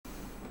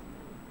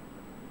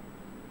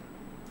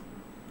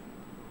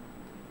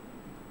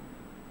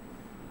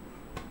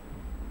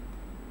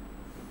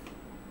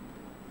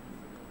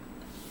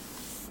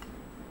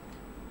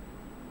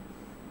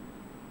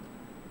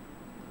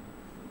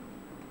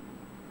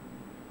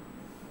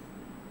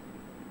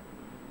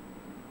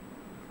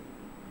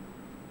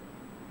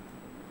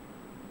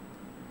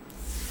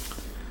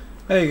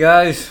Hey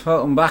guys,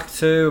 welcome back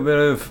to a bit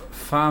of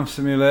Farm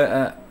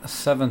Simulator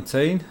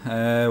 17.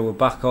 We're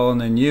back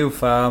on a new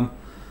farm.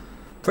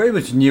 Pretty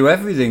much new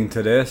everything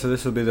today, so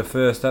this will be the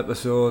first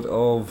episode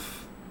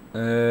of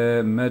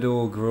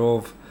Meadow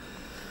Grove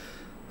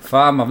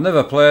farm. I've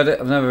never played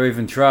it, I've never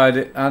even tried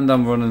it, and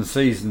I'm running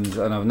seasons,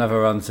 and I've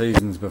never run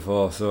seasons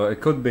before, so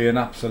it could be an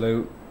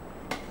absolute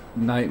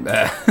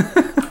nightmare.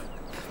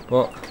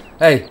 But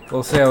hey,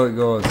 we'll see how it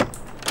goes.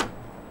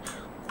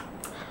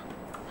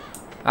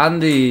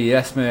 Andy,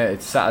 yes mate,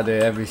 it's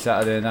Saturday, every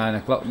Saturday 9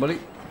 o'clock, buddy.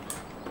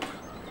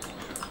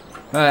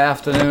 Right,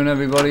 afternoon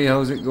everybody,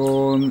 how's it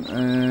going?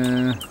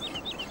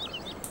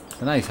 It's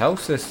a nice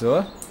house this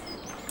though.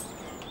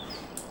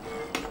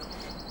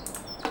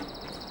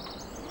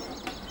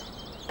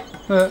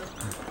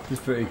 It's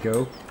pretty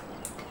cool.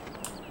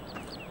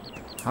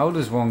 How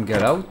does one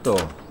get out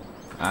though?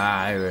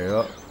 Ah, here we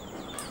go.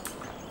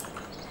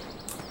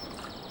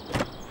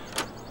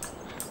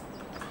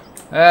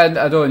 And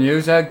I don't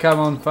use headcam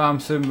on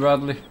Farm Sim,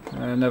 Bradley.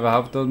 I never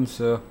have done,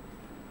 so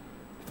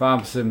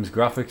Farm Sim's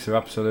graphics are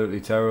absolutely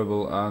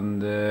terrible,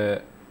 and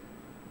the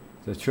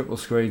triple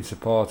screen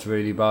support's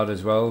really bad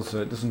as well,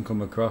 so it doesn't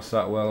come across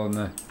that well on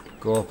the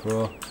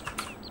GoPro.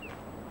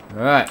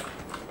 Right,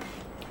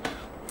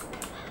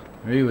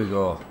 here we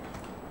go.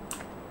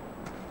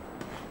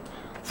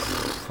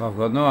 I've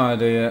got no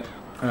idea.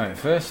 Right,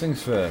 first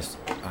things first,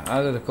 I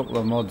added a couple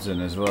of mods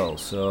in as well,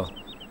 so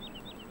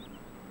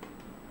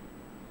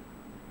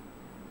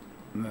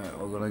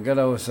we're going to get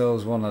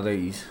ourselves one of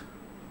these.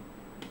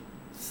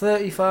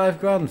 35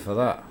 grand for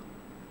that.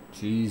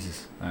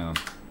 Jesus, hang on.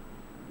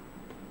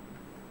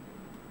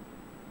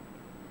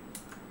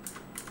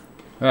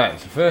 Right,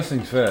 so first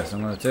things first,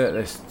 I'm going to take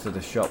this to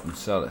the shop and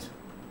sell it.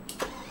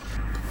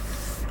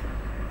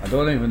 I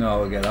don't even know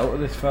how to get out of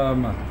this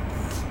farm, man.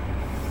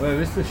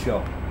 Where is the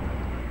shop?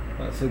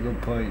 That's a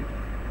good point.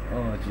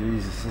 Oh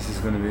Jesus, this is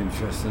going to be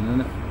interesting,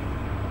 isn't it?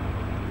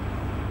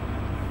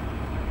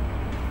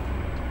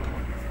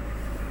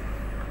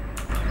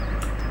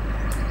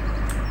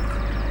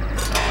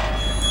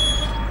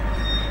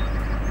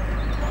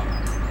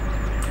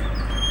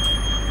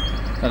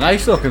 A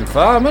nice looking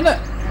farm, isn't it?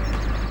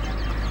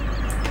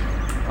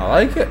 I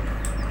like it.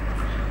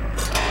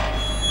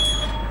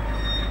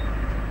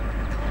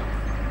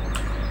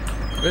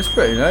 It's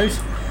pretty nice.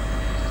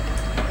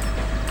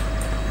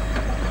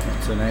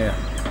 What's in here?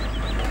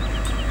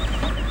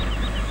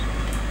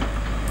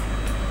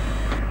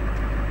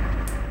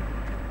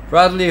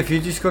 Bradley, if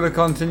you're just going to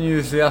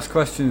continuously ask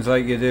questions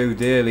like you do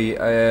daily,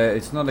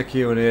 it's not a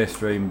Q&A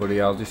stream,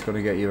 buddy. I'm just going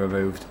to get you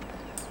removed.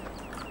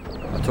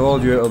 I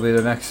told you it'll be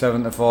the next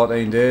 7 to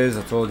 14 days.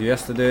 I told you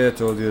yesterday, I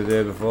told you the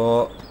day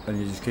before, and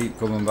you just keep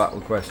coming back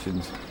with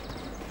questions.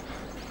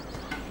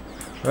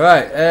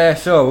 Right,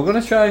 so we're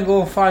going to try and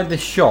go and find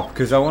this shop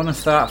because I want to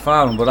start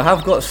farming, but I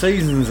have got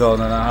seasons on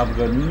and I have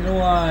got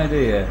no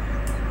idea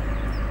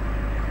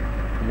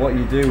what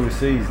you do with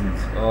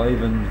seasons or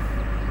even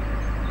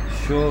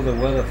show the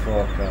weather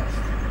forecast.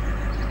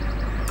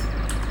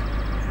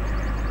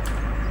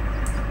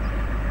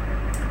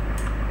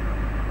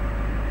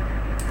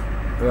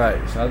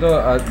 Right, so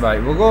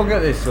right, we'll go and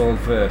get this sold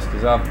first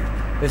because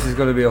this is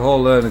going to be a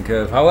whole learning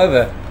curve.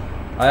 However,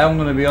 I am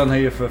going to be on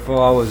here for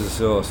 4 hours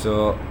or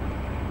so.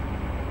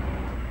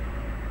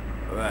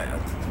 Right,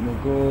 we'll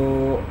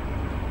go.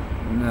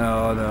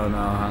 No,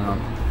 hang on.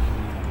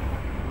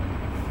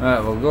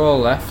 Right, we'll go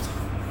left.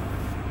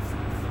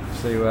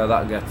 See where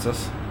that gets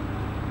us.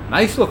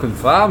 Nice looking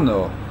farm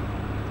though.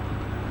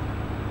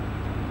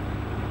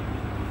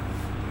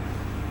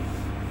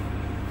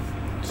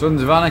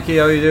 Sons of Anarchy,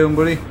 how you doing,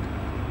 buddy?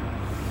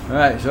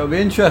 Right, so it'll be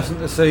interesting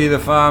to see the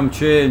farm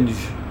change.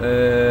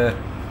 The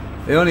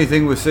only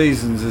thing with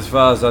seasons, as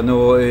far as I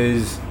know,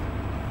 is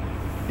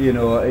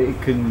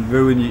it can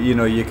ruin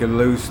you. You can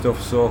lose stuff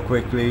so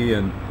quickly,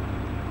 and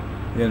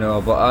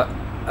But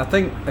I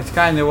think it's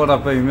kind of what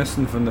I've been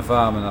missing from the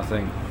farming. I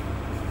think.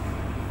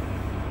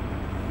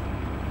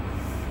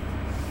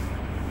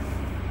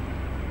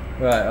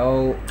 Right,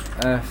 Alt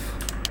F.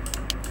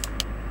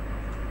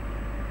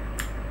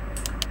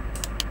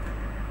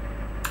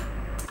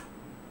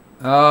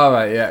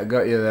 Alright, yeah,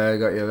 got you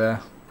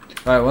there.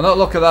 Right, we'll not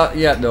look at that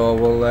yet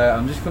though.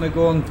 I'm just going to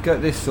go and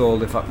get this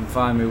sold if I can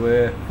find my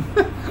way.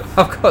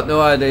 I've got no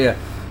idea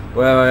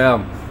where I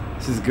am.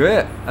 This is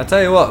great. I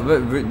tell you what,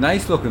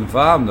 nice looking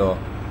farm though.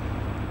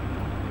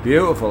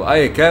 Beautiful.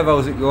 Hiya Kev,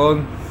 how's it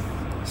going?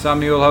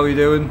 Samuel, how are you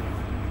doing?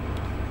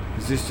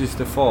 Is this just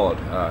a Ford?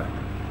 Alright.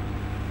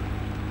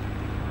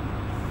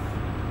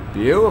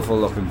 Beautiful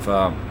looking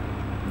farm.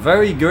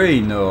 Very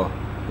green though.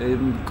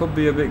 It could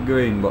be a bit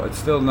green, but it's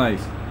still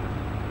nice.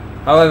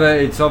 However,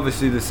 it's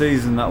obviously the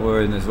season that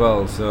we're in as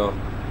well, so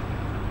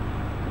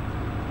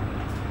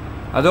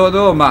I don't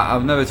know, Matt.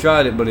 I've never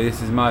tried it, buddy.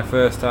 This is my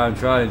first time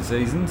trying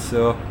seasons,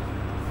 so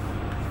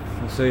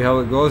we'll see how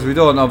it goes. We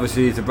don't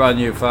obviously. It's a brand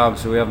new farm,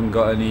 so we haven't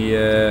got any.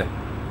 Yeah,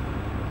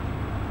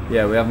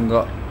 we haven't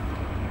got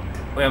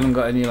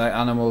any like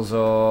animals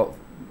or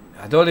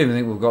I don't even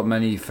think we've got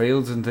many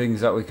fields and things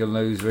that we can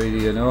lose,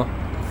 really.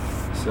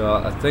 So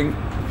I think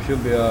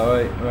should be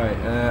alright. Right,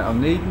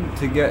 I'm needing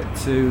to get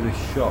to the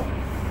shop.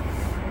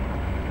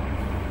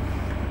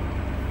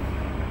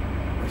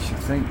 I should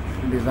think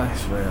it'd be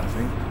this way, I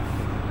think.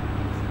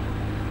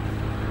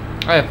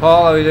 Hey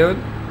Paul, how you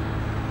doing?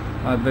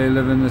 I'd be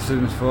living The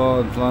Sims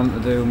 4 and plan to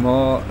do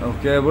more.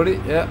 Okay buddy,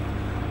 yeah.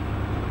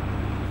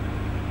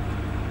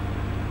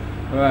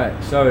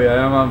 Right, sorry,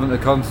 I am having to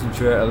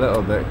concentrate a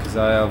little bit because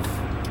I have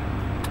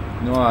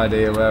no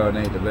idea where I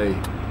need to be.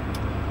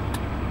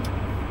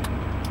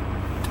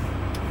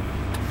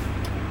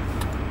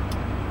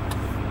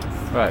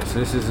 Right, so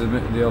this is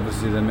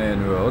obviously the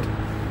main road.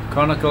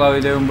 Chronicle, how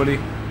you doing buddy?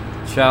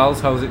 Charles,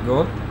 how's it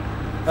going?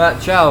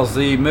 Charles,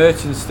 the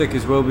merchant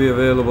stickers will be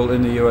available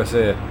in the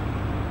USA.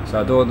 So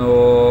I don't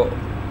know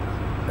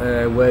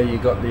where you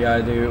got the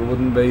idea it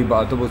wouldn't be,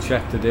 but I double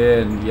checked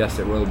today and yes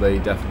it will be,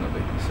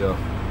 definitely. So,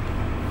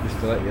 just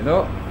to let you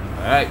know.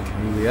 Alright,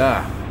 here we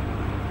are.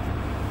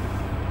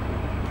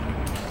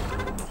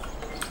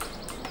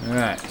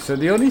 Alright, so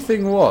the only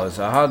thing was,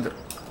 there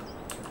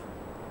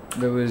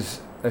was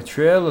a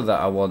trailer that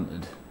I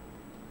wanted,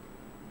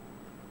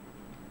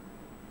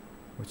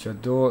 which I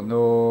don't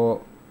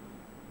know.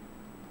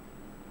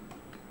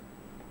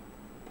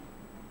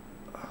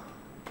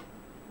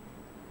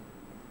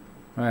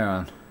 Hang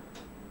on.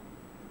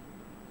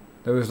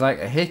 There was like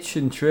a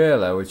hitching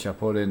trailer which I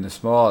put in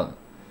this morning.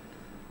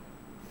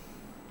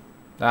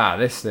 Ah,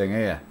 this thing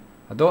here.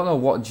 I don't know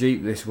what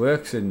Jeep this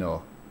works in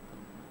though.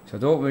 So I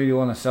don't really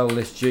want to sell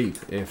this Jeep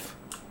if...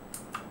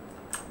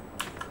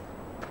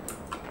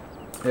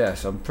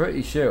 Yes, I'm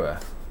pretty sure.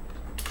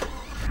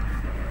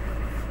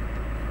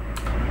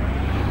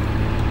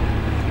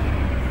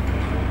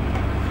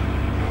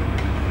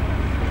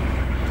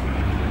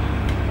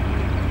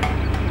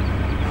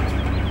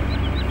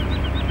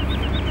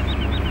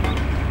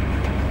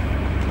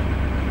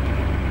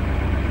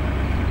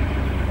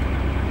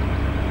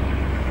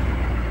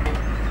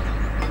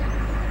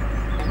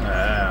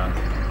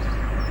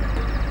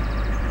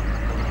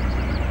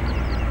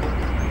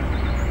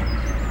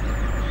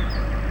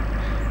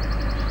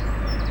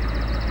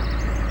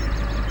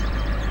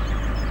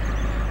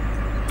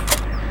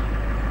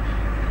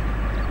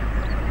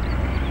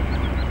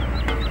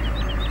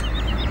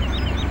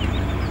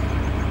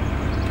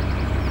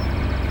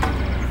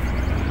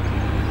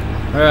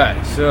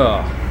 Right,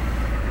 so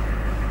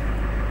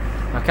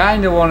I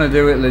kind of want to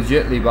do it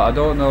legitly, but I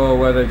don't know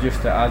whether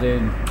just to add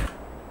in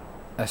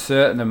a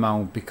certain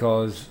amount,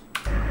 because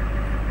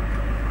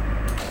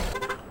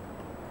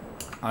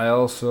I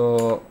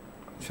also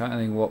trying to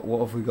think what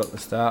have we got to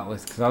start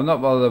with, because I'm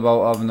not bothered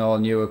about having all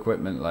new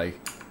equipment like.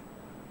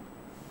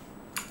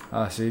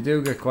 Ah, so you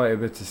do get quite a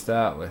bit to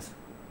start with.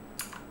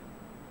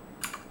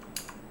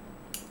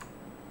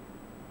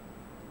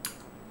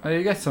 Oh,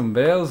 you get some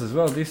bales as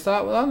well. Do you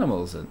start with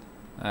animals then?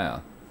 Hang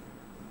on,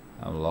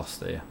 I'm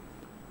lost here.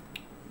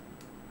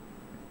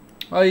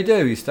 Oh, you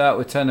do. You start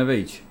with 10 of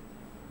each.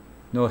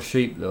 No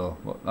sheep though.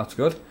 Well, that's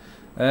good.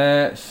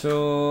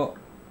 So,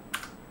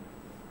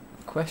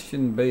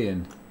 question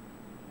being,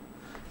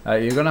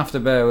 you're gonna have to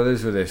bear with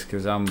us with this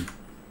because I'm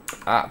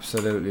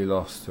absolutely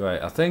lost.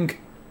 Right, I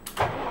think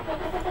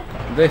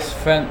this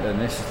Fenton.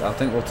 I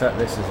think we'll take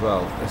this as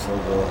well. This will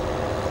go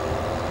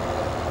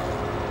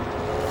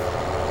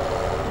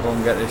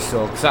and get this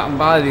sold because I can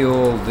buy the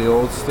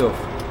old stuff.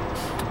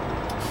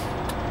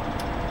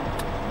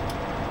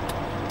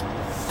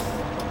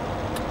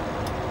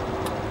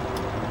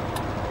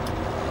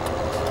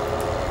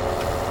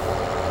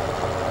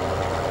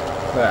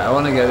 Right, I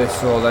want to get this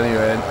sold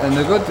anyway, and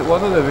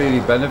one of the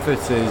really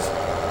benefits is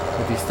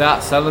if you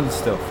start selling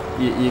stuff,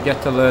 you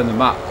get to learn the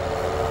map,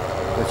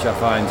 which I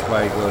find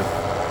quite good.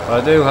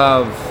 But I do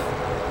have,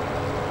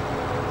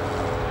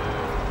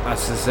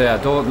 as I say, I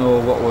don't know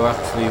what we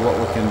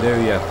can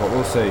do yet, but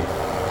we'll see.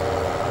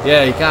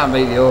 Yeah, you can't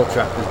beat the old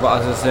tractors,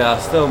 but as I say, I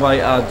still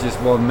might add just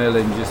 1 mil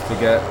in just to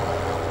get.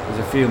 There's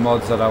a few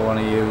mods that I want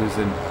to use,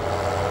 and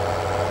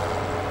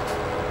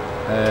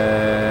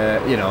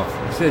you know,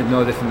 it's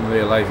no different in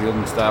real life. You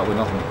wouldn't start with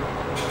nothing,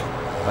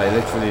 like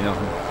literally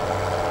nothing.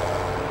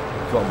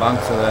 That's what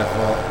banks are there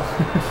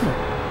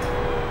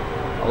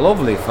for. A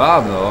lovely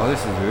farm though.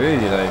 This is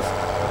really nice.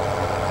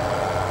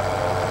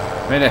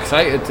 I mean,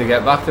 excited to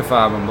get back to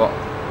farming, but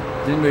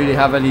didn't really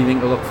have anything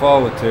to look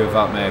forward to, if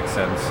that makes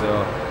sense.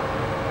 So,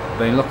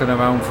 been looking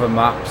around for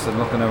maps and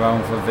looking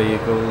around for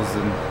vehicles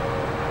and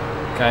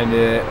kind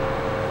of.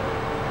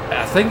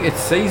 I think it's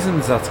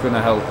seasons that's going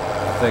to help.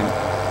 I think.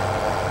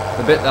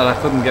 The bit that I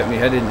couldn't get my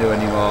head into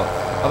anymore.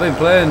 I've been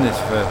playing this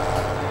for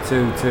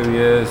two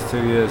years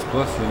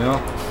plus, you know.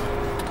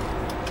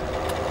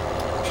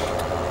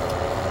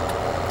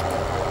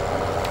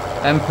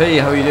 MP,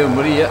 how you doing,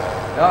 buddy? Yeah,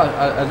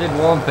 I did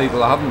warn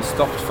people I haven't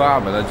stopped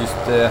farming. I just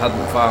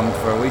hadn't farmed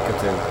for a week or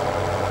two.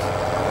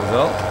 That was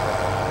all.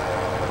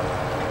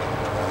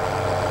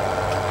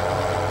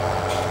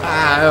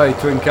 Ah, alright,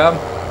 Twin Cam.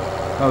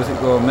 How's it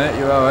going, mate?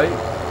 You alright?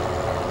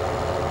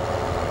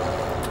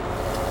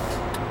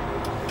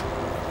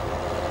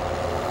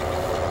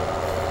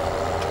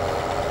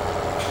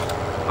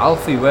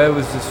 Alfie, where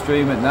was the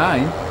stream at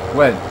 9?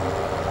 When?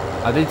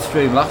 I did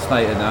stream last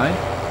night at 9.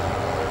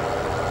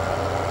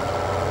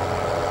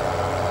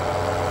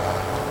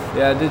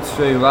 Yeah, I did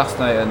stream last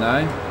night at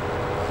 9.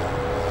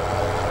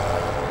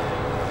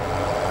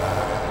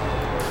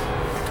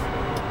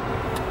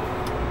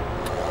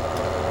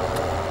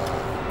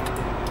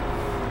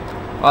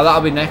 Oh,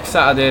 that'll be next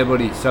Saturday,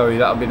 buddy. Sorry,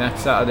 that'll be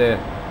next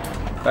Saturday.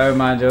 Bear in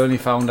mind, I only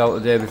found out the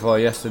day before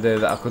yesterday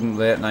that I couldn't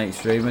late night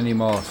stream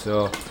anymore,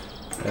 so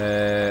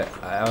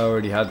I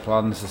already had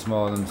plans this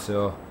morning,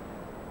 so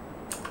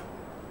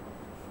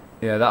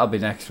yeah, that'll be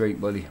next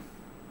week, buddy.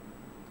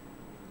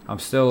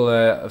 I've still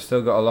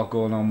got a lot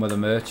going on with the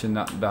merch and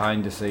that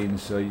behind the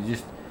scenes, so you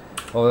just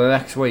over the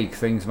next week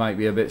things might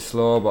be a bit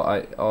slow, but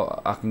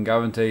I can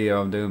guarantee you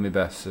I'm doing my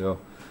best. So.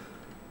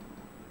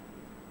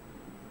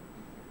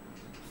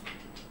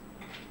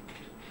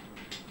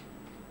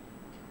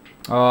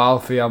 Oh,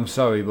 Alfie, I'm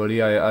sorry,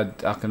 buddy. I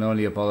can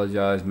only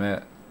apologise,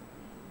 mate.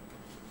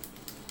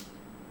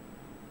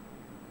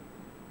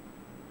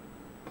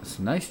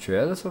 Some nice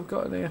trailers I've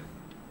got in here.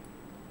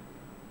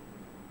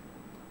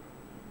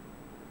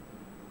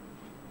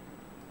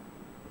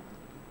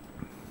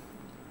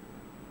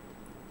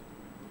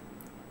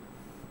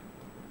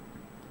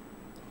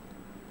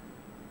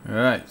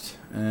 Right.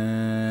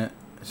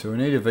 So we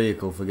need a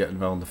vehicle for getting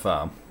around the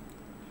farm.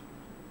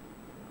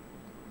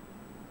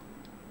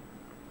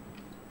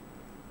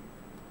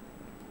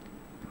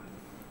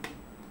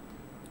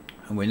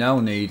 And we now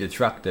need a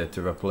tractor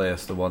to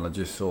replace the one I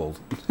just sold.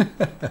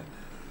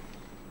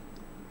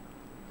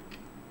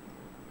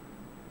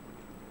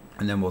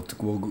 And then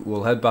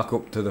we'll head back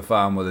up to the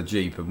farm with a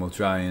jeep, and we'll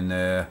try and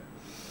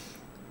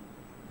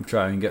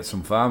get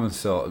some farming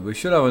sorted. We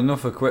should have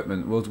enough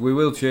equipment. We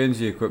will change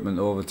the equipment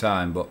over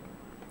time, but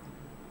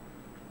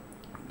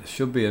there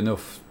should be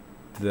enough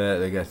there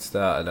to get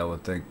started, I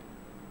would think.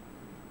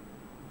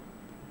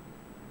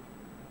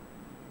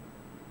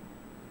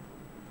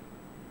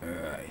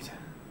 Right.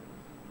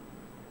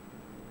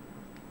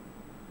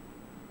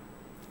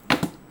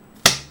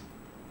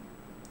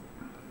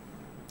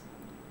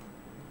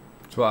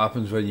 That's what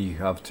happens when you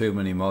have too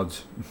many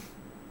mods.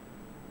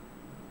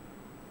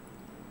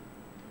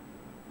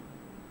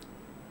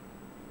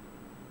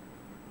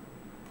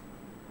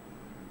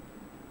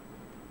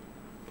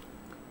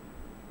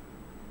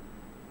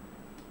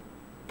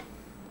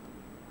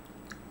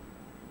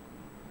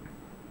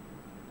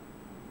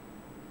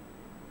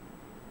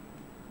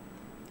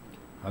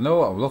 I know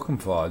what I'm looking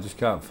for, I just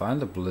can't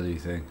find the bloody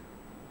thing.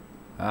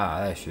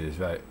 Ah, there she is,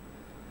 right.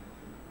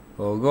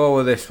 We'll go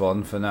with this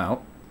one for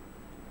now.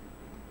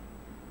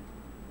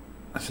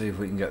 Let's see if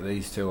we can get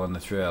these two on the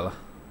trailer.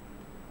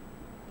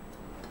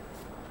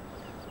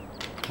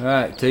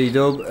 Right,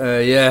 T-Dub,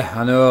 yeah,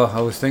 I know, I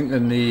was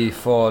thinking the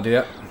Ford,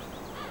 yeah.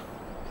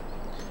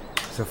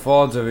 So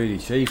Fords are really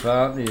cheap,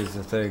 aren't they, is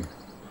the thing.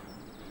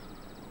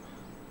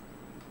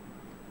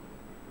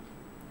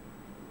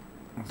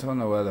 I don't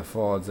know where the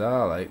Fords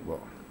are, like, but...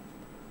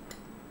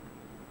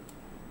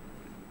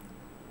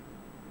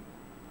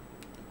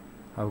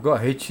 I've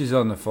got hitches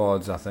on the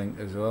Fords, I think,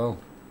 as well.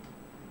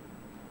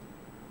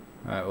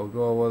 Right, we'll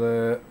go with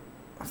a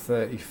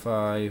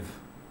 35.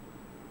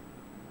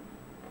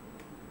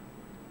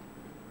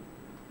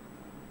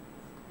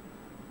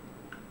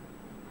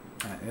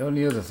 Right, the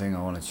only other thing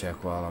I want to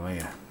check while I'm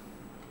here.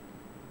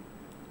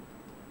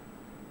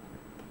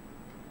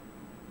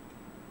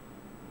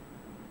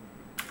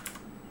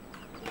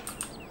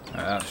 Right,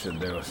 that should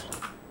do it.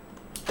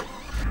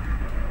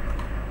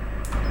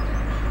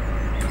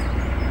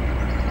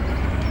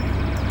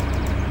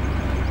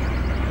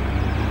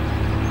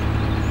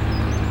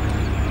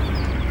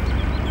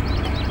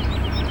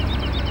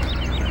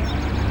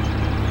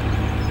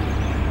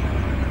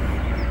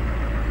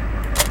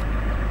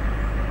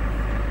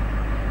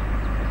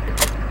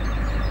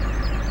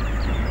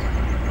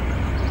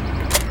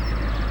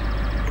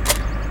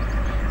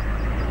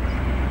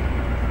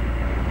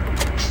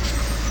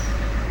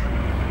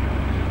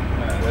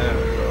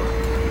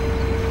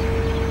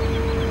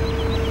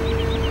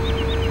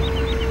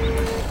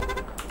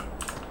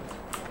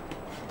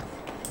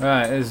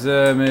 Right, is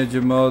the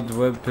major mod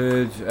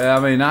webpage? I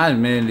mean, I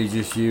mainly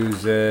just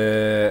use.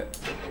 This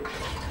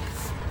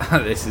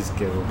is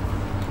cool.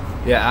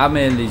 Yeah, I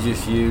mainly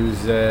just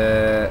use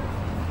the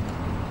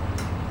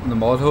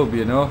mod hub,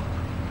 you know.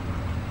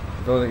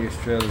 I don't think this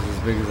trailer's as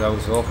big as I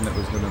was hoping it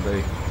was going to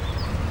be.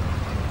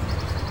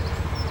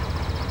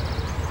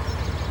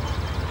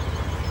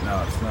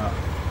 No, it's not.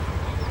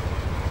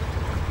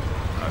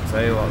 I'll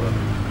tell you what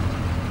then.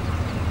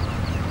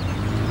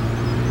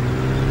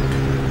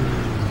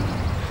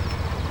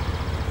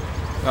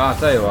 Oh, I'll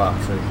tell you what,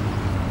 actually.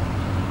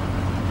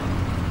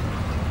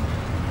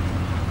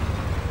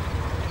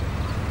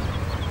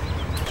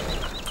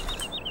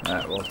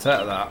 Right, we'll take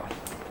that.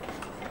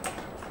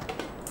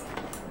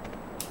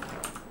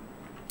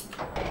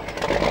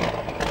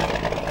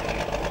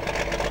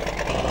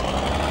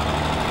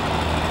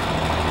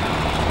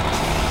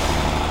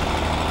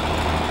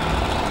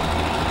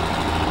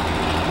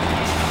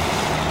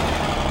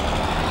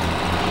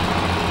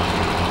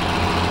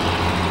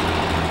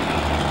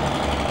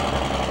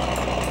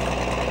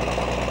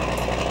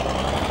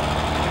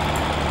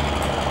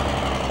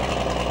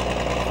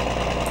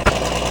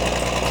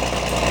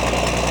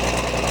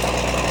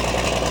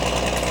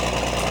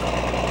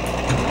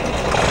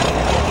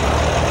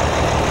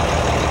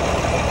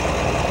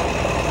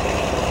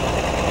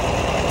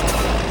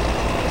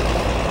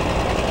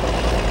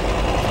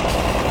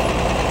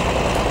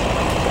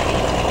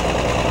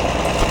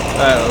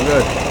 Right, well,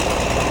 good.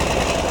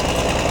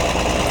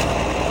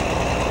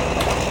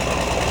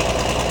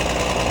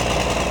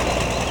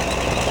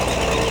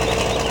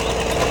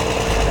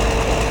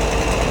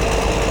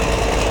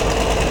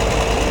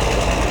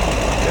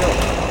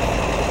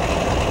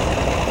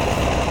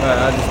 Right,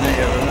 I just need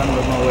to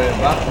remember my way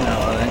back now,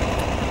 I think.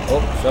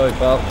 Oh, sorry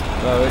pal,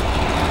 sorry.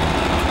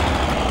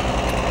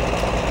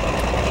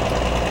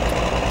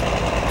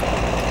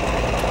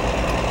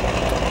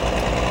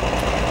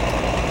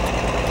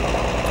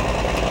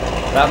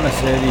 That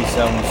Mercedes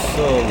sounds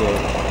so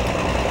good.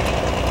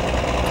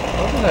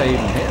 How did I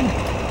even hit him?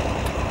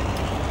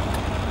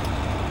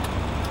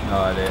 No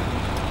idea.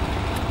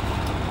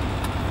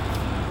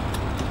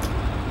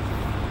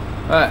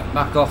 Right,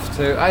 back off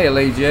to... Hiya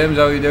Lee James,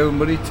 how you doing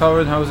buddy?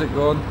 Torrin, how's it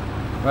going?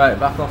 Right,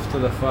 back off to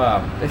the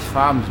farm. This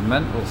farm's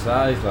mental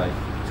size, like.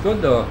 It's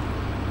good though.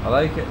 I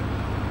like it.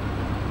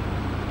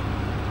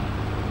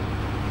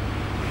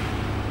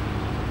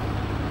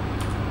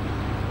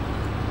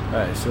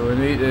 Right, so we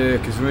need to...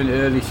 because we're in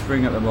early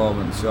spring at the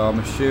moment, so I'm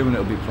assuming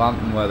it'll be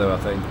planting weather, I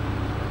think.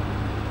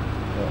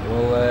 But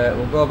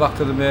we'll go back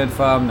to the main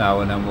farm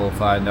now and then we'll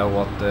find out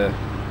what the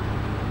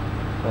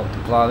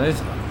plan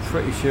is.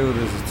 Pretty sure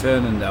there's a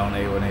turning down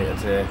here we need to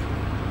take.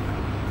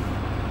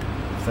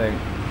 I think.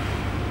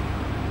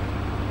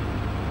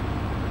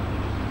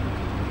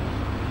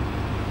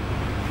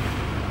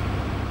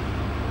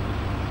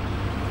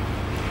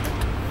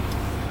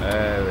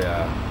 There we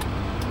are.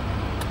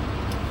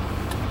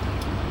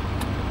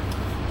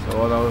 So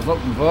what I was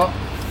looking for. Oh,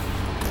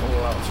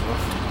 that was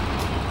rough.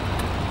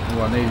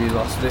 Oh, I nearly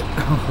lost it.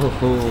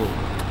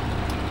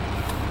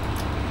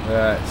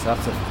 Right, so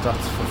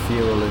that's for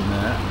fuel in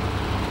there.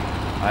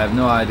 I have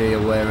no idea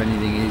where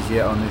anything is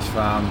yet on this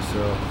farm,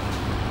 so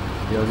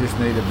you'll just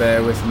need to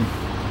bear with me.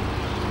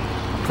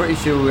 I'm pretty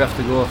sure we have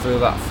to go through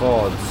that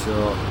ford,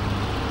 so...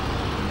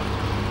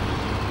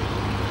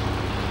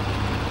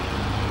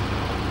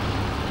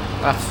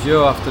 That's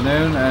Joe,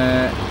 afternoon.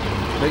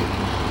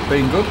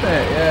 Been good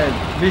mate,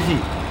 yeah, busy.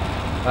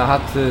 I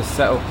had to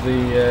set up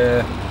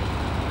the...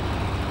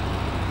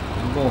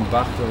 I'm going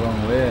back the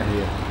wrong way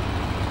here.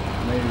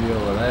 Maybe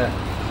over there.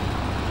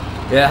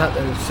 Yeah, I had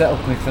to set up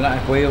my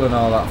Fanatic wheel and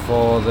all that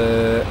for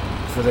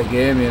the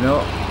game, you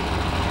know.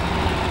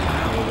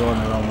 We're going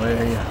the wrong way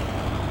here.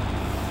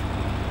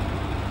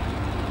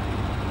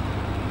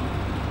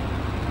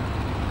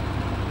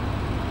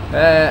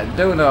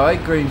 Doing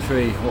alright, Green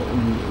Tree.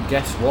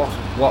 Guess what?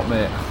 What,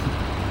 mate?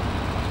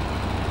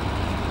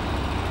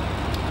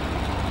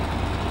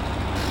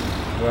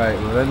 Right,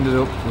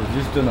 we've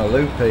just done a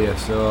loop here,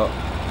 so I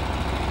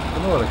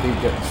don't know what I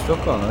keep getting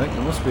stuck on. I think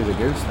it must be the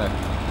gooseneck.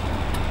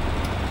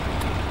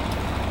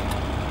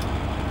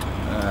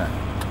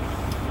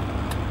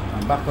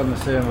 I'm back on the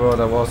same road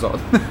I was on.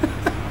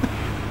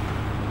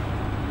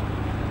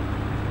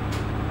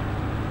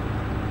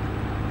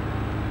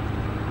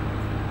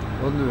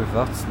 Wonder if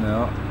that's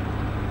now.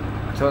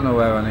 I don't know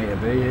where I need to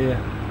be here.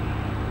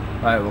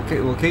 Right,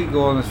 we'll keep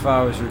going as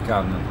far as we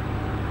can then.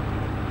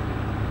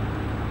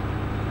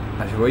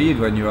 It's weird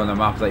when you're on a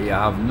map that you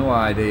have no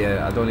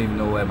idea. I don't even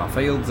know where my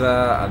fields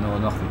are. I know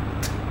nothing.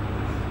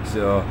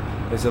 So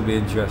this will be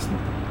interesting.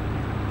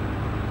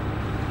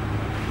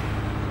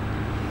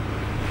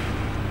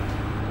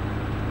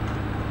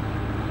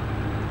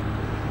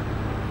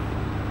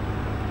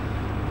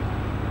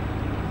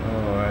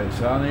 Alright,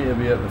 so I need to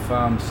be at the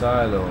farm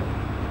silo.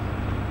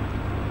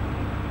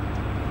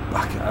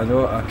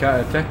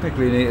 I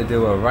technically need to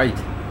do a right,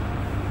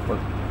 but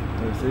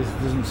there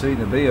doesn't seem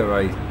to be a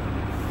right.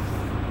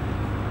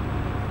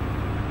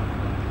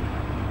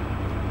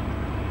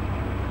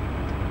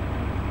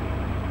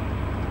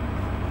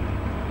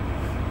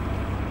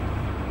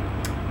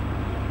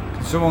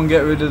 Someone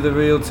get rid of the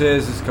real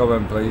tasers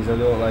comment please. I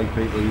don't like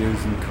people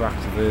using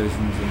cracked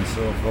versions and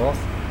so forth.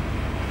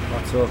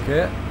 That's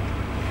okay.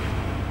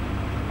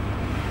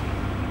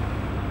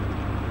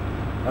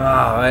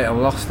 Ah, right,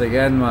 I'm lost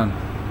again, man.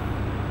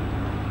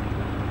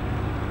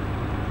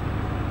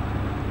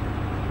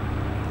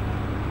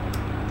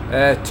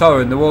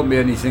 Torrin, there won't be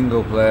any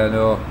single player,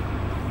 no.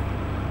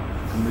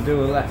 Can we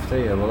do a left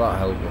here? Will that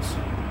help us?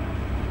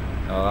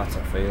 Oh, that's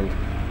a field.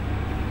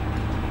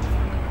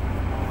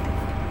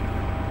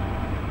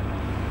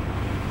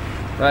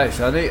 Right,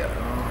 so I need...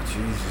 oh,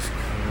 Jesus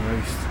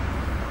Christ.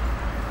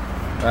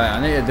 Right, I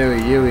need to do a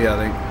Yui, I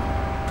think.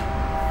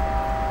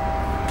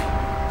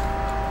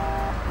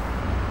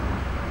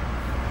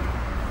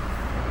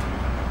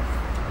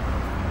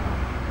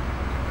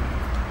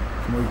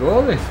 Can we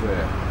go this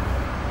way?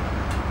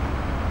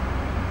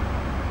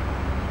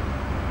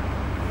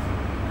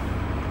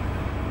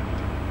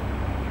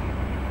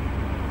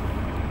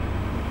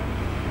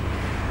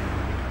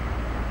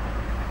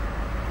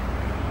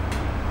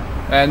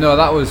 No,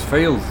 that was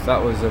field.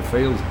 That was a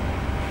field.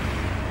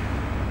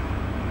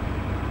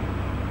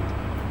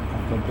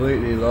 I'm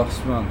completely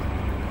lost, man.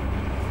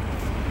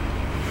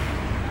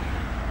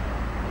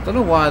 I don't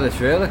know why the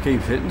trailer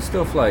keeps hitting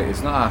stuff like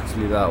it's not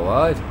actually that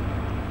wide.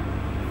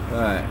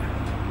 Right.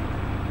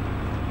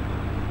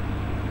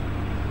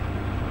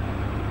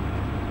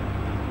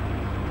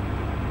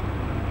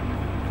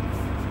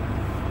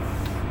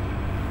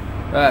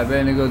 Right,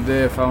 been a good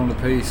day, found a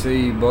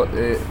PC, but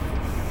it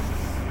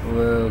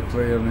will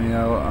clear me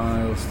out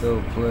and I'll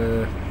still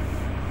play.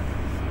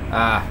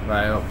 Ah,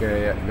 right,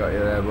 okay, yeah, got you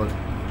there, bud.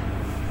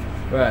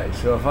 Right,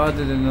 so if I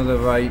did another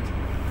right,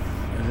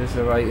 is this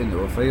a right into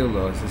a field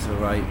or is this a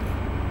right?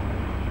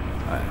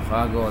 Right, if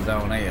I go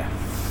down here.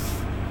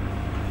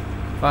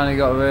 Finally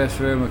got a race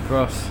room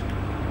across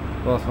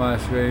both my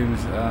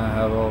screens. I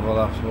have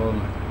overlaps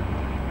one.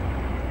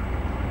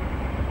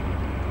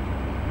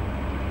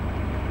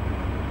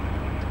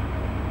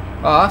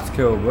 Oh, that's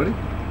cool, buddy.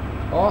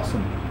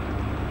 Awesome.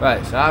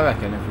 Right, so I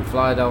reckon if we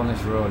fly down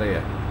this road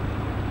here.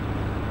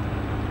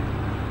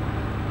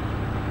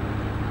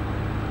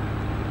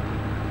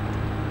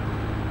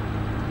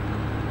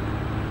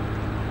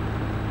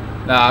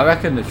 Nah, I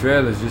reckon the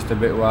trailer's just a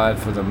bit wide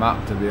for the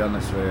map, to be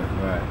honest with you.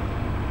 Right.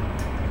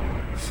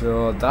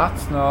 So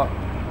that's not.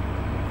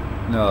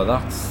 No,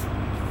 that's.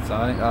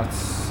 I think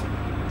that's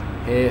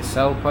a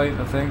sell point,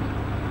 I think.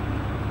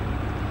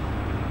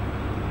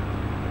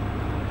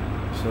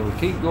 So we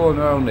keep going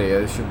around here.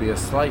 There should be a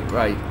slight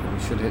right, and we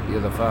should hit the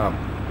other farm.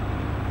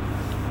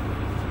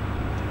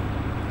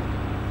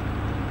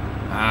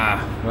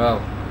 Ah,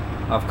 well,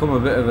 I've come a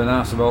bit of an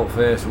ass about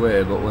face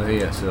way, but we're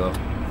here, so.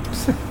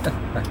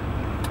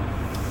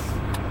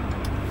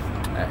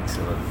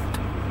 Excellent.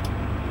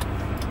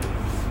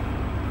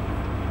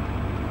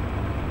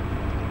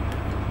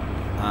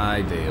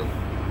 Ideal.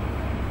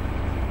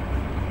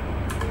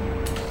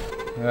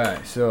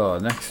 Right, so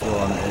next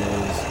one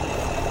is.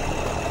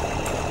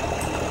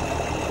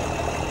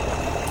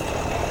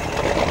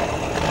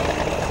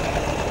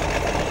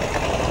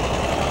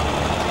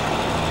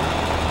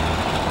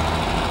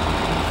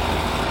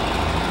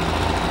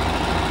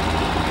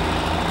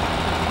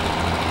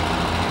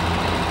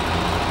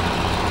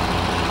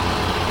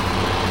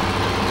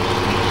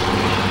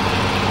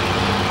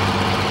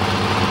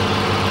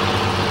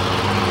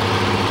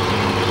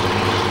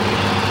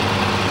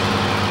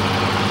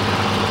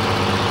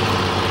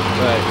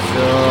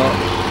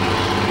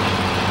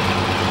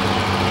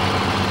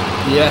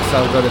 Yes,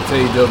 I've got a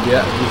T-dub,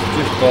 yeah,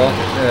 just bought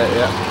it,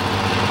 yeah.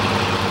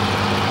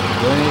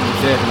 We only need to be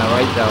taking a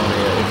right down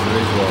here if there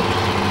is one.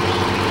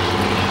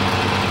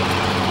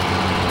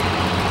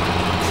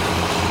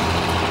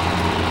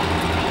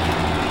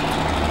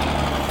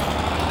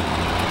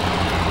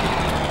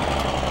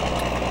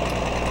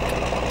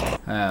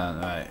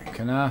 Right,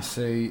 can I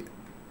see...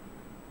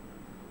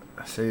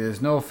 See,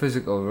 there's no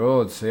physical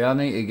road, see I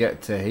need to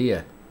get to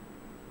here.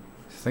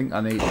 I think I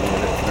need to be a bit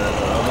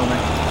further on, don't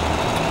I?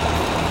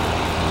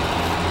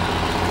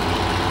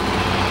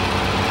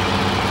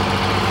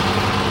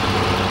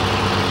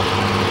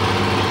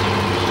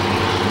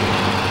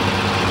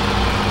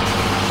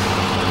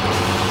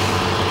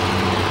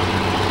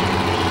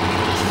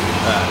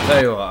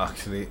 Tell you what,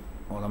 actually,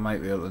 what I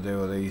might be able to do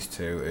with these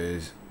two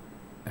is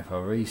if I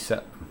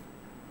reset them.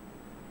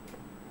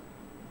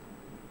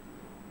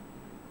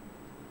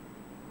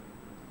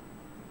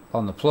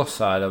 On the plus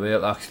side, I'll be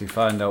able to actually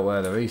find out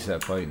where the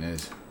reset point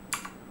is.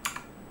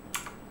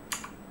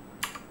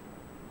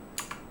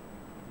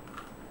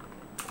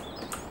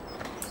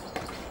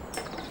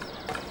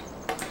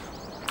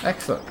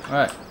 Excellent,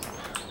 right.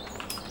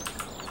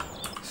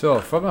 So,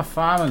 from a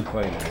farming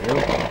point of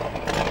view,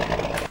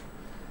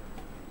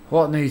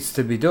 what needs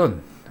to be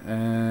done?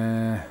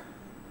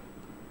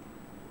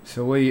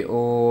 So we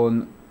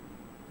own.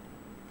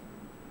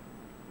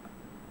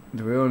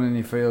 Do we own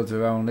any fields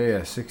around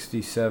here?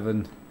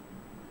 67,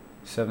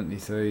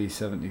 73,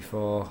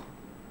 74.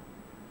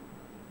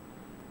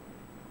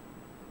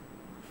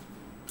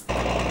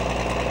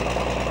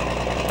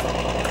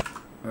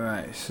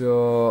 Right,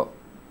 so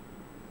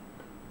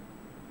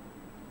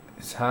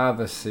it's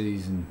harvest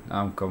season.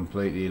 I'm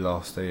completely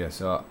lost here.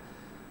 So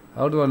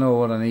how do I know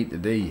what I need to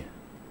do?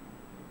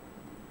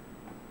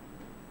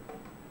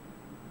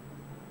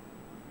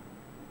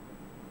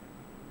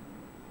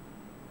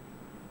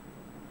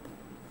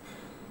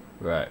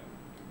 Right.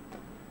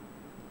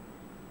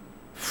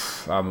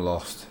 I'm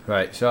lost.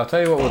 Right, so I'll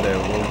tell you what we'll do.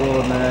 We'll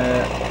go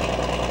and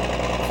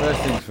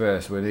first things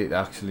first, we need to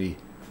actually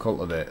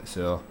cultivate,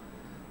 so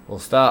we'll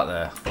start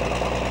there.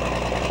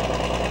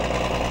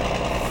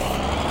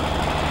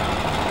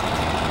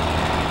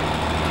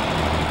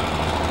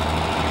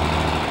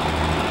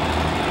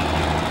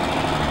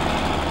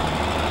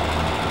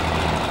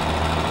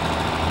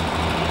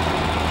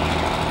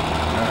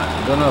 Right,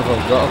 I don't know if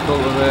I've got a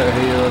cultivator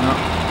here or not.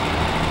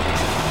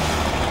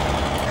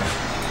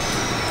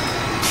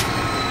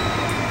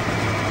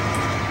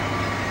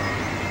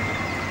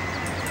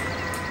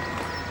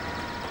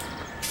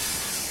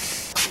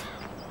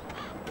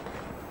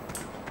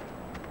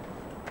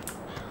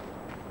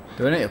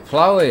 Do we need to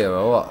plough here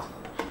or what?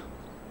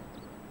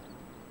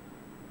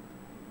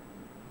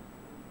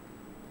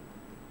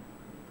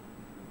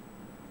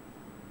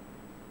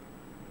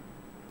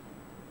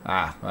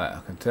 Ah, right,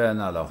 I can turn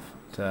that off.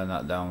 Turn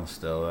that down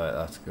still, right,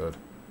 that's good.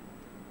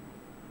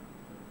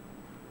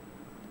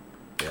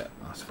 Yeah,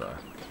 that's fine.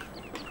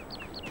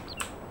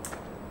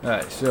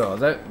 Right, so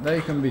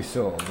they can be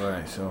sold,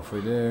 right, so if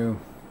we do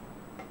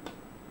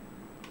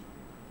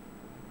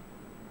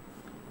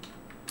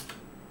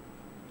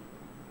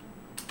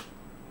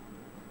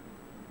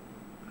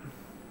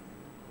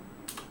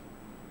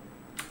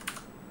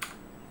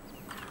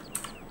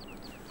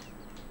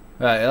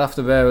Right, you'll have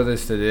to bear with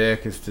us today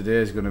because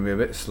today's going to be a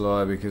bit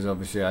slower because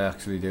obviously I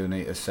actually do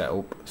need to set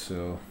up.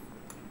 So,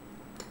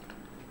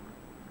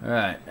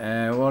 right,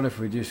 what if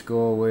we just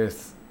go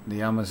with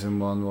the Amazon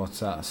one?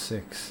 What's that?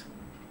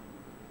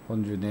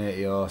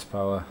 680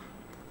 horsepower,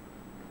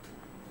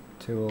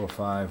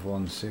 205,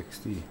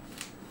 160.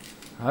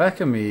 I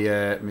reckon me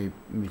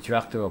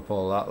tractor will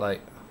pull that.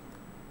 Like,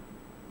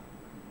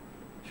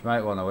 she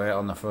might want to wait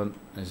on the front.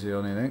 Is the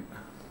only thing.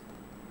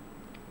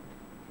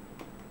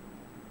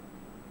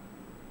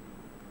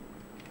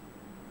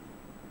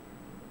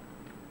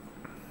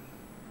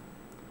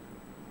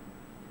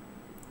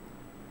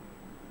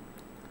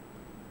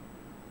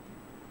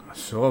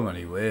 So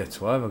many weights.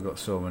 Why have I got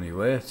so many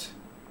weights?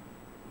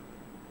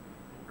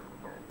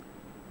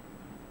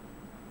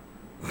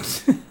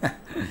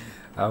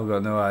 I've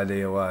got no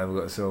idea why I've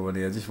got so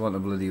many. I just want a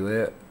bloody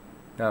weight.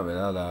 Can't be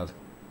that hard.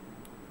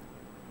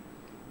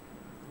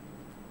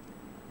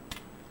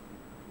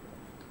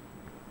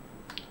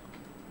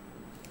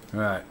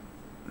 Right.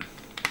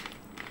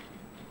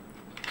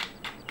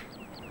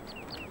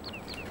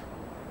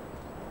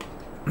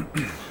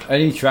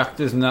 Any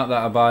tractors and that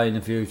I buy in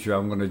the future,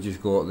 I'm going to just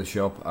go to the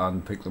shop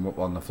and pick them up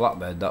on the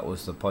flatbed. That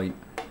was the point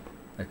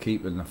of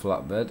keeping the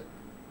flatbed.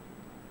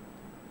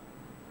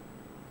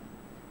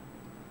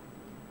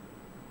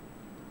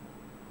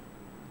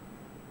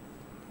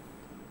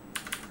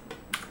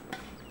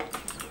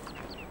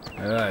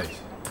 Alright,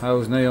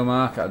 how's Neil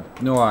Mark? I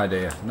had no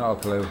idea, not a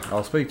clue.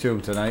 I'll speak to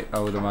him tonight, I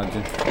would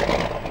imagine.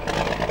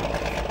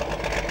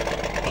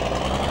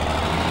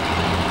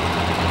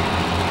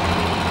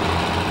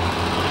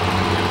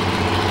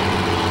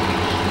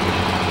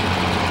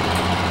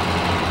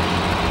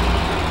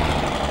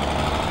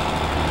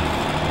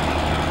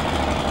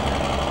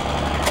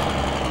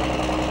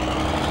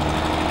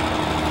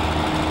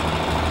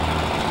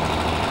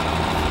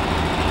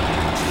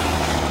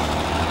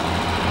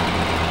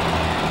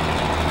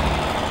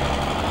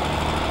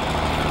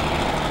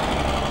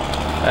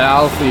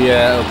 Alfie,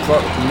 it'll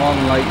more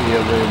than likely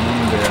it'll be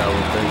Monday, I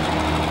would think.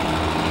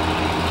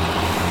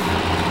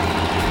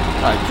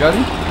 Right,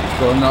 Johnny, it's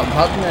going not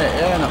bad, mate.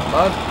 Yeah, not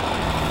bad.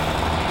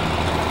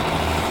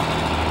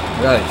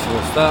 Right, so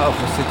we'll start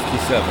off with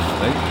 67, I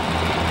think.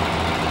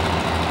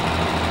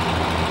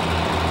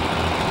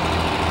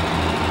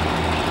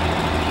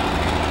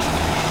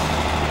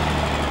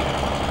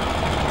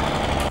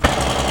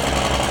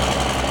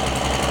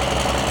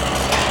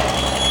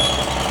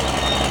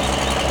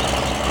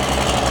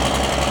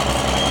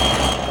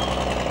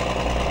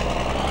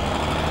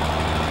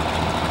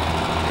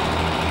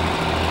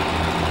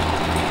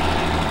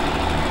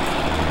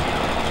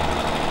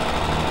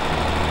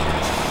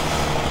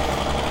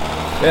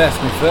 Yeah,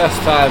 it's my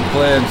first time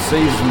playing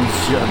Seasons,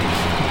 Johnny,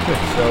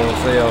 so we'll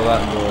see how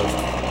that goes.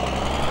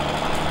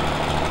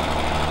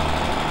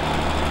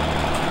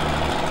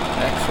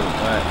 Excellent,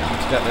 right,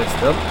 let's get this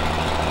done.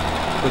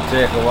 Could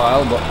take a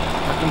while, but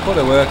I can put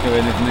a worker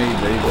in if need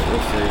be, but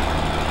we'll see.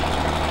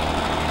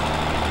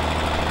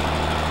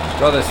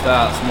 Gotta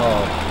start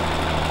small.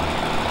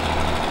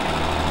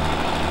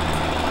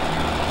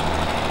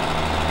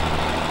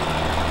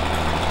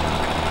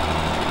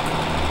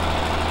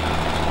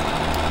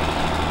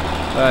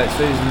 Right,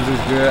 Seasons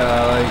is great. I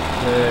like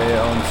it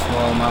on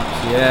small maps.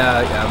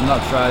 Yeah, I've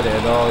not tried it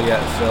at all yet.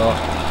 So,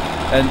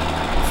 and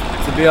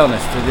to be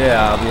honest, today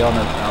I'll be on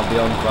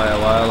quite a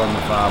while on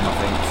the farm, I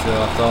think. So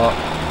I thought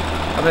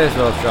I may as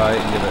well try it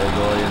and give it a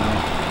go, you know.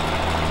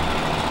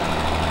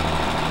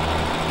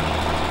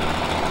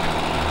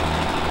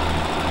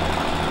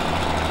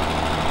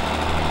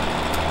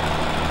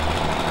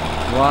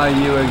 Why are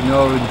you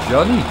ignoring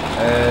Johnny?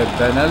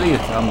 Ben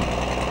Elliott. I'm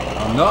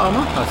not, am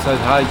I? I said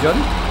hi,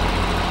 Johnny.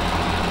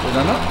 Did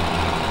I not?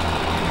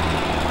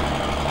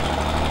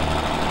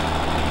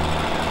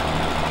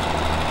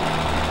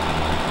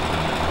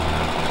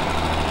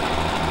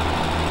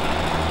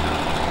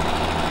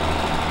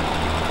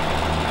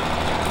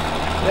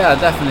 Yeah, I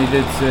definitely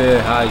did say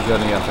hi,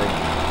 Johnny, I think.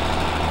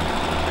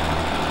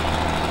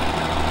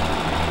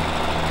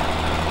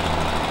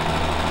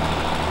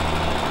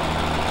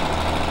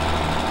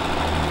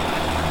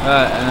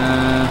 Right,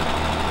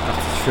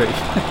 after 3.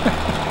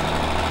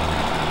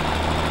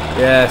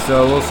 Yeah, so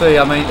we'll see.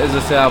 I mean, as I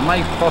say, I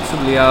might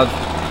possibly add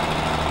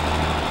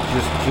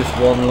just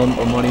one lump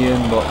of money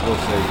in, but we'll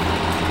see.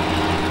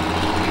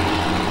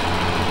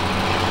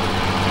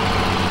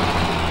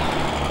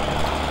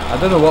 I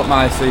don't know what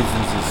my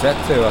Seasons is set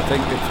to. I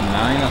think it's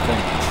 9, I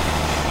think.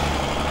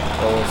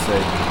 But we'll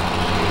see.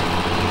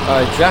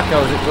 Alright, Jack,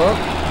 how's it going?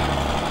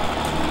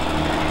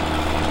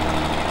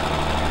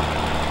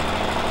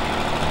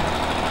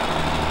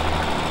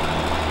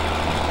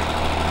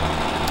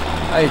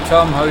 Hey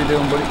Tom, how you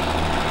doing, buddy?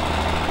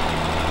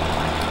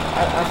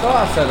 I thought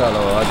I said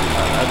hello, I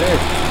did.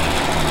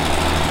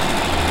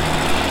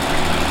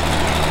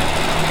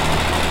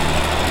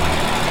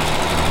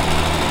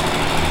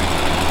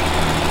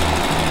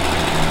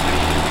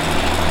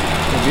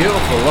 It's a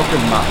beautiful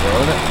looking map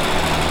though, isn't it?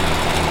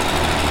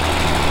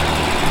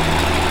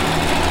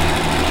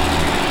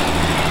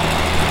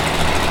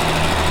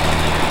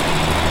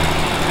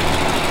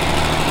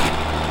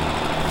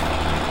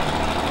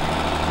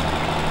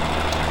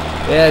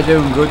 Yeah,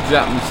 doing good,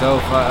 Jack,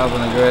 myself, right,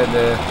 having a great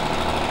day.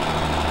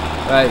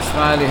 Right,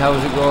 Smiley, how's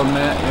it going,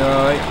 mate? You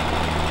alright?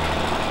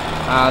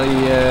 Ali,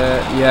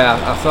 yeah,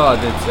 I thought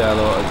I did say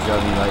hello to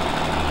Johnny, like.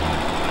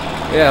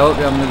 Yeah, I hope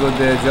you're having a good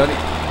day, Johnny.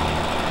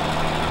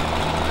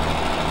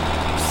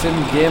 Sim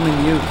Gaming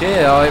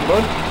UK, alright,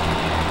 bud?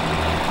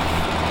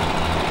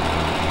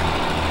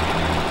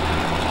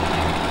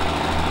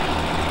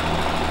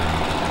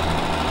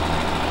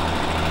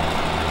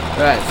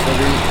 Right,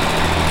 so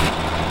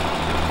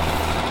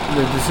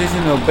the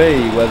decision will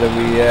be whether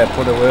we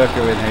put a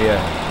worker in here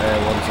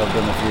once I've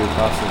done a few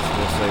passes,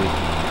 we'll see.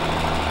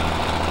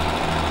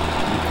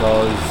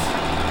 Because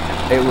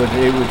it would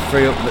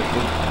free up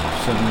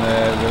some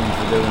room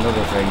for doing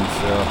other things,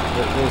 so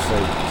we'll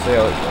see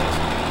how it goes.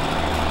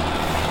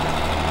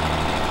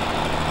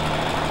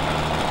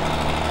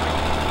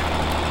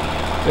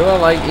 Do I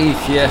like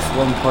ETS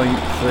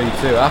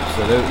 1.32?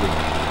 Absolutely.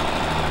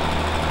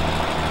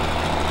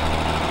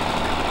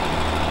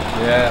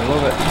 Yeah,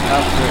 love it.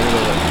 Absolutely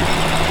love it.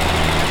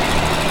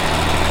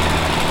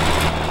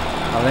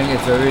 I think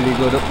it's a really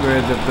good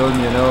upgrade they've done,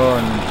 you know,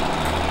 and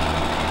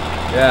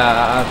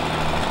yeah,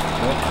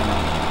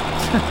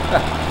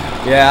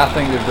 yeah, I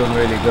think they've done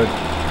really good.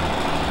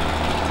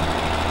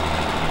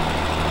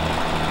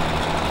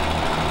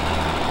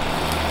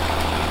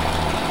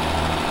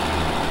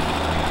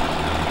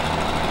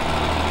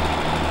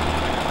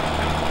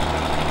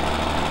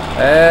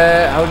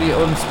 How do you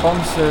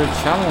unsponsor a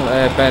channel?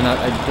 Ben,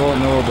 I don't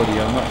know, buddy,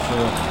 I'm not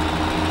sure.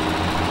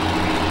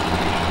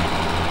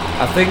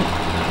 I think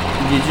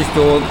you just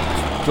don't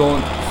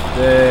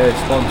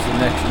sponsor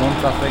next month,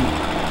 I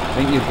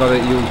think you've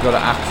got to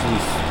actually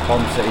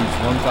sponsor each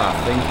month, I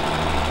think.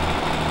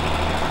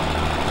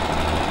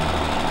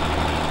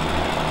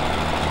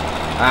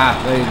 Ah,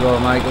 there you go,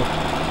 Michael.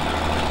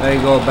 There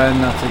you go, Ben,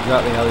 that's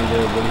exactly how you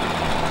do it,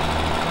 buddy.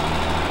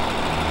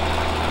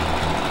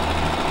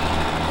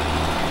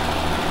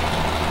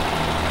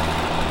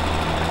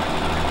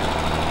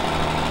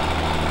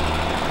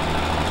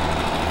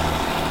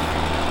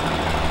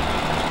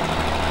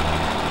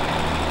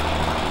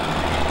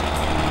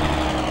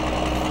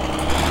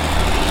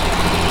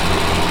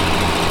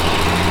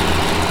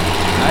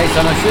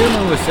 I'm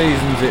assuming with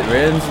seasons it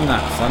rains and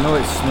that, so I know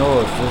it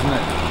snows, doesn't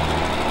it?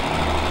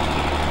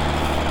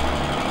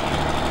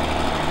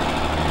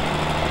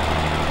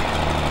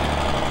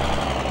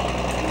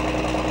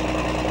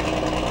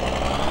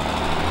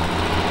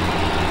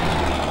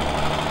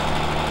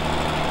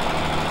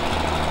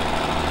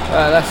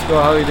 Let's go,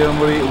 how are you doing,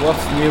 buddy?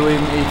 What's new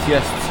in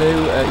ETS2?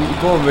 You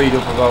can go and read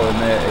up about it,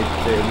 mate.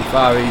 It'll be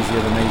far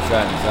easier than me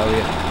trying to tell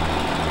you.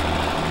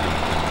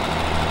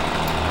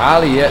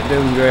 Ali, yeah,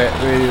 doing great,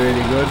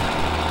 really good.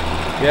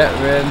 Yeah,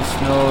 rain,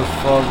 snows,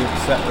 fog,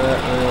 etc.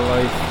 Real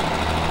life,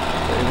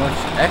 pretty much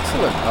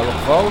excellent. I look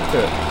forward to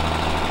it.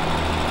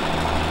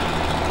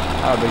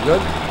 That'll be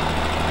good.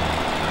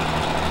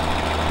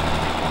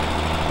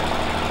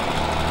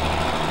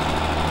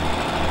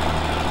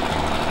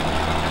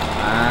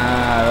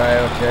 Ah, right,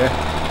 okay.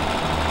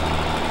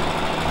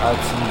 Add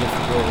some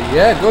difficulty.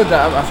 Yeah, good.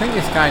 I think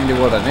it's kind of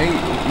what I need.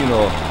 You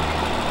know,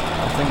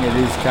 I think it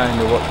is kind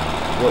of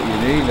what you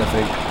need, I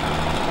think.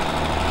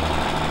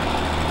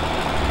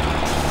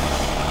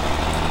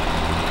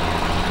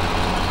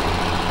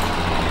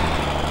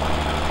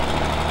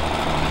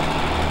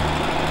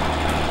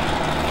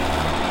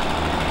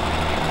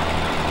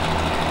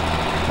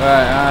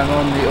 Right, I'm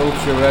on the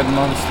Ultra Red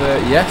Monster.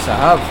 Yes, I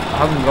have. I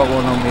haven't got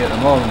one on me at the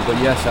moment, but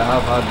yes, I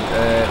have had.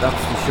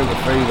 That's the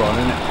sugar-free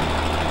one, isn't it?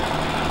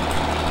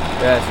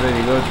 Yeah, it's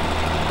really good.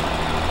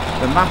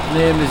 The map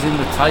name is in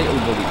the title,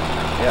 buddy.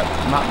 Yep,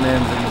 map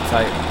name's in the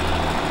title.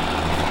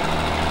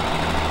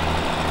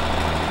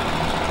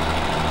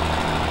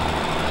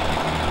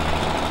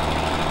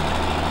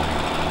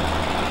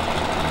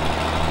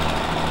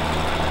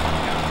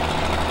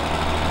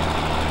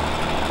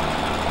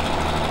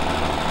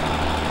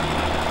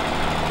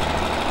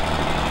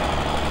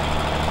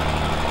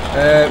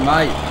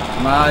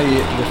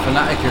 The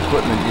Fanatic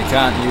equipment, you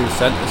can't use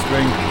centre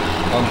screen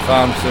on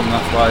farm sim,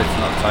 that's why it's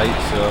not tight,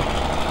 so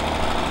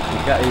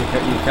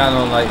you can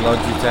on like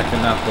Logitech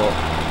and that, but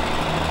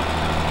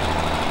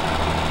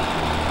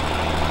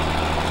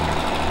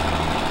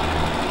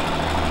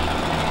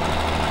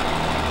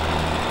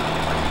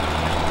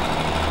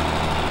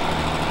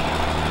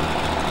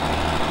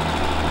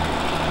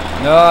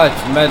no,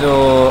 it's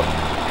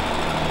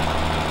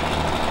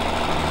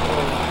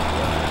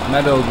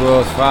Meadow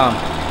Grove farm.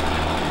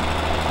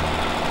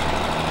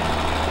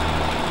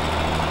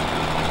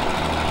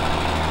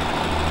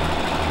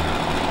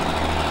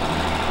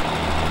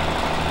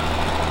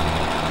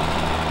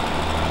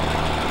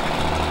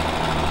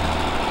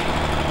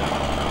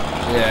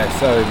 Yeah,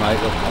 sorry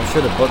Michael, I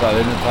should have put that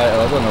in the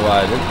title, I don't know why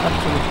I didn't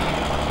actually.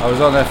 I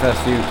was on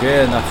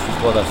FSUK and that's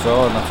just what I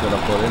saw and that's what I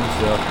put in,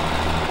 so.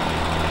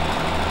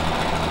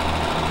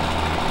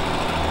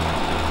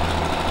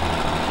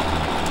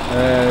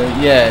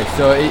 Yeah,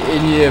 so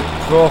in your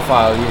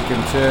profile you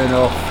can turn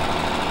off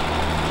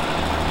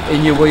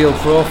in your wheel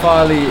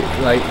profile,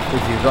 like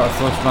if you've got a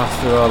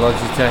Thrustmaster or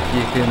Logitech,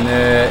 you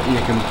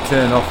can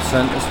turn off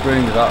centre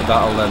spring.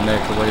 That'll then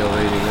make the wheel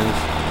really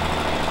loose.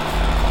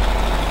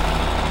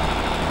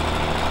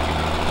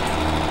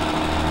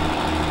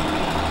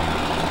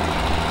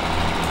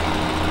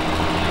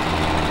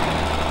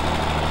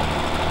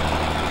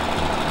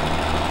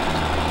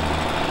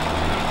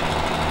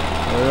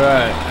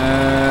 Right.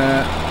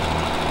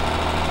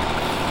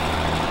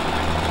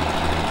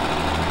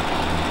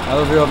 I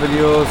love your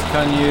videos.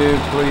 Can you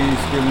please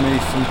give me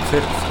some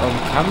tips on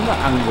camera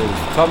angles?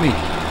 Tommy,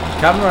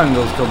 camera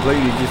angles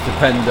completely just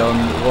depend on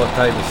what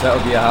type of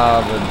setup you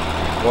have and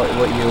what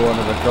you want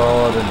to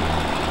record, and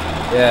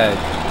yeah,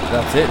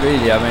 that's it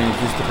really. I mean, it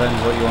just depends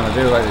what you want to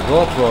do. Like the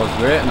GoPro's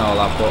great and all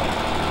that, but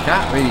you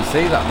can't really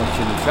see that much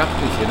in the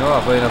tractors, you know.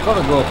 I mean, I've got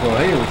a GoPro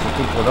here which I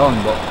could put on,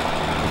 but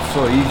it's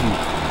so easy.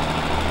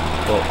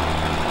 But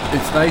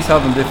it's nice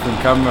having different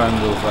camera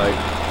angles, like.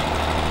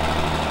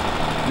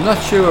 I'm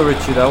not sure,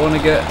 Richard. I want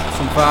to get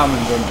some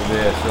farming done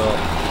today, so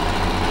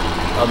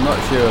I'm not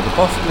sure. There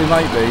possibly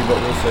might be, but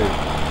we'll see.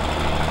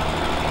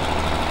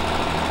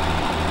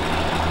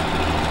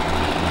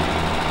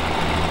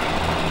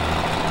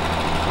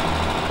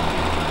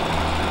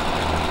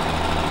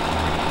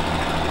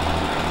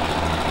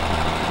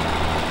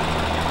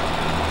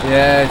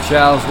 Yeah,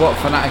 Charles, what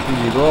Fanatic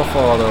did you go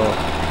for though?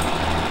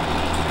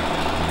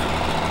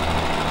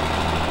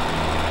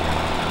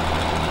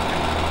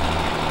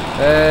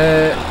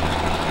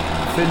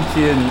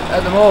 Fintian,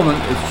 at the moment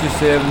it's just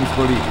savings,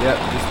 buddy. Yep,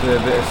 just a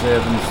bit of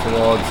savings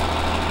towards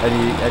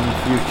any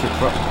future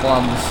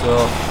plans. So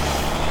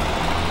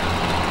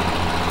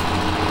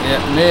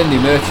yeah, mainly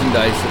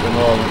merchandise at the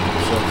moment.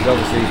 So cause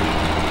obviously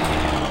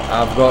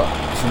I've got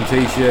some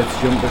t-shirts,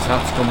 jumpers,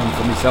 hats coming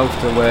for myself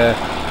to wear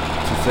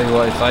to see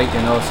what it's like,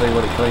 you know, see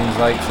what it cleans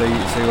like, see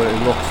what it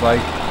looks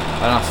like,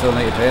 and I still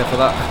need to pay for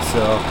that.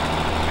 So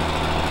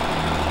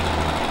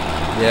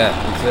yeah,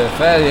 it's a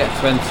fairly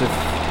expensive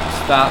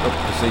startup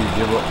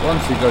procedure, but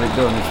once you've got it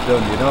done, it's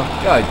done, you know.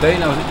 Yeah,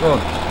 Dean, how's it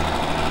going?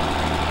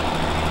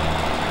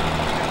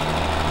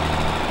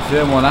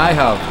 Same one I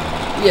have.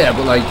 Yeah,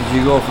 but like, did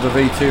you go for the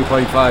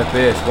V2.5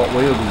 base? What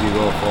wheel did you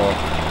go for?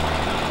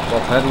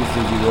 What pedals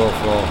did you go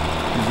for?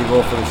 Did you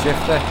go for the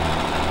shifter?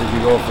 Did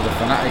you go for the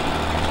Fanatic?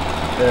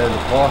 The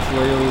Porsche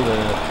wheel?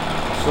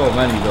 So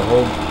many, the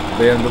hub,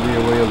 BMW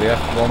wheel, the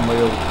F1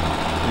 wheel.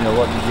 You know,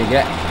 what did you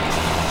get?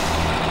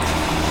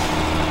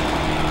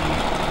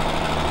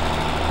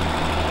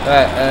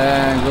 Right,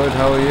 good,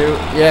 how are you?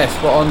 Yeah,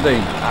 spot on,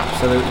 Dean.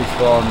 Absolutely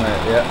spot on,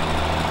 mate, yeah.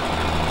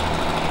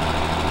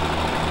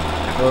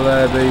 Will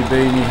there be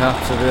beanie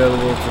hats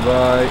available to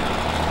buy?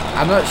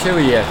 I'm not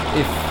sure yet.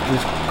 If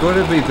there's going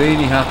to be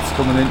beanie hats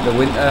coming into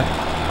winter,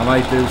 I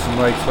might do some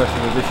like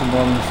special edition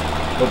ones,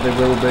 but they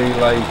will be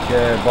like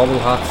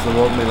bobble hats. They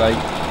won't be like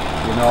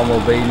your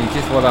normal beanie,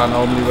 just what I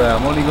normally wear.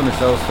 I'm only going to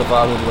sell stuff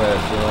I would wear,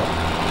 so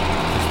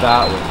to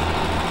start with.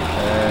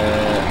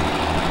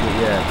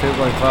 Yeah,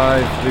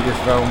 2.5, biggest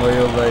round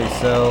wheel they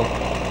sell,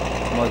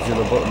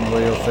 modular button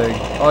wheel thing.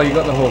 Oh, you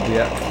got the hub,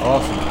 yeah,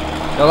 awesome.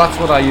 No, that's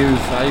what I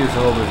use the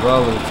hub as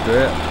well, and it's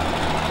great.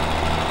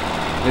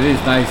 It is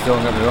nice,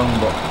 don't get me wrong,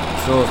 but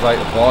so is like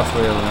the Porsche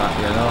wheel and that,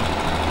 you know.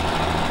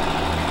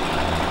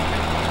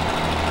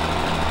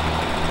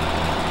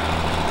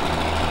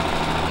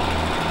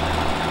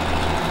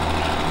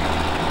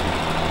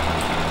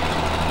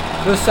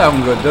 Does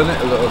sound good, doesn't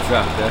it, a little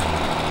tractor?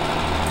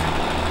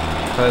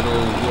 Pedal,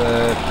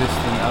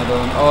 piston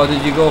add-on. Oh,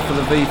 did you go for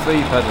the V3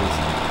 pedals?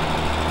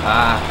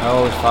 I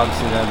always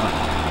fancy them,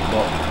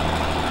 but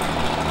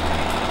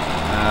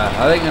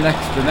I think the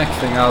next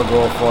thing I'll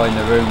go for in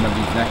the room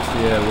maybe next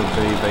year would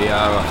be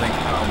VR. I think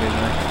that'll be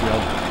the next job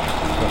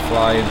for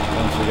flying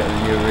once we get the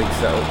new rig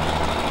set up.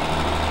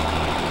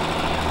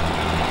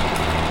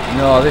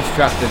 No, this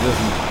tractor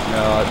doesn't.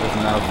 No, it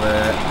doesn't have.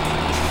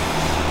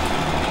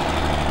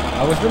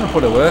 I was going to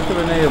put a worker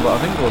in here, but I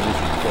think we'll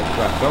just get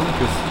cracked on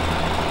because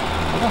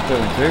we're not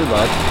doing too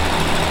bad.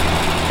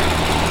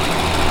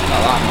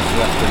 Not that much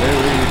left to do,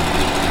 really.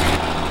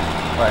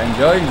 Quite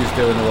enjoying just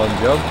doing the one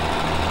job.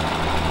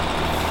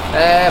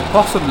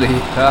 Possibly,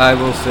 I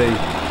will see.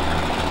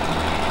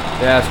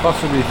 Yeah, I was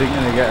possibly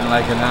thinking of getting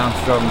like an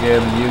Armstrong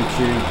game and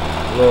YouTube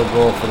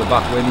logo for the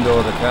back window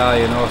of the car,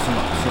 you know,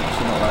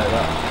 something like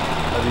that.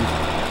 At least,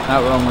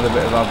 not wrong with a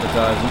bit of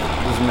advertising.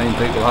 Doesn't mean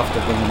people have to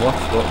come and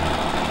watch, but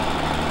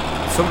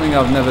it's something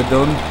I've never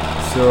done,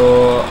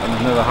 so, and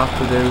I've never had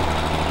to do.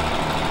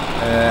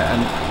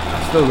 And I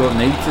still don't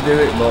need to do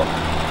it, but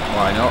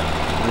why not,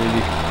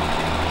 really?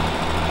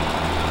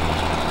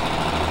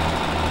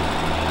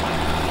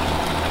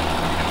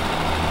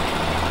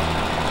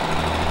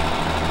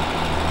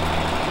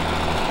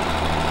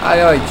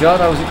 Hi, John,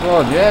 how's it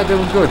going? Yeah,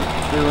 doing good.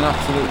 Doing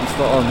absolutely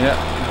spot on, yeah.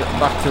 Getting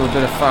back to a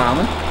bit of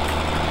farming.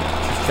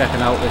 Just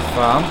checking out this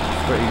farm.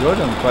 It's pretty good,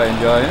 I'm quite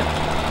enjoying it.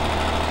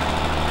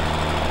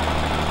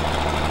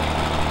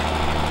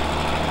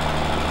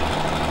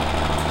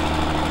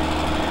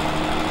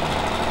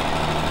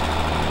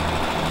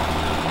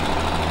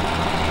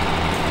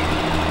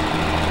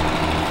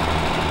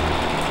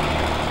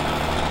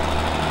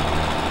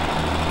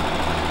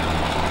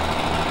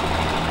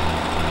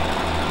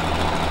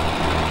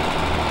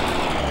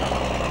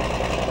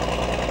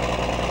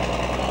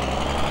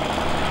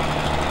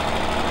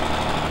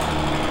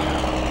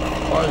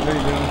 What is he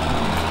doing?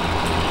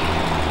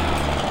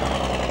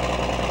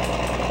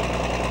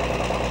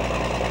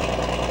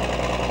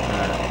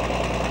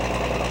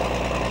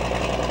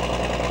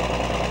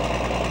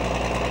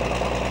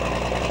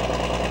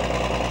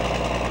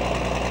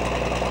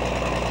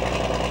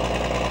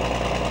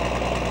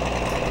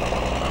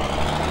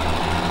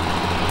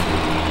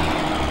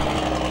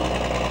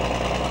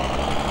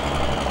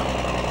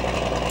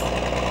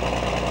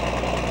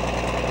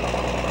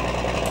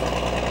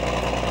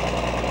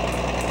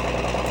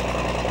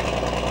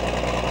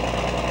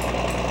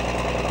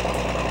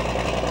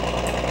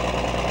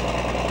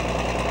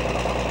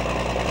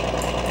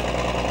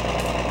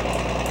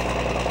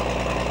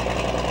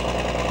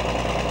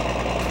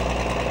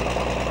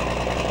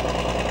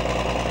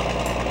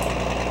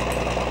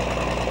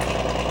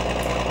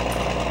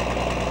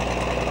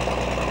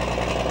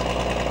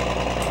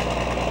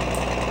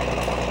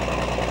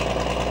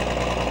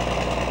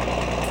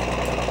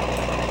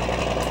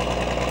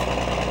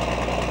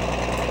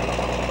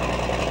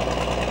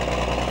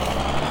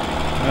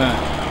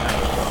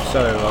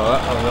 Sorry about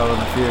that, I was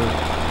having a few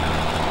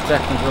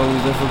technical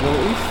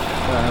difficulties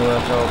trying to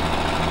work out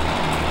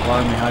why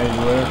my highs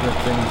work if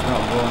things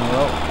not going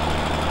well.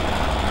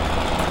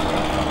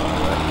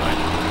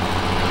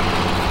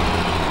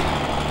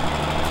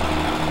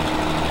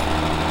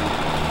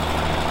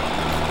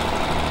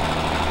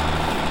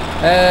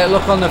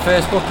 Look on the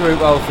Facebook group,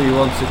 Alfie,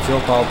 once it's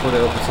up, I'll put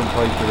it up at some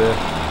point today.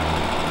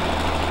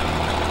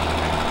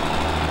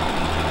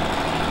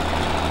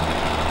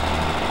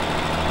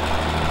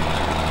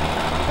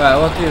 Right,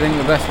 what do you think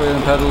the best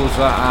wheeling pedals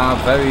that are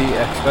very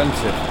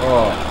expensive?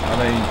 Oh, I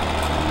mean,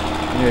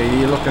 you know,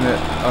 you're looking at,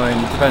 I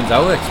mean, it depends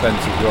how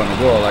expensive you want to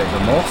go, like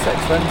the most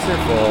expensive,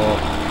 or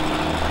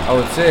I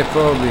would say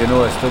probably an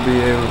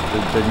OSW,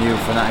 the new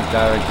Fanatic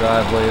Direct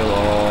Drive wheel,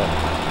 or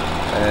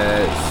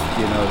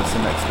you know, the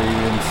Sim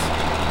Experience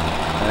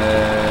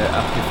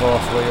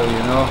Active-Force wheel,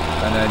 you know,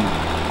 and then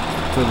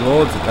to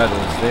loads of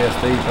pedals,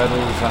 DSD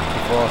pedals,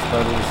 Active-Force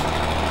pedals,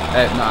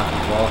 not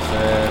Active-Force,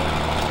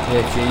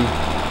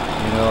 HE.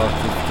 You know,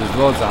 there's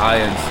loads of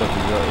high-end stuff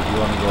if you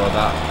want to go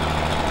that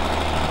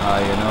high,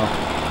 you know.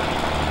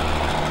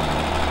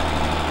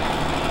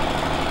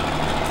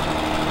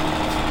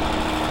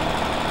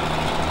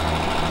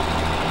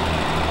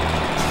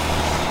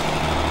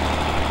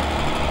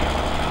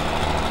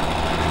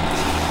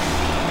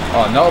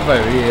 Oh, not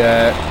very.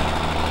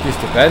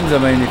 Just depends. I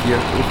mean, if you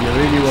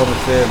really want to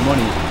save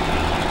money,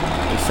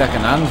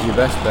 second hand's your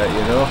best bet,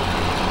 you know.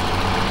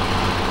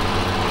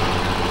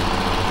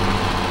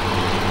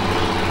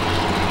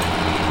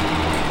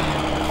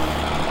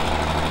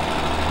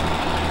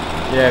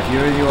 Yeah, if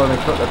you really want to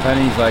cut the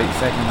pennies, like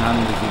second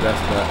hand is your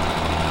best bet.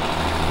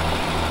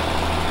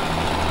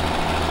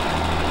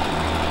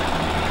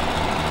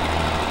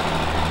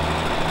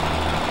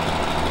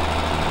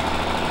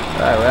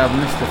 Right, we have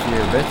missed a few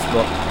bits,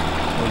 but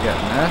we're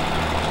getting there.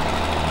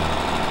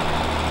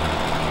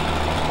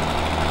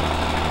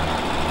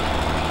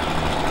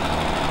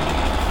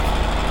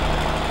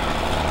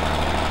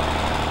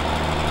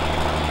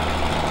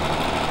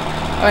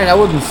 I mean, I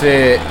wouldn't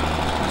say,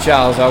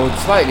 Charles, I would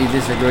slightly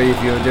disagree if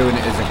you were doing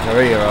it as a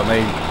career. I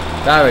mean,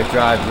 direct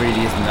drive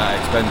really isn't that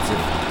expensive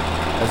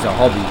as a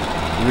hobby,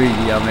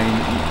 really. I mean,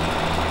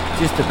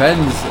 it just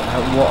depends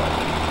how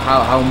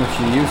much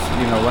you use.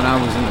 You know, when I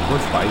was into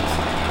push bikes,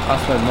 I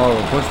spent more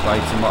on push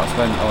bikes than what I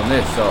spent on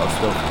this sort of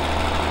stuff.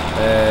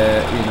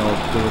 You know,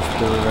 they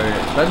were very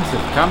expensive.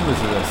 Cameras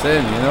are the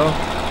same, you know.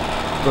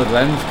 Good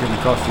lens can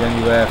cost you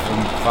anywhere from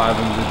 500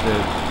 to,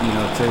 you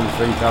know,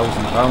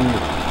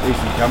 £2,000-3,000.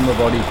 Decent camera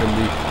body can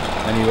be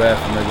anywhere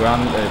from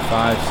 £1,000 to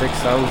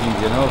 5,000-6,000,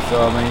 you know.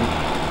 So I mean,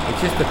 it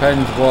just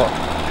depends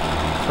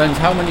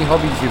how many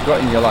hobbies you've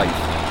got in your life,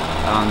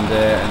 and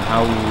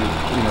how,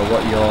 you know,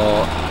 what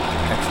your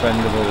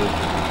expendable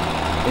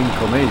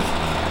income is.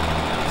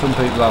 Some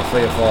people have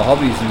 3 or 4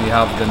 hobbies and they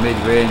have the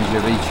mid-range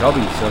of each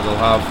hobby, so they'll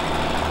have,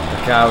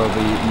 the car will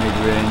be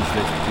mid-range,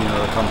 you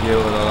know, the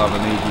computer, they'll have a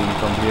medium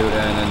computer,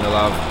 and then they'll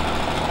have,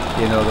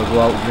 you know, they'll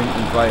go out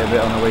drinking quite a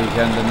bit on the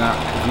weekend and that.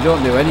 If you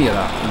don't do any of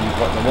that, and you've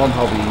got the one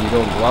hobby and you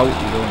don't go out,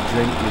 you don't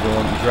drink, you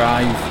don't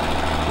drive,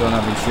 you don't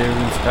have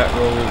insurance,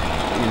 petrol,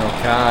 you know,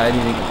 car,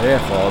 anything to pay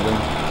for, then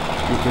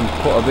you can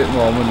put a bit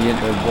more money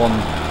into the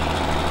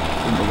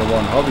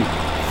one hobby.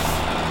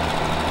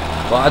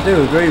 But I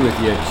do agree with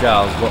you,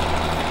 Charles, but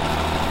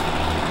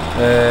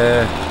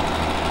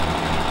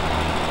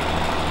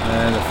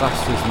the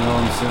fastest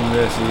known sim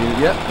racer,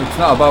 yeah, it's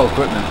not about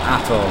equipment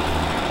at all.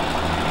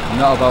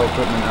 Not about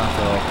equipment at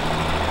all.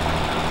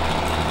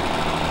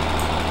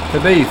 To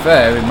be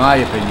fair, in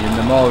my opinion,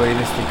 the more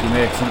realistic you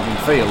make something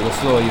feel, the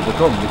slower you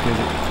become, because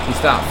you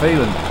start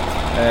feeling,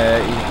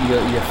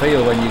 you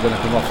feel when you're going to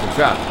come off the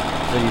track,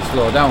 so you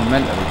slow down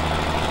mentally.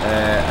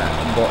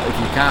 But if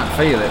you can't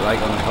feel it,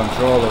 like on a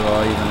controller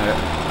or even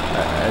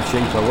a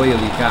cheaper wheel,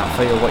 you can't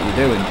feel what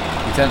you're doing,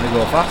 you tend to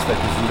go faster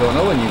because you don't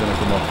know when you're going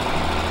to come off.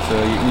 So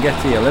you can get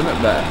to your limit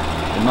better,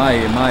 in my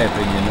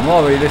opinion. The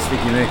more realistic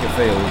you make it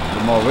feel,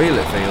 the more real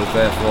it feels,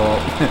 therefore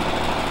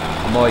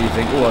the more you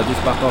think, oh, I'll just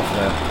back off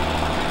there.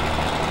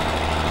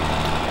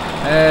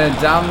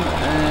 Dan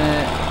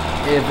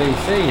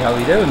ABC, how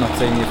you doing? Not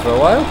seen you for a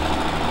while.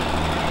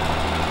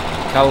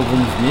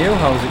 Calvin's new,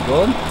 how's it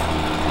going?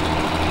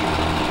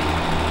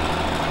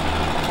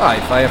 Hi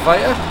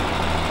firefighter.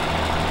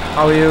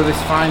 How are you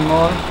this fine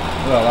morning?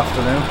 Well,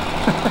 afternoon.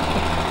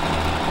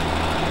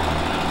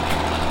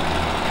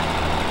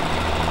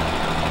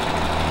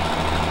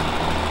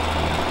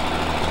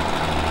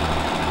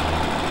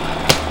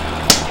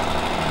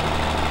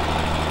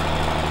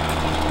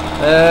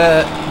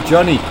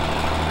 Johnny,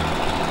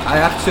 I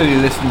actually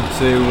listen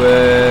to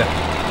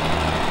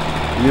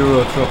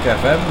Euro Truck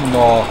FM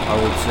more, I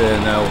would say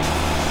now.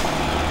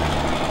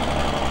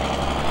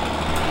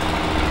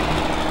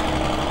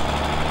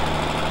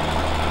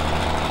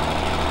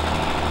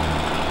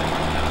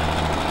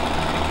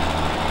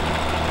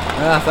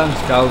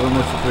 Thanks Calvin,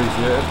 much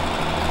appreciated.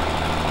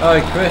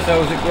 Alright Chris,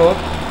 how's it going?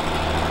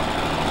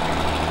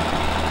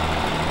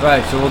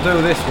 Right, so we'll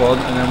do this one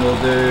and then we'll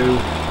do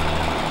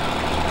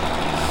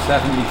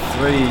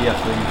 73 I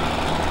think.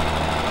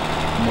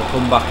 And we'll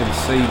come back and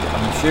seed.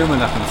 I'm assuming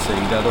I can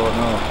seed, I don't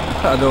know.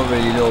 I don't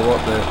really know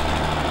what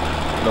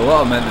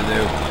I'm meant to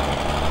do.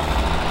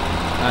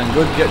 And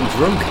good, getting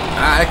drunk.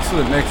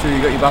 Excellent, make sure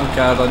you got your bank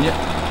card on you.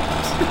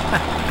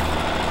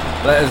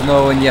 Let us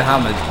know when you're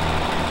hammered.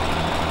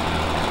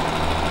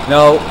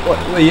 No,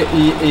 are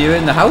you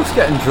in the house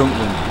getting drunk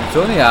then? It's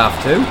only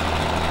 2:30.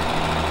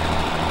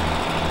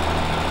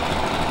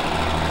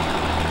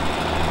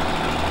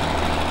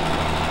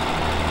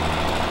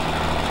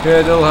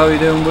 Curdle, how are you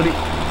doing buddy?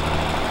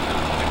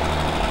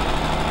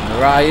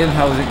 Ryan,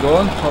 how's it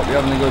going? Hope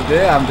you're having a good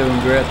day. I'm doing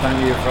great, thank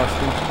you for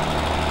asking.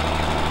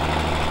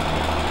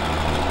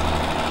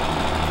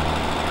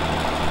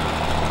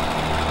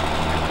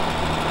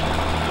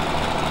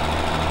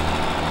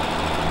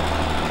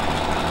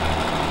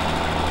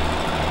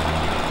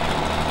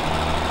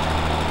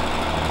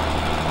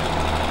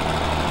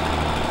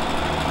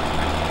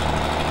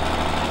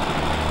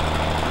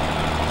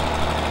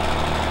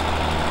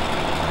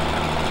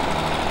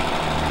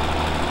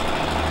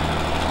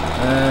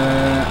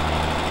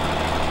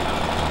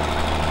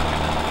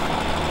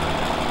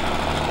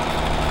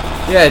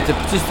 Yeah, it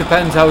just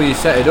depends how you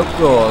set it up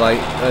though,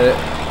 like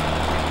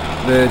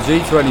the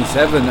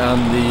G27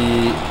 and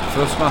the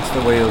Thrustmaster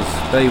wheels,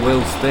 they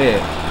will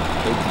stay,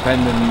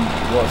 depending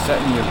what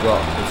setting you've got.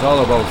 It's all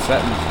about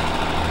settings.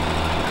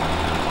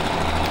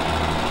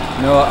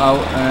 No,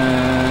 out,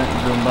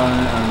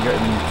 I'm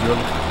getting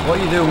drunk. What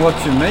are you doing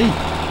watching me?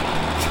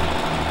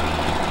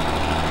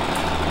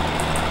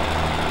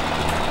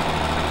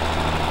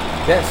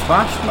 Get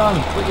smashed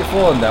man, put your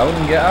phone down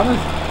and get hammered.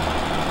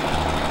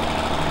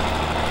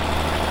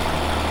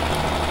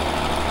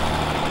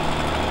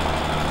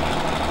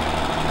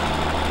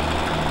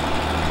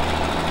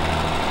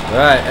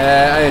 Right,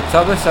 hey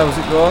Thomas, how's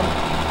it going?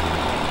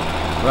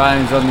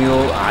 Ryan's on the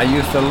old, I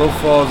used to love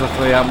Forza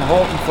 3, I'm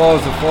hoping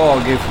Forza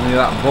 4 gives me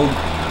that bug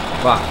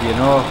back, you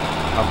know.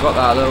 I've got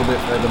that a little bit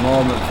for the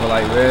moment for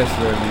like race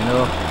room, you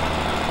know.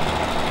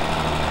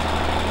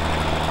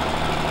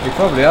 He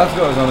probably has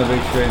got us on a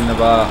big screen in the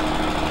bar.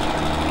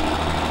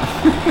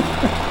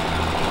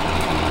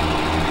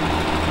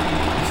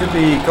 He should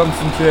be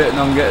concentrating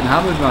on getting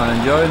hammered man,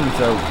 enjoying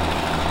himself.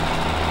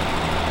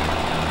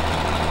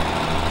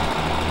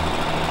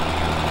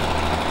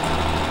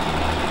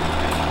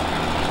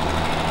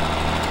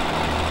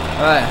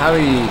 Right,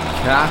 Harry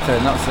Carter,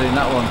 not seen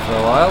that one for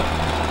a while.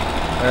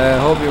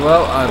 Hope you're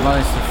well. I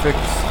managed to fix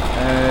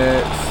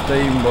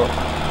Steam, but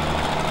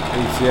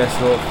ETS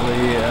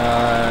hopefully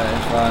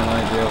if I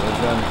might be able to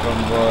join the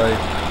convoy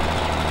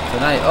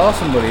tonight.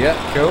 Awesome buddy, yeah,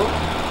 cool.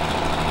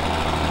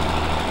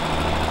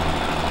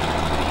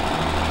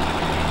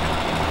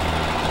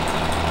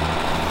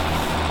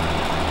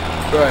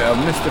 Right, I've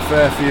missed a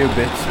fair few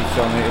bits which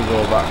I need to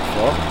go back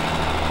for.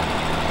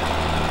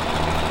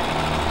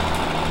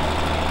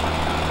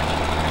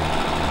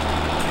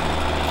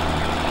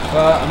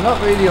 I'm not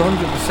really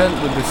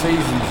 100% with the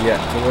seasons yet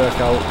to work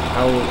out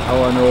how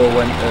I know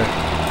when to,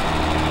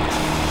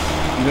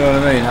 you know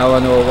what I mean, how I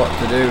know what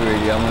to do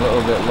really. I'm a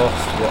little bit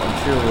lost, but I'm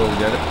sure we'll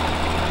get it.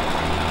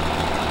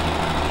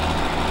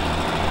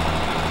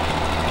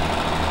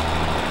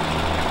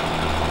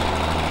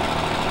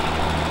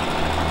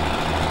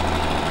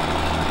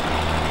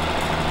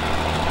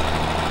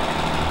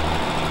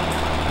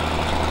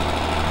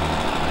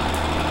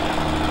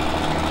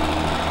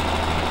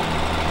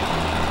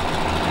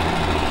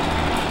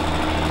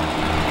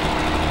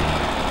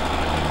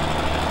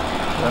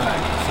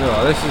 So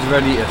this is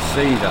ready to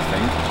seed I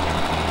think.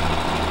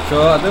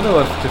 So I don't know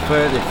if the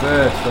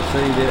 31st I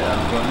seed it,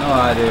 I've got no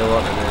idea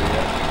what to do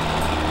yet.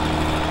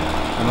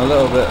 I'm a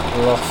little bit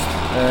lost.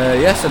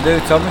 Yes I do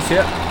Thomas,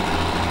 yeah.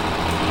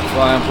 That's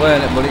why I'm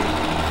playing it buddy.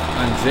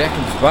 And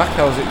Jacob's back,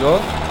 how's it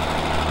going?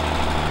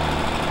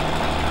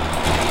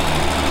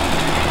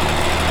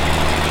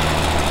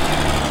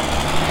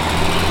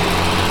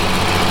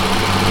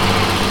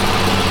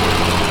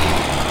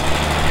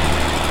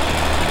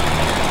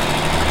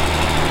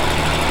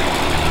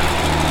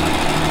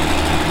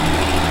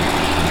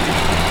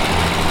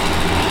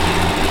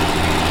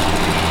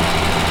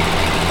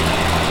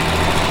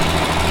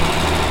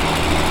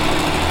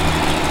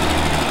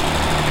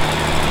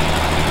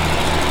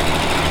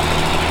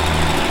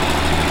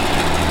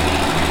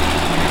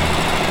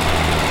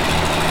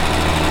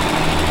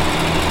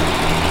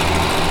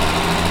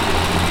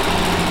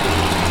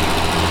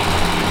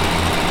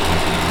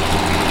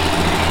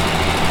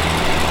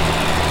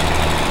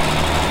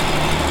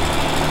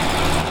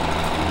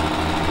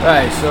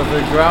 Right, so if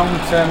the ground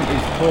temp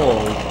is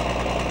cold,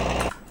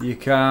 you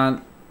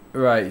can't.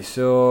 Right,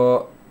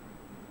 so.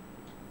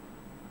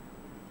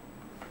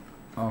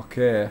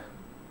 Okay.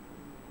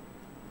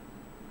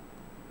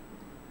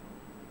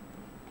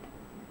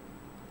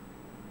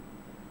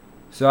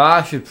 So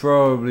I should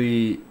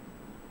probably.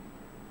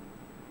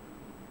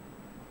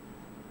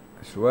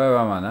 So where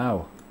am I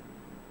now?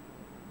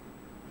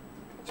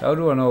 So how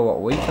do I know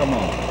what week I'm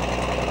on?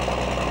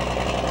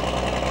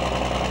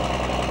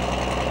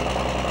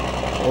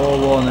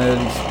 Oh, one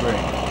early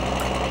spring.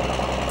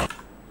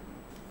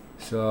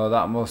 So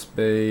that must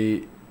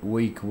be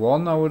week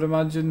 1, I would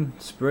imagine,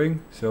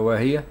 spring. So we're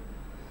here.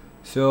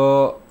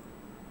 So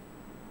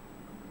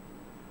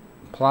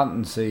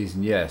planting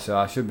season, yeah. So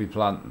I should be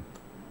planting.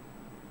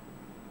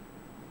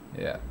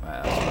 Yeah,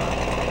 right, that's right.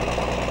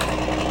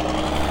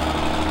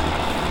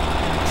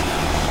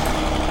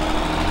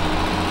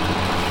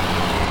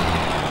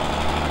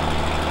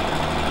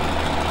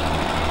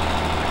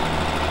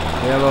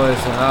 Yellow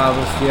is the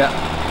harvest,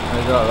 yeah. I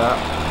got that.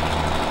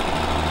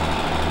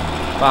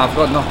 But I've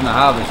got nothing to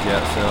harvest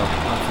yet, so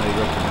that's really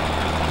good for me.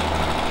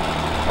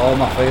 All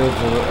my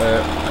fields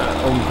are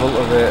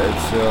uncultivated,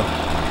 so.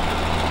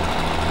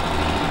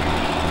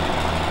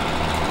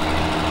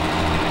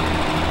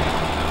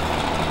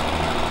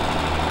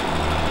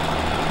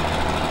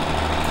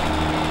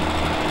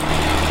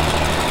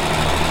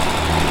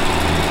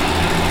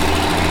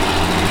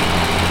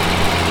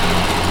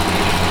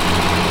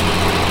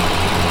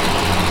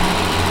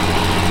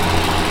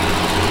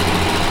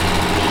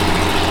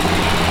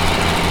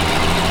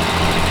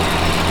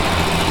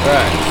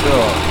 Right, so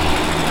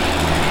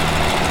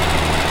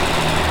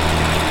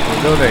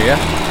we'll go there, yeah?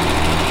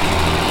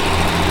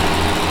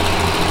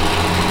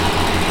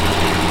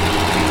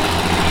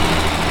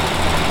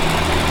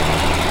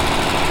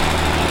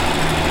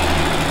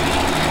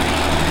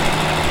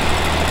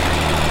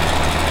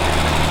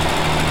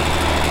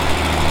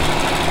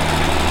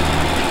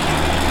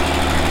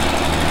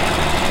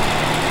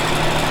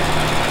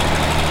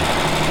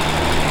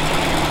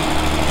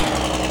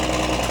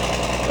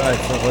 Right,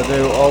 so if I do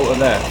alt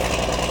and F.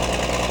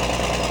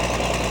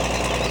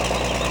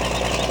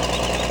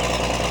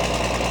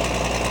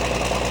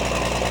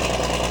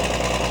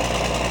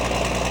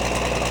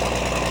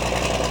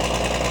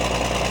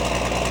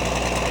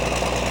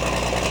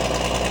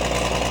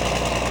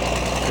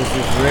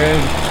 There's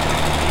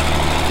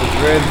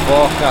rain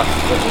forecast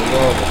at the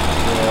moment,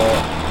 so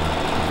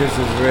because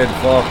there's rain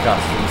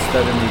forecast,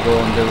 instead of me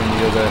going doing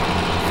the other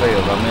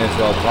field, I may as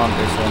well plant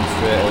this one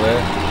straight away,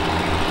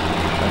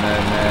 and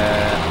then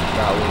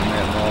that will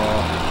make more.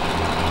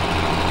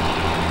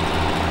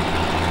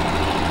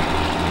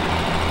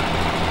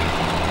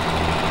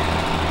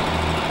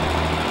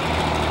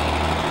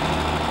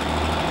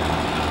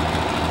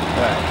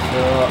 Right,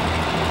 so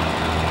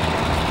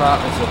let's park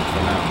this up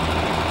for now.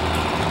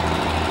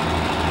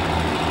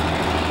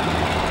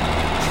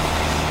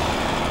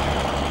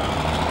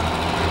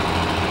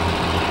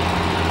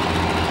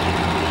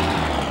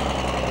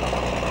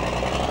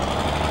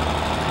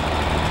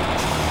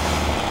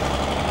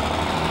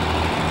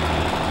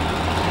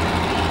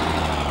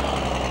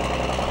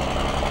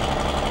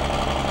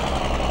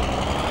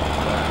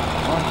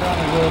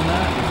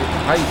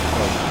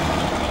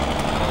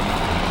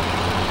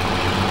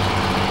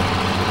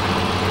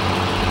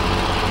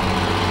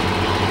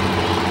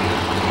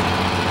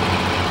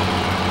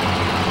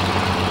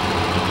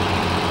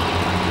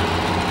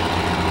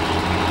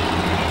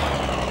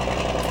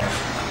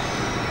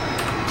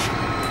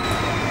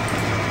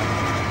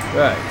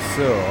 Right,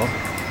 so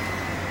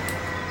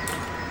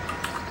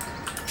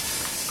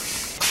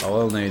I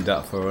will need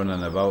that for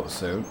running about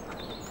soon.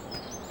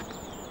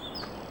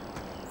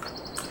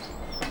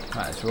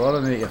 Right, so what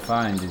I need to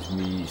find is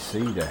me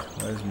cedar.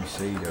 Where's my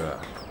cedar at?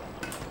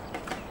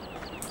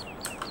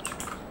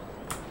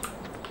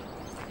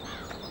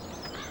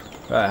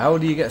 Right, how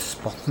do you get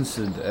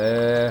sponsored?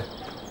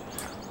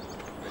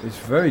 It's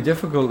very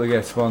difficult to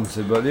get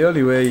sponsored, but the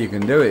only way you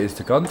can do it is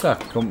to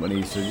contact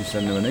companies, so just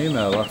send them an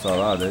email, that's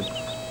all I did.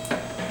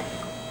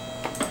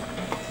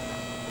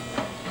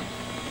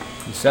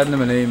 You send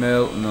them an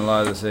email and they'll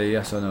either say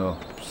yes or no.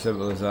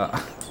 Simple as that.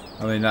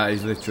 I mean, that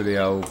is literally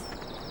how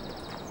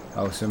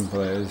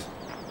simple it is.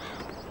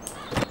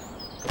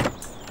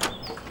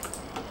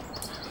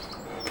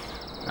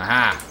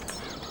 Aha!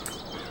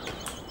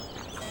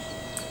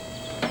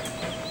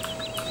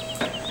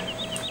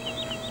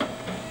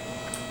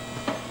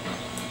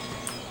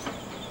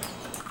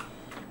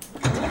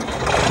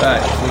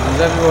 Right, so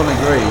does everyone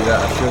agree that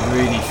I should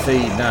really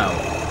seed now?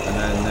 And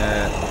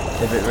then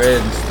if it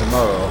rains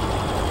tomorrow,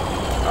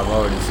 I've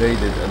already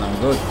seeded and I'm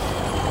good.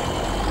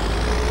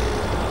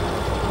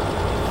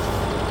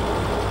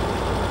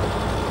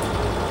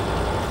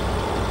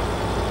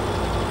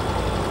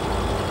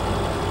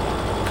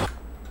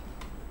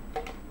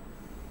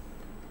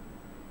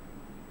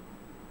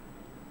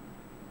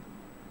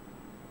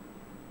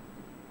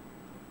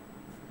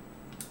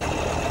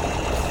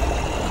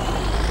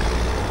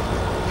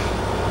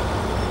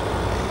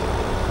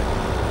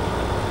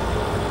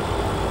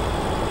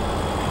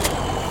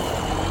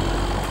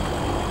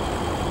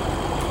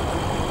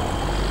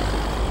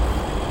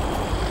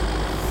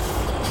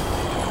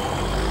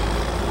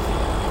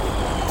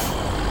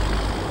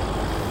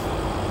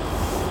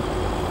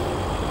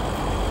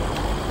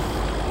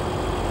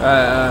 I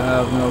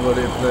have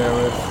nobody to play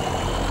with.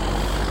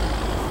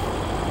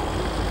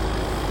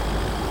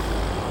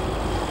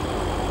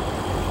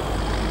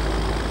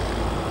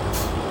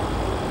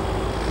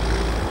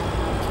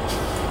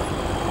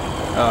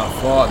 Oh,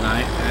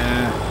 Fortnite.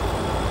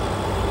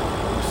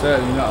 I'm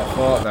certainly not a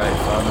Fortnite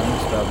fan, I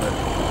must admit.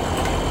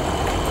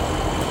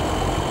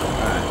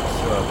 Right,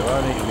 so do I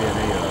need to be an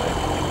hero?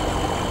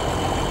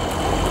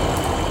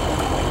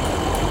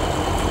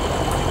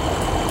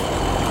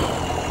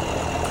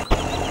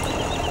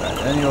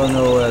 Anyone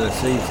know where the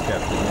seed's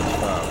kept in this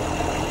farm?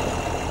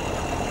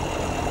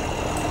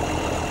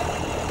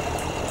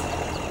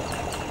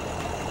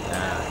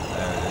 Ah,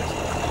 there it is.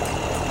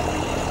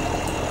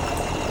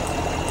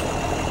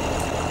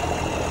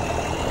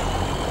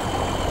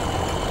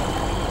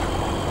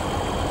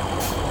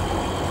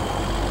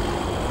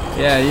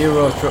 Yeah,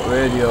 Euro Truck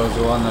Radio is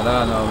the one that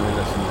I normally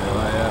listen to,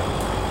 right? Yeah.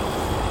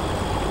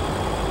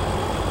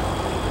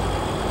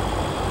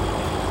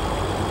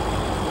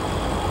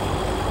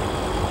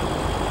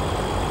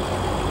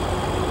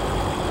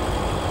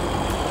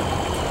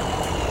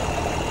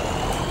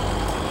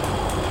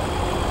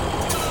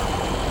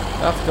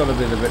 That's got to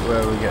be the bit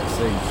where we get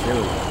seen,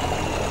 surely.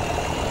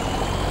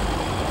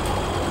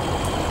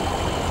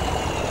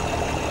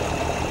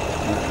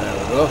 There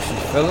we go,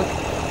 she's filling.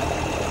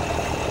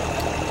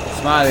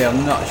 Smiley,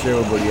 I'm not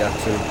sure, buddy,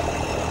 actually.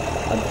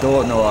 I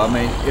don't know. I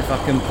mean, if I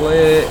can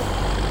play...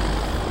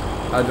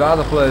 I'd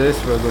rather play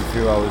this for a good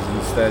few hours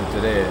instead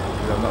today,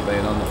 because I've not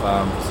been on the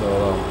farm for so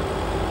long.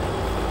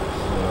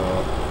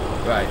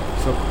 So, right,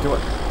 so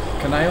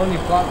can I only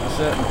plant a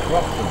certain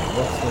crop then?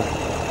 What's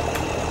the...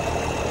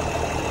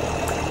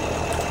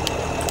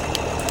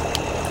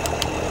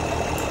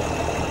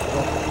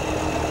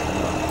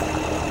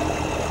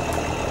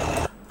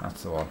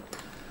 That's the one.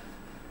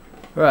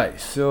 Right,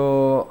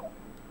 so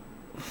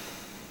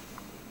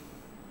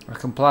I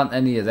can plant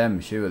any of them,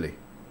 surely.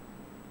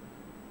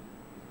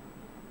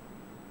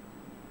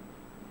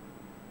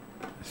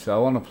 So I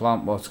want to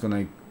plant what's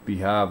going to be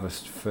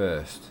harvested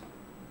first.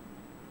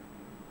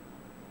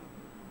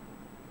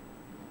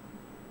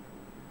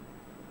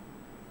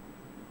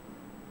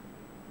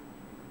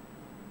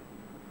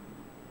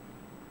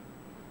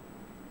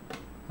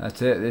 I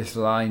take this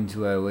line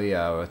to where we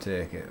are, I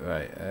take it,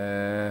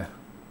 right.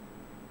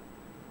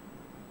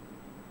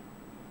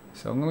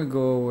 So I'm going to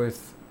go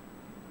with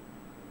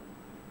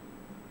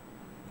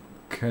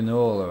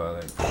canola,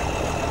 I think.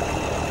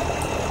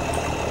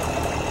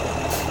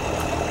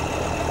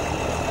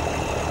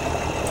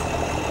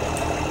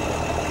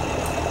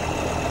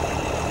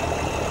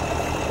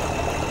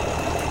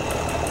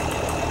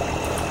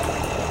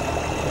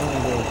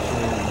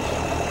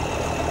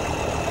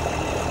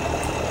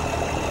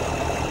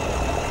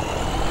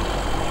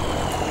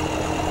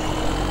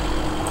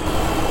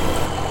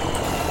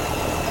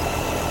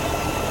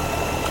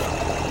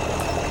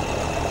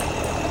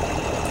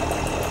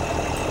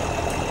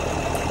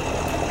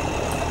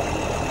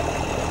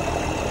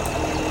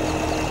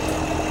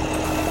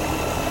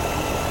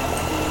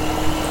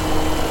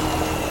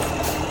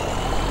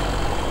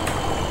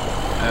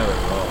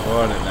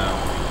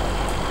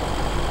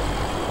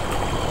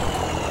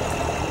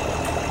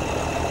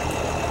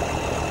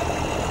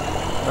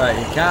 Right,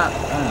 you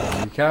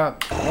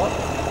can't, what?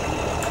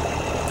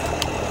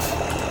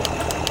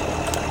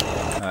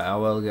 Right, I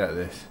will get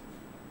this.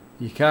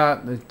 You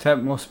can't, the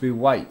temp must be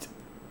white.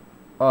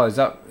 Oh, is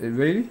that it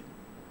really?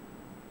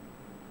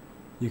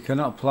 You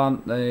cannot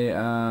plant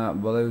the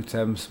blue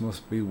temps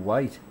must be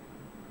white.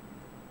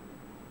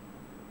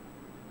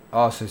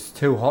 Oh, so it's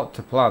too hot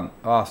to plant.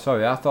 Oh,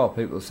 sorry, I thought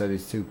people said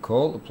it's too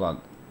cold to plant.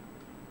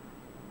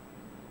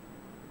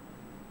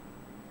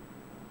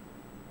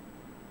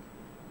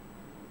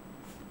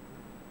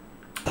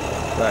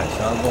 Right,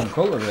 so I'll go and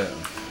cultivate them.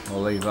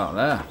 We'll leave that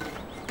there.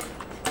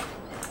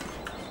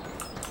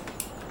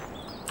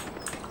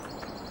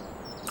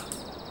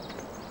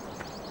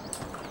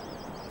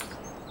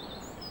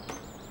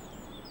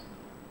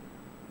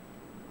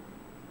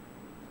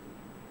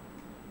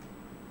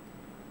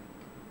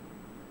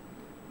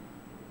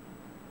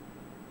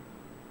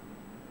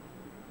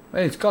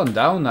 Well, it's gone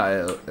down that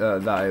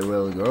it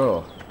will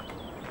grow.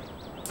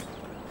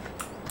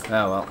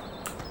 Yeah, well,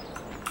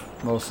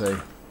 we'll see.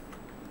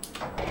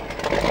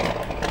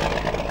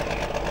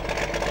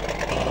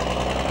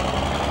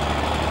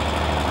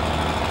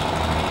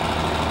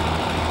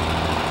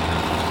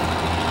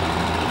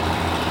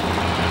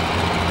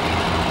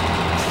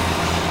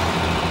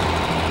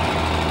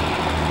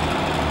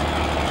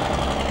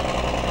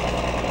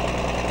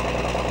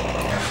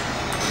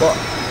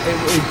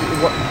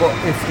 But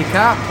if you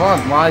can't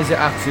plant, why is it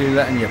actually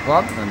letting you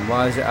plant then?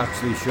 Why is it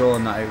actually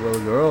showing that it will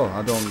grow?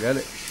 I don't get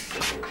it.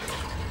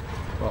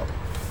 What?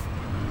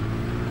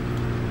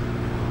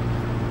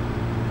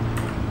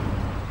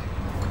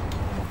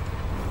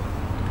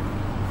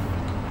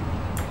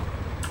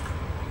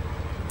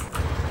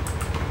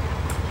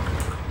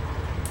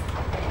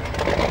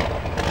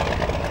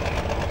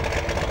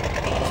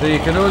 So you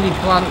can only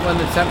plant when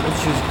the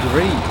temperature's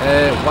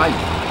white.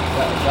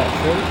 Is that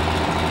true?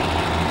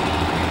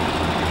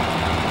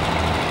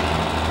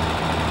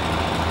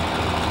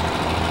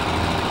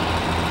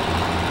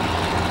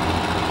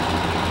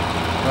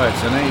 Right,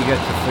 so now you get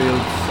to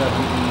field 78.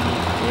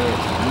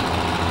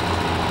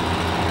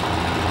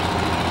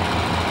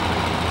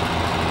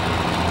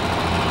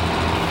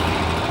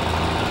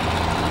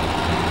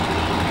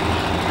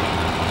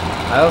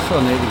 I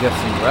also need to get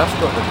some grass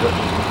cut to put in.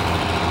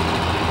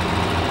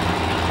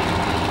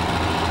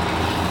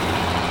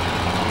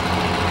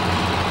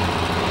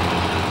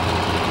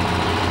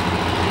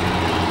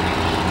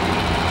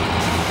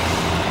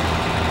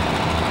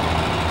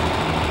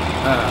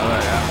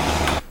 Right, yeah.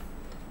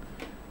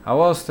 I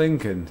was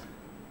thinking.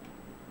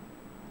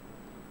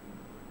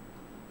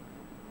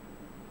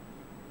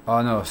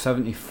 Oh no,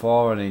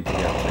 74 I need to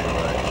get to,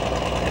 right.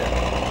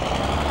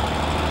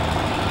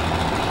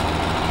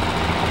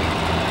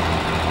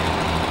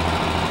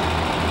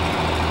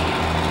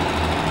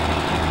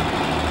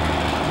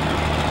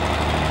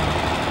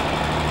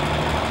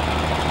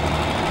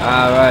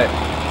 Right.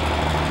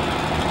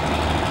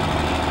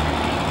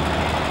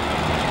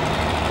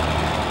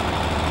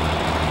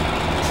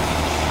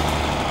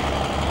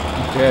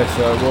 Okay,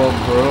 so I won't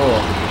grow.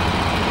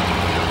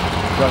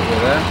 Got you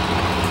there.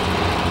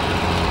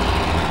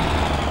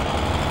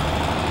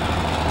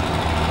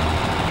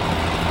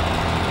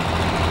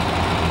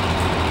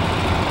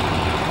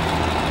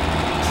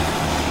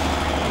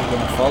 He's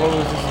gonna follow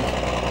us, is he?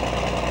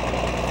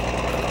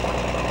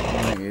 I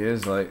think he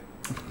is, like.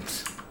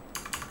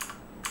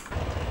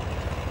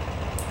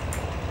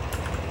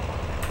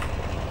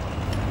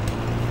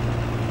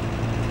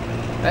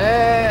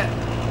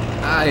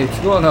 It's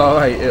going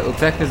alright. It'll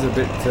take us a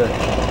bit to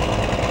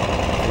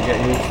get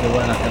used to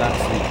when I can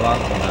actually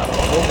plant and that,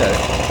 but we'll get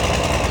it.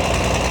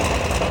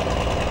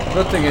 The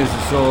good thing is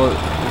there's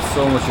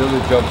so much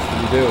other jobs to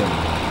be doing,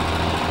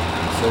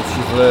 so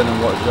she's learning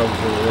what jobs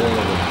are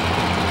available.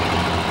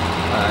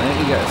 I need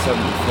to get a 74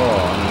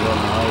 and I don't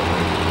know how to.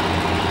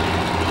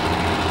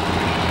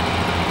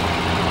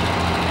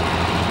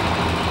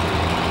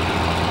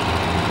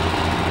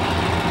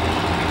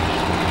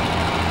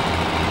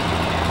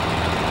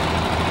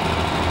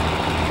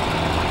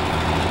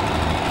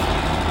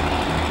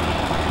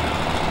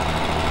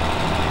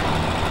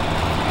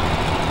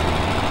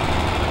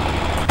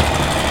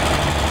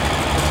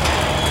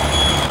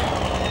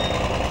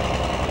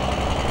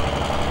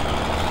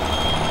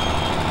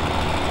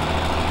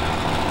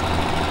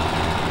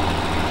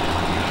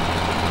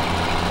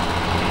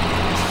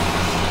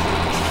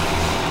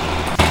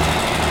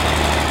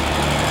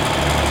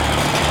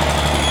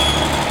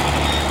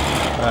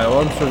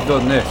 Once we've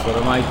done this, what I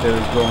might do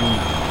is go and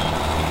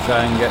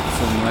try and get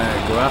some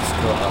grass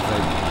cut, I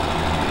think,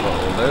 what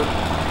we'll do.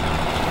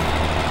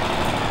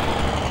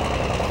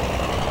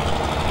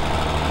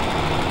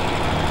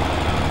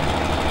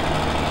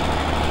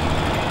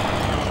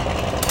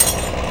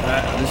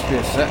 Right, I'll just be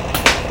a sec.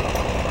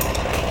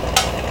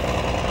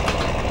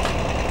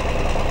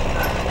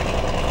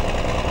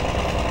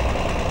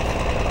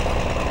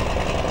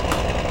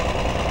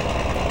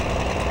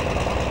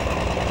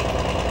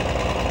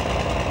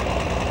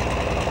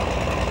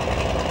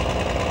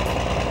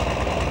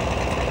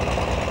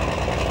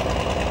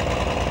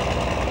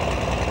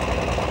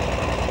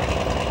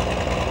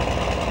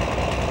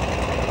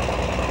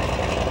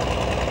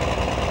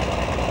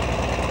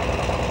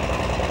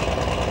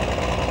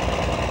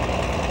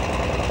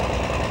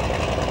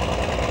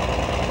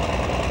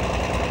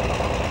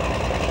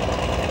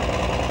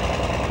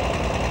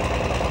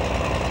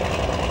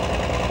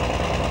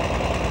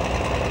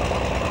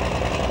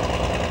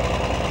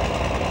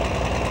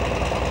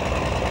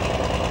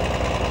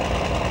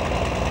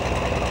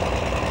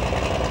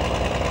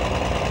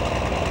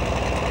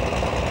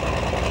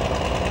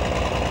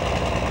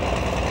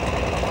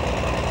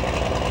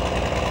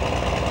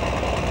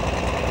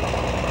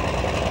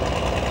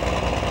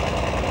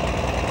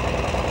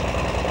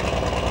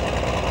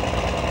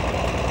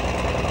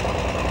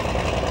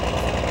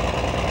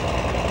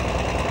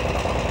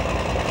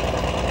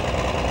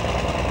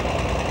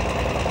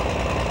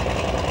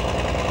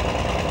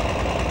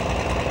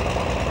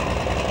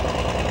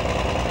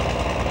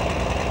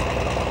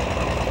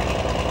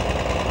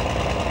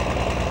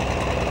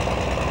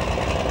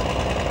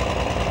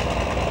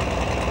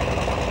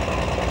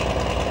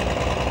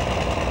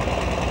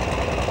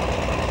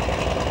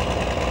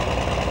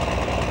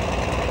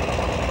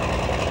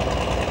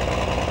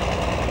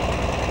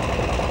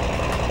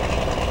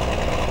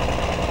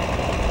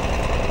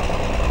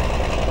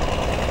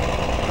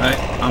 Right,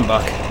 I'm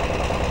back.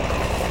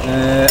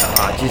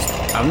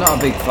 I'm not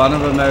a big fan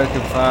of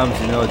American farms,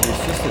 you know, it's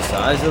just the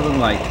size of them,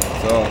 like,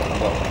 so,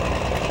 but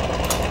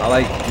I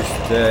like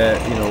just,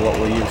 you know, what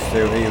we're used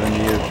to here in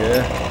the UK.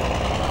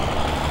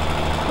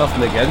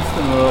 Nothing against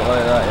them or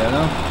like that, you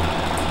know.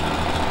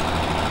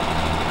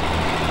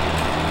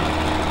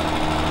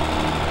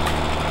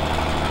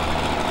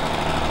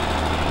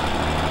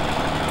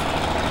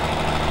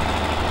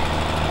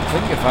 I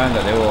think you find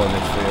that they own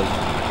this field.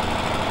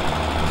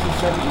 This is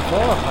 74,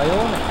 I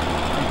own it,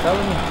 I'm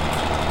telling you.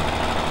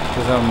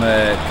 Because I'm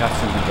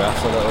catching the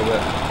grass a little bit.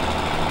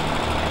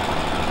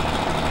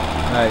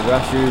 Right,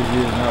 grass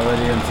usually is not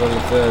ready until the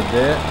third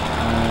day.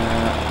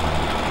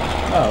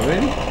 Oh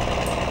really?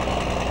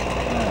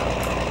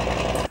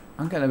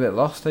 getting a bit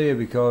lost here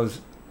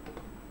because,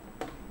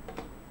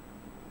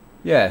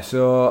 yeah,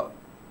 so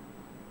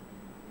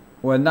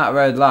when that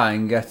red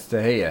line gets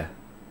to here,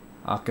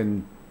 I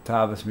can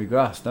harvest my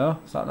grass, no?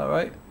 Is that not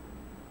right?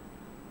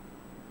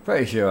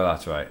 Pretty sure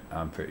that's right,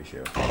 I'm pretty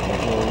sure.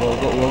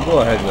 We'll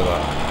go ahead with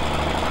that.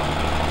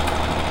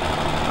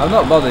 I'm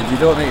not bothered, you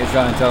don't need to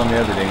try and tell me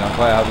everything, I'm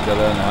quite happy to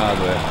learn the hard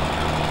way.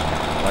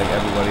 Like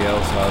everybody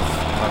else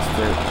has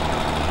to.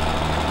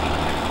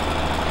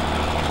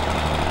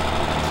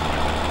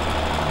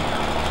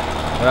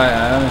 Right,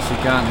 I honestly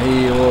can't hear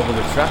you over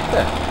the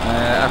tractor.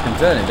 I can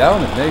turn it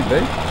down if need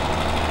be.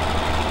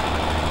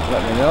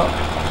 Let me know.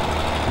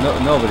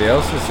 Nobody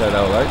else has said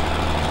out loud.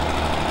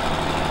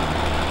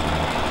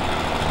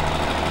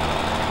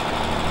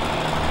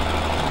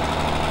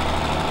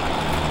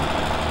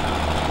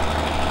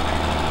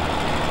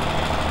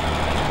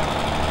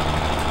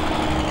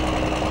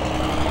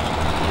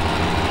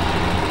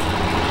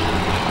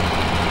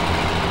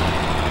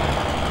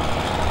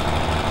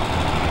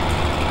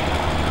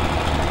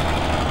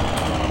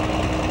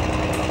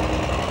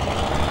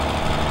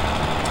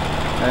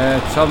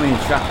 Tommy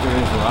tractor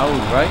is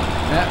loud, right?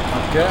 Yeah,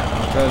 okay,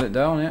 I'll turn it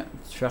down, yeah.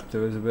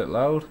 Tractor is a bit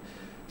loud.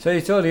 So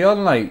it's only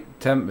on like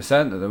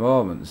 10% at the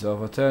moment, so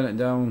if I turn it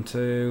down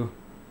to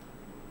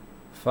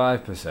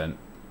 5%,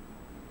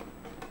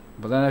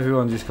 but then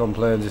everyone just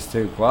complains it's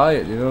too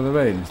quiet, you know what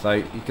I mean? It's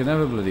like, you can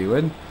never bloody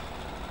win.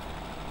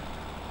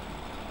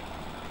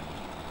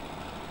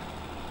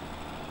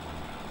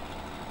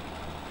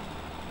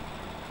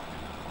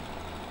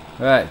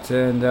 Right,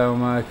 turn down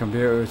my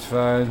computer, it's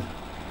fine.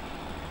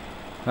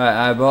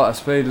 Right, I bought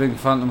a Speedlink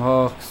Phantom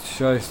Hawk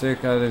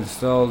joystick, I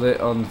installed it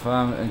on the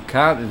farm and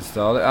can't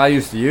install it. I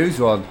used to use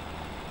one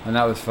and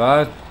that was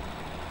fine.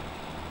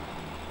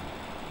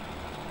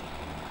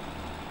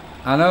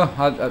 I know,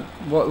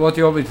 what do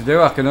you want me to do?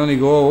 I can only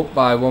go up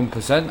by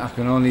 1%, I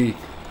can only...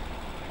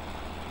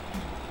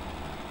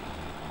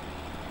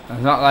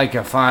 There's not like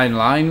a fine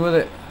line with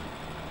it.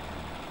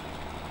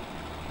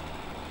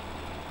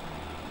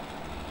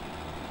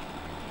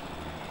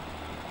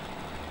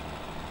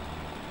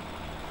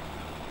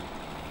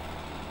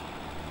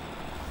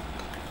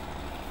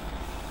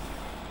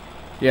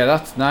 Yeah,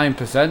 that's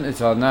 9% it's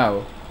on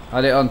now. I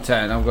had it on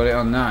 10, I've got it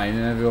on 9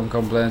 and everyone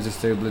complains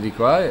it's too bloody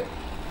quiet.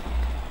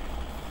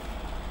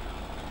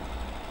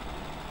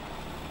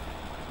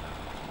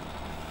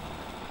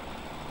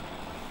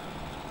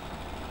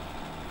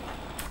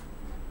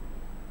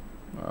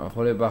 I'll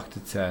put it back to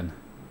 10.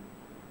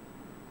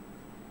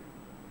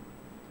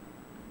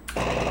 I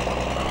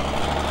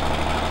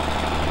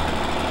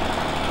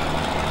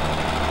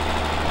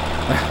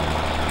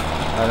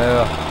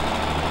know.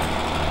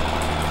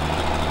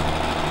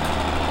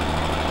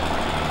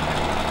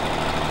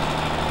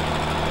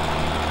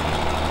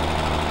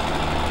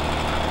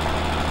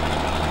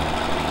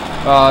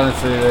 Oh,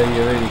 honestly,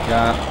 you really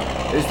can't.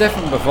 It's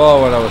different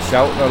before when I was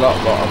shouting a lot,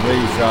 but I'm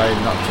really trying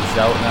not to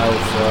shout now,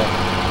 so...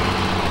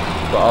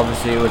 But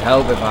obviously it would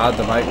help if I had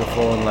the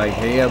microphone like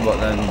here, but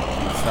then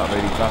it's not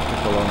really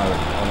practical on a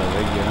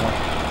rig, you know.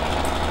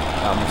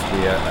 That must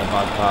be a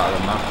bad part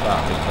of the map, that,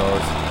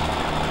 because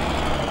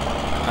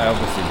I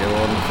obviously do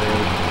own the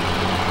field.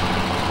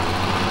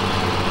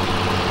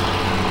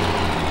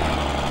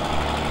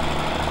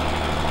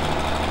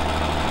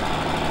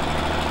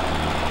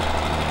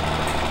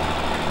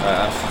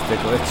 That's just a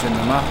glitch in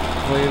the map,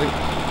 clearly.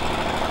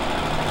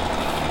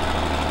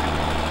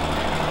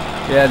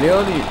 Yeah,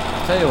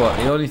 I'll tell you what,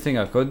 the only thing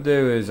I could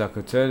do is I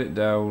could turn it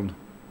down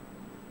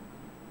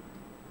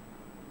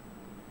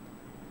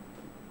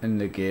in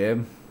the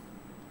game.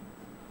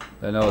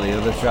 Then all the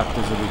other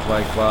tractors will be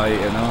quite quiet,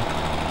 you know.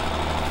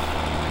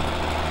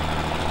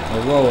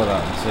 We'll go with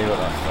that and see what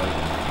that's like.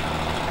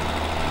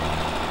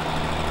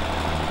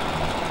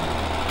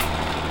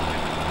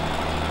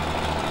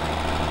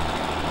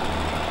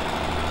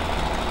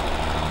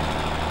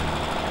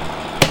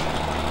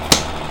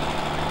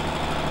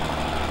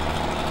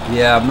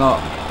 Yeah,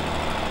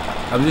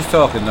 I'm just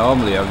talking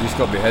normally, I've just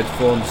got my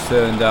headphones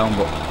turned down,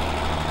 but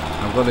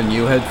I've got a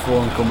new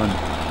headphone coming,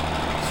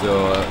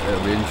 so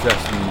it'll be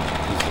interesting,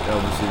 because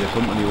obviously the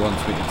company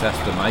wants me to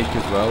test the mic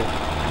as well,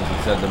 because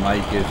they said the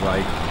mic is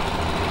like,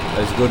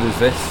 as good as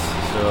this,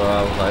 so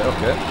I was like,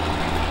 okay,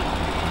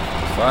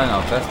 it's fine,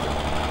 I'll test it.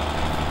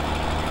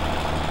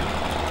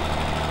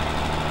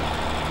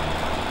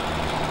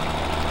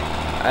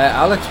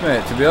 Alex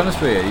mate, to be honest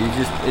with you, you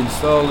just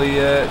install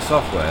the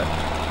software,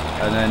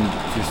 and then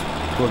just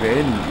plug it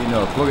in,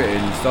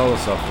 install the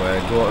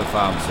software, go to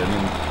Farm Sim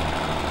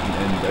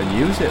and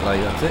use it, like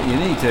that's it.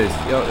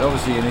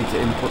 Obviously you need to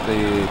input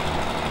the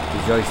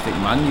joystick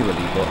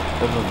manually, but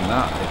other than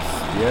that,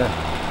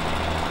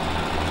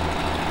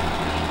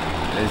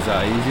 it is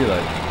that easy,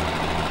 like.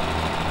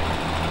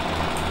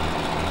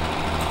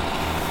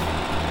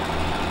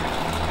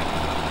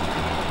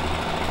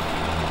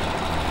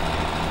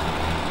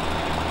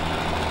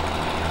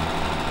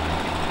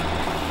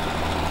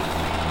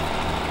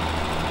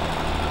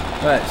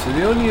 Right, so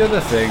the only other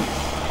thing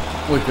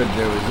we could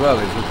do as well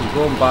is we could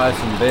go and buy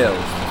some bales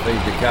to feed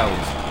the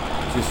cows.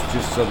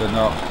 just so they're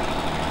not,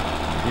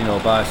 you know,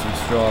 buy some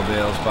straw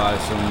bales, buy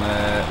some,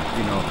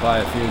 you know, buy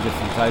a few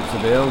different types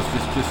of bales,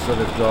 just so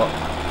they've got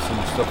some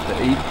stuff to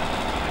eat.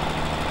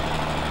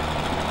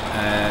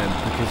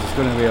 Because it's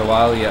going to be a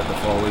while yet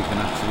before we can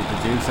actually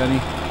produce any,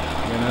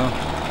 you know.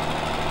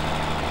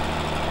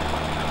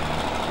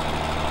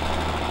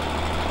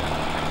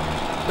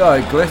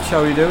 Alright, Glitch, how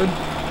are you doing?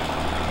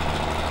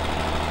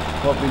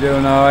 Hope you're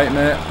doing alright,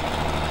 mate.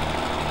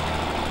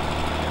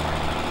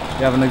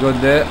 You having a good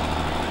day?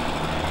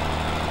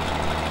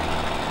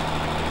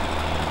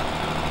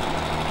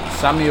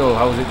 Samuel,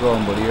 how's it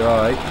going, buddy? You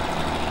alright?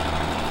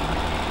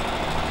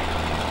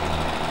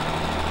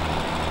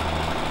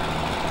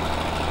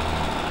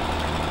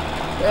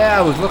 Yeah,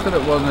 I was looking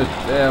at one.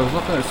 I was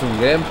looking at some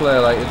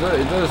gameplay. Like it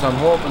does. I'm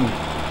hoping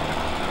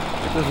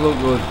it does look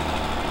good.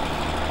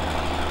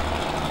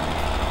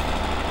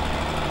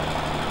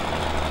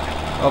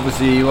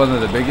 Obviously, one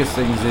of the biggest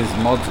things is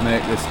mods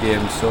make this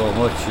game so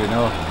much, you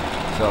know.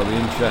 So it'll be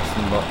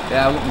interesting. But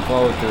yeah, I'm looking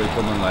forward to it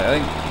coming. Like I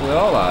think we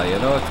all are, you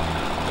know.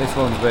 This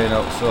one's been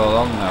out so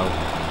long now.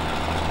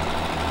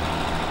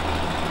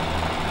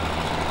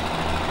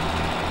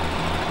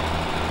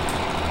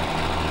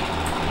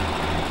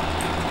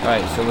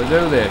 Right, so we'll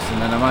do this,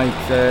 and then I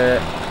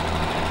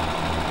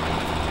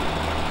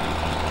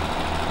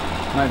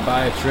might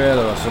buy a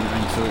trailer or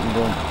something so we can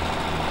go and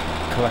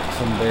collect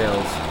some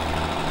bales.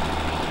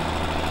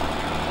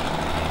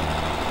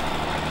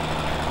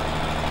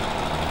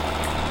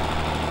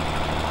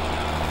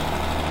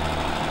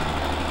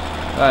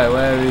 Right,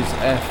 where is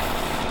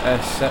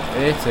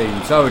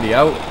FS18? It's already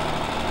out.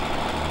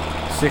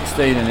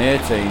 16 and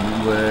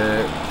 18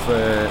 were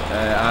for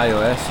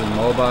iOS and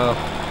mobile.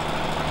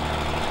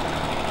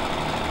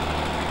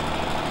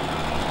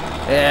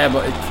 Yeah,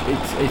 but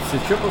it's the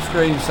triple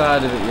screen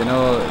side of it, you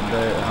know,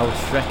 how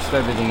stretched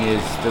everything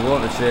is. They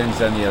won't have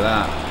changed any of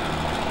that,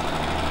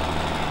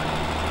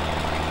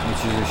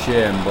 which is a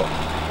shame. But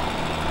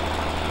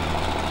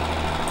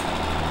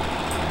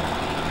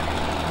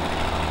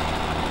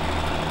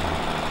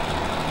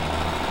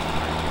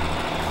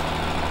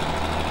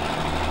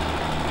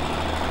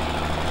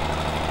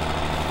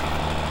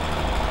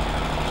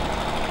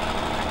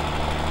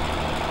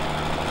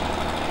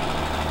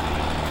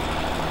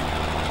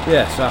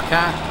yeah, so I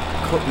can't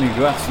cut my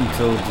grass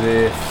until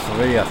day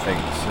 3, I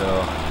think, so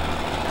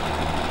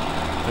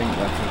I think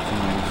that's what you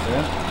mean,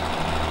 sir.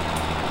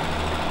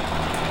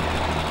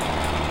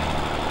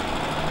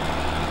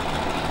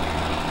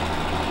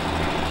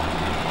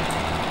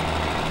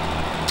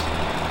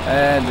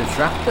 The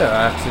tractor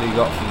I actually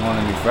got from one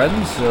of my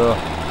friends, so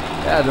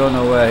yeah, I don't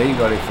know where he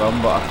got it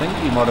from, but I think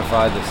he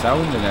modified the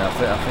sound in it.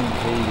 I think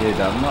he did.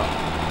 I'm not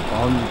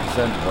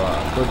 100% right.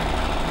 I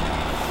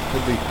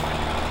could be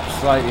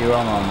slightly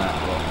wrong on that,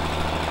 but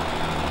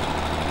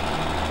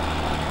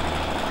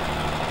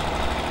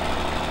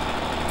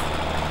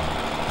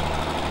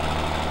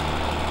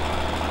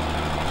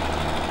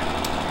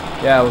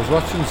yeah, I was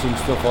watching some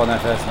stuff on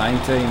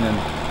FS19, and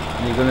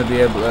you're going to be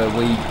able to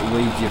weed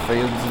your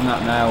fields and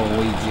that now, and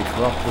weed your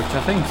crop, which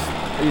I think's,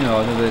 you know,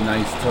 another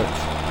nice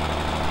touch.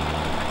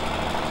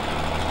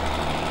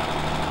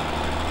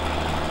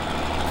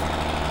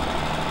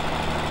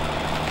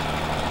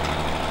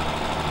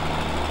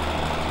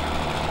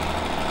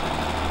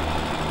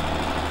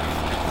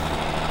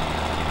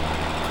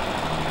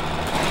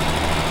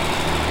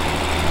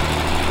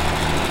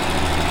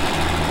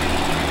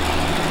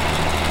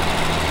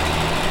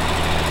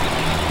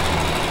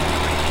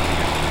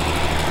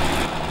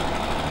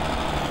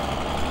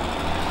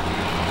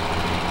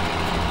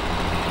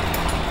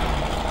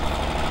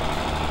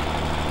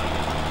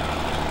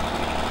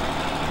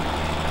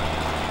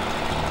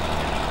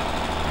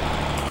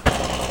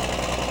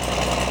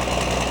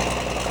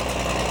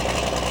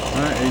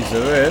 He's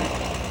the red.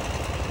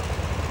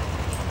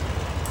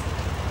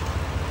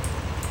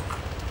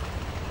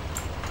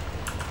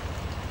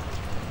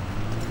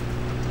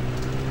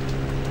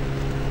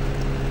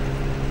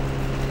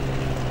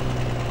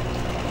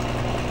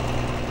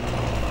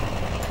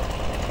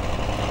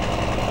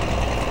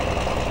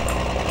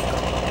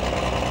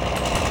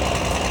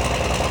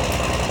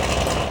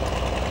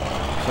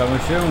 So I'm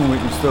assuming we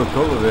can still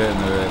cultivate in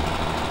the red.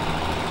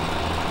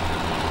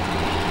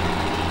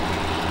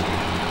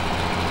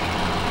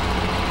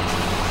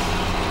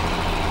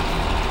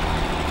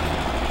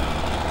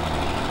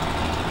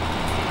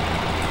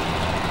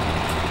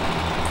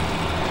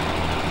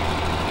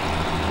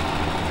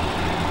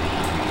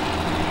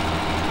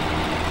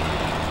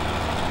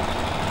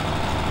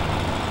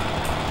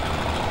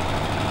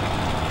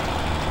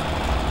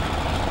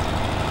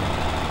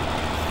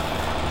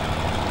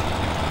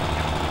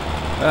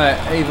 Right,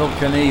 Evil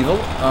Knievel.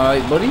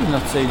 Alright buddy,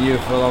 not seen you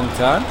for a long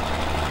time.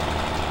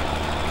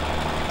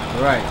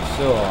 Right,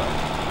 so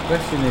the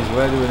question is,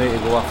 where do we need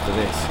to go after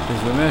this?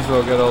 Because we may as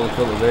well get all the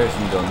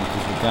cultivation done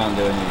because we can't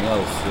do anything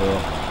else, so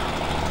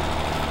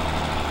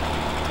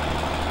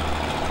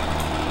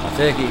I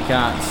take it you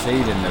can't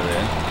seed in the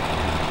rain.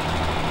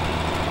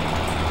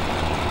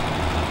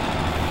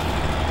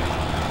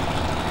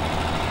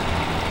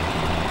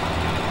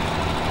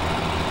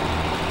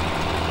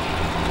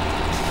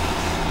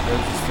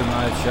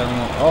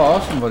 channel. Oh,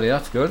 awesome, buddy.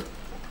 That's good.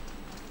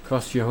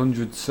 Cost you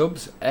 100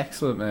 subs.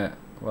 Excellent, mate.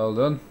 Well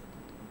done.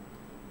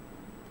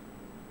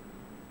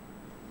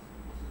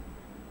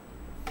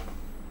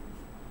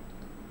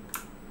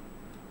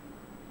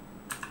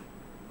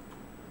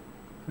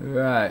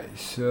 Right,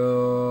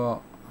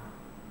 so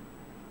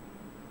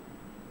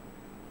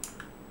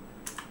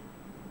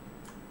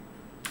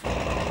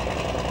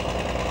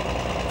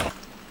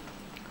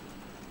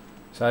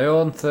I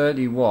own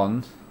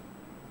 31.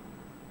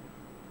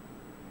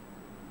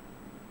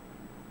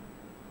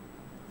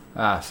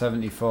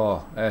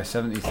 74.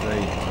 73 is the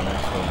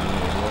next one.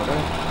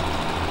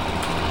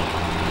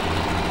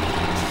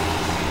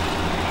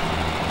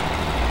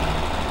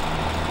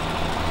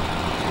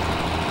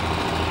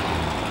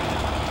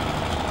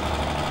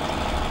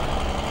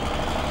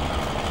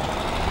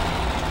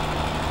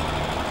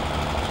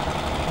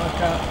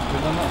 Did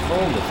I not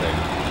fold the thing?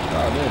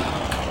 Oh, I did.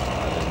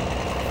 I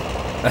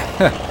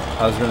didn't.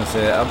 I was going to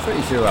say, I'm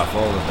pretty sure I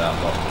folded that,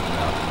 but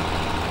no.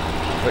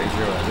 I'm pretty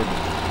sure I didn't.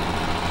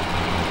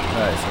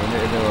 Right, so we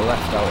need to do a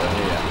left out of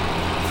here,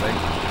 I think.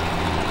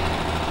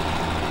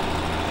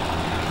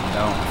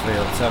 Down to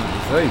field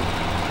 73.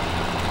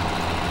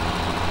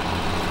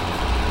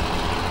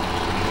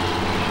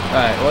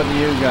 Right, what do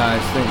you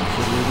guys think?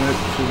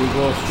 Should we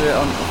go straight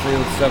on to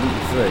field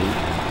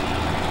 73?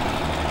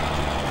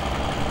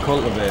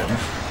 Cultivate them,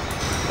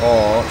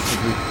 or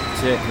should we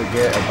take the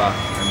gator back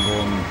and go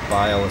and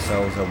buy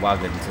ourselves a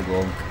wagon to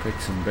go and pick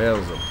some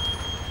bales up?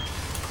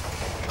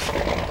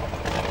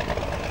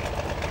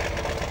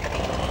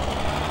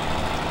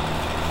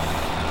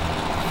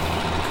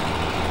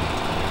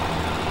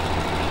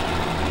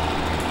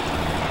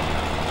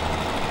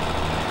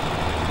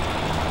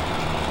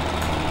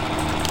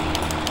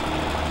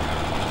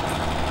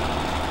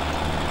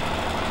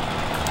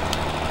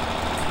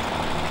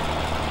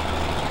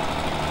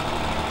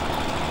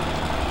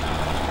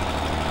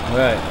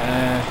 Right,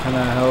 can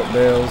I help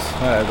bales?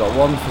 Right, I've got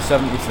one for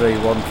 73,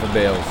 one for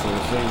bales, so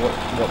we'll see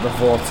what the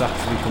votes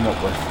actually come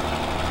up with.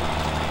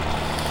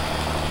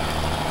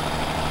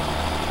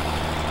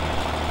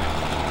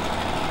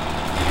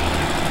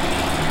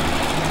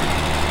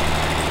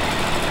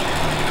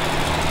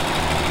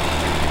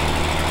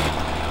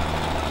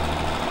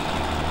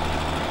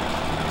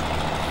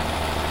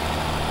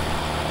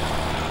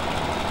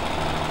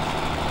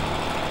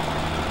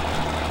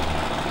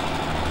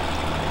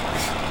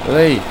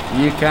 Lee,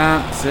 you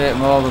can't say it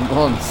more than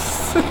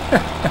once.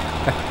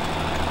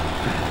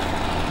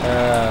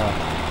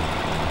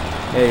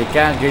 Yeah, you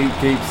can't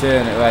keep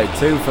saying it. Right,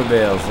 2 for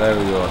bales. There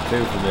we go,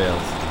 2 for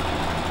bales.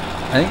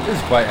 I think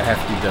there's quite a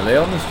hefty delay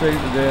on the street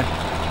today.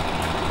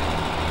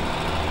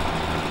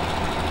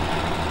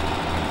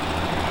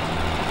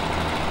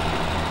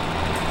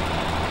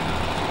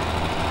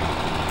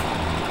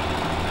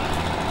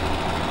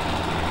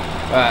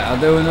 Right, I'll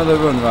do another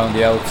run around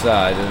the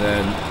outside and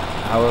then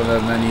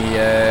however many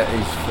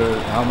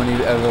how many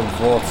ever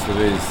votes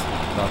there is,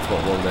 that's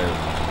what we'll do.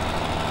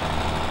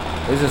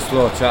 There's a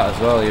slow chat as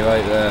well, you're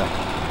right there.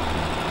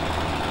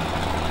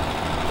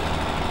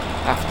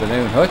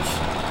 Afternoon, Hutch.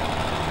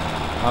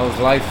 How's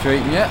life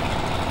treating you?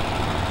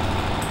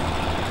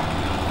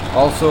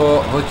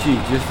 Also,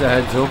 Hutchie, just a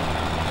heads up,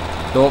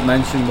 don't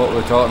mention what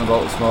we're talking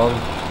about this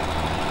morning,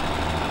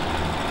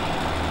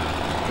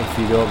 if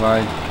you don't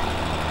mind.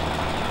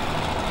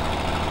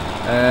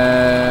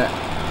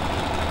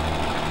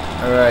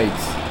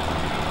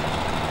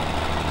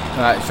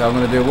 Right, so I'm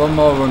going to do one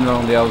more run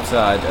around the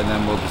outside and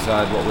then we'll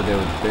decide what we're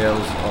doing,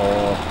 bales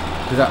or...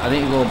 because I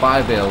need to go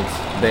buy bales.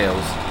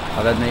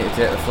 I then need to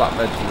take the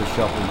flatbed to the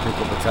shop and pick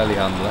up a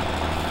telehandler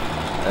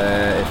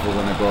if we're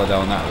going to go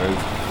down that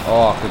route.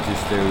 Or I could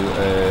just do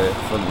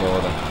front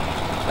loader.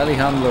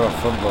 Telehandler or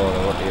front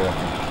loader, what do you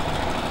reckon?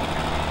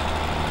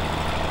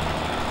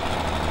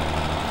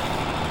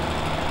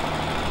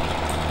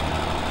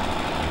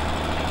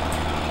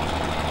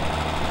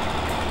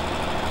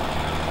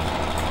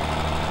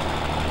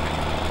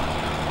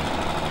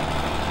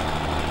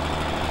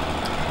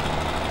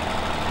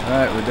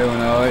 Right, we're doing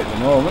alright at the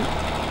moment.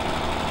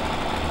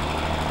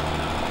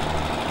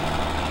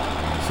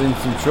 Seen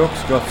some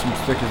trucks, got some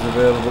stickers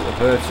available to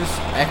purchase.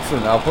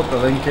 Excellent, I'll put the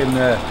link in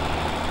there.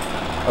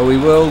 Are we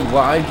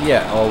worldwide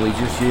yet, or are we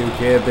just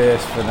UK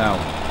based for now?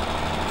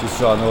 Just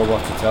so I know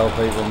what to tell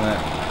people, mate,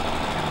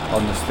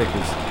 on the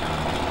stickers.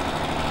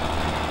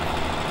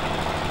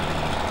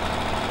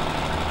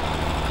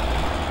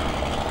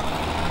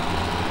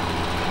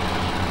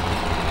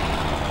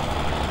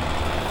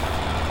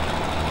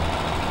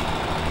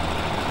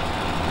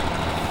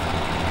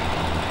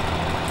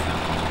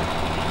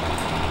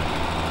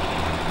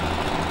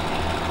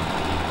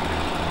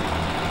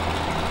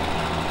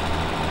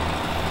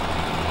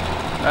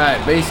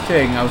 Right, Beast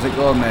King, how's it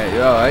going, mate?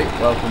 You alright?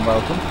 Welcome,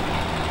 welcome.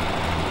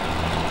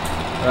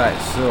 Right,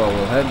 so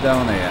we'll head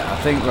down here. I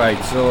think,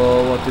 right,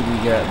 so what did we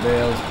get?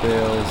 Bales.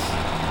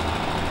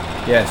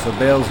 Yeah, so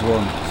bales 1.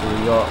 So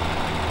we got...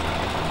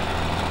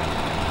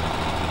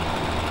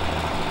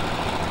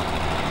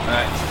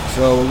 Right,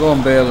 so we'll go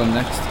and bale them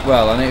next.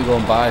 Well, I need to go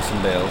and buy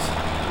some bales.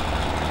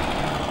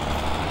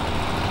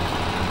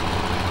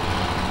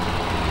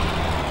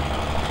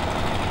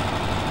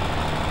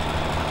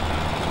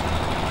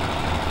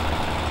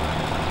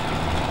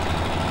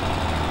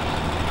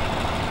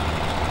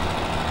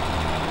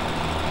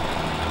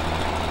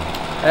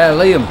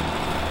 Liam,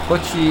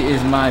 Butchie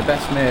is my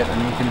best mate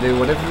and he can do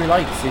whatever he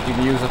likes. He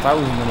can use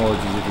 1,000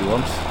 emojis if he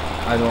wants.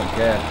 I don't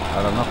care,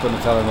 and I'm not going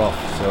to tell him off.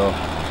 So,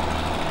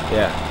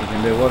 yeah, he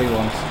can do what he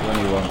wants when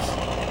he wants.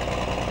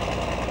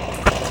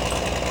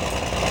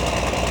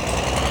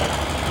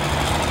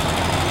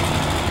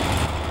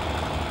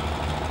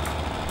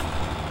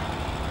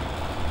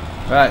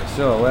 Right,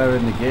 so we're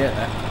in the gate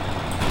there.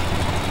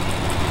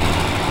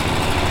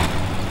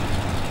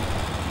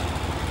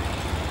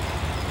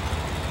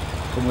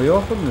 Can we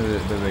open the rear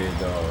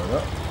door or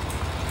not?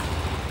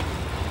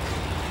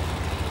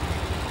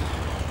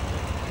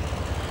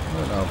 I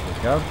don't know if we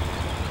can.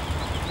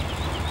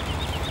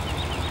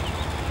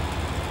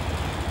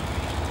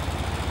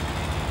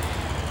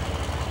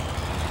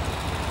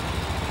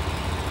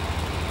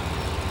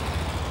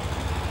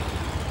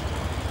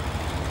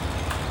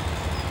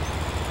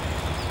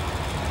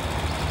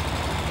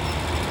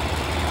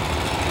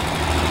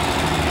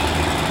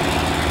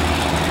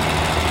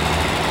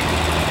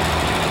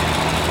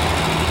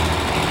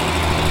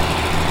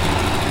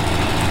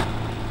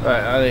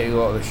 Right, I need to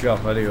go to the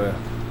shop anyway.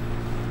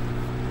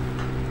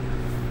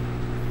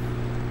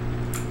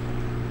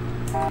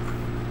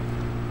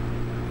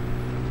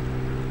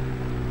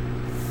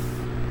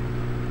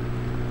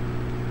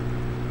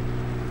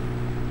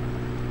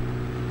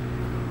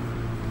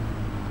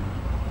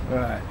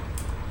 Right,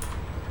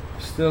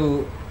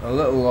 still a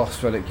little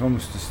lost when it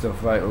comes to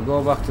stuff. Right, we'll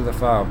go back to the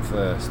farm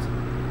first.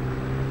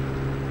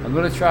 I'm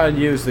going to try and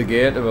use the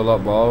gator a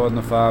lot more on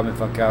the farm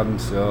if I can,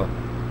 so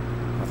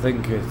I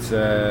think it's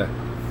I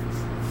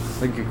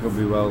think it could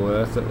be well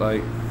worth it,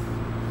 like.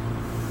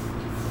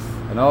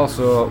 And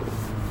also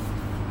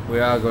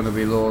we are going to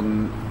be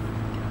loading,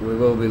 we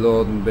will be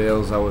loading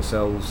bales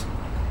ourselves,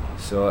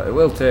 so it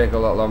will take a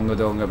lot longer,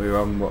 don't get me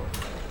wrong, but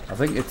I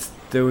think it's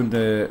doing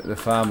the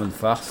farming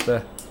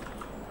faster.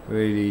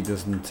 Really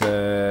doesn't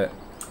yeah,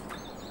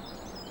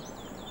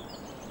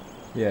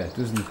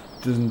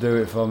 doesn't do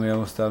it for me, I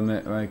must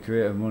admit. Right,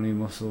 creative money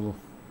muscle.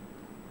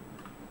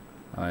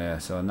 Oh yeah,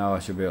 so now I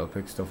should be able to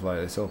pick stuff like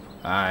this up.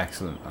 Ah,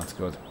 excellent, that's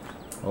good.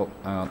 Oh,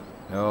 hang on.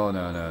 No,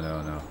 no, no,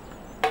 no, no.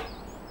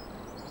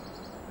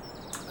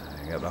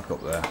 Get back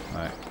up there.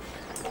 Right.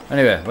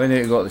 Anyway, we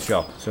need to go to the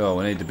shop, so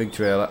we need the big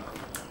trailer.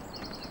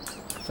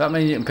 Does that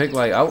mean you can pick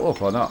like out up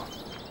or not?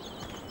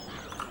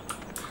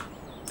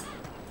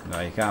 No,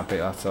 you can't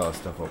pick that sort of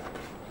stuff up.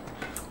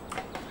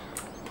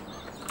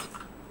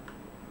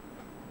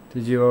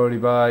 Did you already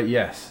buy?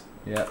 Yes.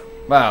 Yeah.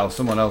 Well,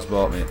 someone else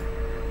bought me it,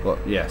 but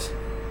yes.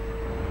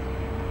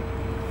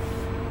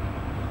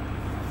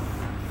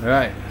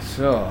 Right,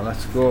 so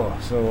let's go.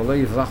 So we'll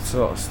leave that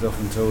sort of stuff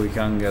until we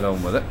can get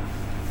on with it.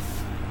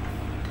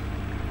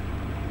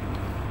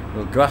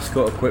 Well, grass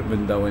cut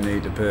equipment that we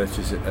need to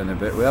purchase it in a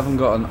bit. We haven't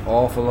got an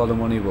awful lot of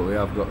money, but we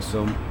have got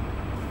some.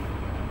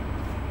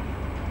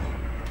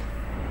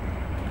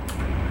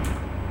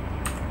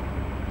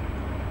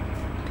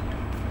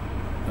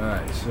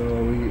 Right, so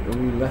are we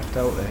left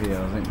out of here?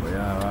 I think we are,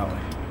 aren't we?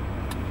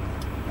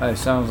 It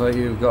sounds like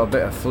you've got a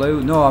bit of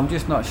flu. No, I'm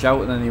just not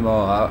shouting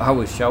anymore. I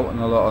was shouting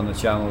a lot on the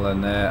channel,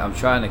 and I'm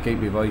trying to keep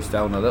my voice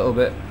down a little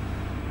bit.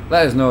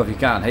 Let us know if you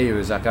can't hear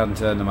us. I can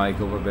turn the mic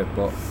up a bit,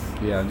 but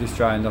yeah, I'm just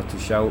trying not to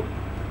shout.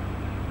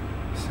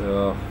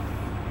 So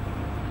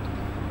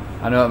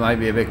I know it might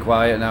be a bit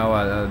quiet now,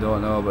 I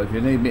don't know, but if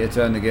you need me to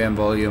turn the game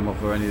volume up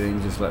or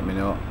anything, just let me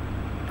know.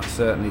 I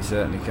certainly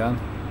can.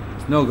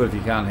 It's no good if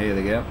you can't hear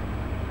the game.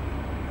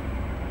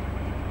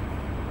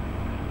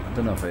 I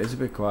don't know if it is a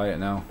bit quiet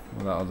now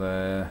without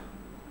the...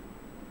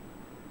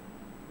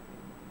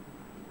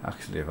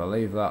 Actually, if I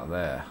leave that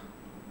there...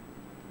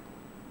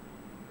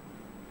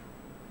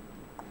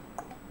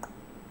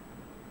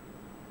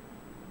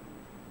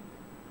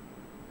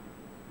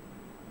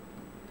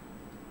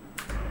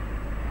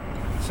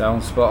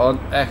 Sounds spot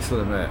on.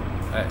 Excellent, mate.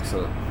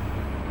 Excellent.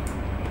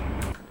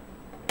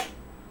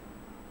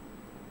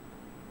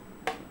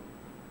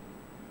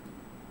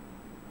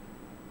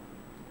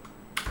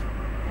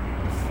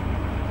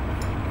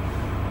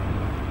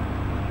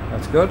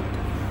 That's good.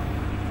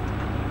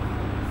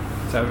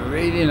 It's a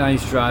really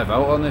nice drive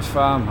out on this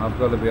farm, I've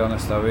got to be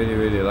honest. I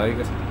really like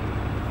it.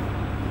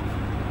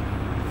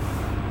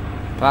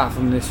 Apart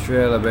from this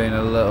trailer being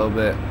a little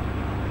bit,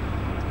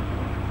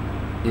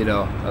 you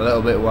know, a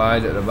little bit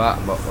wide at the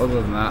back, but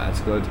other than that,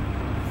 it's good.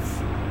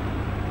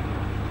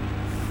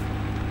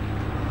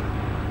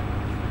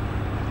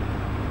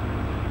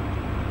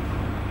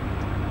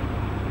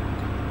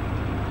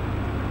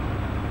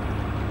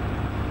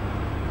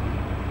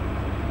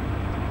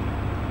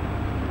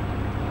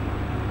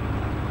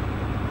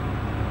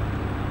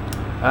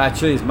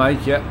 Cheers,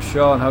 Mike. Yep,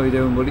 Sean, how you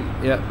doing, buddy?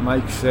 Yep,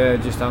 Mike's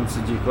just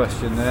answered your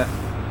question there.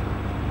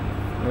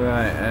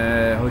 Right,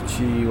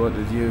 Hutchie, what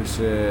did you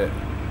say?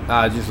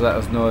 Just let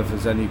us know if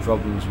there's any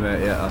problems,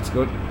 mate. Yeah, that's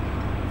good.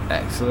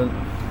 Excellent.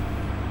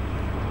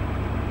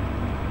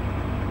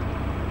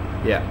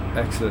 Yeah,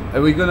 excellent.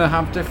 Are we going to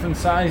have different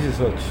sizes,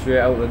 Hutch, straight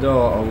out the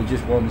door, or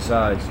just one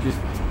size? Just,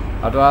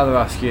 I'd rather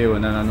ask you,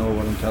 and then I know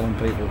what I'm telling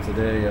people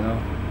today, you know.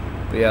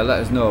 But yeah, let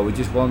us know. Are we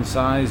just one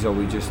size, or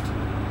we just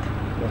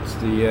what's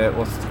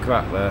the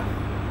crack there?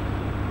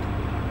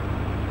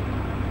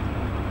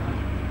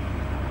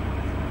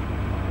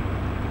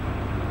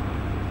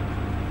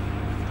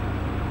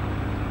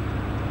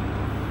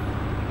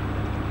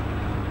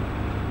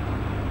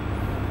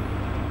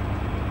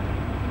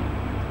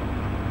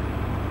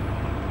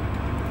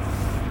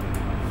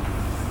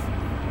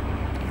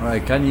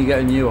 Right, can you get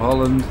a New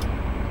Holland?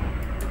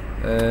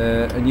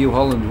 A New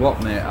Holland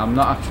what, mate? I'm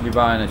not actually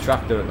buying a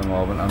tractor at the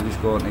moment. I'm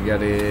just going to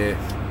get a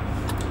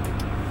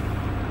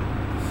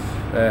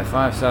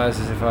 5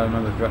 sizes, if I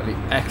remember correctly.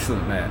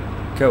 Excellent, mate.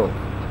 Cool.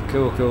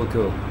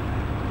 Cool.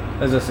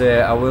 As I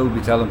say, I will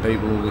be telling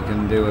people we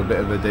can do a bit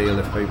of a deal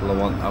if people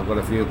want. I've got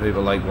a few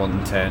people like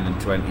wanting 10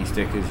 and 20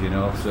 stickers, you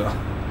know, so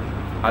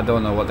I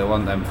don't know what they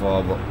want them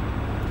for, but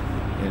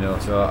you know,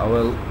 so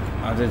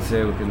I did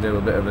say we can do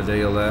a bit of a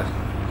deal there.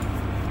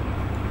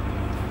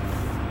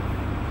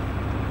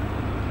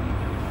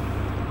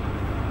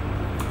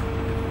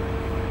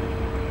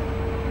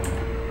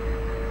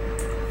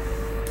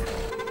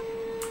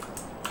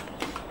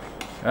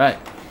 Right,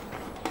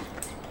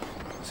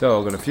 so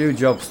I've got a few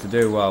jobs to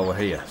do while we're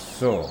here.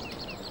 So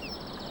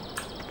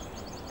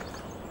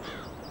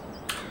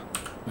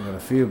I've got a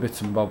few bits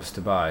and bobs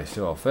to buy.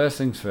 So first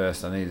things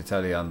first, I need a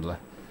telehandler.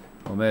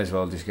 We may as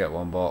well just get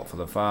one bought for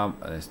the farm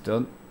and it's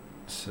done.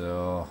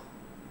 So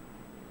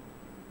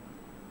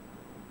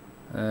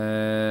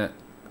I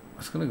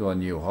was going to go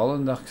New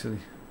Holland actually.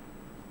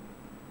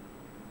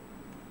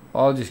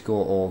 I'll just go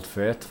Old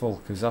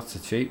Faithful because that's the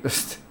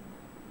cheapest.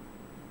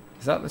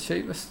 Is that the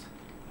cheapest?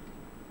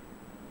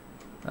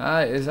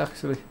 Ah, it is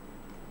actually.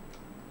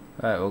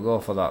 Right, we'll go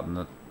for that.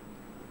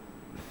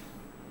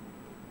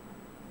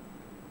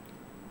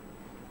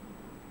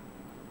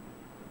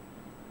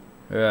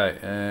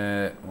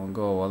 Right, we'll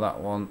go with that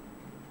one.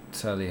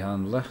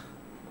 Telehandler.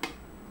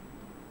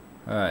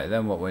 Alright,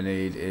 then what we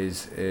need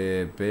is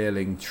a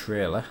baling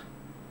trailer.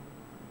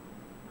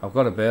 I've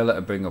got a baler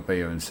to bring up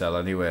here and sell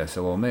anyway,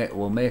 so we'll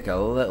make a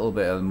little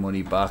bit of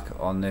money back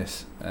on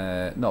this.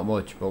 Not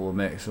much, but we'll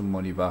make some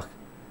money back.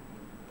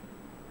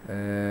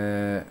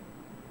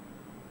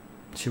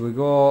 Should we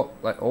go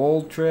like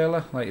old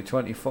trailer, like a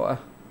 20 footer?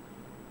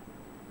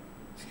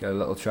 Just get a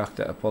little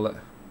tractor to pull it.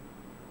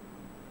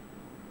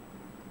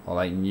 Or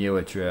like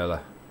newer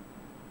trailer,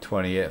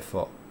 28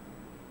 foot.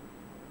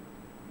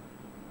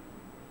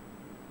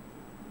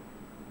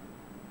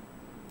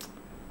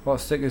 What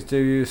stickers do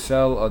you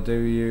sell, or do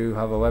you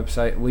have a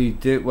website? We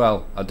do.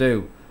 Well, I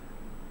do.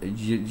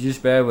 You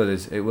just bear with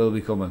us. It will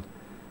be coming.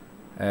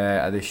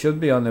 They should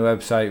be on the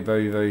website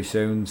very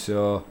soon.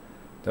 So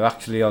they're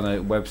actually on a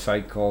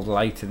website called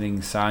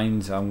Lightning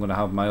Signs. I'm going to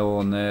have my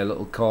own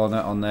little corner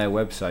on their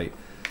website,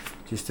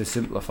 just to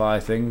simplify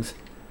things.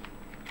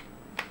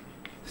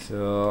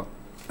 So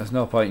there's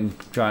no point in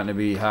trying to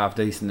be half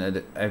decent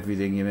at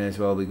everything. You may as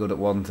well be good at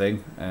one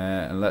thing,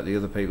 and let the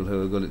other people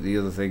who are good at the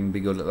other thing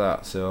be good at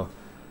that. So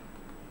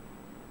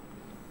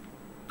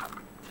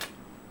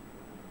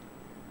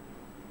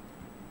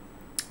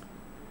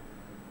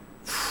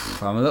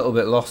I'm a little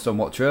bit lost on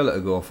what trailer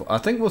to go for. I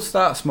think we'll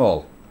start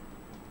small.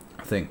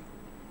 I think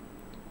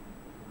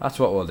that's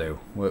what we'll do.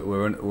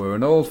 We're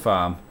an old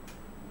farm.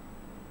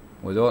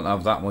 We don't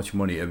have that much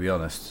money, to be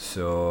honest.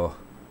 So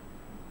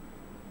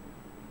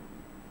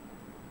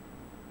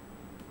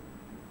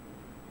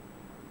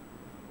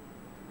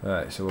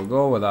right, so we'll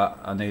go with that.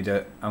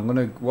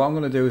 What I'm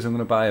gonna do is I'm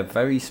gonna buy a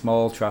very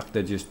small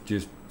tractor, just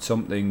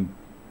something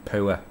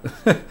poor,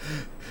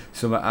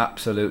 something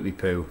absolutely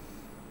poo.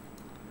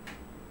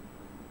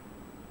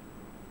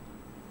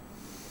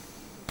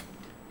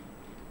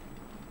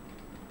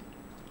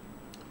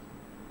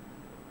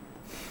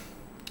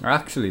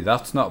 Actually,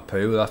 that's not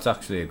poo. That's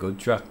actually a good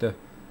tractor,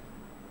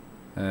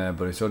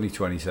 but it's only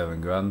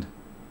 27 grand.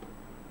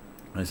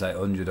 And it's like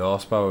 100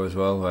 horsepower as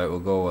well. Right, we'll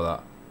go with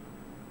that.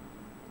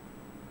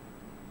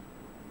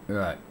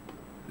 Right,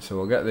 so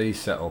we'll get these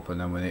set up and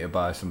then we need to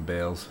buy some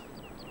bales.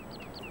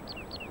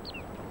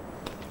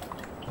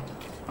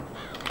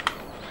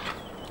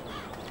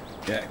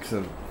 Yeah,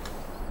 excellent.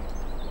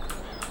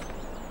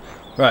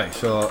 Right,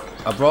 so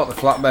I brought the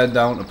flatbed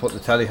down to put the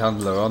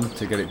telehandler on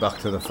to get it back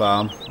to the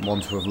farm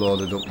once we've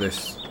loaded up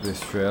this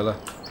trailer.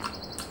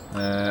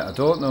 I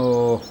don't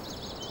know.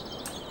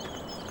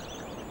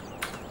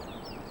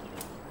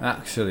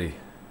 Actually,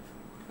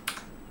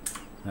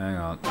 hang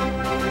on.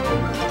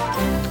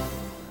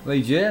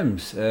 Lee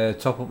James,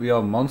 top up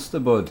your monster,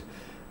 bud.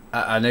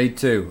 I need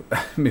to.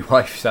 My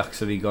wife's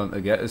actually gone to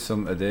get us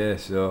some today,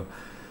 so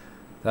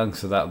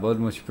thanks for that, bud.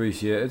 Much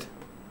appreciated.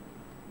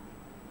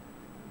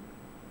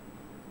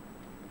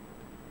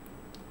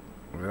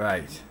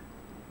 Right.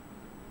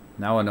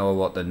 Now I know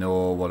what the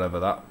no, whatever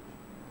that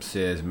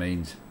says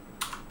means.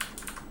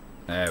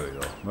 There we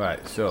go.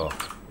 Right, so.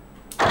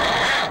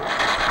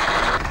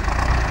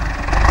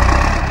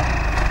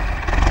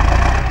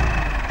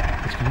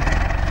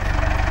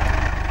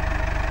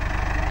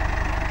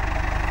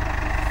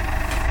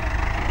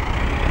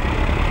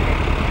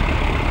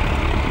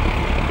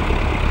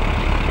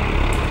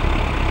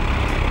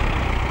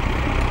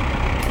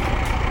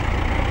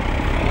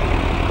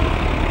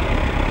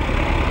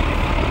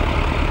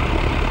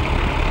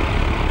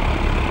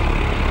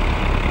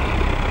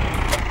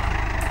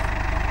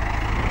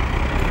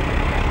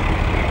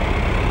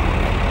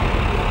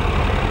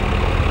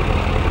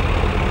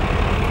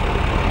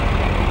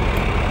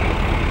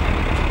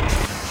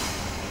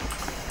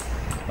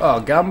 Oh,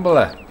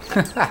 gambler.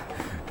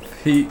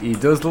 He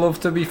does love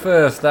to be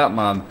first, that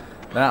man.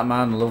 That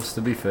man loves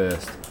to be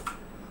first.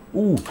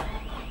 Ooh.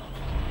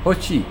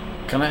 Hutchie,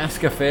 can I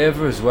ask a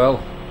favour as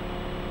well?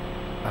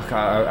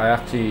 I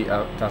actually,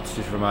 that's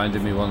just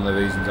reminded me one of the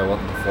reasons I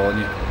wanted to phone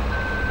you.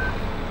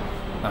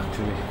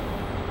 Actually.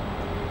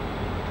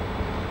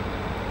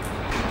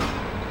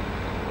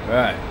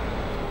 Right.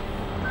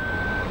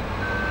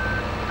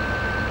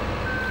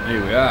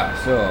 Here we are.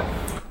 So,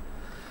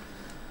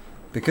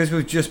 because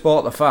we've just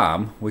bought the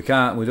farm, we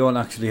don't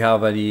actually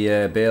have any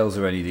bales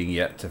or anything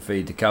yet to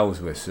feed the cows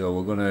with. So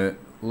we're gonna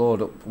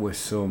load up with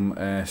some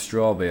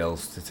straw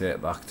bales to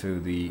take back to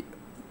the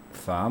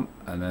farm,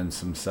 and then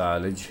some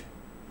silage.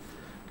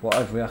 What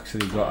have we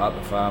actually got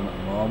at the farm at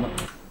the moment?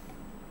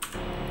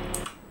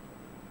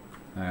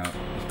 Hang on,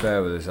 just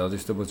bear with us. I'll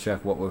just double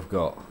check what we've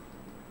got.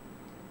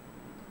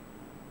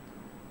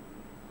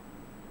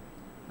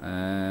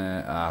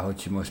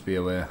 Hutchie must be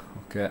away.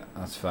 Okay,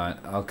 that's fine.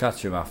 I'll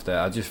catch him after.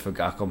 I just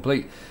forgot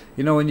complete.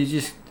 You know when you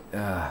just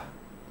yeah,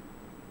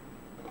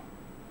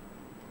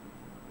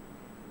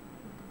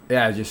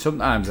 just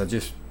sometimes I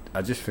just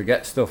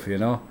forget stuff. You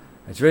know,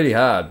 it's really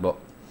hard, but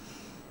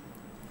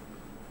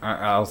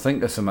I'll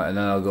think of something and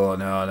then I'll go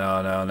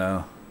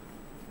no.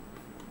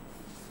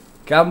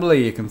 Gambler,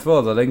 you can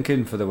throw the link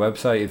in for the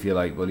website if you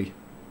like, buddy.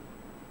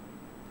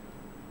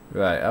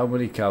 Right, how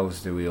many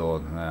cows do we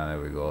own? There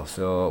we go.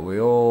 So we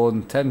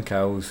own 10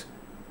 cows,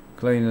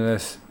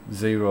 cleanliness,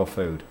 0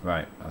 food.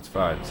 Right, that's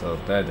fine. So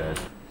they're dead.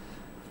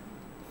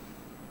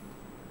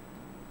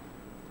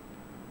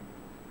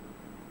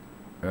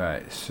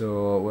 Right,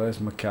 so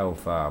where's my cow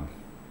farm?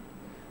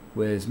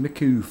 Where's my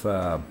cow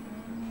farm?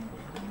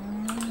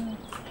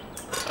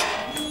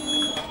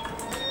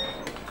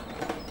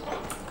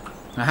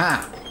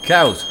 Aha!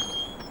 Cows!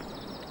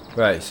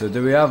 Right, so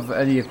do we have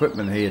any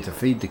equipment here to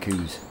feed the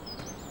cows?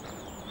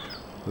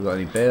 We got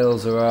any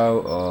bales are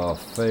out, or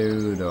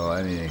food, or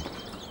anything?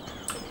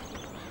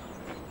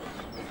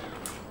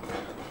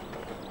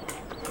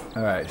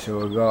 Alright, so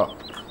we've got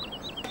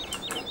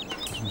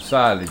some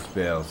silage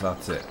bales,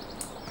 that's it.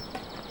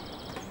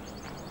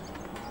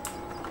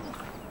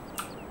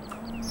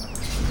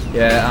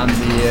 Yeah, and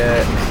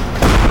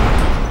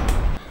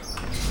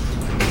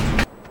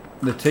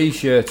the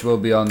t-shirts will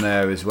be on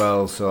there as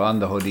well, so,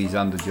 and the hoodies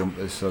and the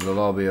jumpers, so they'll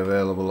all be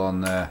available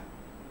on there.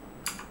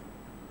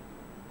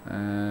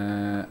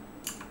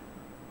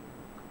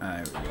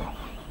 There we go.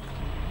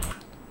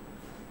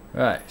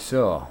 Right,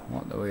 so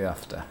what are we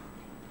after?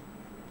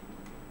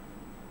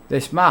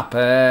 This map,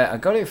 I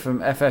got it from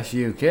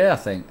FSUK, I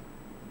think.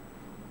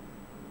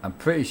 I'm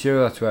pretty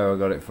sure that's where I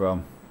got it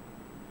from.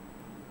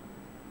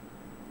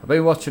 I've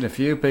been watching a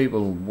few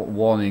people,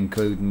 one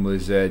including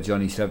was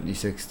Johnny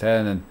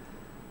 7610, and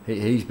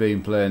he's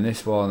been playing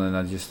this one, and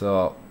I just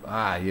thought,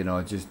 you know,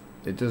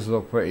 it does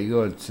look pretty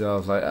good, so I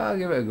was like, I'll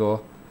give it a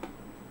go.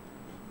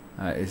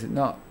 Right, is it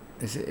not?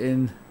 Is it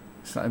in?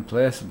 It's not in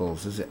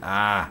placeables, is it?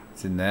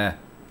 It's in there.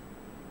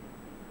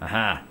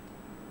 Aha!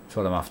 That's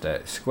what I'm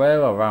after.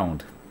 Square or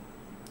round?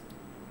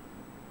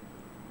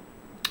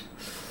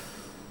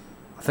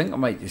 I think I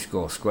might just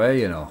go square,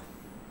 you know.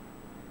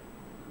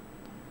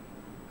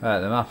 Right,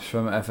 the map's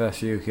from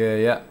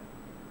FSUK, yeah.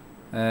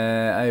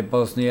 Hey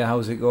Bosnia,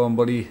 how's it going,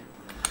 buddy?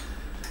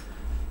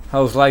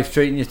 How's life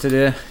treating you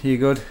today? You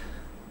good?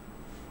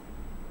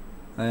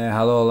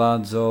 Hello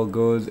lads, all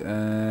good.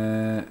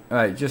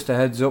 Right, just a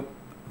heads up,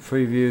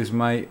 previews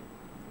might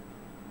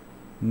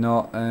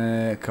not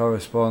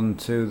correspond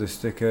to the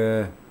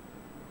sticker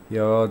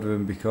you're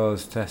ordering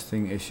because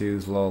testing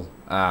issues, lol.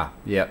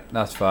 Yep,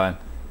 that's fine.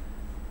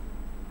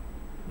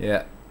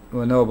 Yeah,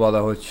 well, no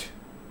bother, Hutch.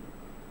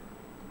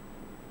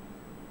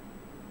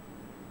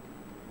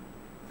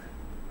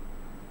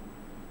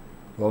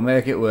 We'll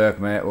make it work,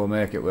 mate, we'll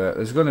make it work.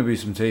 There's going to be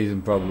some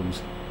teething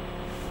problems,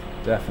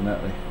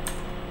 definitely.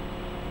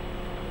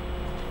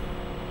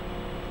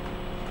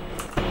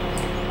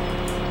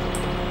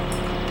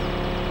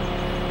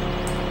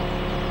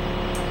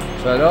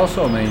 So it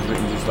also means we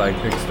can just like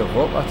pick stuff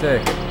up, I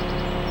take it.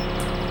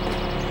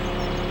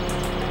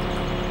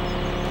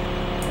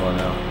 Oh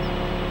no.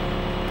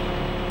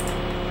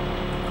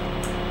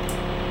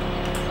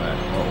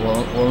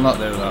 Right, we'll not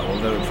do that,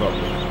 we'll do it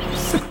properly.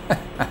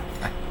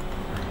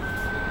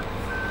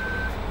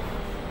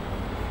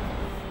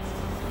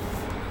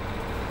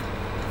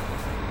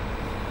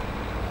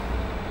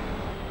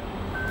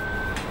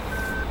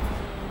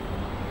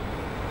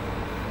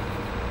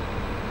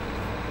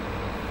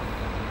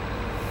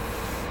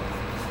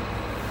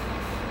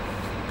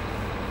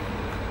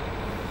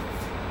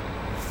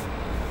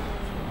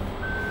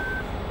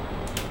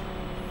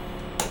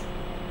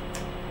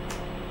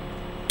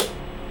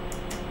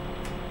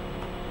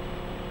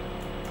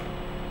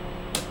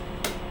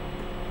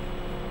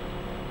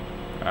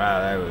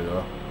 There we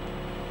go.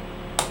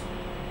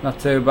 Not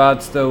too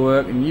bad, still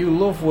working. You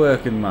love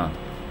working, man.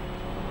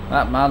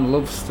 That man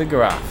loves to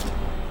graft.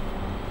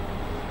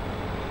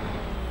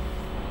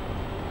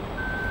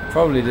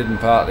 Probably didn't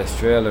park this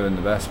trailer in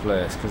the best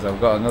place because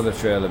I've got another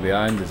trailer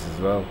behind us as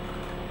well.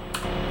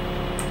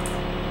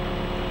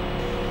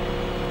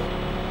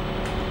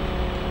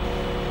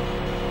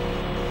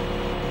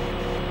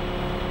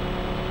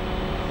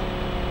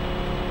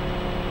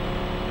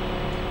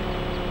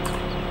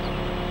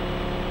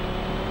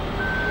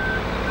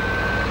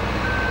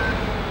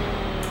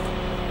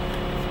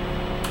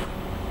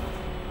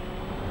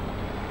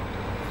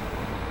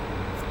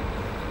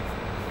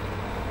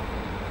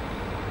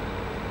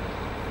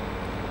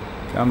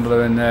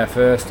 Gambler in there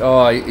first.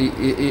 Oh,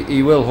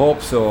 he will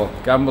hope so.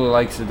 Gambler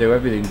likes to do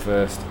everything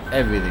first.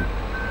 Everything.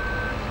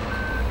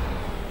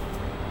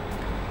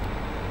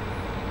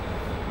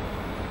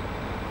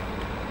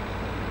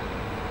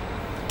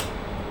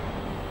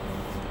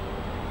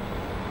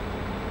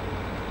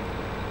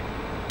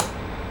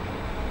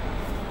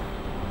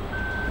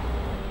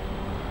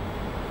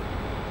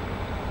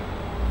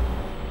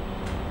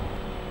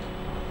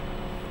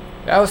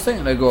 I was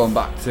thinking of going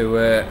back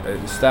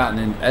to starting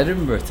in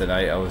Edinburgh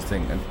tonight. I was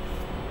thinking.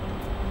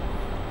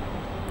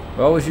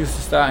 We always used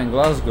to start in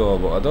Glasgow,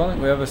 but I don't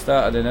think we ever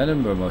started in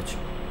Edinburgh much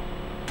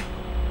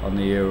on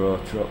the Euro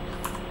truck.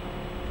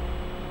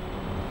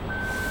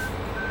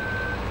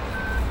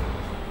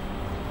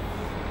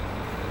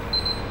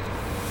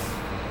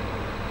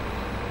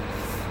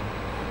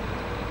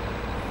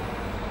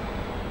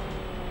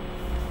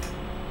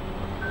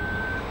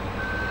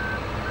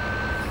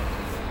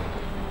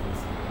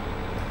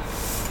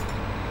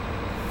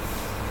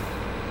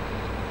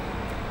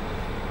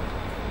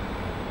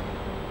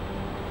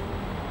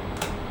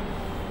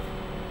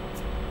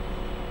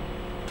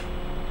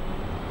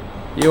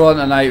 You want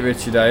a night,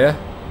 Richard, are you?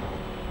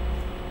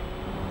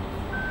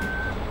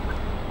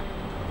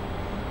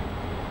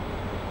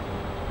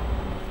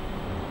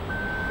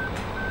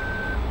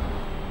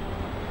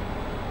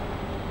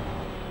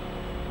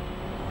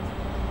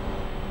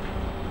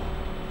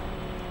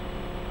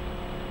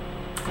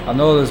 I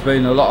know there's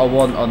been a lot of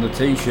want on the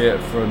t-shirt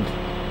front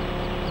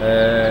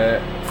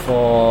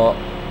for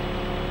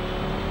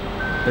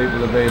people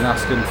have been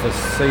asking for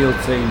SEAL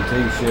team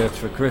t-shirts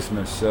for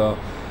Christmas, so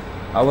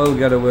I will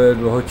get a word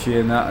with Hutchie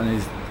and that, and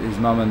his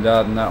mum and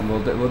dad and that, and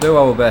we'll do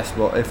our best.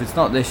 But if it's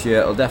not this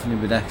year, it'll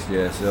definitely be next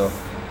year. So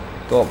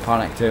don't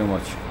panic too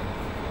much.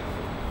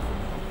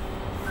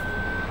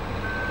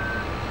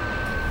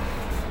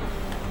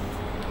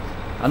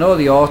 I know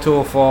the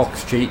auto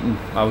fork's cheating.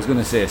 I was going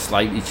to say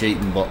slightly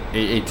cheating, but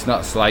it's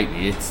not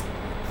slightly. It's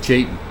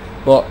cheating.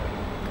 But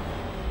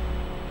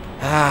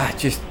I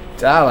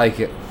like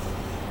it.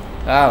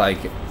 I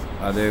like it.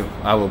 I do.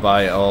 I will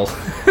buy it all.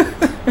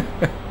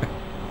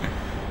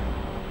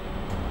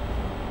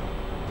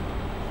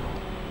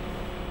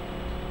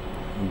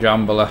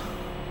 Gambler.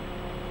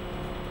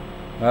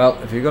 Well,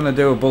 if you're going to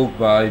do a bulk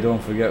buy,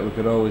 don't forget we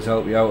could always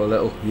help you out a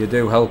little. You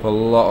do help a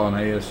lot on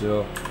here,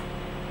 so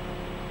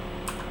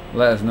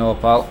let us know,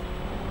 pal.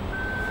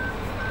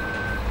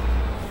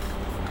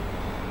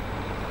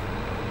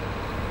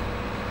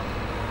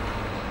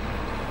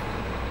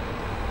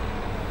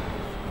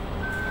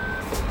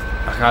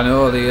 I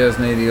know the ears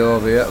nearly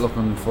over yet,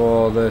 looking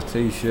for the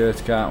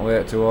t-shirts, can't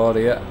wait to order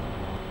yet.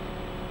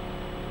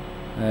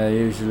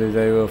 Usually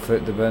they will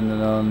fit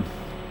depending on...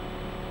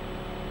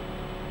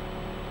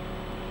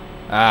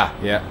 Ah,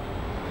 yeah.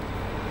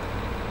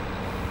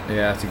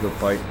 Yeah, that's a good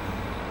point.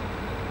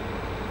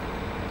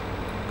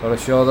 Gotta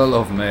show the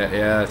love, mate.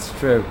 Yeah, it's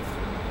true.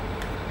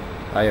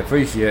 I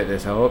appreciate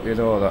this, I hope you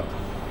know that.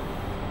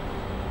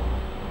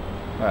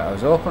 Right, I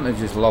was hoping to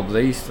just lob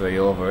these three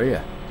over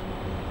here.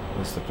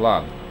 That's the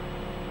plan.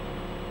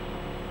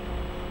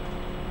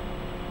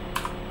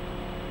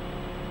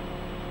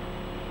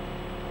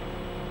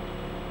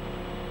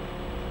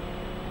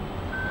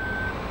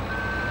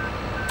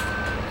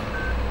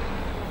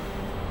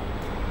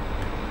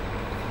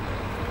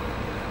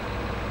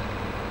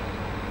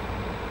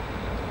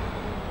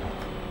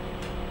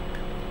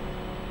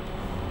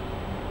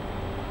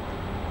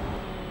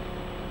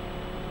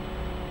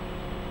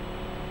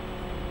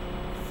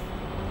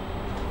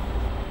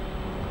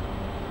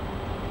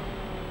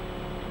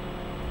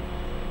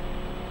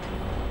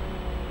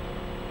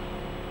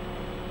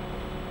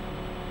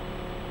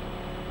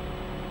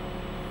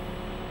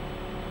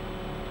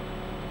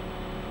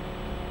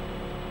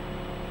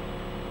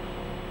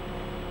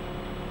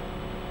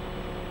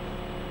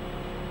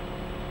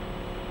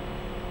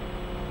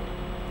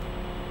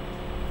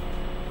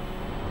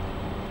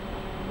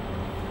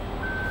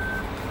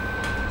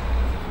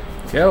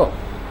 Cool.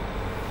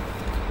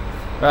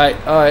 Right,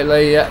 alright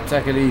Lee, yeah,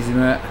 take it easy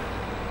mate.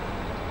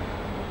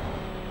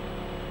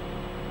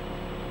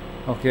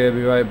 Okay, I'll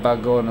be right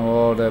back going to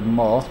order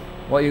more.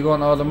 What are you going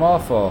to order more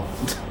for?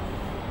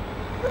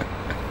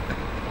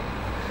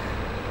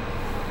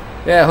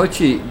 Yeah,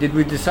 Hutchie, did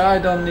we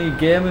decide on the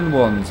gaming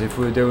ones if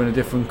we were doing a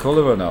different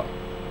colour or not?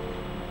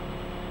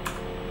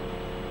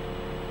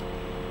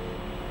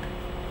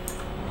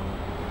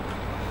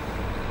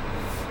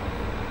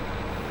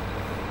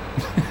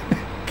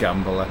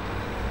 Gambler.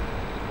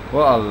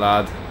 What a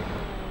lad.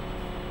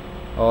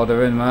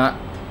 Ordering, Matt.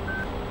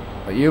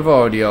 But you've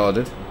already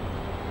ordered.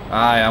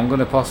 Aye, I'm going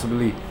to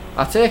possibly...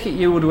 I take it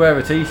you would wear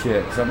a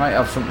t-shirt, because I might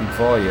have something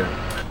for you.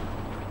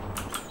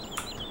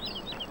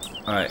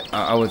 Alright,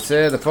 I would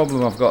say the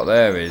problem I've got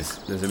there is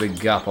there's a big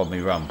gap on my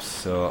ramps,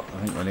 so I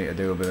think we need to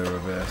do a bit of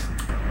reversing.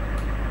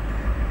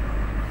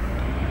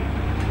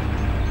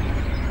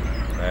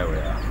 There we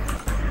are.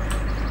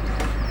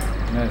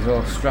 May as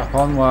well strap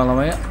on while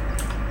I'm here.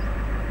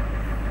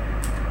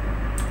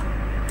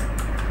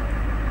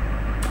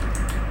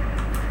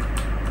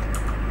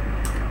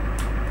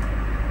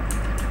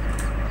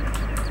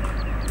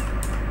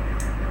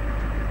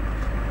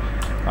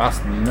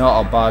 That's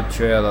not a bad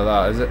trailer,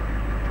 that, is it?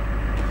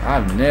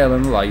 I'm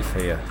nailing life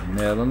here.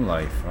 Nailing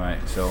life. Right,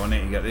 so I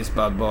need to get this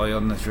bad boy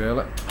on the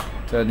trailer.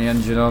 Turn the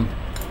engine on.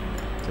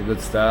 It's a good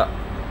start.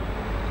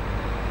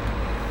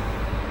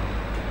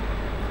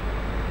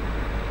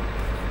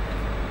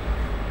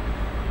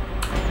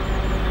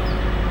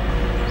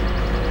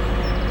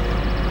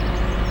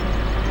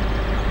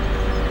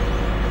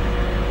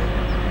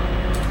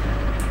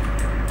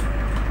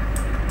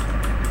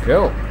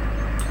 Cool.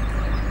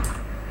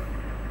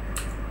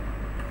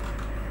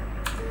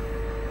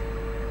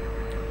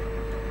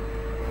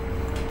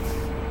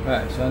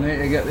 Right, so I need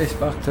to get this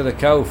back to the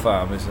cow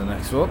farm is the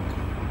next one.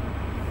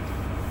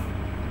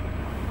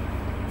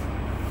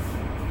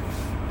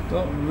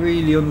 Don't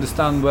really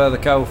understand where the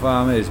cow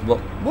farm is, but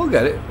we'll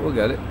get it, we'll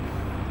get it.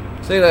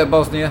 See you later,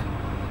 Bosnia.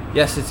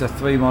 Yes, it's a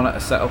 3 monitor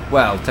setup.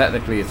 Well,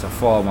 technically it's a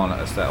 4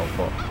 monitor setup,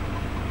 but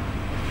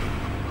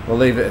we'll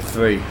leave it at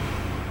 3.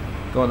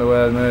 Going to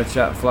wear merch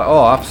at flat?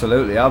 Oh,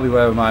 absolutely. I'll be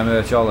wearing my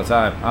merch all the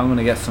time. I'm going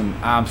to get some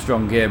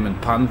Armstrong gaming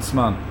pants,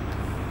 man.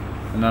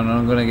 And then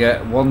I'm going to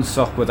get 1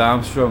 sock with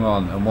Armstrong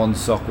on and 1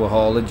 sock with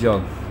haulage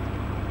on.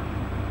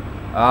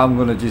 I'm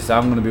going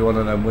to be one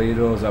of them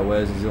weirdos that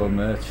wears his own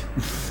merch.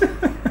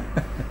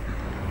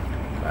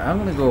 I'm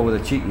going to go with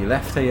a cheeky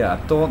left here. I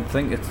don't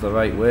think it's the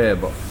right way,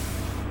 but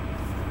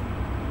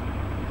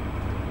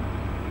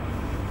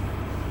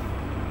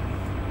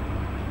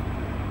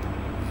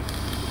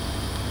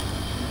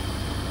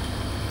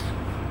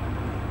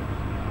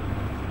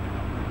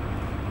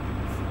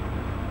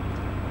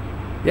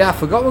yeah, I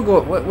forgot we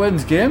go.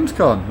 When's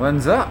Gamescom?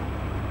 When's that?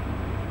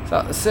 Is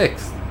that the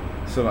 6th?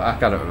 So I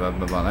can't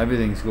remember, man.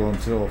 Everything's going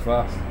so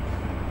fast.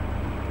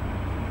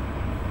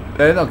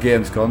 Not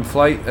Gamescom.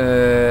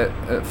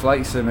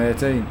 Flight Sim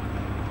 18.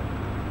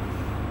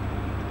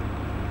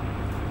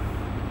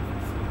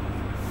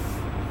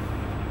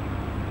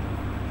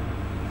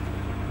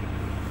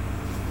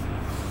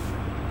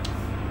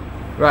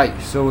 Right,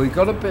 so we've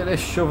got a bit of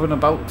shoving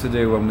about to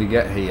do when we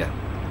get here,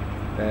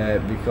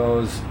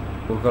 because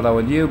we've got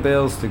our new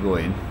bales to go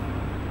in.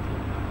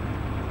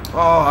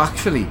 Oh,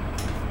 actually,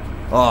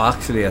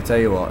 I tell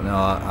you what. No,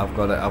 I've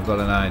got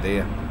an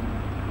idea.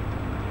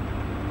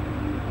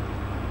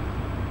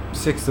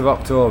 6th of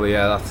October.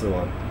 Yeah, that's the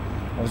one.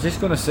 I was just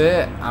gonna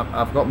say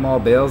I've got more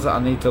bales that I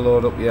need to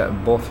load up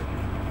yet, but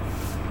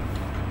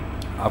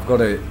I've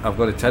got a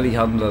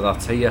telehandler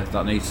that's here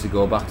that needs to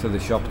go back to the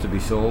shop to be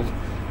sold.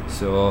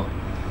 So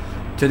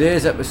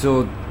today's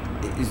episode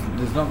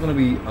there's not going to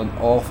be an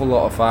awful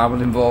lot of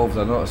farming involved.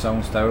 I know it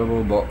sounds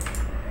terrible, but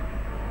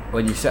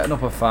when you're setting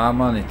up a farm,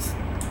 man, it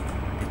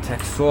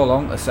takes so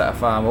long to set a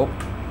farm up.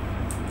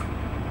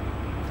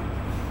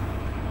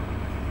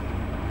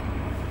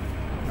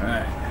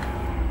 Right,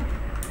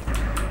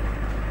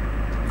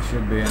 it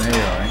should be in here,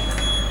 right?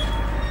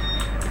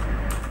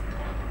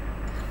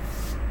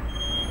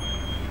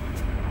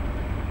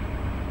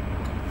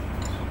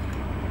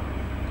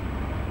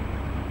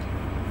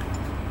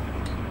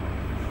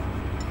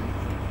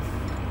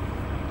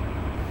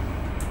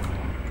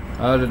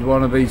 How did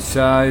one of each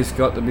size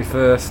got to be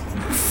first?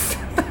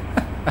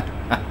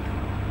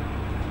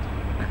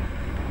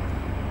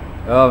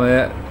 Oh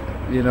mate,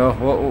 you know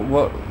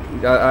what?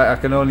 I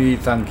can only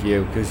thank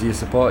you, because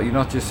you're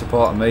not just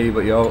supporting me,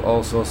 but you're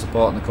also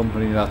supporting the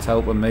company that's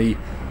helping me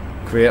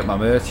create my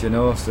merch. You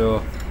know,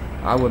 so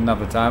I wouldn't have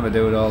the time to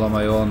do it all on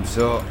my own.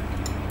 So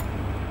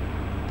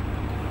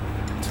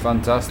it's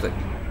fantastic.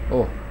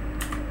 Oh,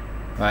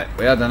 right,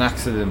 we had an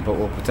accident, but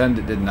we'll pretend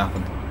it didn't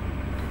happen.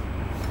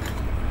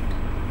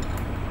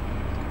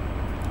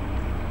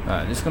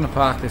 Right, I'm just going to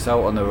park this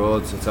out on the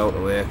road so it's out of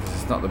the way,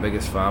 because it's not the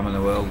biggest farm in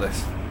the world,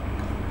 this.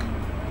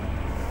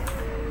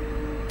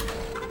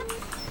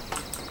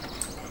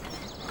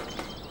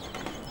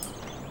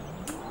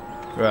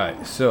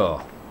 Right,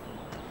 so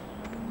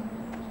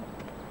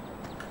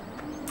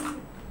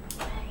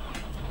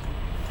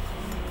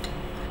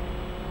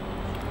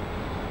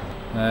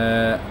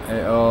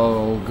it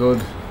all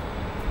good.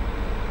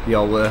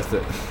 You're worth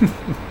it.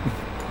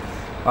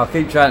 I'll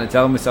keep trying to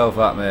tell myself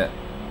that, mate.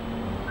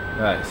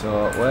 Right,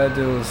 so where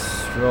does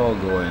straw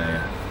go in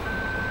here?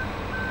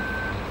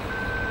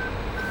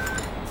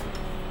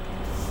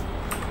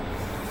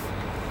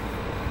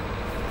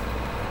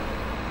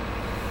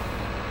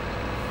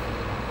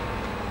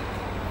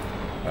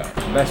 Right,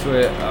 the best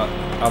way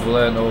I've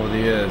learned over the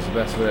years, the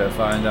best way to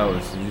find out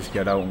is to just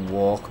get out and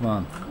walk,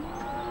 man.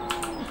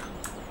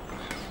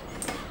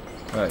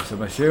 Right, so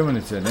I'm assuming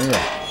it's in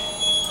here.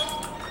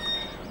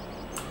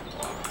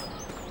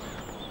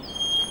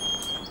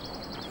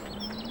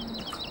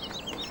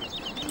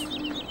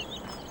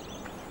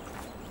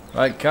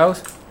 Right,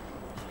 cows?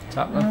 What's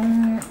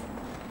happening?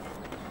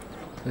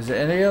 Is it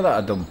in here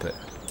that I dump it?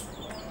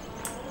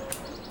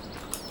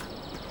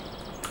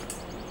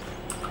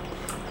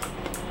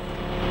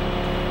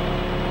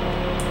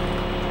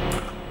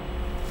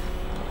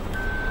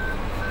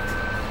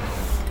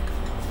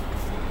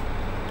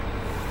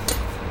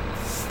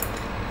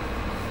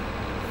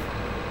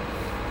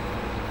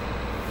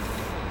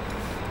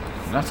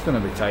 And that's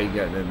going to be tight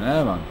getting in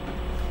there, man.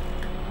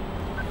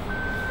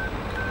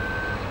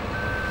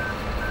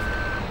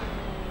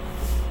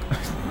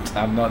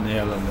 I'm not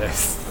nailing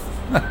this.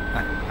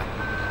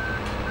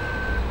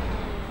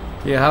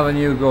 Do you have a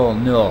new goal?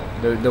 No,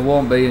 there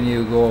won't be a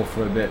new goal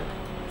for a bit.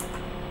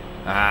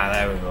 Ah,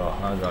 there we go,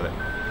 I got it.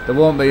 There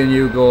won't be a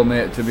new goal,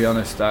 mate, to be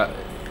honest.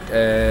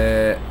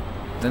 The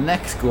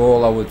next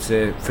goal, I would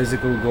say,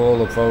 physical goal,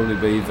 will probably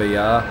be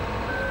VR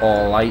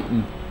or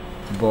lighting,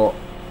 but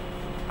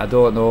I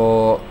don't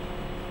know,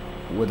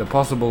 with a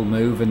possible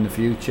move in the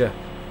future,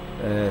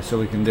 so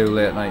we can do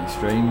late night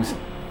streams.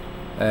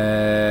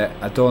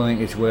 I don't think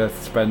it's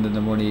worth spending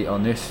the money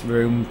on this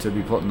room to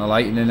be putting the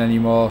lighting in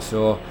anymore,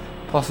 so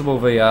possible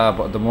VR,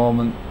 but at the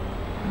moment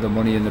the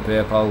money in the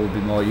PayPal would be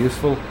more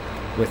useful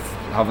with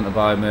having to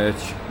buy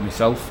merch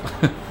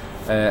myself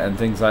and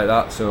things like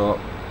that. So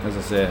as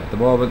I say, at the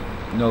moment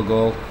no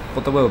goal,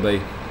 but there will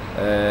be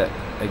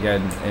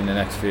again in the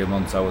next few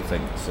months, I would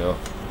think. So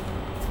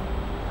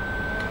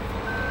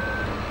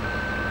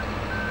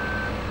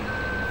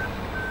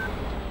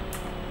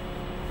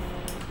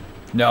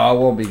no, I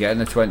won't be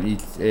getting a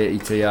 2080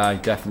 Ti,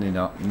 definitely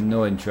not,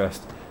 no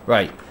interest.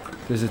 Right,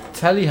 there's a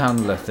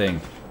telehandler thing.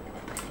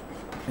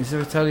 Is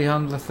there a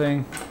telehandler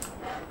thing?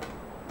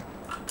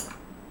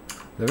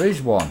 There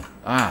is one.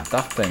 Ah,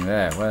 that thing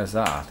there. Where's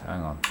that at?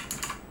 Hang on.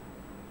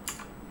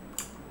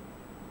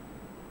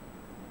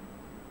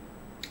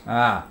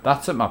 Ah,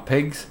 that's at my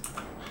pigs.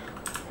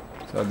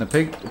 So the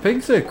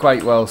pigs are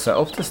quite well set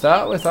up to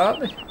start with, aren't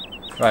they?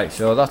 Right,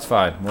 so that's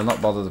fine. We'll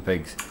not bother the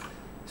pigs.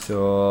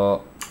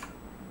 So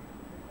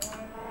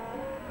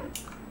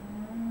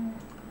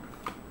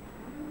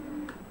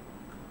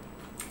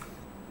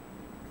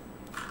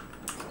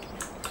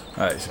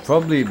right, so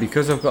probably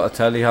because I've got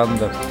a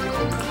telehandler.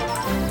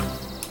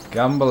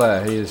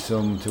 Gambler, here's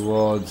some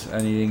towards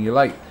anything you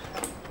like.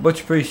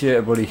 Much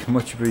appreciated, buddy.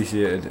 Much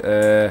appreciated.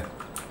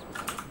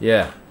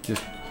 Yeah,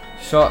 just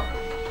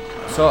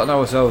sorting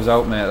ourselves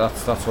out, mate.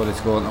 That's what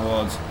it's going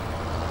towards.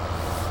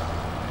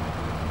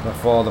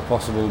 Before the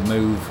possible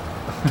move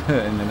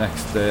in the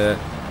next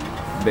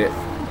bit.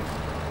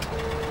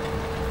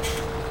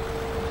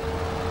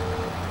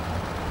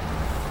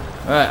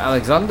 Right,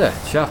 Alexander,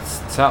 chat,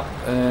 tap,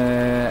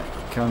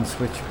 can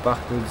switch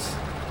backwards.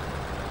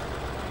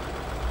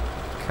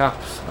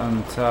 Caps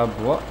and tab,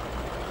 what?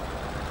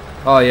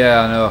 Oh yeah,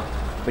 I know.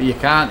 But you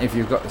can't if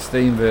you've got the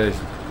Steam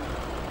version.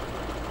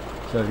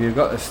 So if you've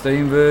got the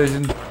Steam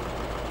version,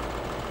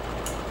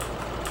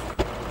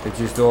 it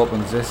just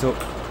opens this up.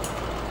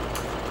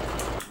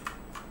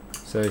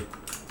 See?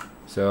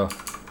 So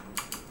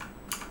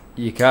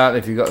you can't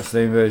if you've got the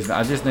Steam version.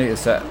 I just need to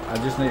set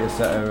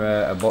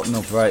a button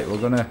up. Right,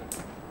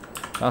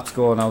 that's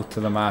going out to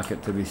the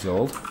market to be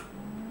sold.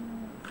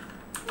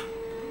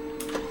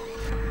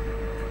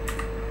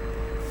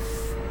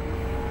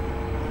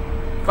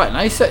 Quite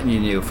nice setting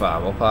your new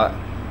farm up.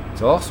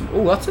 It's awesome.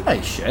 Oh, that's a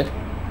nice shed.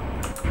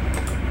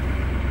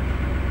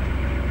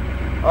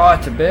 Oh,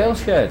 it's a bale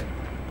shed.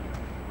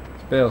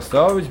 It's bale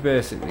storage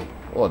basically.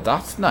 Oh,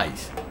 that's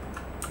nice.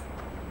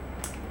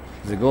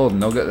 There's a golden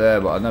nugget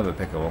there, but I'll never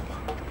pick them up.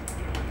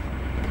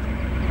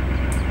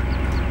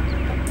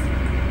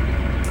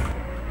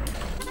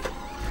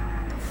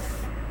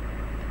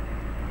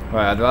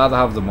 Right, I'd rather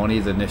have the money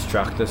than this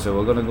tractor, so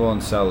we're going to go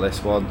and sell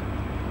this one.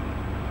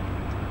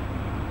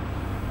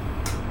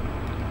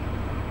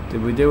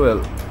 Did we do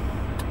a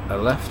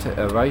left,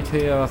 a right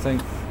here, I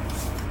think?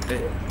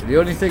 The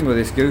only thing with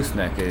this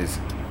gooseneck is,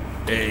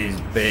 it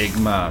is big,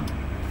 man.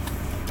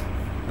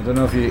 I don't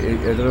know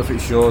if it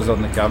shows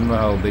on the camera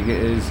how big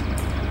it is.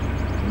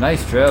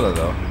 Nice trailer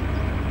though.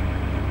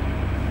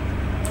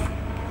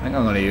 I think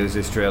I'm going to use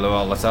this trailer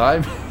all the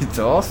time. It's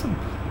awesome.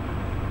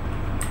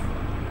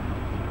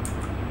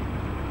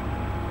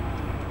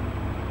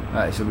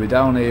 Right, so we're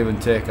down here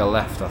and take a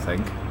left, I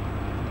think.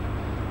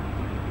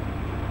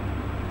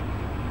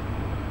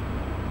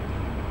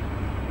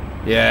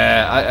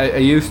 Yeah, I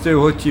used to,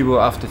 Hutchie, but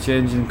after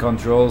changing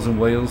controls and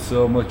wheels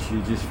so much,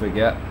 you just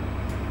forget.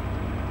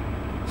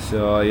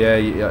 So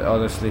yeah,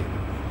 honestly.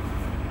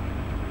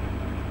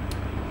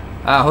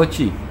 Ah,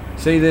 Hutchie,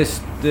 see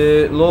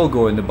the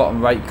logo in the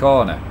bottom right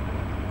corner?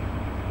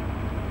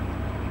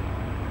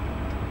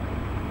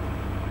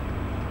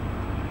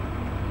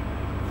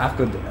 I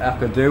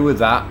could do with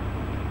that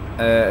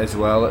as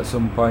well at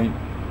some point.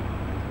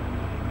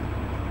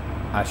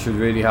 I should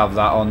really have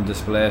that on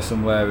display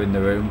somewhere in the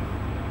room,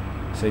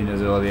 seeing as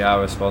though they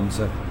are a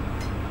sponsor.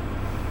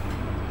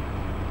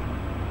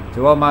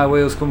 Do all my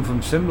wheels come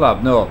from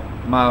SimLab? No,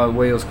 my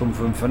wheels come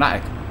from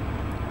Fanatic.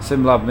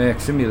 SimLab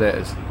makes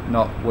simulators,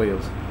 not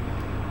wheels.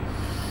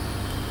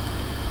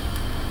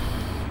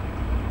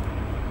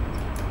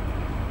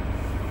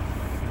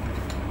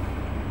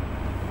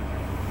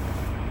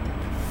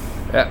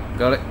 Yep,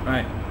 got it.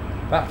 Right,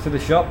 back to the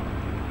shop.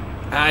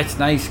 It's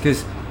nice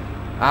because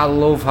I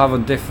love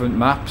having different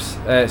maps,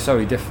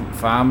 different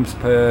farms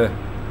per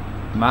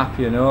map,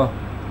 you know.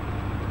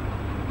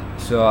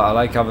 So I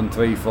like having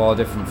 3-4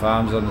 different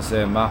farms on the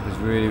same map. It's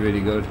really,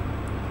 really good.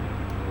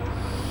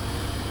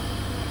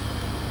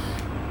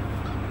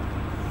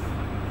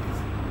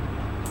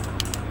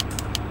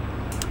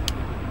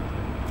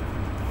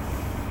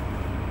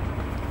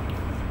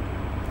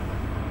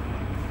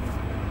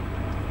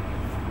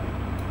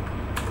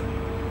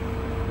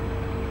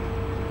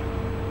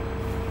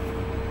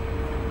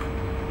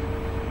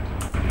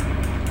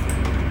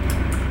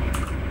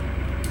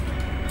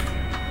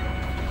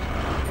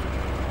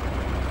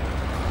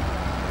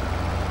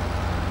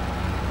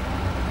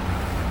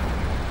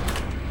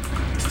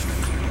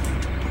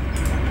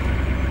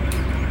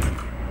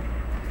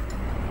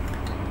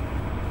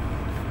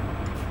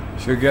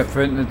 Should get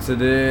printed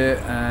today.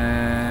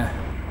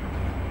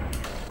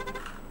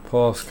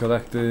 Post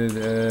collected,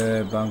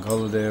 bank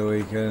holiday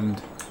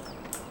weekend.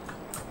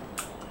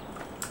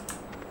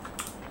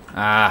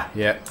 Ah,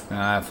 yeah,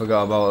 I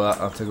forgot about that.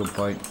 That's a good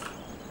point.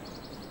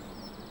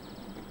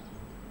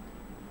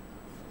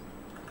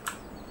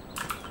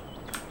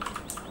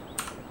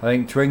 I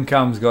think Twin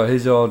Cam's got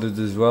his ordered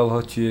as well,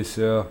 Hutchie,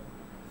 so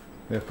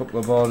we have a couple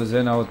of orders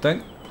in, I would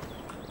think.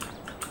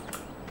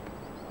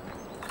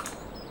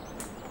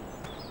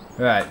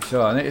 Right,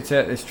 so I need to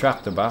take this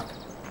tractor back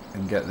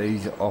and get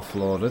these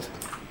offloaded.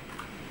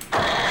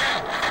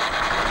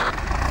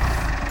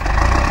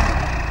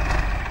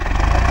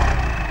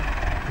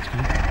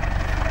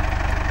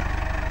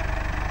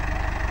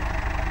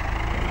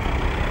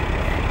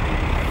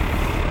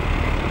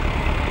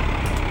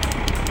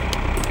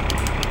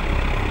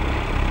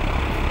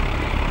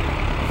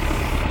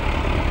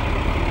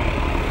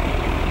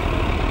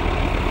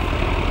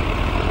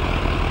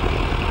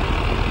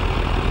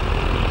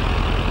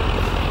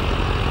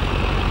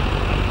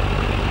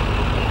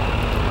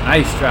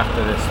 Nice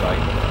tractor this, like,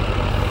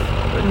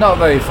 but not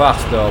very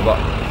fast though, but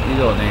you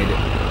don't need it.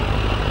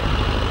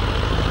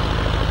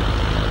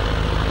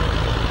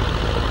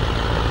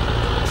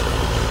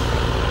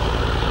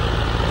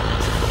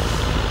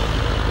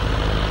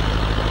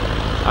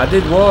 I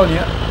did warn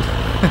you.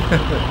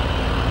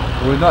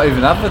 We've not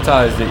even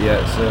advertised it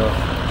yet,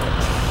 so.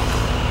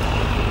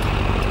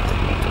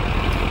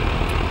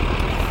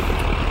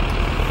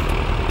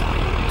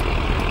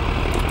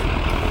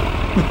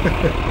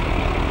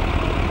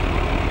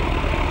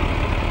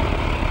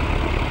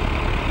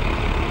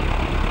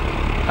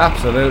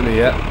 Absolutely,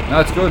 yeah. No,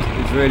 it's good.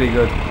 It's really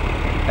good.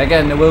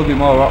 Again, there will be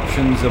more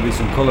options. There'll be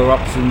some colour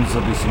options.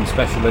 There'll be some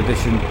special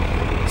edition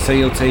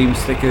SEAL team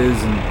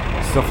stickers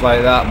and stuff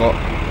like that. But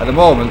at the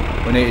moment,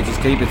 we need to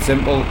just keep it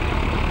simple.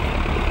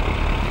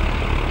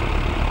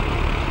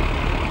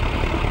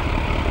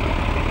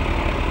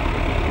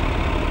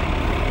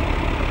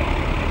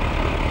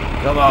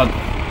 Come on.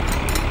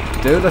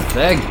 Do the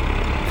thing.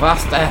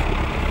 Faster.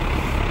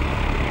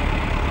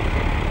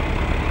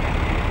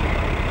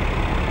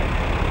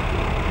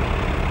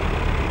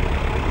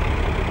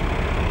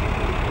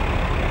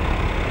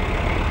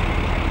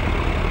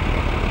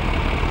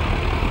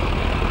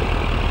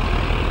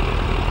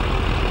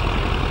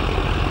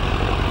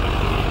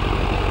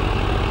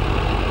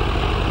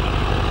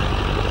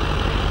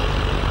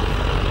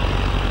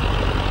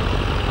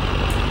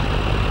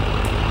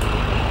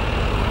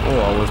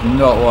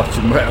 Not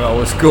watching where I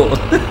was going.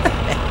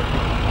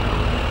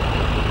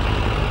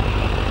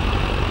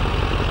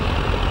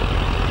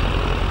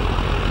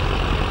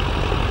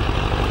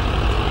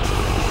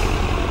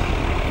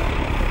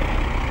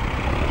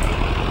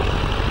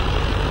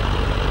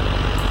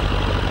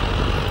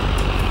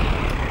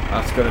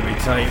 That's gonna be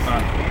tight,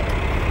 man.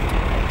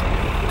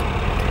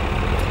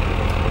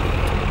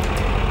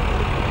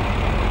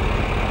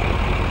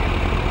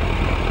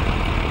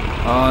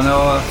 Oh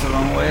no, that's the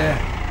wrong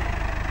way.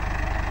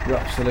 You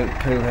absolute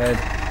poo head.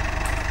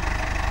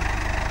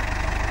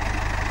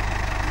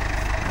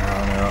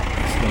 Oh no,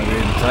 it's going to be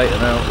even tighter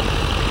now.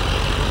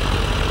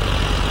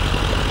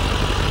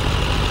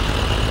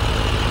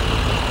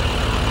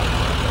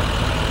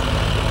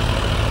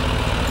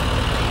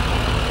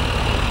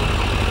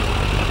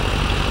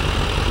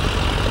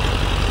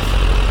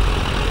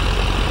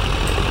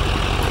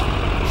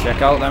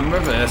 Check out them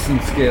reversing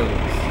skills.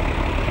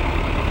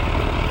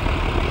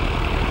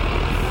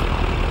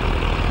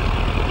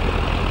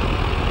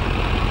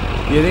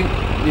 Do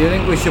you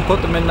think we should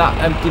put them in that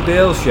empty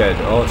bale shed,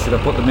 or should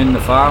I put them in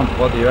the farm?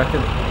 What do you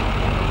reckon?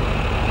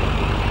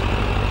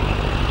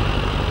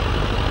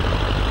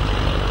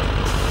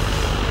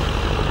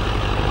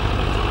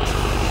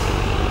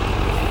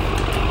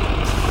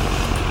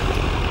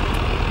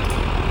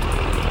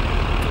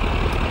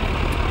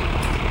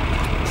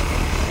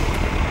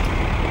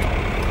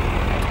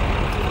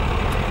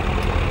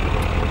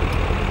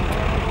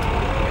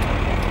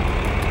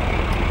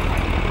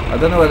 I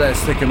don't know whether to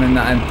stick them in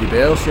that empty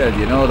bale shed,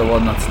 you know, the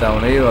one that's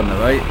down here on the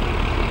right.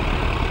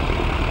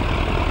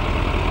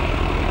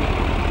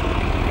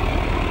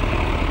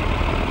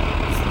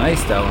 It's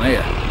nice down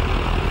here.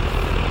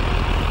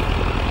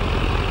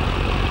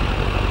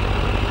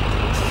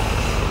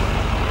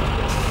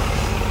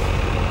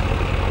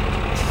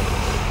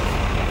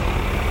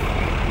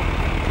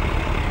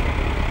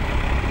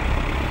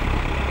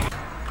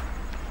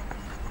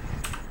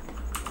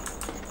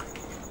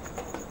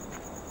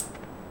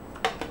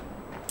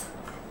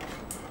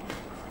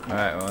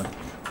 Right, well,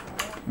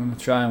 I'm going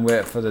to try and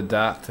wait for the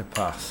dark to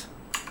pass.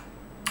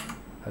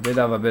 I did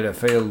have a bit of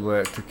field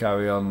work to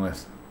carry on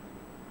with.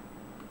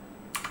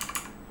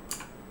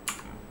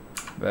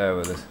 Bear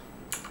with us.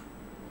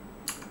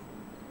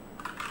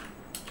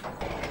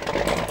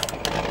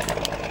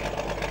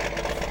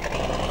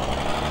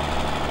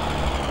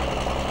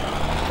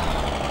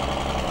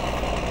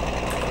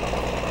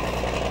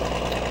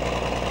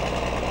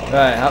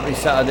 Right, happy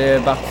Saturday,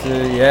 back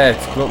to, yeah,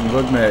 it's looking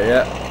good, mate,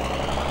 yeah.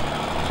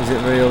 Is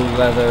it real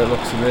leather? It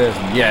looks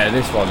amazing. Yeah,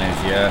 this one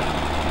is, yeah.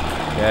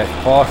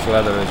 Porsche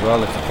leather as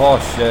well. It's a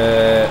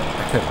Porsche.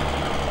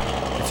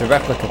 It's a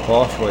replica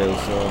Porsche wheel,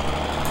 so.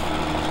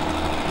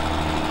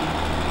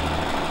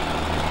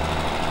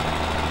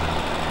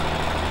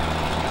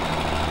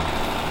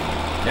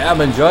 Yeah,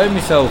 I'm enjoying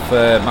myself,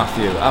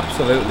 Matthew.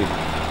 Absolutely.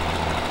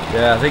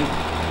 Yeah, I think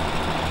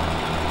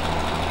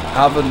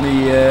having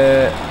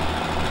the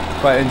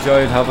quite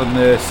enjoyed having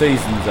the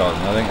seasons on.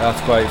 I think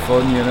that's quite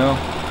fun, you know.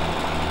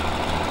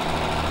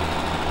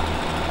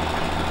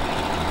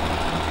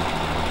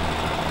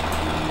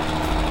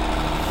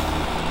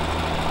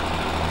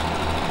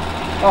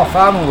 Oh,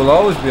 farming will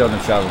always be on the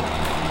channel.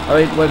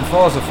 I mean, when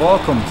Forza 4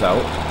 comes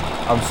out,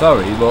 I'm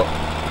sorry, but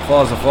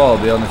Forza 4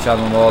 will be on the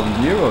channel more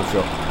than Euro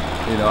Truck,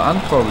 you know,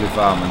 and probably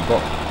farming. But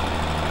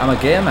I'm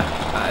a gamer.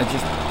 I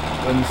just,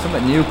 when there's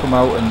something new come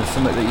out and there's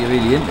something that you're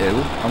really into,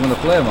 I'm gonna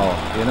play more,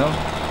 you know.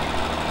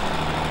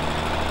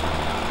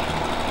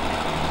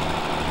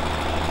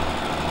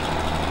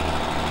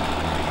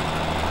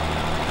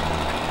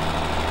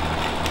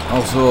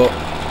 Also,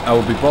 I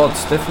would be bored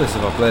stiffless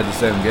if I played the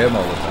same game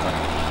all the time.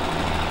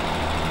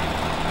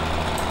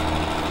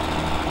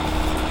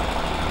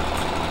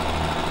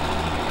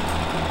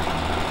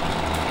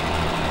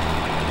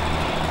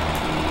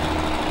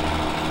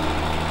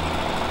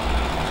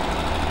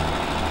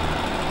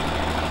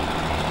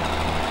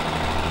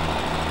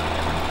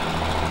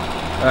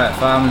 Right,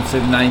 Farming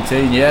Sim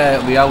 19, yeah,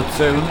 it'll be out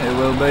soon, it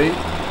will be,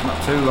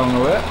 not too long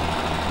away.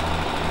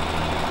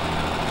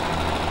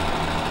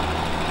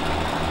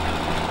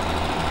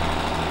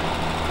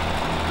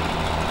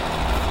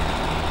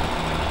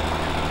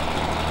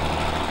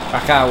 I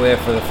can't wait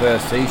for the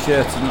first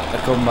t-shirts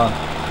to come, man.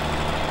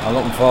 I'm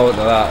looking forward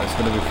to that, it's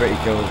going to be pretty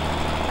cool.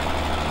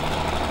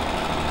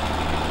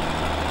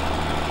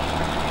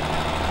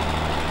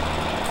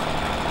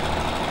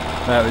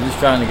 Right, we're just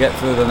trying to get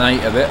through the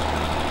night a bit.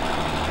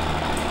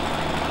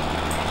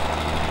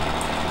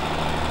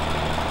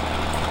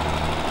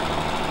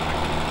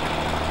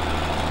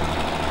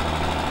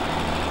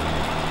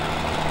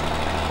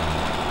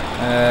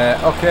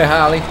 Okay,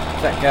 Harley,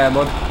 take care,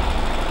 bud.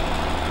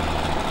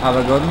 Have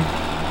a good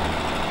one.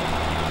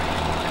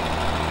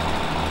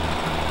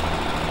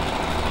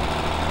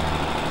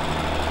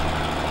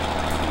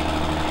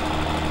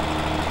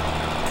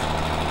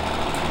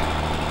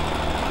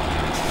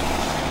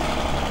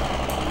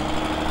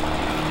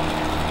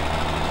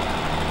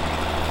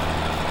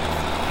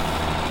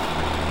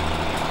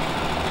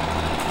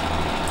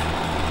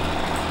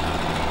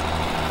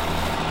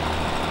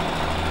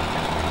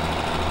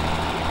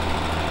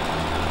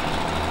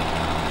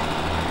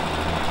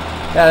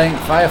 Yeah, I think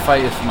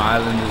Firefighter's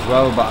smiling as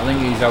well, but I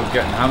think he's out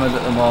getting hammered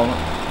at the moment.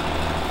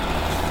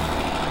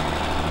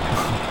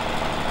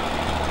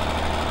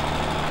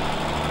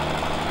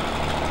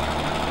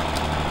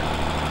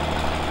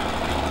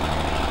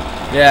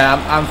 Yeah,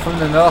 I'm from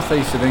the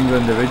northeast of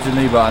England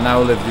originally, but I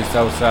now live just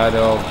outside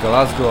of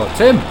Glasgow.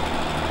 Tim!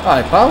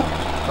 Hi pal,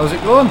 how's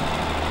it going?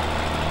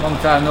 Long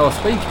time no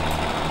speak.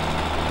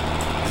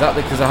 Is that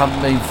because I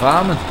haven't been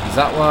farming? Is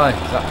that why?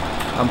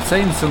 I'm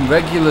seeing some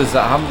regulars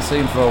that I haven't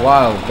seen for a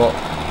while, but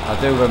I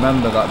do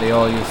remember that they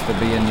all used to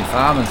be in your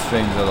farming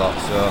streams a lot,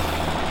 so.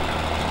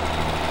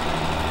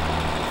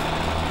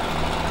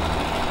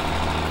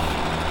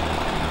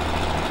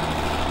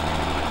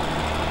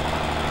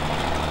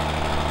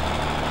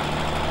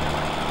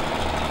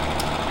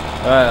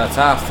 Right, it's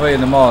 3:30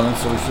 in the morning,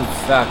 so we should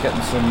start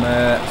getting some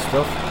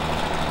stuff.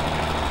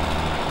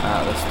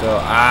 Let's do.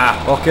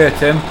 Okay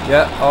Tim,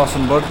 yeah,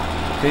 awesome bud.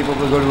 Keep up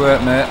the good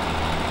work, mate.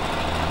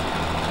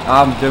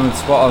 I'm doing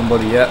spot on,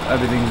 buddy, yeah.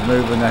 Everything's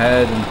moving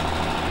ahead and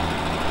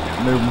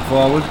moving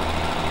forward.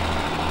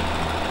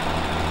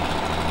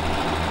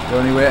 The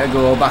only way to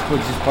go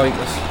backwards is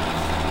pointless.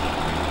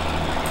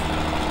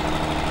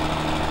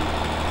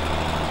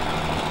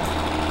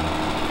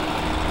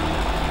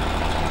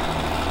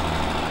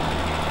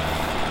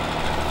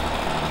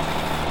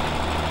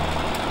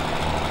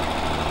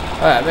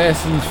 Right,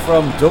 Mason's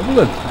from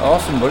Dublin.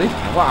 Awesome, buddy.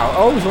 Wow, I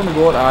always want to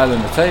go to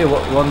Ireland. I tell you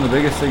what, one of the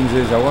biggest things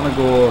is I want to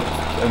go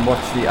and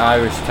watch the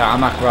Irish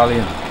tarmac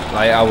rallying.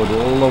 Like, I would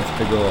love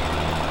to go.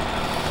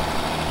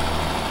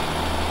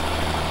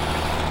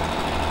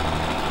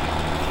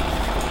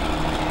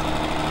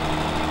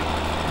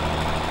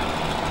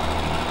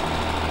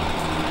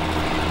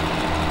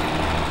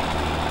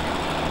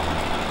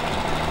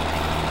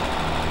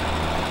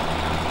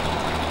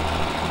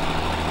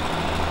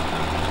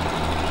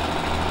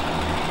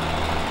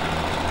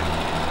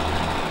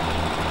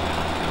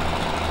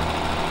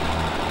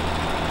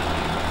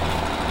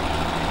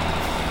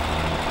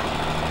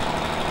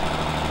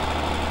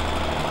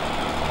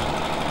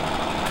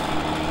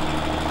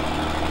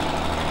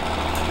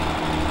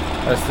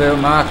 Let's do a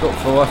mark up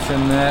for watching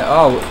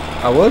oh,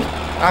 I would,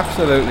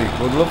 absolutely,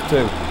 would love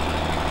to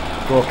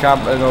go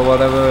camping or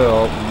whatever,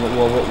 or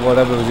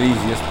whatever was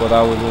easiest, but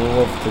I would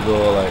love to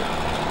go, like.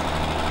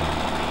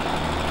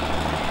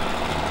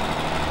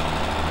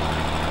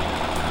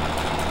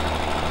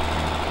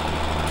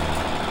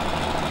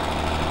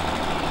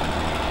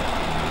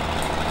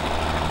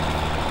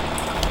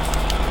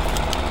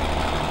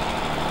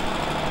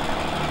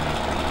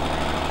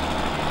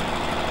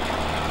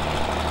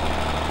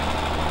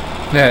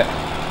 Yeah,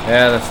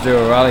 yeah, let's do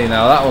a rally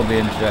now. That will be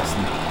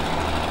interesting.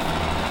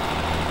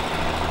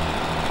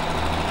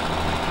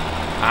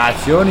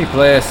 It's the only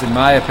place, in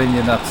my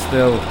opinion, that's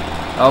still...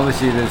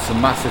 Obviously, there's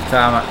some massive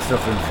tarmac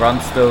stuff in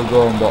France still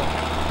going, but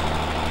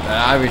the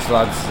Irish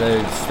lads,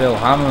 they're still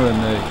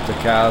hammering the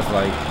cars,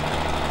 like,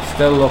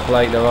 still look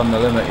like they're on the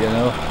limit, you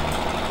know.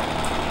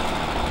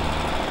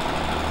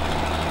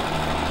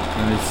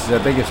 And it's the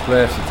biggest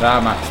place for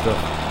tarmac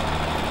stuff.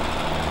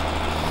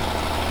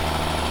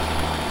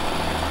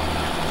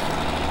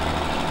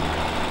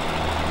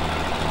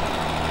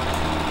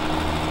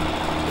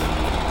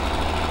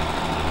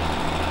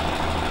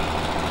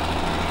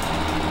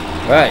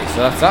 Right, so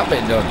that's that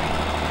bit done.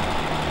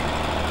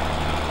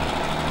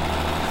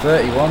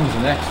 31's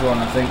the next one,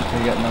 I think,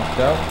 to get knocked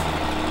out.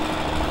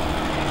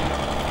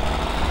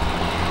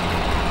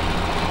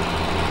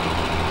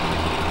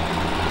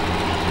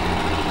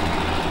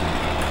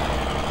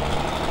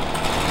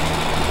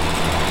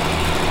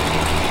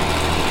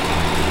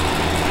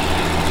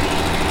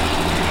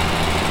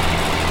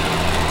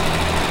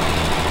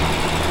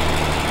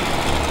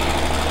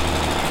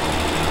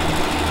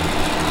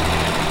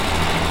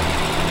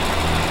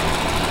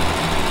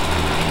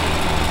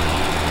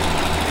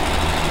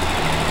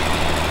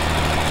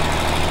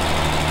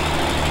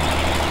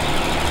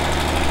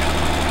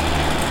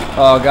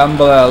 Oh,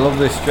 Gambler, I love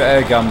this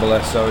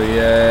Gambler, sorry,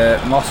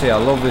 Mossy, I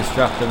love this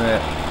tractor,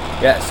 mate.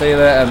 Yeah, see you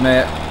later,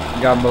 mate,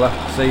 Gambler.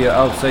 See you,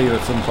 I'll see you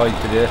at some point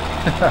today.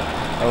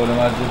 I would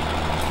imagine.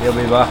 He'll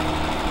be back.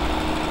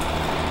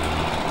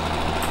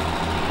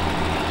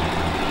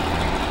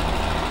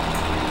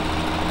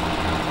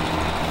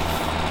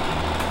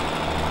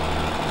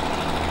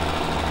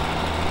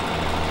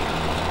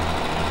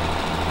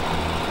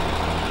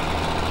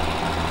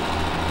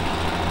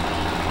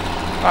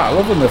 I'm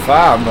loving the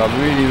farm, I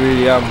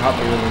really am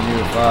happy with the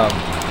new farm.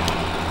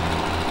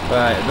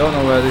 Right, I don't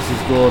know where this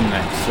is going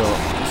next, so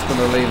I'm just going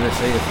to leave this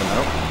here for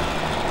now.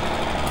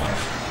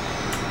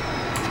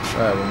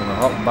 Right, we're going to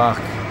hop back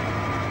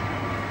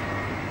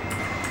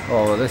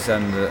over this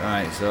end.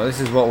 Right, so this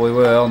is what we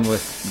were on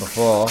with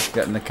before,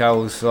 getting the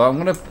cows. So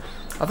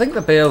I think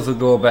the bales will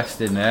go best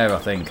in there, I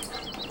think.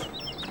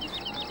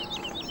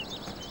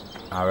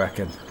 I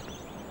reckon.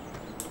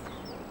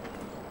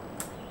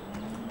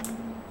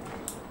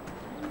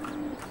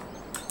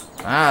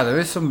 Ah, there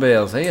is some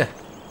bales here.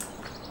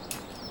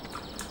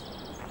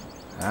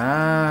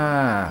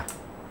 Ah,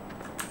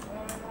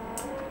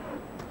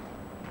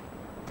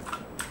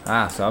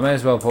 so I may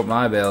as well put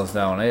my bales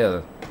down here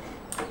then.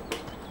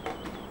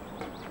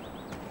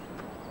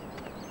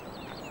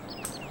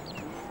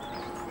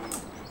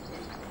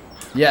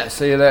 Yeah,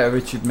 see you later,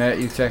 Richard, mate.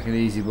 You take it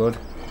easy, bud.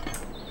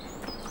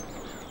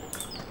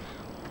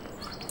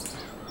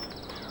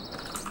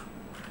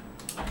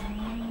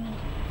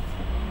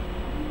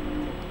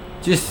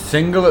 Just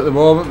single at the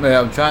moment, mate.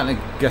 I'm trying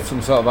to get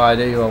some sort of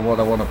idea on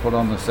what I want to put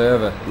on the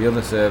server, the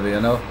other server,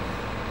 you know.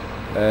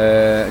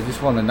 I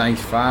just want a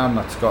nice farm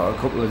that's got a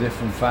couple of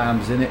different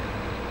farms in it.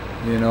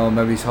 You know,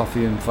 maybe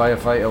Hoffy and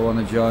Firefighter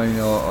want to join,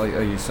 or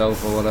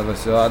yourself or whatever.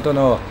 So I don't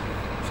know.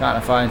 I'm trying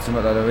to find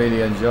something that I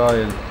really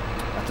enjoy,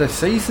 and the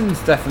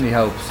seasons definitely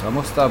helps. I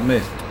must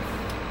admit,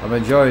 I'm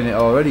enjoying it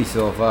already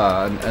so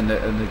far, and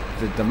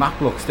the map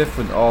looks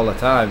different all the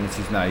time, which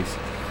is nice.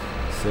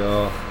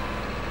 So.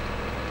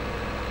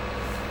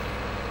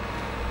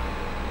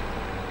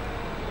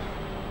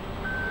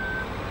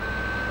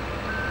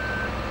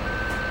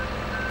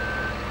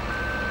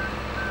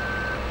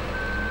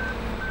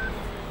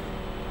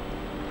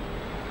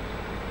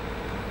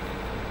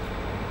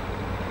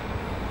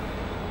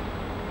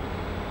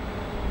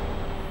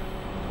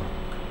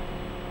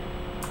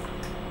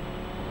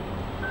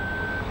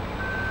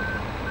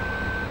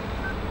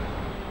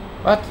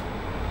 What?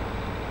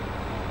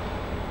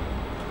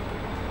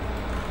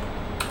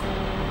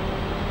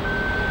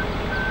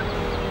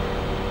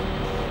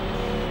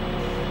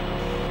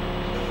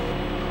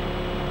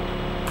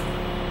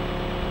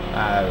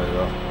 There we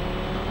go.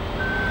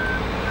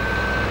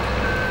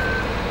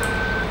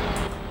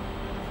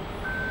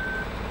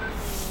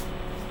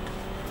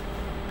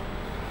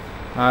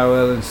 I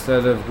will,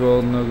 instead of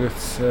golden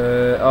nuggets.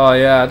 Oh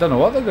yeah, I don't know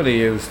what they're going to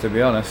use, to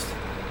be honest.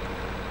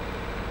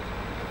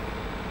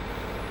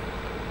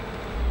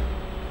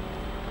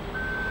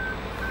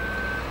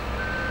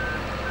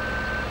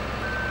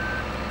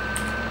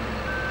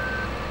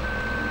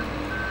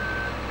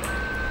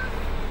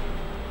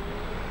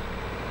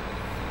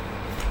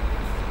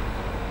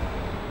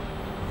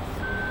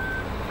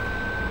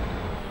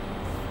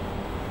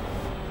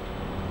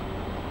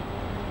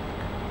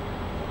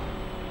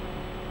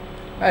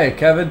 Hey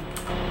Kevin,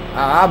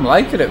 I'm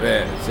liking it,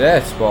 mate.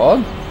 It's spot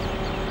on.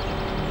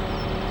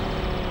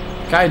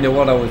 Kind of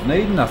what I was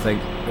needing, I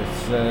think.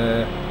 It's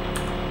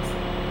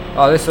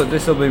oh,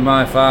 this will be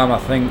my farm, I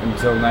think,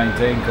 until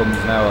 19 comes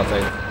now, I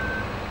think.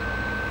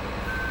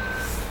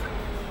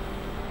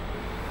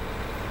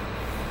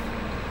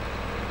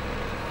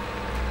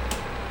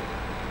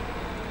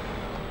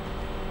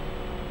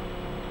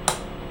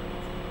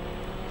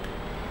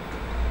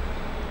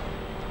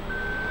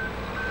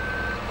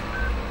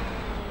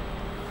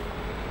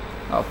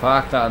 I'll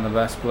park that in the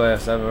best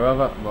place ever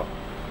of it, but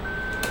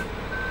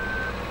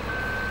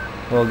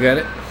we'll get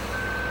it.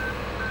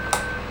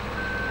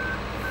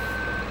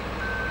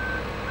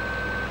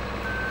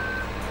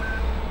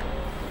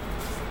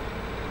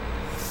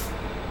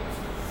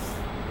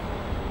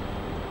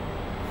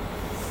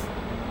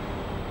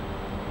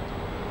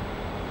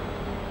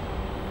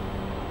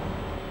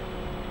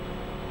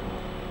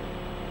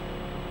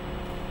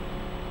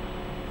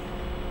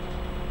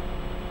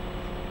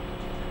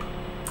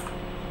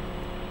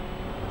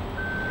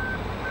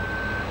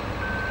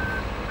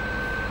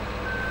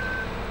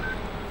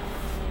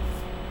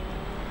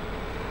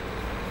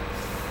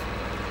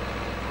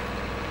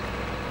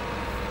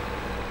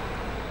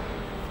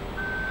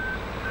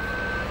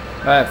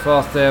 Right,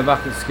 fourth day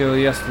back at school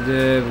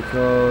yesterday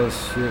because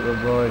Super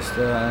Boy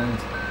started.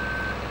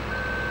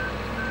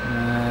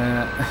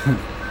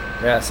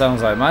 Yeah, it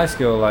sounds like my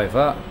school life,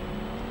 that.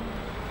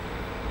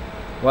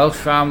 Welsh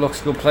farm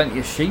looks good, plenty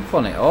of sheep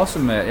on it.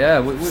 Awesome, mate. Yeah,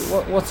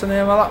 what's the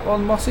name of that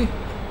one, Mossy?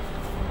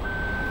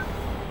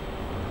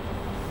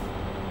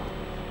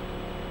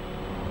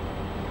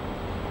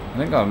 I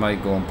think I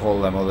might go and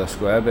pull them other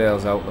square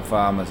bales out the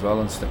farm as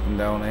well and stick them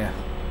down here.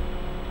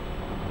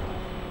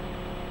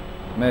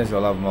 May as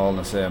well have them all in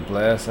the same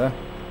place, eh?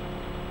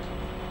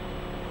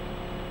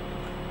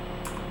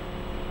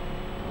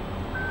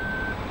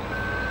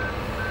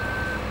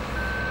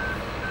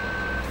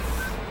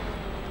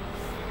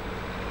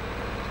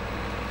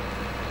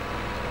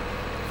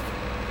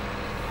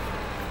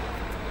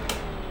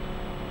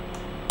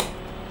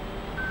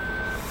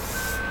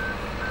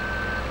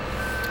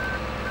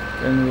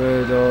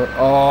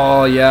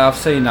 Oh yeah, I've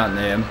seen that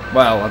name.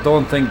 Well, I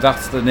don't think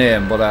that's the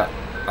name, but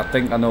I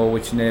think I know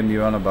which name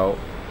you're on about.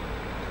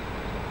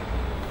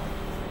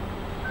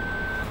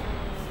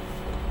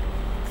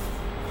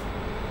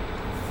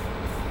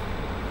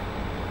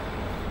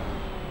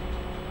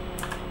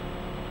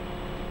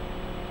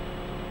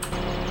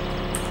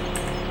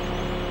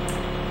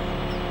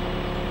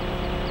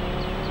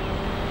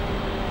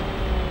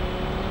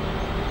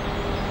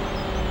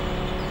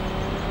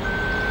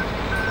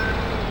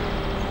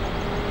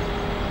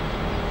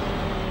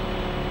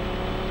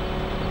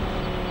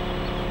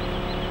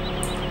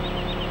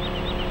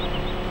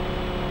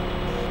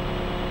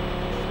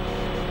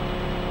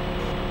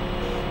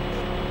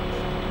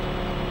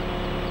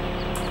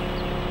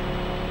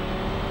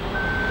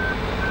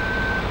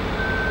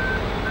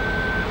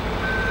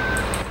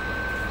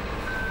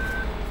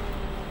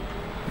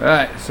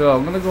 Right, so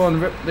I'm going to go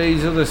and rip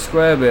these other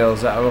square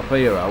bales that are up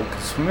here out,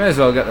 because we may as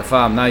well get the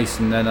farm nice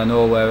and then I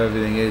know where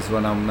everything is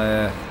when I'm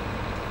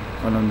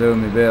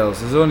doing my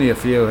bales. There's only a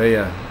few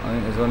here. I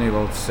think there's only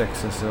about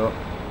 6 or so.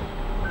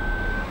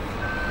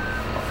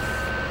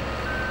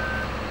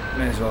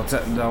 May as well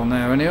take them down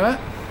there anyway.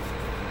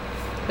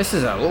 This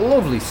is a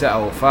lovely set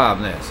out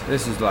farm,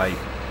 this is like,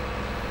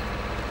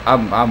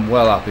 I'm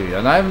well happy,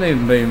 and I haven't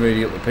even been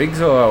really up the pigs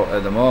or out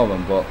at the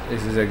moment, but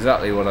this is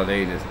exactly what I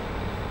needed.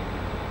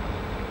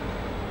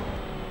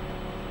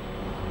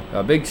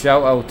 A big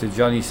shout out to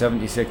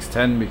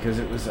Johnny7610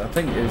 because I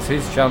think it was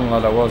his channel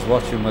that I was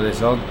watching with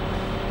this on.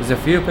 There's a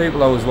few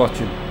people I was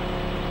watching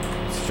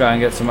to try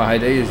and get some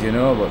ideas, you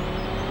know, but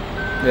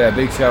yeah,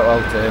 big shout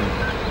out to him.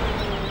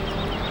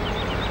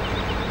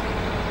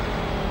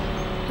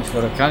 He's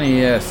got a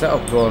canny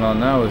setup going on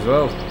now as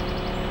well.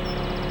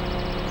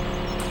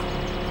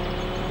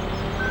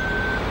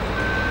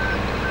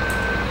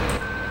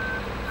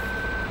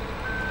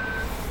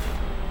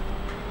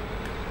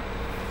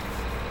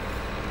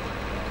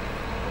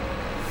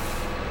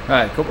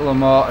 Right, a couple of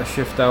more to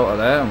shift out of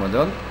there and we're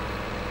done.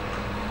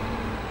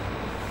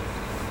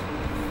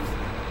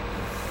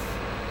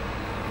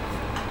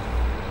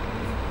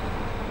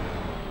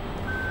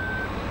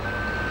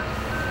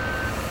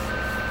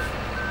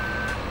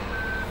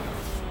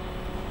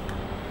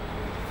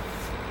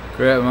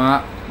 Great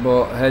Mark,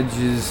 but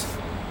Hedges,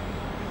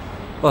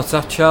 what's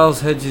that,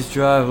 Charles? Hedges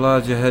drive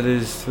larger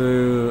headers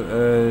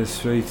through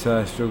streets.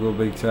 I struggle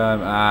big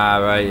time. Ah,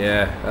 right,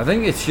 yeah. I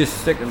think it's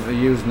just sticking to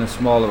using the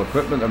smaller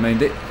equipment. I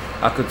mean,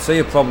 I could see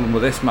a problem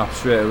with this map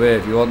straight away.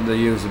 If you wanted to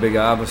use the big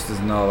harvesters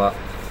and all that,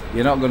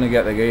 you're not going to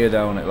get the gear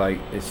down it. Like,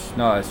 it's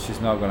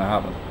just not going to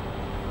happen.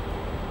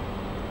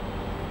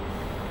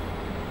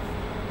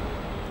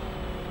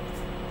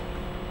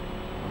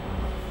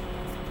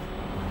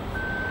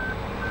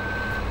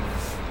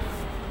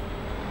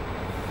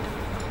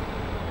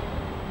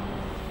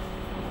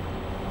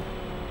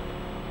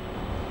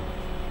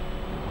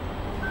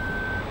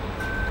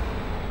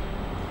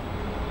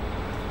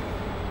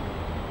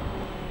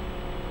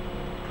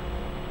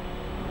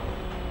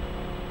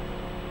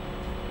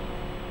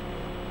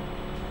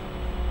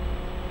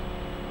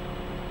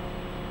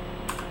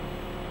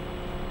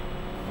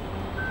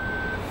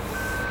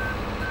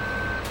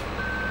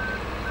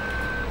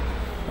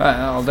 Right,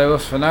 that'll do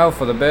us for now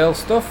for the bale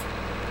stuff.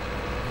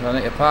 I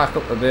need to park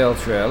up the bale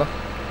trailer.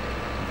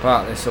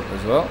 Park this up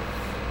as well.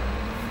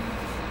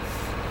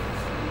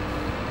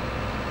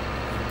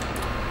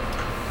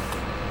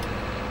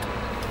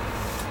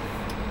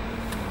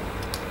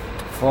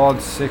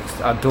 Ford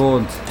 6, I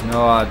don't.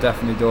 No, I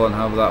definitely don't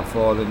have that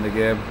Ford in the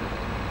game.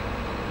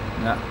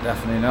 Nah,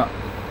 definitely not.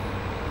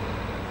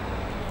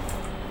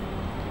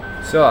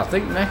 So I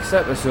think next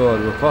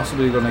episode we're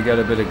possibly going to get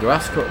a bit of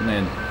grass cutting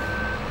in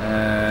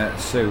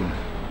soon.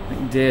 I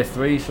think day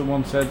 3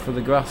 someone said for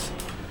the grass.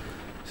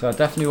 So I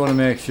definitely want to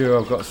make sure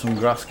I've got some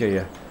grass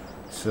gear.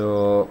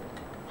 So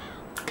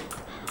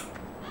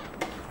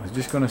I was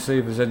just going to see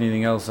if there's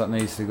anything else that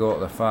needs to go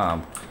to the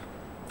farm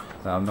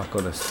that I'm not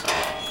going to,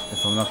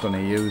 if I'm not going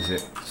to use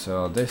it.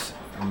 So this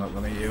I'm not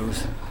going to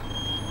use.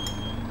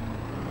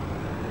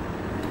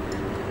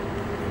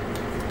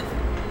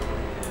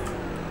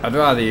 I'd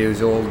rather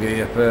use old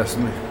gear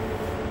personally,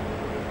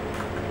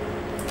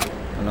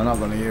 and I'm not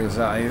going to use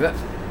that either.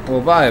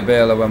 We'll buy a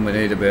baler when we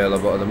need a baler,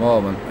 but at the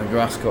moment a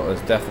grass cutter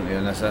is definitely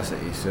a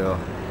necessity. So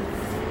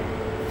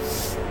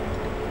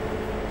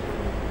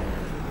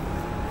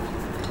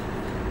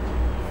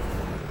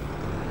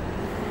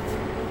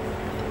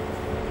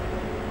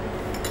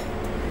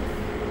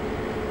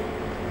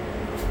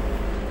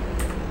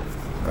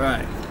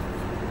right.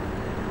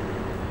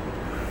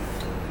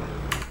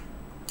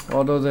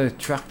 What other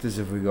tractors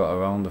have we got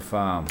around the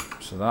farm?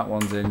 So that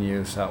one's in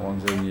use, that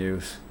one's in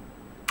use.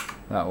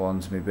 That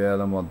one's my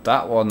baling one.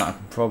 That one that I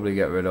can probably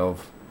get rid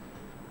of.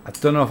 I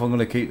don't know if I'm going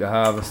to keep the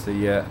harvester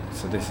yet.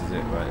 So this is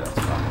it, right, that's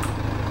fine.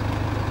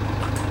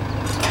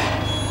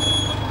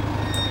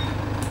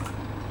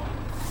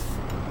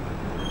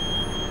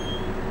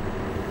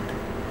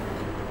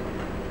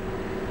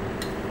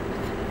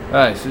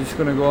 Right, so just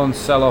going to go and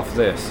sell off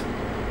this.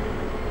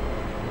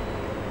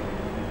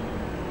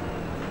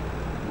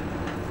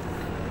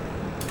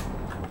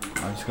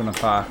 I'm just going to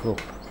park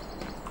up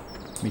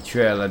my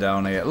trailer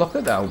down here. Look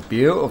at how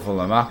beautiful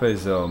the map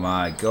is though,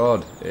 my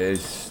god, it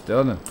is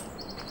stunning.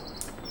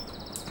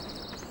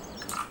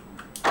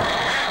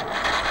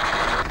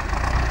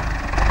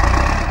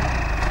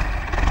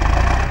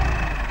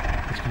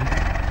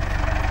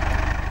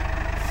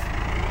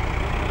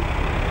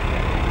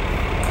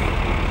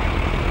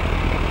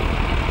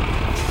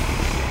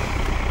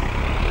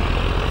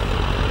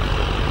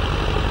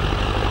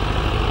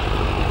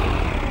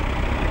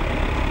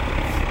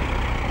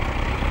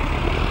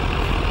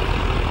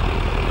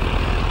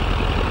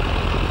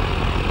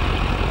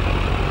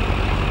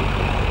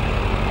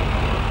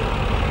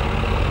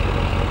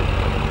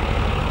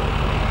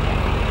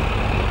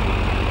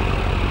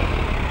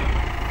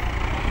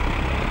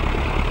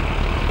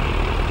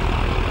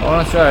 I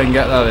want to try and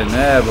get that in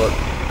there, but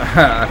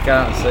I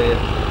can't see it.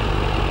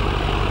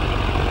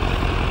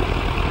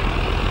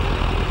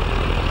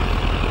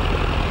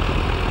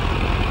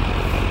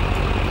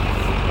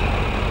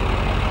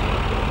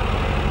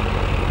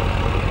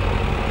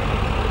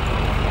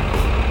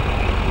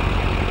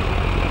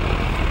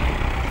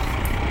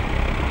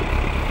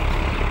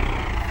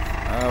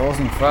 I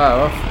wasn't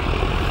far off.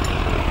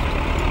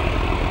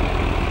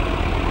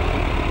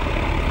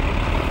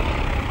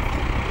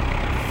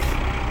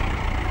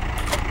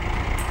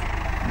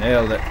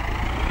 Nailed it.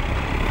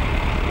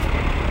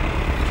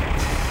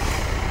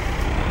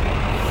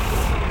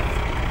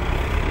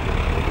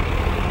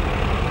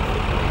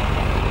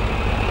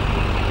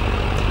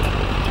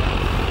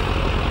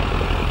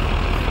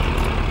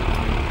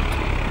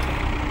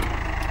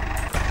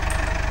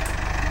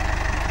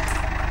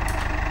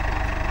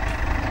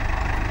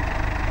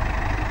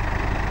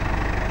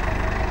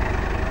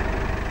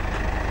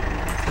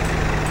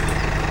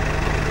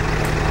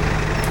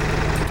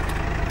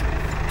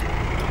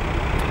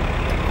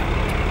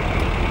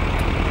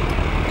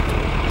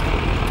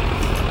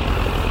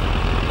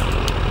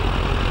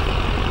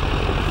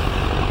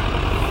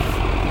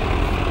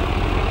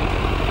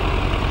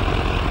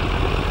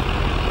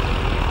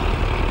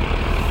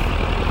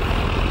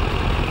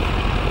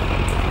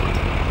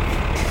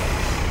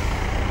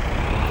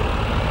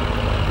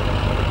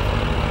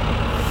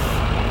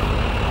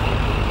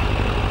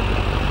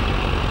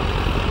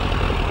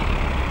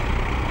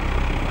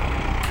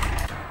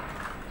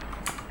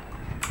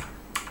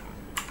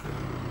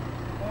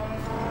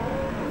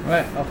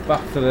 Right, off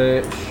back to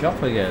the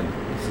shop again.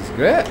 This is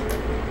great.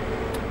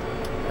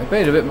 I've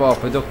been a bit more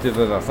productive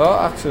than I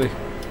thought actually.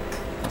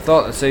 I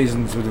thought the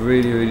seasons would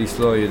really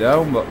slow you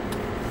down, but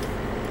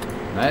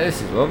mate,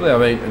 this is lovely. I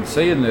mean, and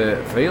seeing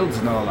the fields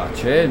and all that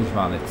change,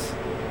 man,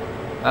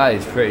 that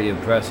is pretty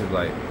impressive.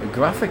 Like, the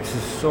graphics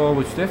is so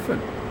much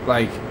different.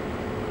 Like,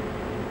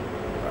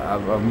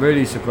 I'm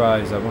really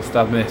surprised, I must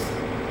admit.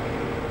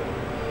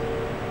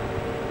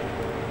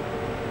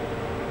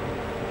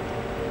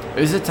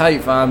 It's a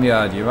tight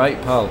farmyard, you're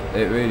right pal,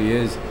 it really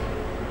is.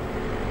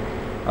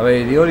 I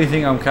mean, the only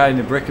thing I'm kind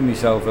of bricking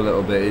myself a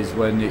little bit is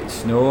when it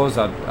snows.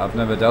 I've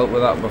never dealt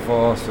with that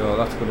before, so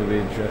that's going to be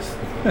interesting.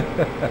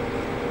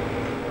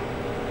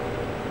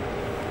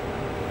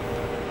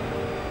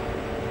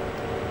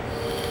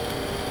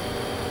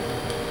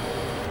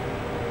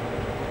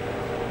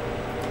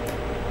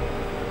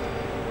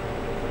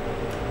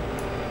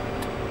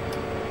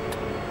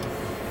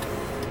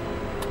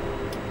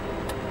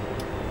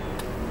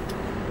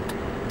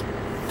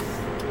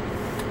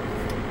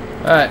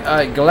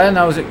 Alright, Glenn,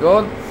 how's it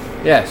going?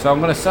 Yeah, so I'm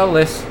going to sell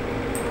this.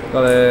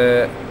 Got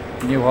a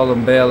New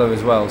Holland baler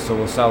as well, so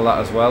we'll sell that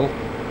as well.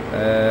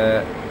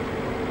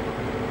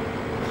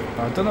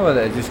 I don't know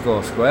whether to just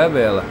go square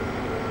baler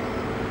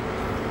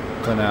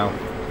for now.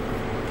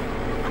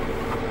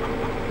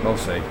 We'll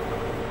see.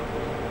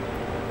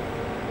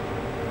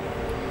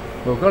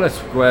 We've got a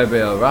square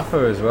bale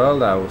wrapper as well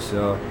now,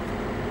 so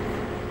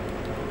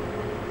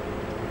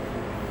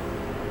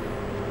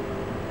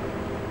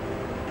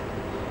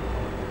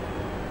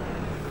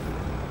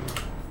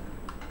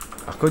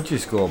I could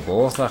just go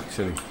both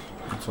actually.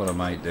 That's what I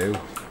might do.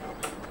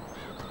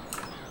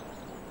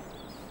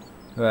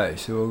 Right,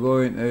 so we're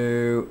going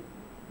to...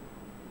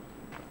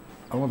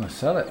 I want to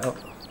sell it. Oh,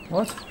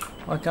 what?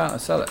 Why can't I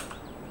sell it?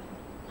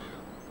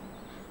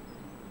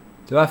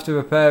 Do I have to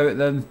repair it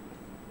then?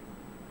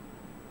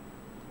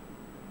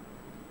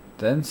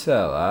 Then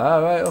sell. Ah,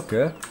 right,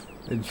 okay.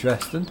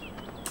 Interesting.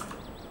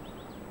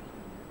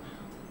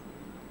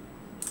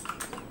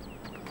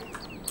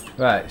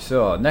 Right,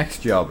 so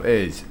next job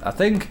is, I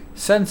think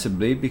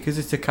sensibly, because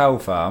it's a cow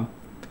farm,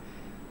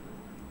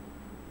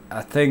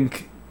 I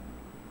think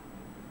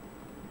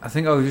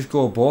I'll just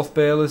go both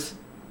balers.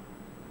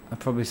 That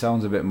probably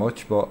sounds a bit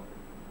much, but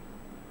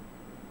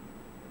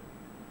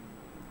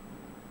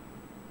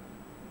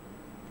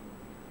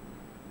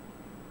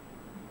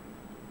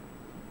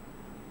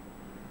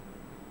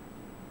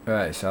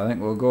right, so I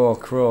think we'll go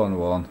crone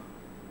one,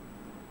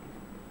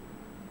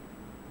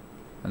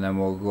 and then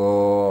we'll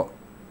go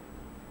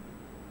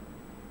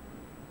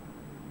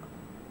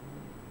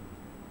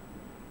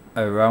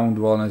a round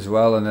one as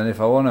well, and then if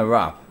I want to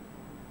wrap,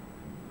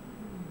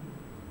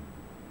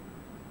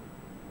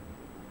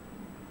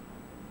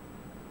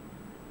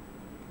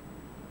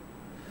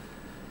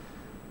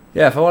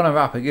 yeah, if I want to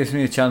wrap, it gives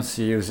me a chance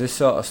to use this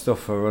sort of stuff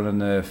for running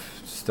the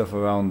stuff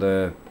around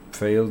the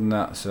field and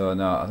that. So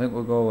no, I think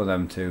we'll go with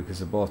them two because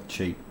they're both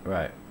cheap.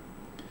 Right.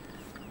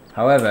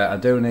 However, I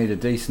do need a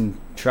decent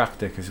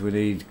tractor because we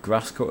need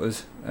grass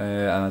cutters,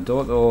 and I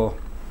don't know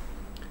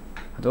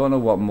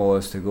what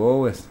mowers to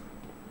go with.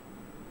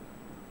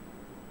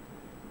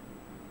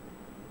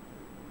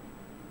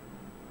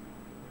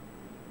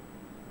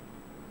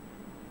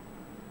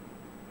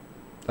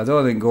 I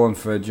don't think going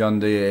for a John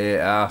Deere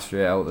 8R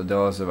straight out the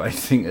door is the right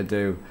thing to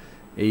do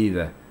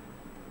either.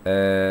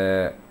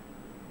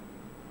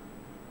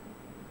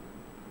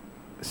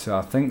 So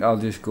I think I'll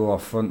just go a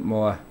front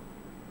mower,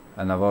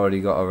 and I've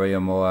already got a rear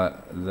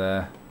mower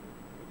there.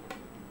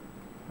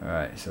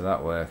 Alright, so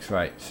that works.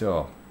 Right,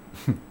 so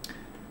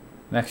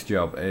next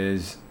job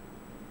is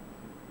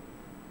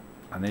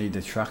I need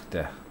a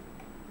tractor.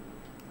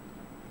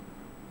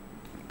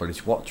 But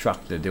it's what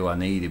tractor do I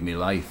need in my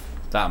life?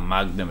 That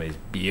Magnum is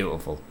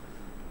beautiful.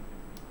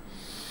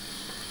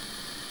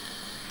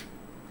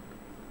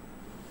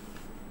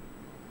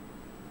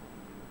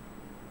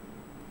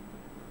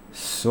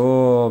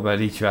 So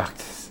many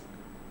tractors.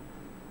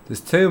 There's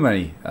too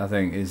many, I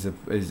think, is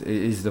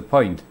the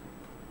point.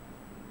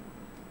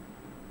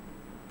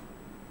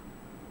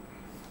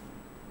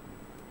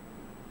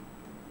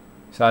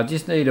 So I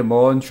just need a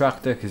mowing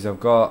tractor because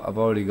I've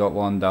already got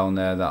one down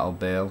there that'll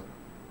bale.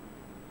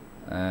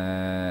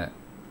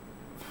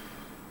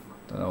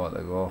 Don't know what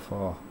to go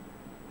for.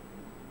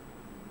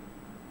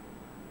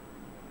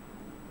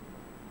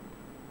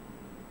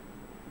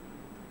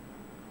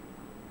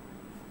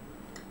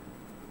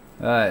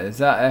 Right, is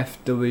that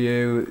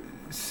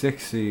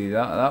FW60?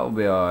 That'll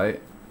be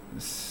alright.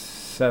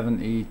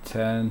 70,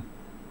 10.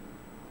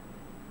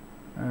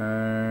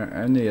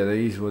 Any of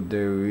these would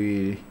do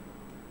really.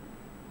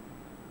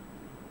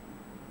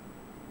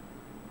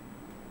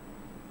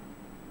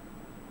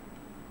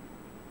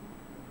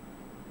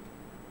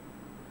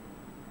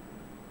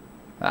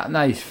 That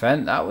nice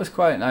fence, that was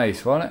quite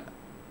nice, wasn't it?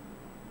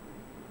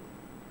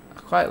 I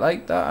quite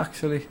liked that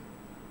actually.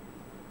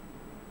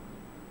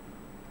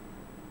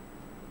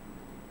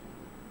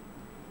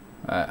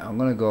 Right, I'm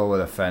gonna go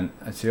with a Fent.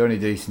 It's the only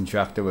decent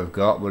tractor we've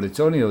got, but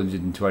it's only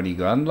 120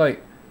 grand,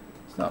 like,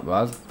 it's not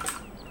bad.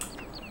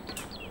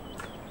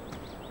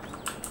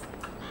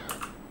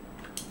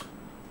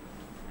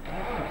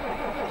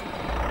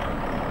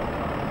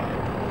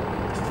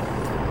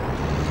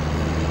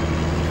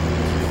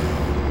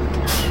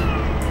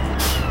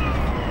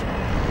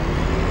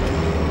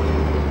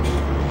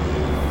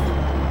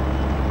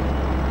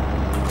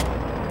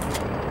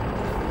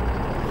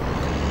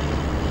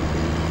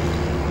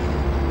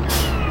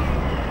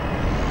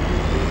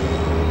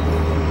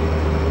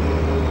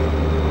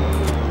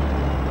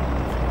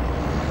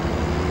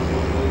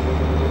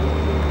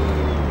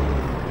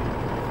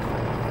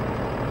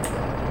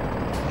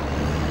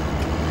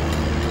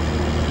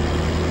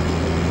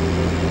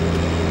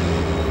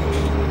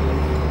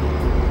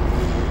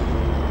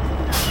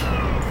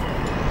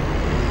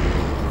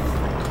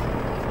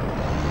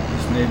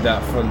 Need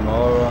that front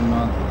mower on,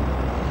 man.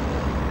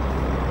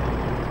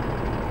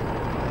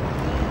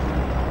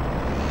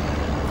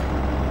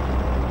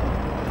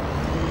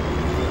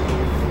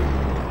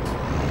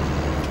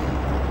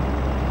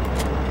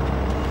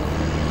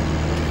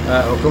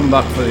 We'll come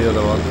back for the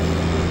other one.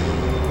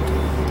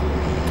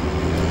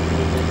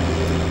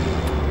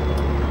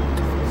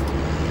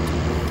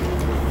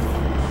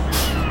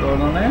 What's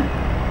going on here?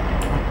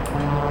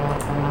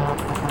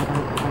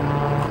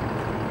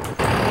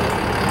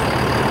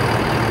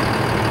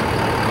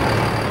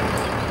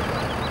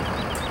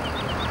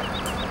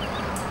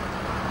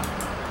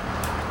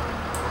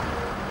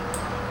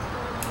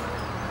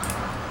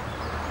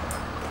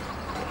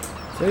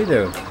 What are you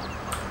doing?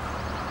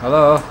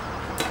 Hello?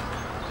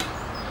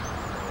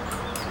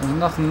 There's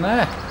nothing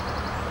there.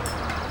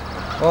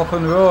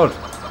 Open road.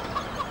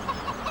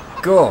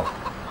 Go.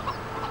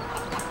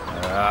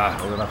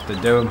 We're gonna have to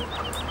do them.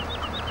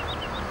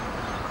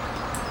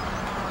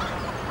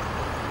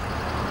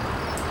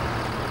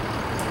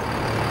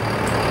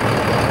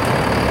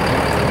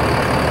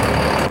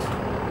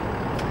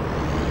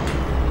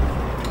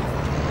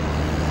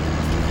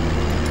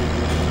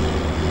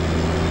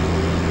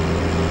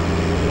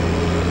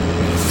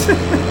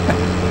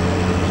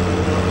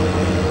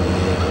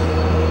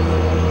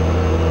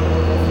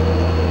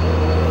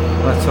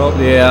 Let's hope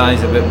the AI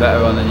is a bit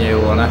better on the new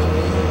one, eh?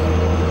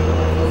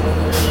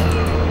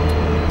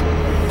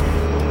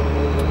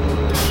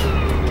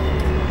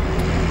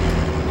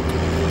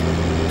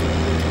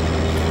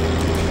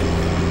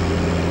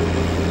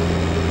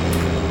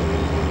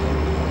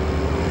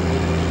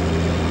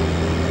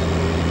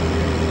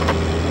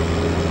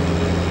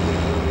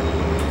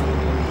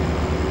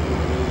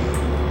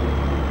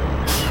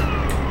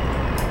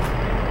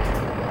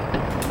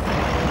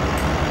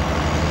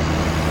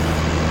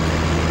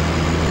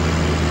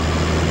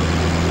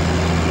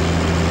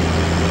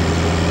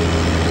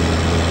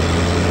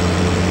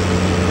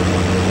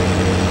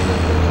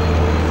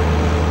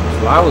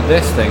 Loud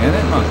this thing, isn't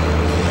it, man?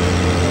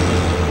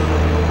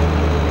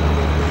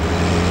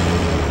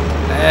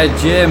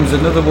 James,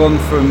 another one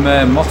from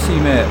Mossy,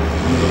 mate.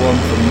 Another one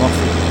from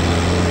Mossy.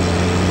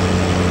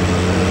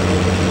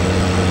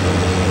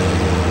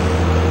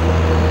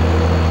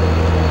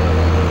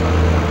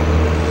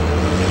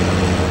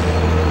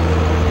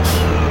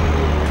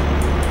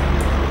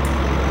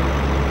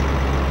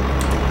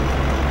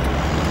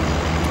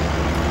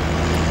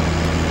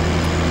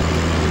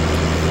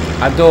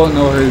 I don't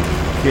know who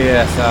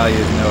KSI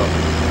is, no.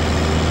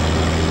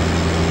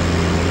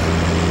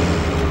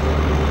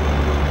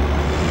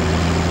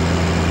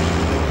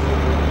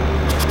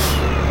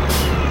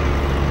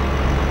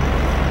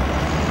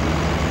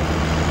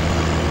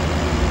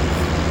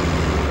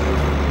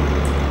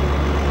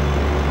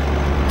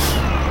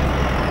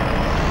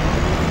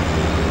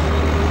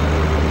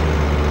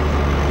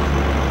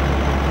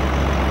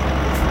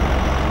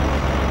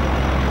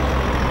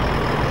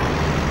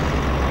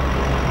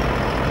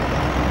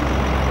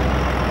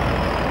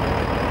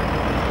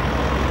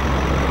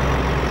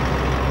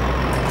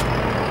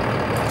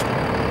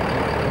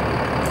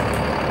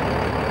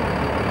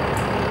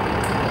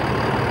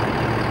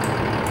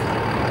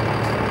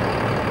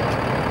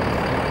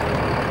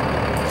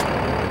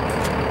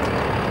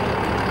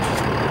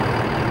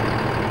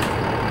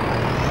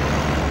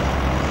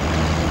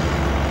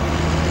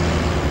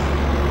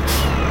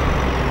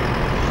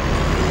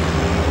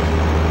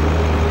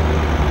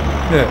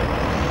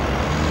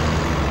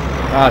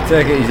 I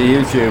take it he's a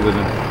YouTuber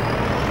then.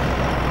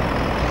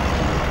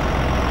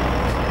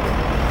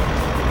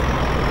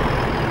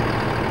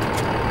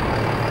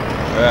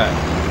 Right.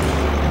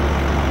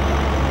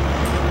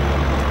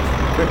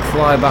 Quick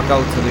fly back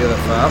out to the other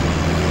farm.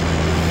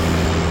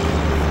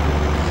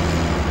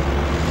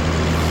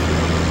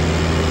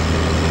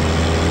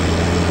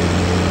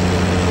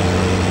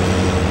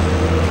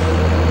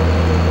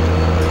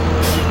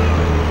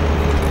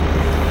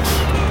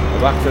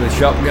 Back to the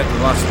shop and get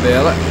the last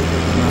baler,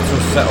 and that's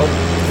us set up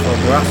for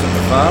grass at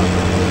the farm.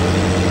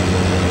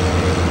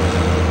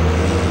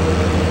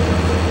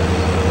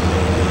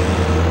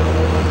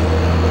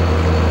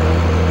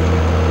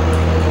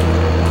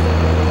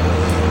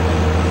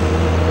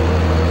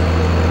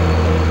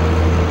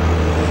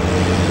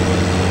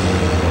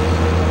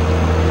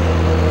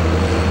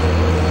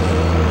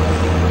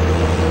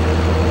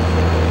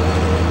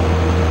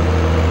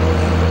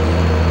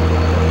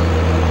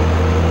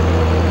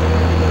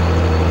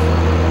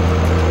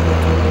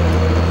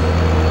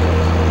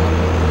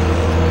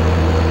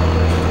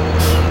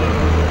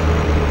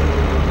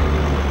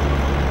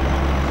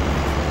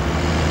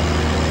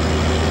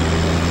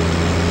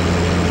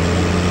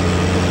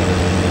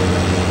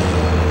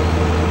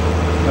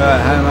 Right,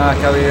 hi Mark,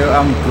 how are you?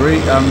 I'm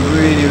great, I'm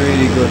really,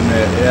 really good,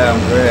 mate. Yeah, I'm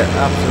great,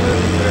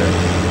 absolutely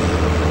great.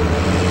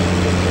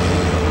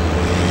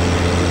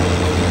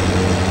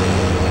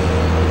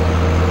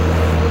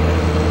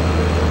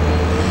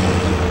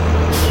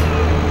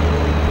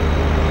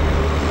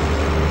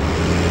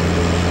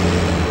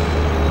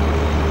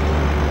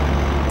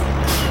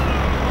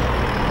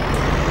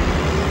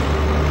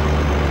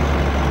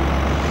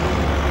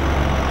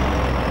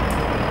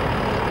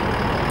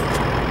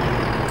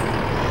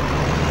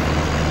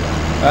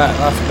 Right,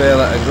 last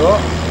baler to go.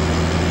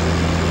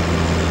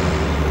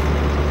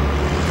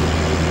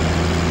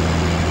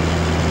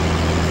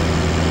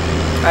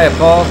 Hey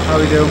Paul, how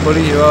are you doing buddy?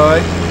 You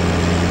alright?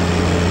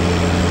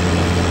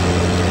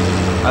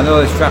 I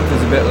know this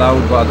tractor's a bit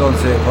loud, but I don't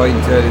see a point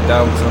in turning it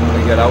down because I'm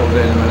going to get out of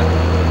it in a minute.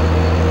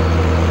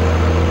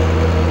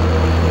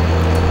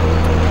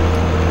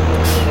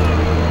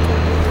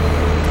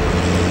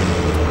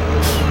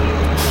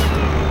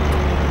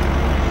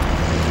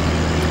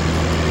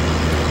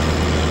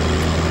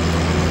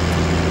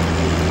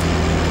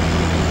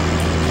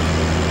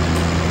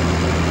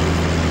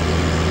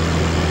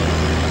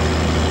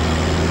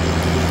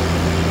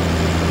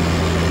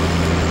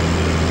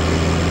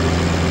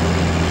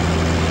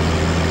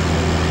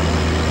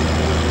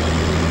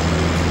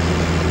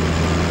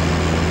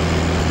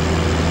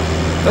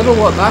 I don't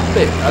know what that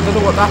bit, I don't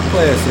know what that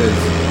place is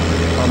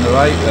on the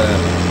right there.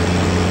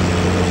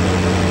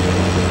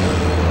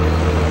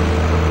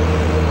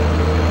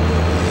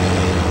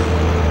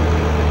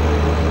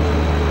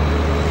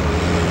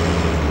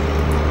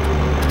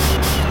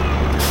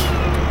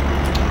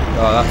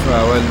 Oh, that's where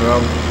I went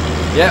wrong.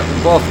 Yep,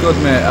 we're both good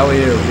mate, how are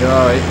you? You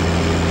alright?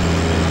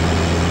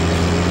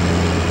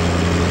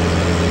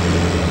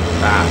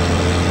 Ah,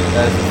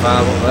 there's the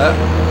farm up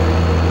there.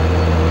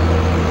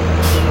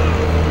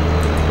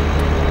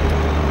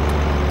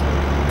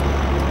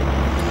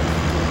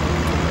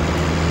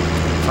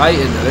 Tight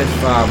into this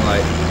farm,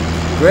 like,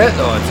 great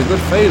though, it's a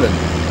good feeling,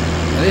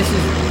 and this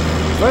is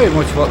very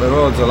much what the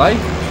roads are like.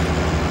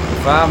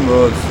 The farm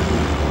roads,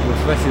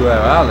 especially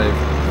where I live,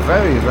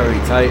 very very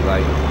tight,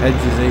 like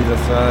hedges either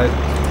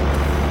side.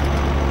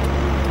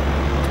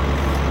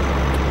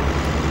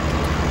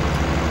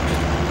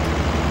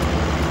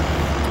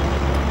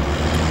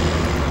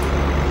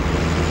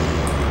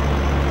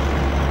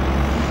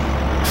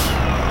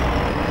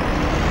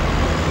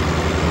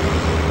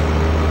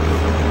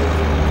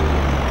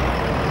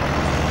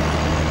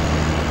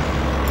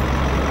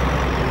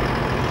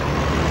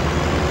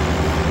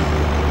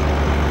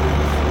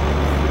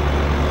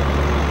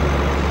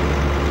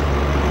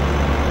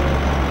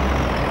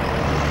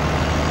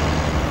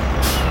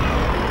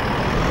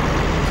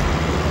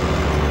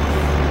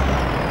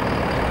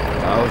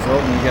 I was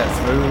hoping to get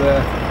through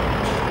there.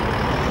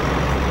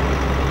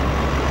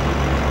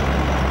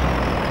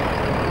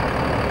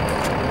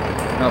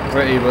 Not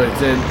pretty, but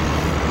it's in.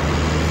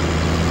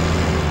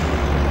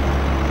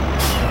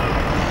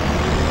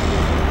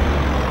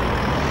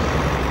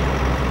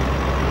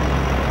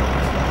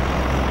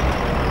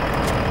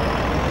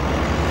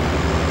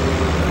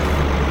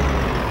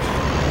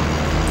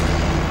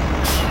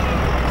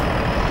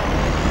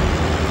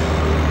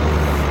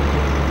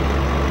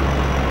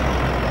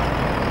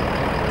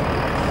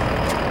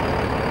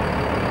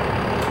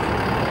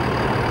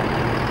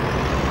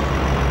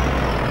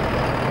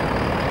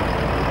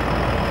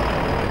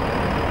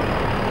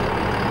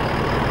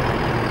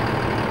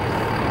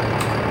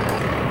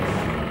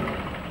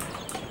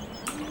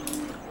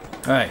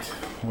 Right,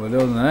 we're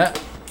done that.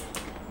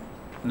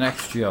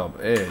 Next job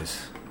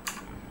is,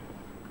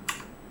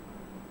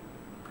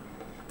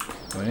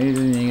 we need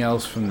anything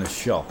else from the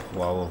shop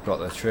while we've got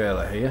the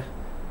trailer here.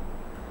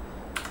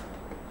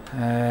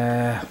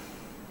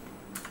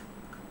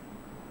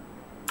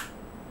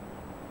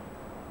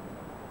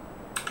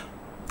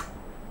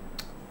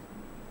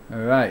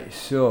 Alright,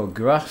 so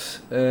grass,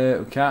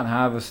 we can't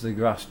harvest the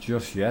grass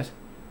just yet,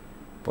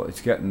 but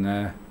it's getting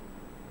there.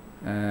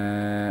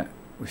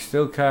 We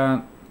still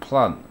can't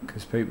plant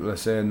because people are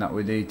saying that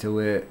we need to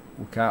wait.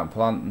 We can't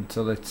plant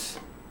until it's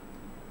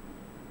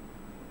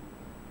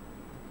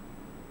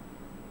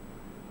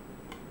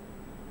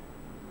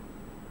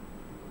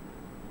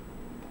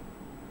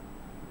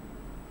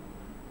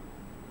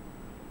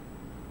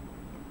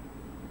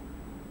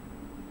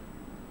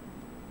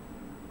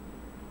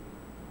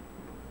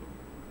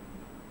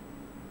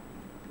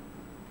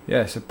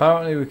yes,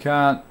 apparently we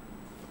can't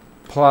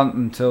plant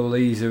until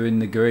these are in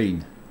the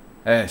green.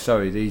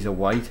 Sorry, these are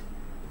white.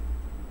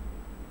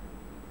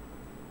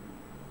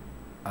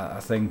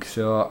 I think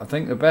so. I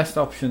think the best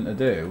option to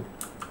do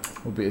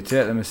would be to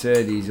take the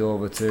Mercedes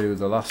over to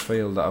the last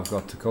field that I've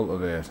got to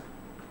cultivate.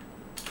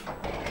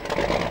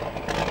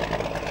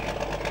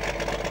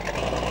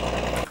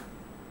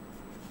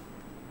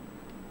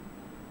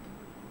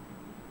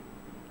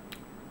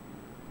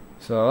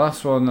 So the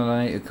last one that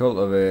I need to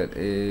cultivate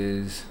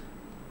is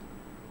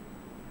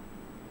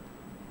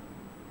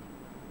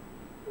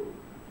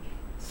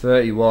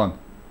 31.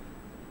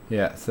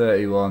 Yeah,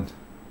 31.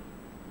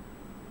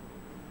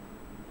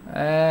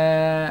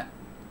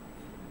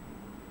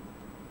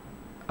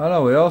 Oh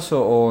no, we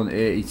also own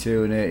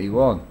 82 and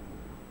 81.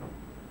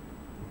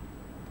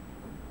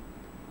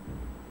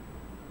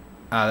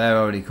 Ah, they're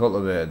already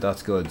cultivated,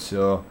 that's good.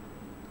 So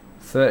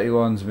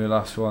 31's my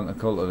last one to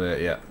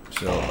cultivate, yeah.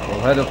 So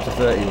we'll head up to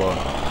 31.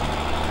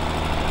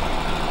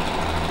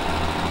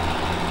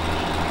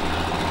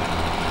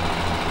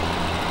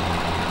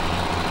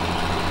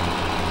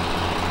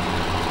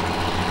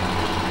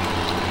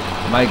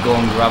 I might go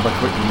and grab a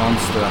quick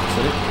monster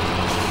actually.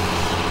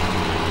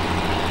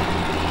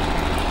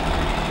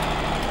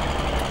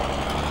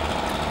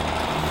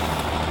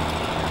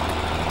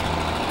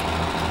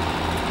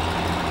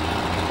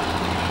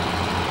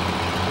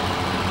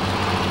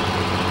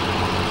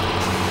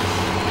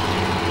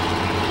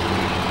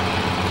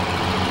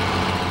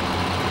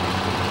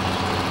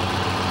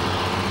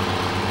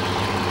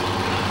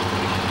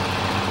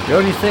 The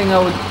only thing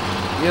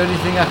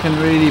I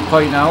can really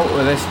point out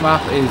with this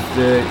map is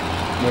the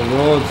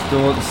roads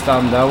don't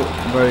stand out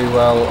very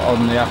well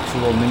on the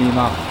actual mini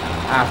map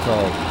at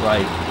all.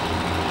 Like,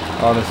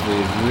 honestly,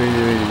 it's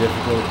really, really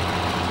difficult.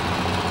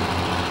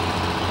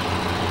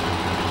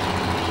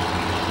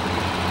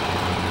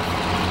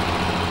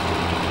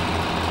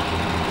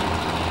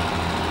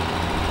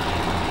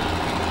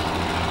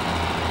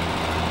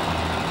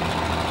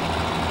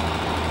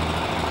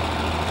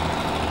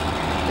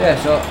 Yeah,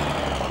 so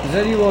does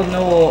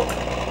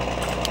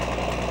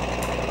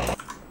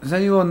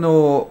anyone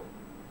know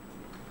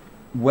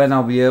when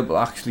I'll be able to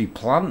actually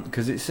plant?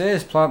 Because it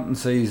says planting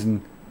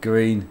season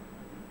green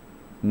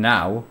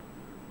now,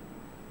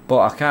 but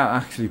I can't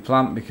actually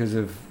plant because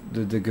of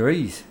the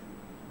degrees,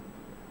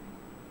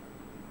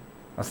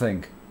 I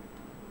think.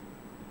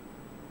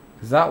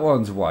 Because that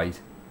one's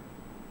white,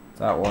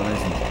 that one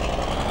isn't.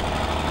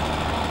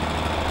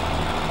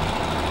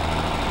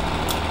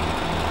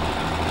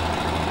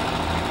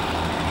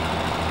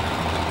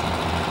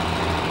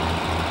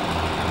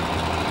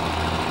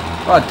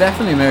 Oh, it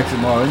definitely makes it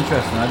more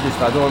interesting. I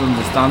don't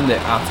understand it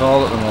at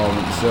all at the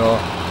moment, so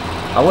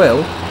I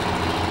will.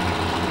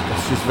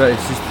 I'm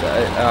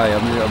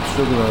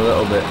struggling a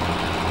little bit,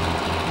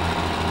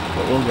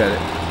 but we'll get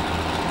it.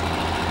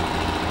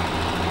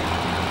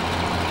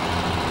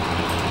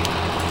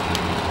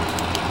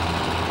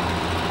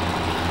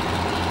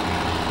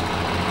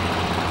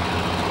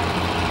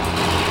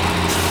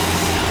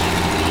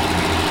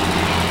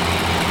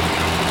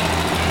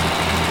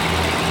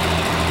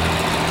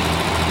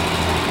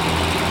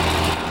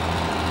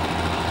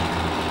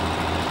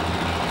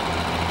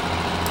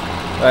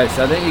 Right,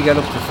 so I think you get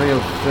up to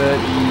field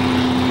 31.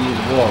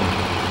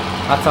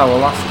 That's our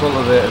last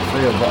cultivated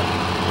field, but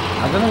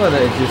I don't know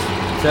whether to just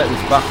take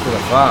this back to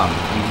the farm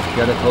and just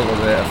get a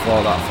cultivator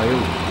for that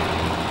field.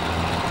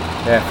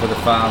 Yeah, for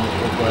the farm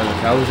up where the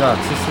cows are.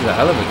 This is a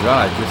hell of a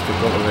drive just to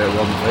cultivate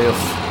one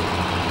field.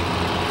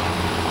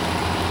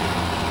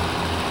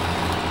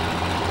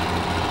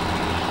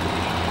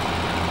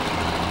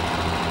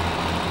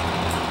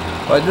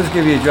 But it does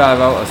give you a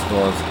drive out, I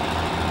suppose.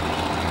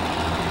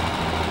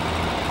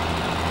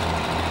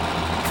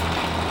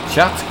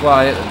 Chat's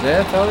quiet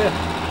today, I tell you.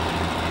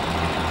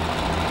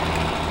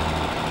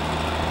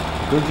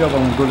 Good job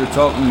I'm good at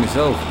talking to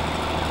myself.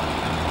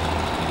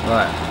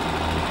 Right.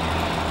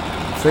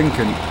 I'm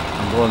thinking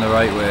I'm going the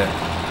right way.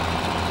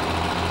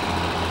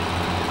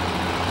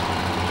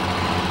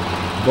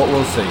 But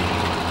we'll see.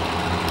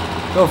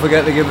 Don't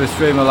forget to give the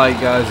stream a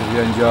like, guys, if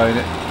you're enjoying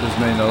it. It does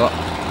mean a lot.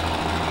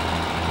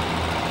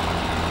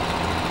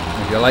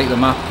 If you like the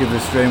map, give the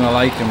stream a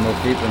like and we'll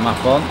keep the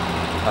map on.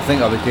 I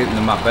think I'll be keeping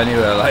the map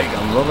anyway, like,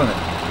 I'm loving it.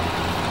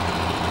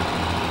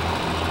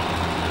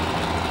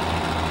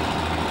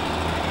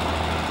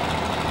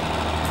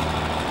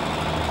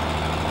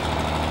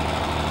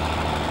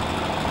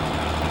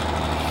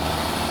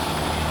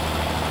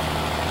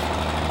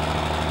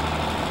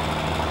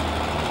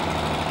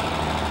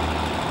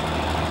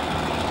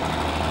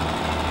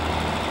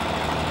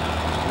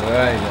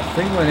 Right, I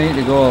think we need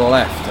to go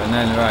left and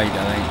then right,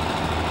 I think.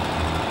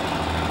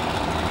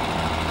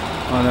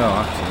 Oh no,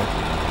 actually.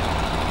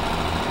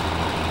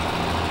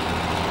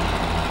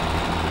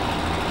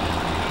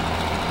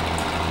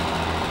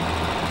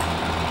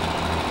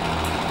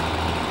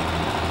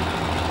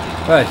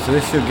 Right, so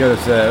this should get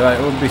us there. Right,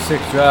 it would be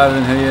sick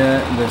driving here,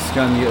 the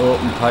scan your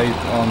open pipe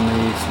on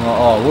the small...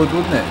 Oh,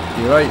 wouldn't it?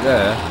 You're right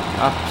there.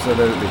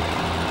 Absolutely.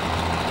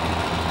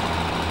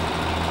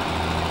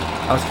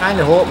 I was kind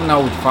of hoping I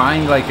would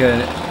find like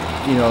a,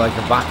 you know, like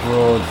a back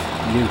road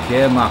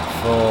UK map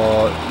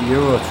for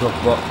Euro Truck,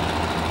 but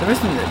there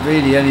isn't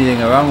really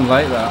anything around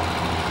like that.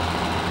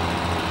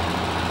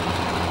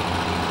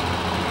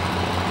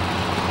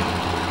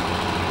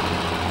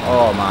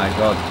 Oh my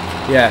god.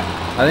 Yeah.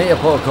 I need to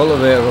put a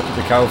cultivator up at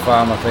the cow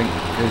farm, I think,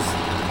 because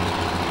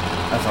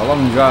that's a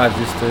long drive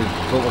just to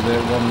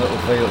cultivate one little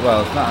field.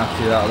 Well, it's not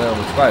actually that little,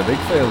 it's quite a big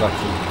field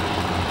actually.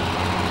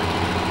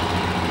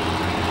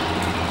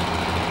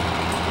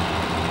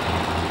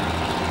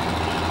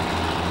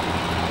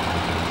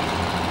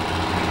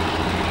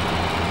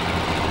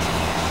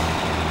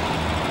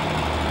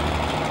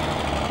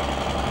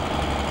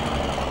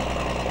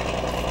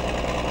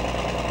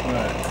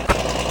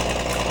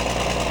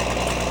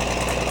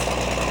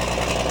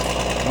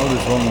 How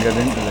does one get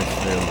into this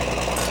field?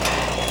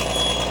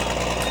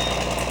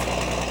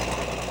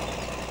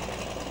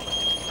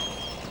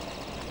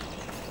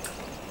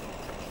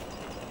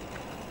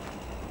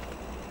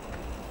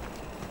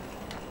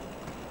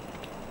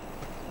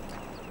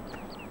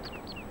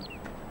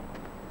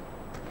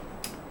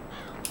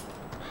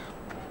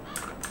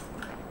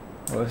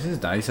 Well, this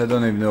is nice. I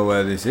don't even know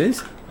where this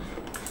is.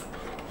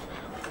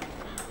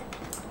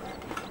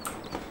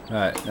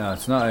 Right, no,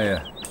 it's not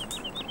here.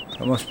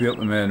 That must be up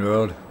the main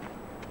road.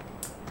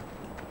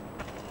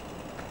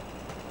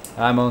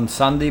 I'm on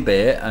Sandy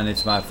Bay and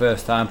it's my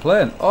first time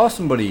playing.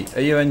 Awesome, buddy.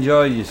 Are you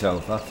enjoying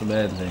yourself? That's the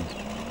main thing.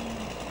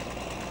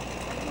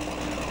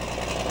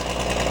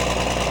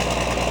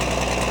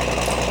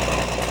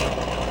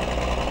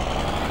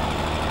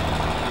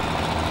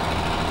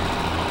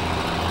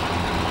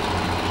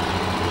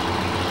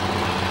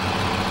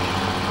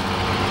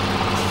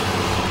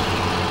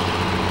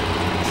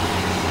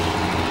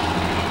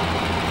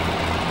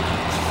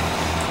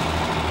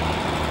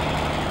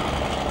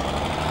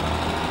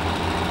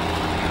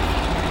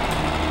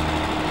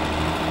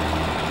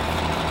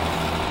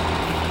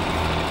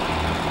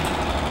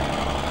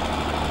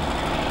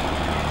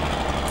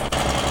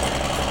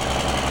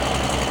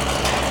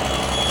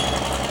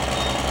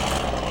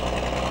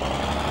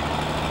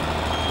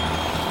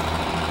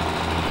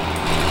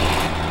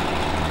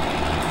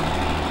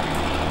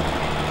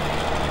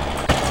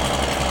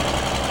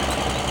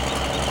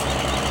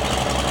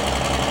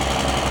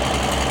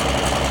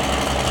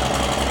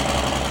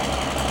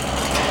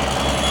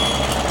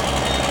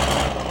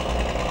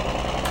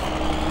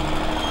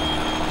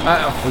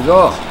 Right, off we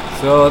go.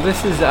 So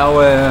this is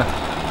our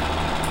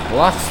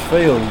last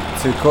field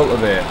to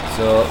cultivate.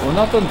 So we're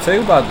not done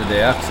too bad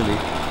today actually,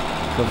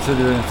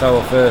 considering it's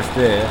our first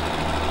day.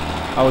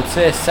 I would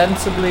say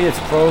sensibly it's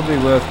probably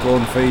worth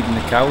going feeding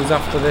the cows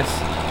after this,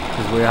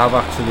 because we have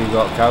actually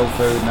got cow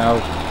food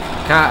now.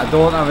 I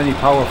don't have any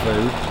power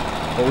food,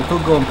 but we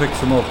could go and pick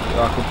some up.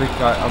 I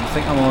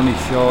think I'm only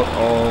short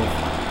of,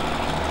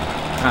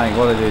 I can't think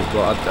what it is,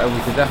 but we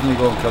could definitely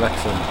go and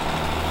collect some.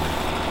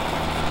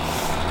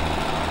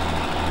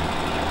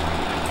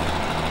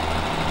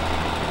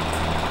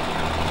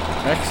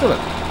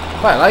 Excellent.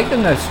 Quite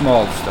liking the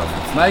small stuff.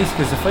 It's nice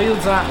because the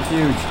fields aren't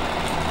huge.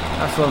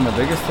 That's one of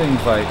the biggest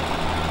things. Like,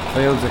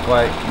 fields are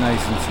quite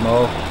nice and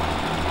small.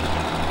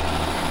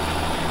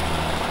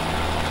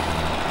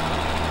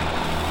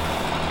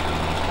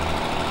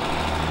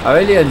 I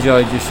really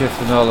enjoyed just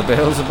shifting all the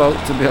bales about,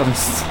 to be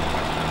honest.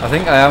 I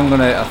think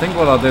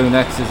what I'll do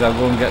next is I'll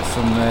go and get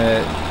some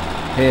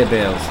hay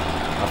bales.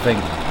 I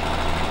think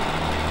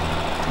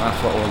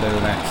that's what we'll do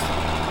next.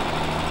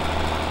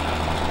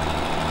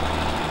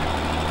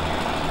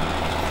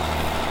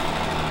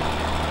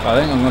 I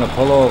think I'm going to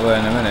pull over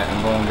in a minute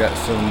and go and get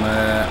some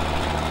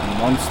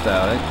Monster,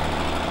 I think.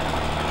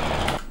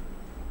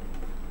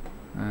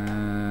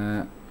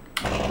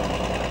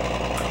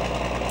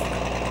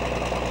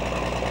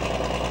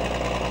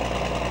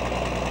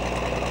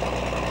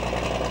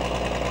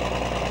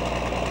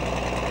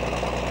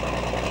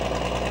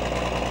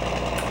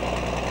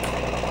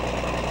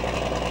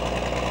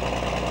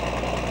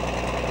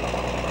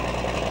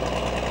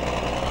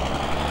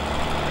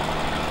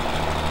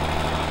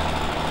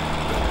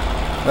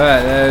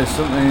 Right, there's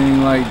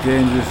something like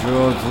dangerous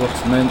roads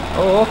looks mint.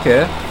 Oh,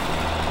 okay.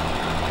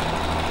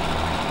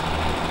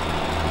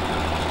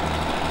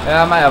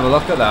 Yeah, I might have a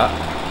look at that.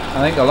 I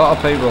think a lot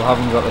of people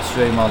haven't got the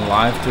stream on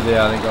live today.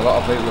 I think a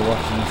lot of people are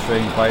watching the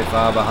stream quite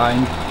far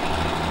behind.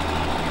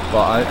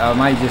 But I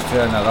might just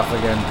turn that off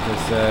again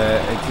because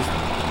it just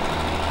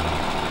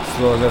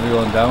slows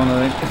everyone down,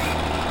 I think.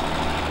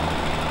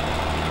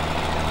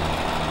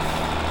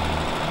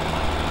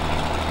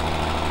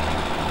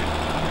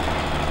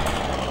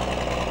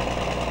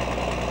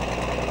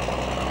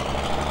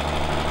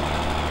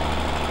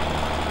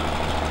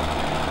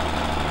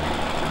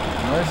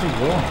 Where's he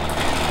going?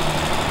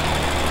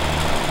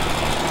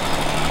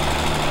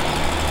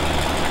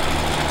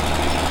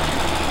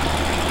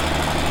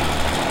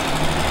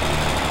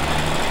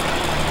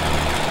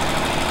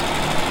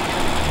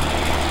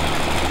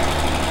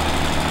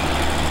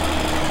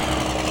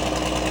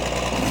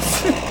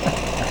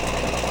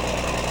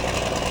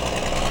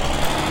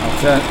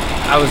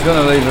 I was going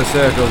to leave the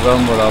circles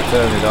on, but I'll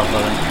turn it off,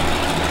 I think.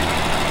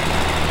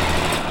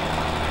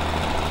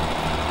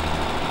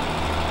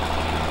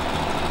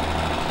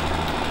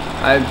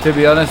 To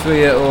be honest with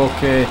you,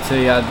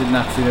 OKT, I didn't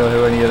actually know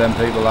who any of them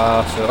people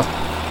are, so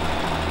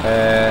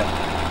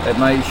it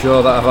might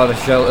show that I've had a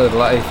sheltered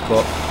life,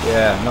 but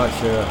yeah, not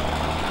sure.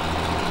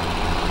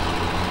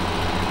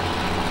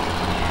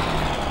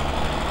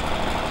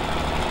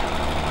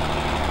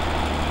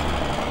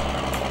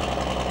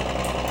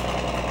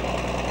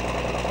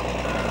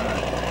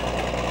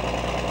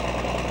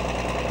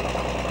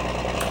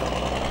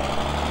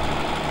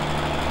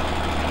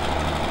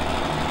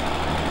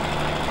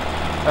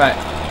 Right,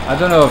 I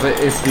don't know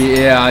if the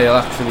AI will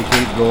actually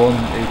keep going.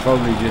 He'll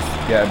probably just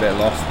get a bit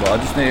lost, but I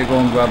just need to go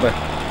and grab a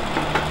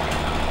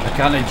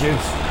can of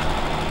juice.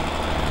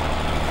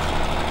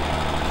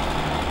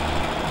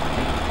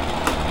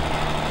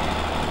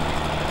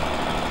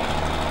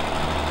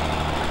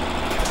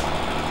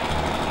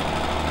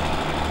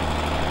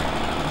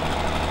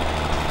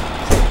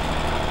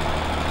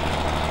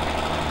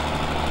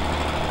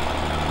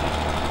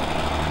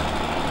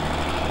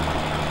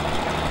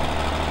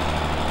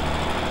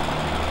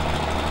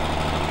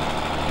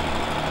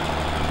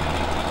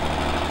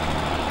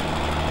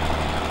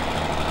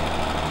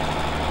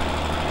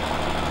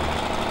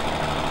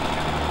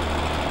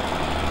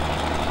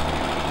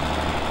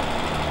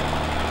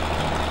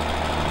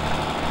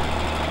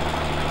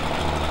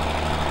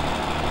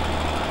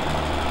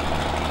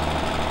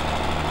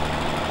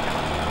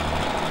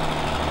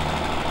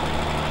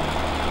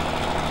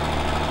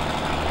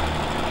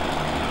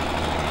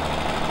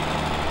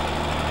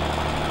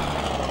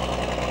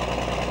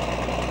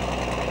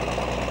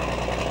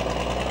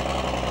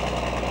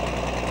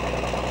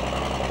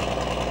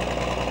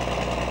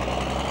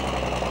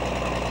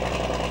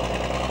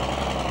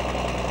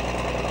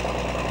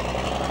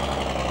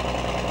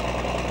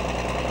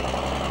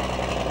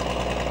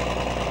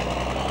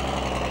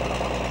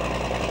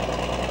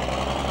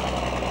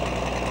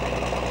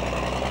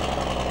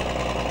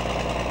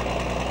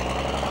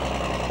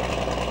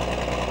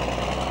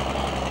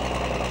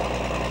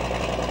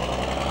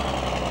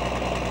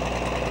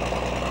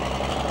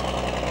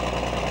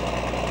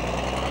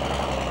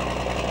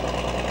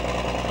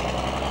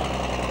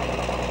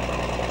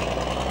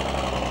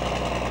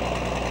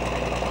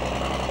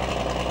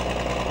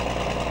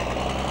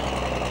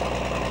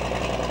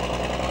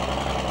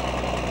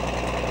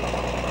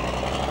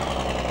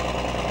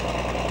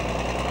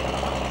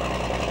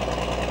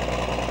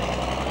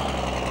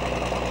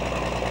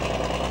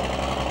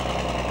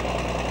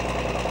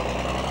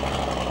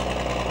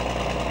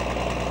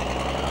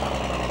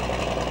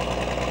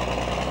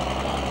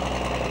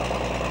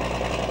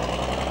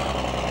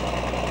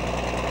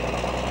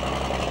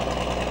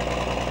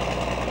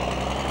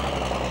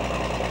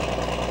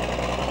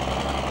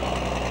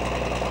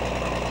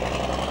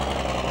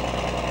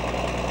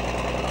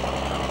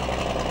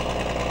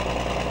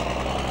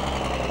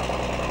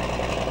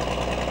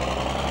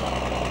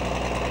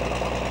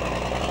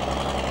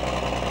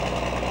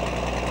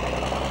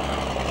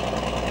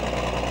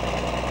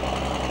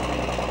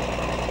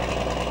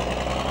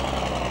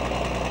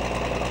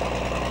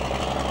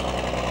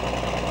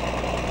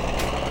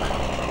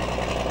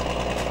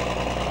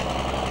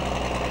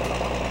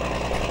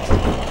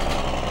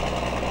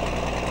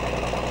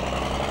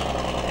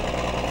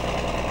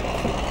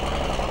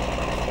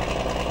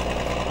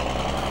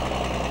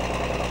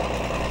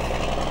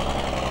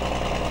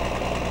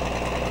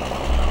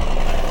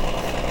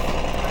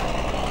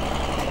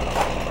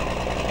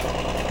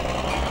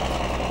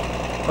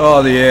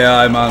 Oh, the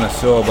AI man is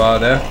so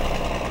bad, eh?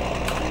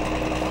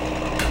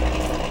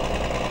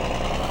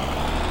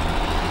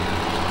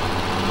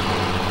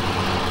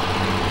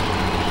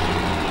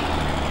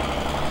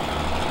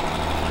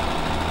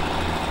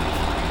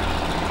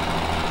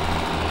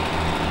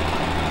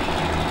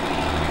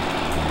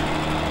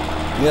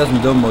 He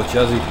hasn't done much,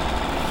 has he?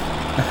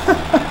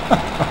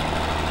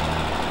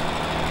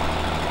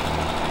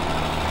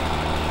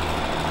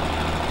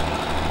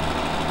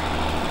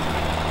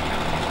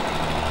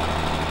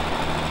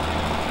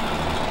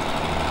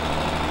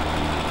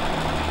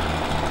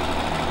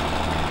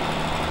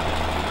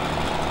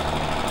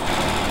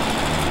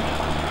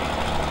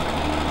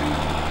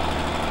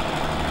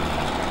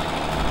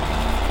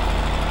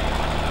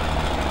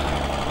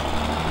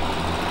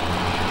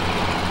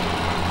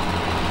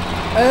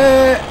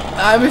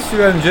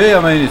 Mr. MG,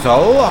 I mean, it's a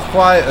lot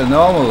quieter than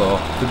normal though,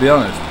 to be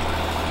honest.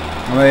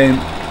 I mean,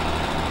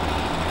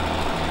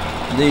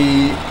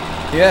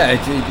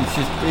 it's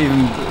just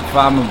even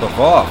farming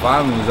before.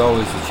 Farming was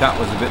always, the chat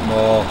was a bit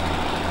more,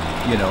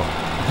 you know,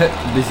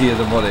 busier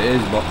than what it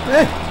is, but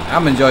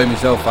I'm enjoying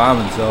myself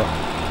farming, so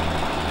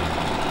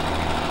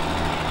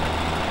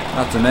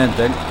that's the main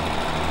thing.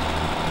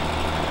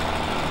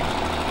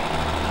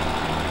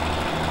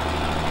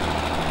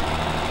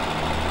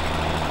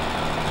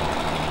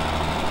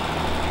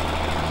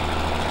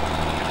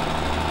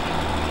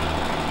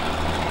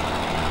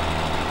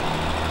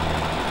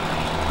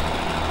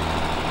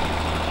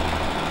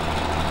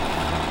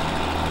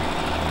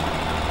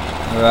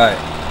 Right,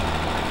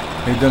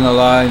 he done a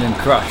line and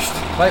crashed,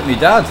 like me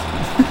dad.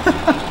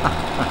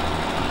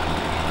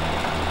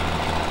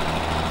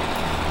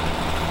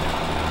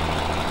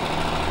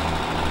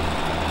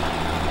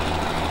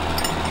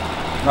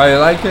 Oh, you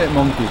like it,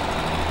 monkey?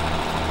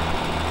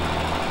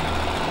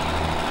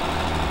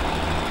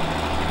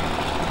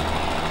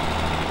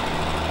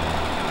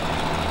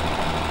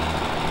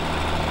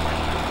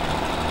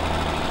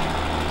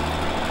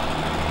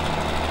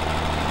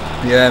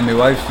 Yeah, my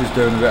wife's just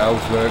doing a bit of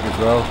housework as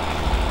well.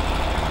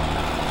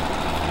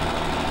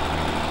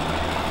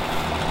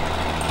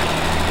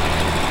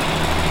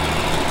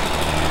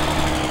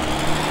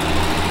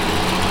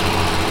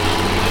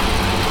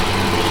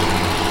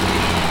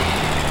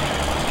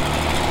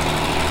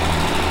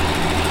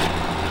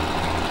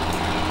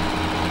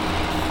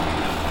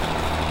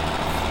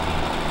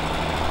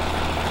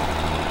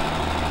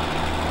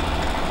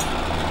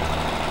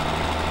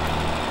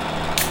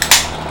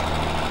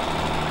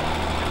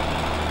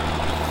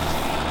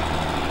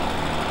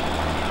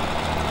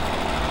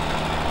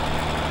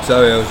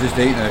 Sorry, I was just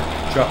eating a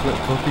chocolate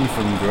cookie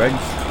from Greg's.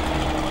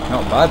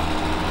 Not bad.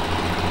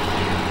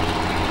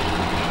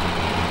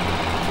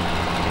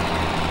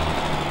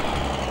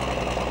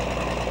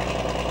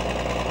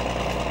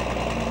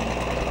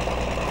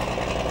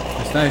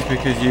 It's nice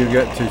because you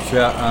get to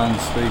chat and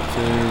speak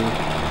to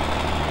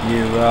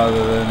you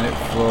rather than it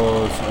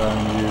flows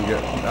and you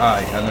get...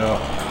 Aye, I know.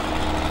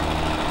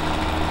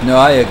 No,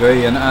 I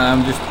agree, and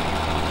I'm just...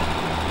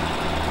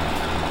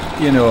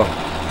 You know...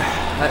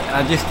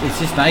 it's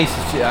just nice.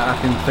 I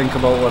can think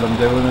about what I'm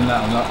doing and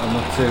that. I'm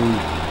not too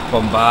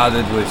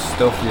bombarded with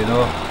stuff, you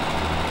know.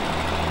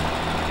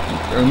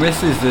 And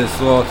this is the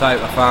slow type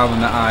of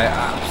farming that I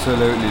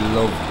absolutely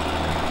love.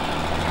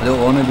 I don't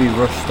want to be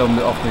rushed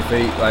off my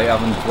feet, like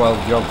having 12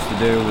 jobs to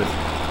do with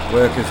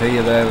workers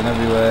here, there, and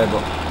everywhere.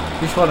 But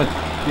just want to,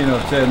 you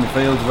know, turn the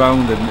fields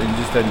round and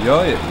just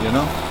enjoy it, you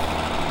know.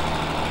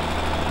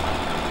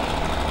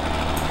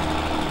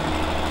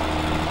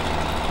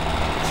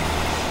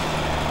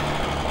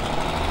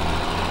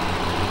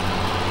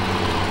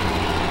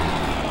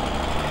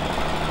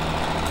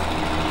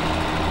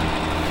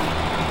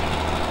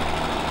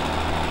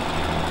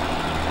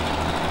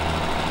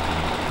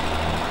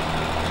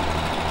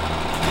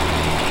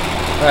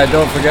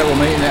 Don't forget we're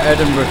meeting at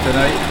Edinburgh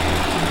tonight,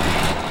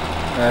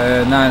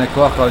 9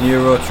 o'clock on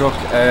Euro Truck.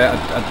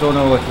 I don't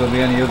know if there'll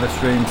be any other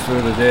streams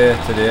through the day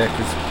today,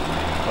 because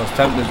I was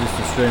tempted just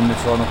to stream this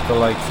one up to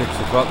like 6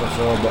 o'clock or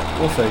so, but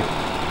we'll see.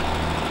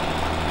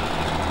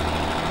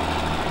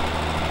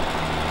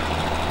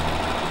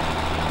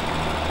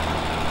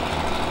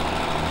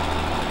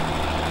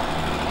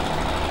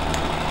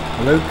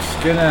 Luke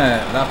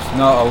Skinner, that's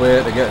not a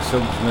way to get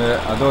subs, mate.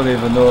 I don't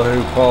even know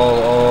who Paul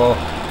or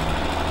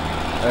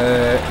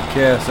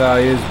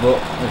KSI is, but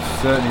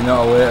it's certainly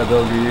not a way to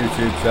build your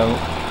YouTube channel.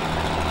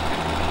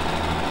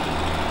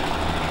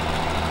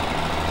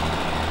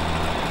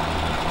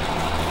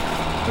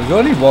 There's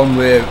only one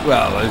way,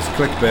 well, there's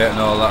clickbait and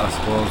all that, I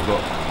suppose,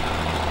 but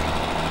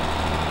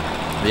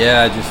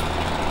yeah, you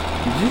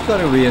just got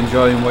to be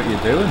enjoying what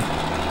you're doing.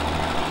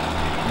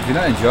 If you're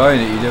not enjoying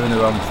it, you're doing the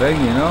wrong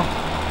thing, you know.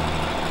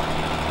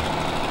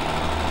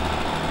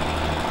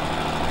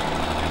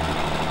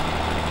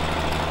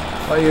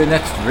 What are your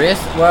next race?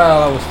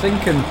 Well, I was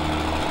thinking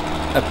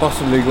of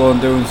possibly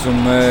going doing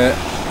some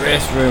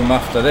race room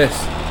after this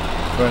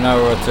for an hour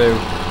or two,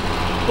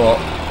 but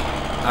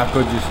I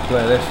could just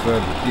play this for,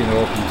 you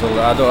know, up until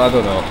I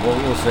don't know.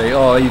 We'll see.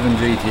 Or even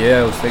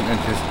GTA. I was thinking,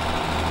 because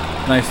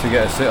it's nice to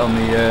get a sit on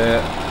the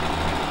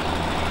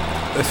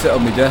I sit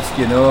on my desk,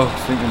 you know,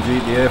 thinking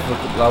GTA for a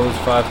couple hours,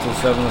 5 till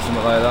 7 or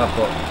something like that,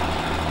 but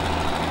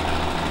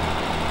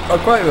I'm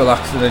quite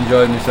relaxed and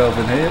enjoying myself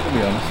in here, to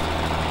be honest.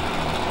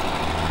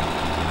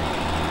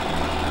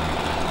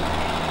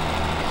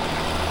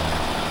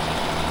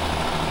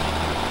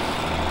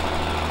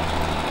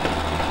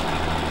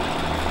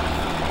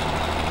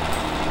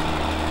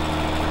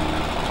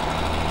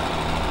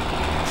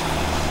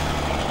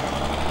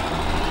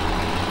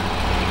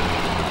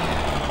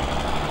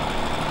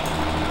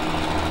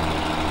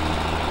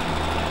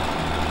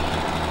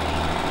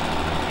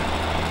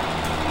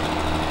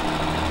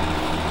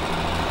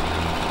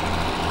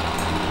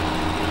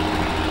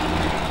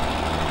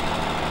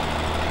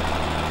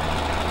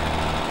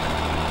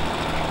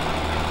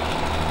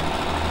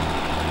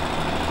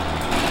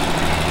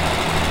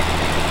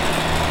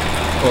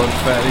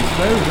 Fairly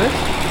smooth, this.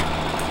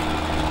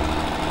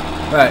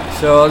 Right,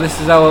 so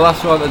this is our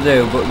last one to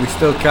do, but we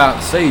still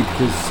can't seed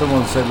because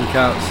someone said we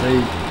can't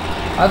seed.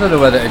 I don't know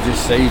whether to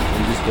just seed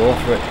and just go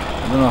for it.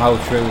 I don't know how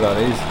true that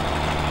is.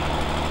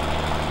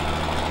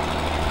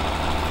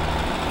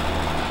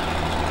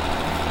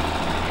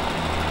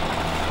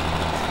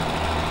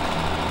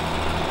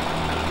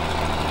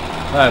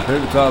 Right,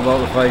 people talk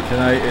about the fight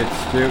tonight. It's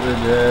stupid.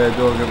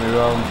 Don't get me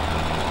wrong.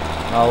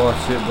 I'll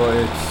watch it, but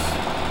it's.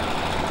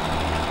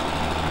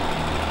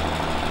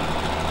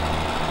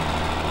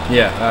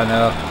 Yeah, I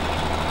know.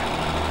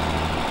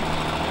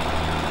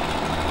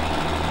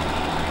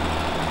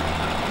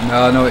 No,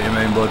 I know what you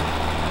mean, bud.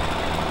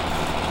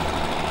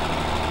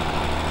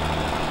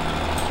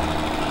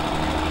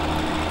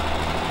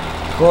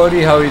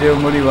 Cody, how you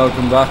doing, buddy?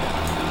 Welcome back.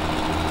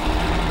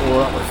 Oh,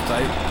 that was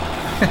tight.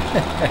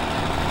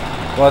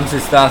 Once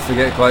it starts to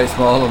get quite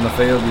small on the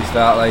field, you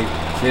start like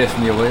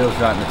chasing your wheels,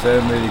 trying to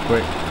turn really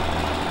quick.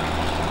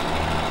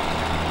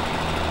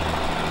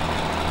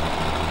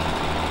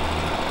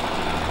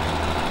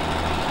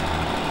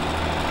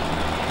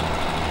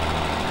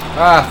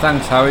 Ah,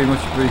 thanks Harry,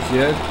 much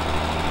appreciated.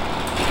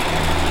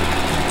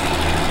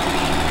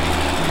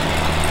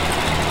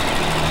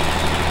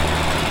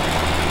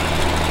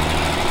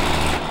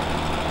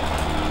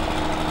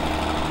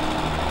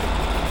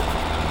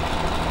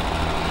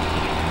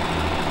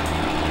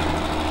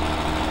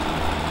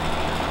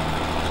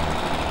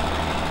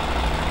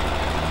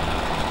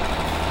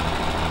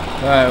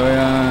 Right, we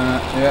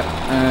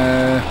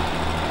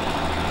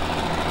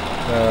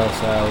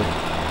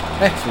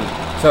excellent.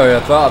 Sorry, I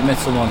thought I'd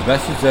missed someone's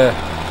message there.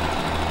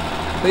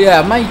 But yeah,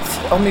 I might,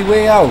 on my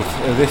way out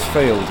of this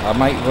field, I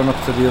might run up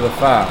to the other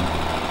farm.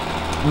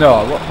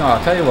 No,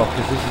 I'll tell you what,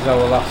 because this is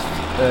our last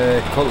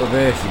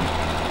cultivation.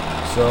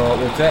 So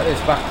we'll take this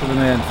back to the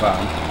main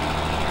farm,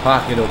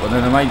 park it up, and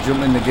then I might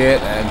jump in the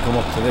gate there and come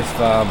up to this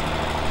farm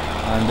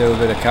and do a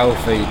bit of cow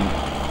feeding.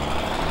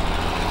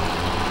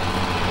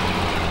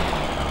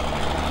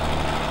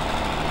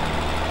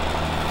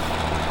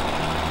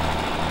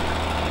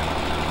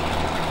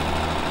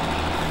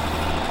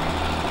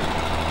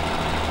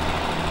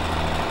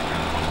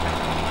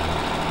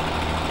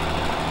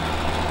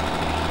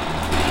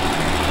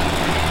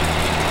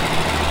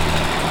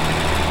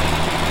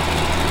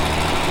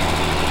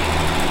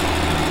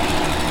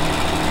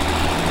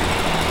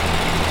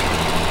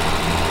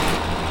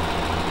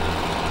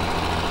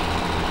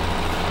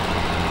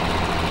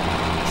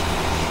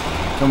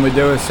 Can we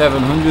do a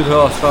 700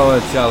 horsepower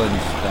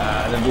challenge?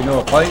 There'd be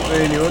no point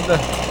really, would there?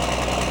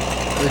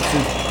 This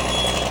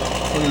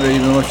wouldn't be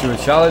even much of a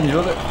challenge,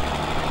 would it?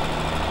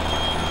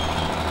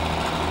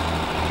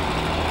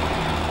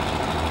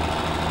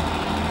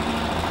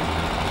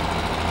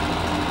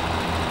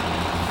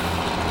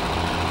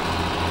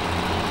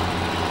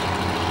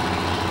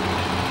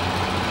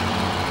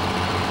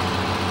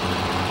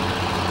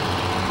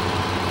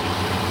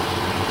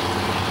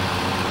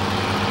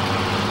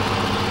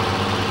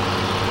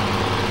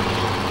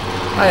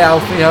 Hi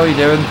Alfie, how are you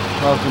doing?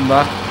 Welcome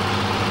back.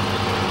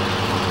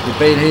 You've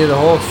been here the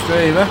whole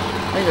stream, eh? I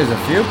think there's a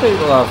few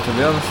people have, to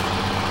be honest.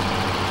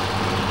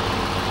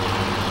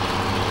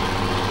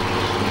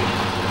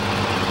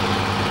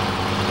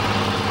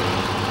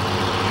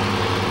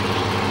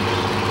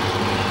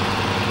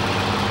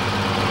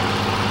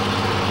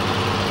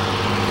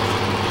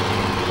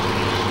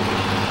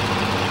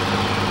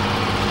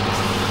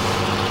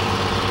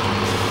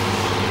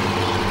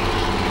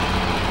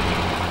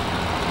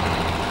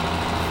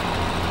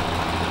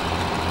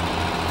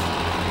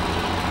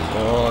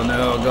 Oh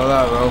no, go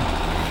that row.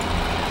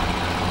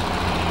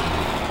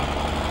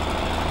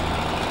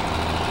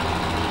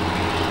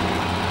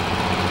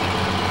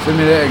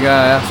 Simulator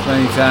guy asked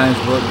many times,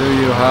 but do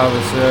you have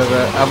a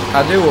server?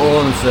 I do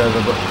own a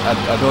server, but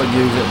I don't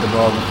use it at the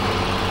moment.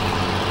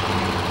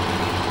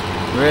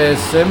 Ray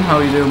Sim, how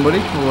you doing, buddy?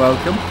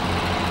 Welcome.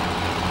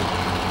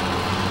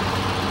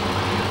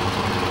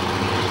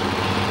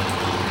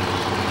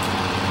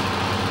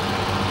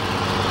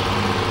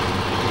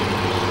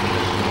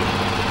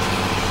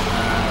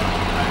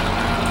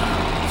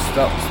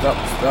 Stop.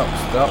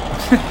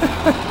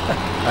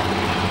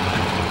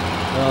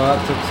 Oh, that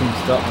took some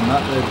stopping,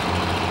 that did.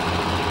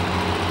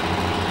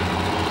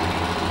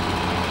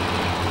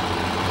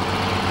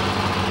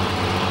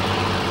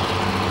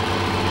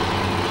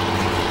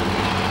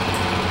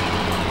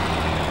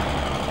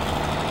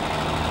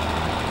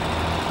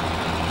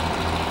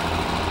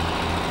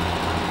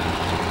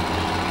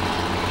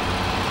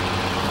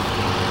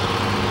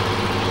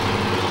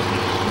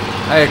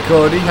 Hey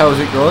Cody,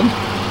 how's it going?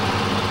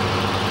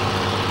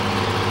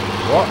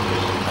 What?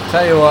 I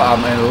tell you what, I'm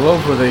in love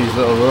with these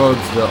little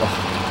roads though.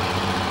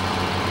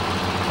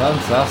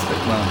 Fantastic,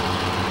 man.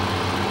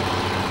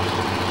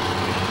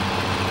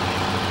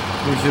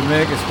 You should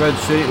make a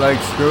spreadsheet like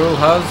Scroll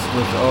has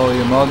with all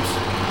your mods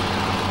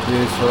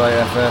used for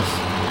IFS.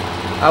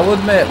 I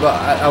would, mate,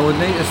 but I would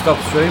need to stop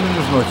streaming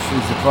as much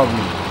is the problem.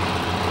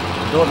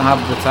 I don't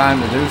have the time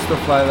to do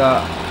stuff like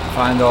that.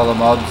 Find all the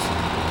mods,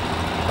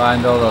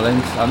 find all the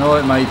links. I know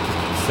it might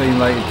seem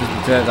like it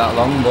doesn't take that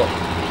long, but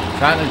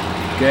trying to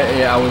get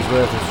 8 hours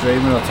worth of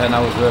streaming or 10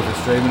 hours worth of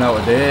streaming out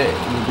a day, it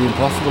would be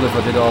impossible if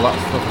I did all that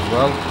stuff as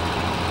well.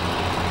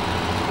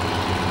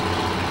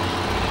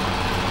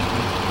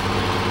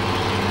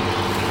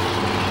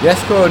 Yes,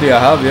 Cody,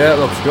 I have, yeah, it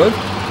looks good.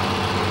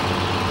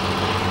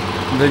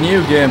 The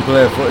new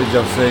gameplay footage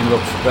I've seen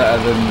looks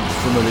better than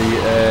some of the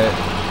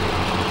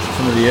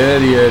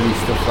early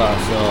stuff that I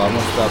saw, I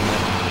must admit.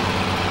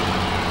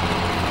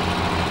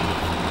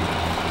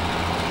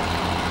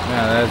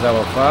 Yeah, there's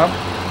our farm.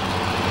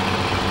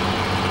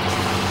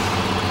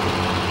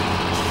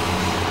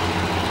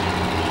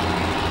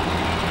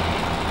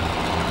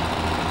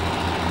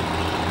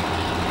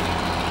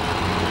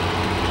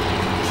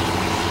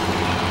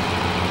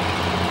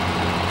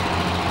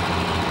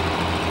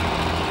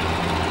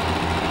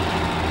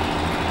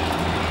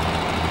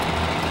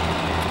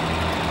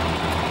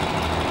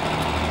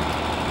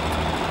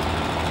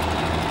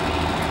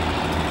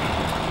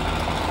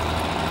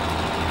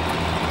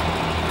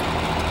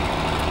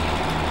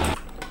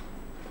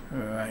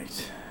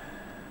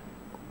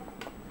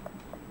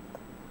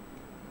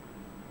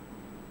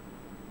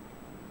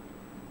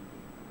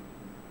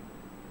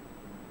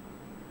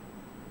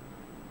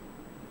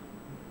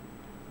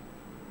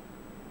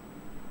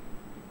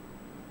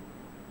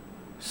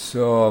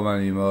 So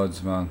many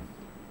mods, man.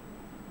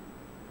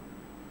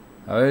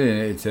 I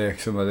really need to take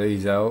some of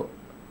these out.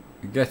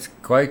 It gets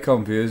quite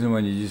confusing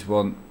when you just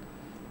want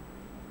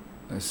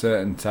a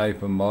certain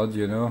type of mod,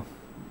 you know.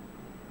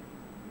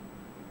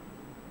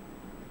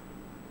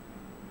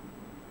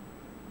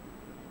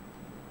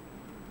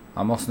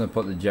 I mustn't have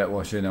put the jet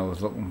wash in I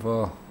was looking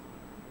for.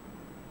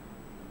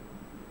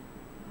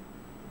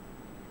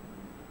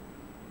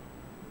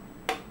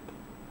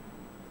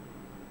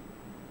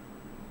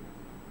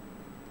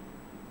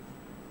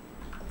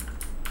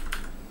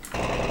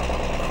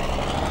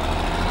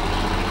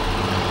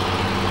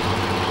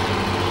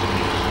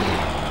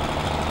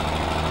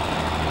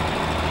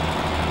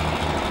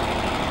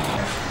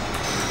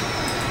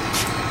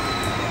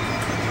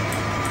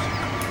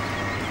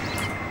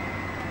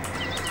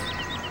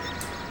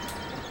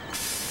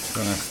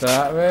 Gonna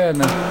start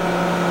raining.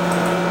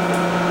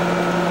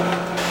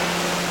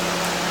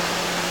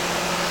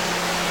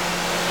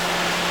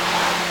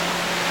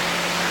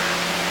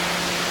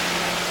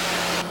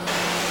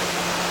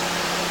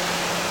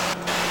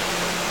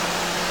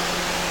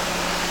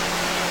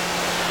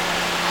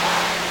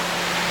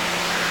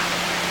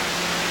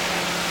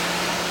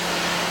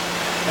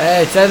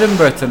 Hey, it's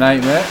Edinburgh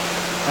tonight, mate.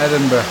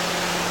 Edinburgh.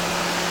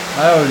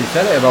 I already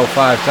said it about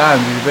 5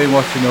 times. If you've been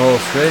watching the whole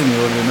stream,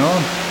 you would have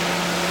known.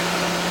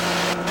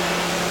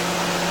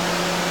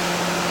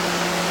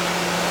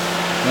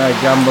 Right,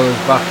 Gamble is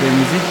back in,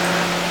 is he?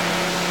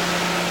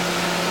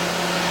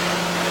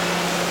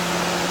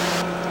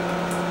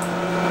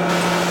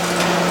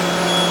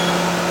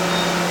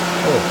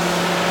 Oh.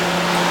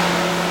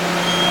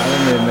 I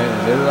didn't even mean to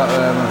do that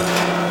there, man.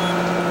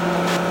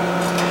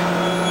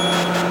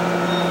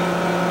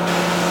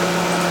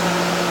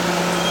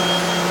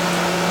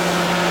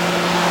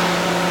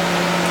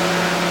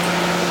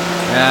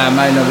 Yeah, it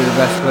might not be the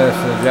best place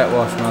for the jet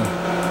wash, man.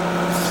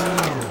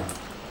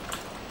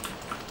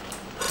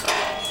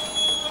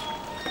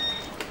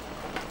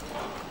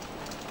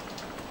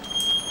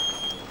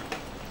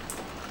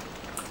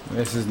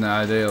 This isn't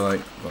ideal,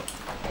 like, but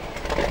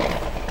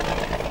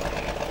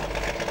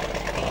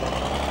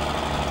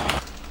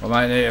I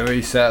might need to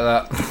reset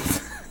that.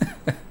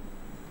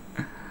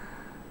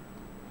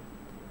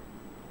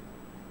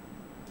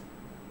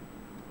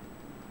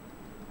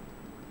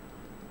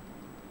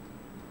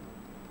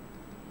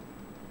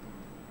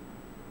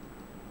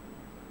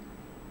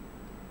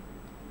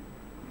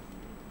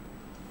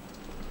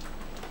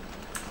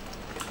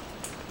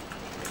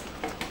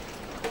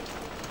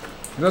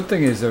 The good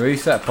thing is the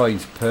reset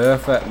point's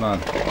perfect,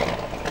 man.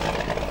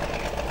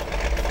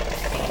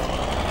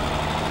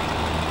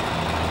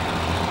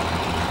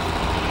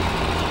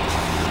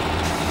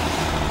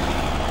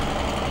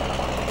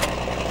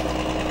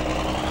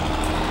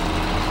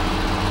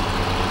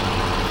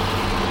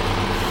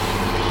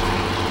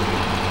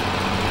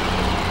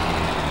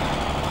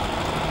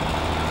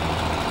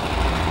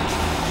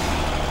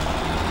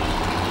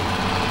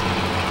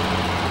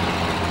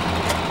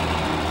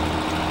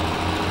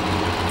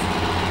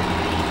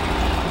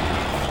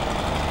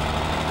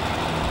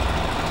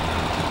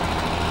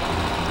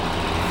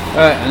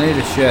 Right, I need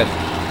a shed.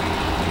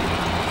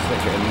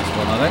 Stick it in this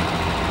one, I think.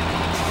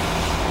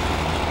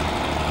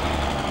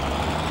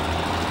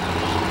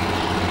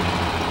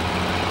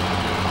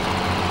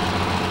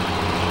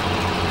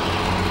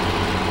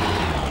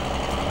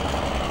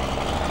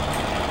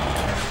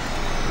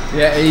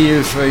 Yeah,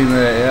 EU3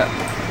 mate, yeah.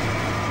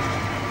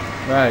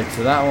 Right,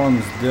 so that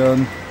one's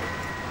done.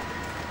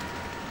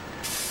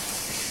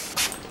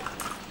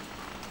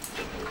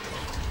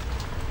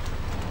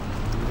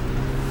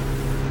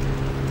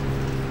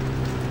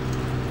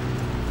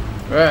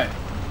 Right,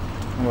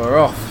 we're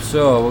off.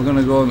 So we're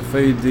gonna go and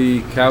feed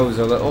the cows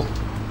a little.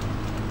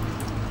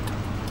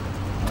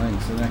 I think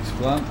it's the next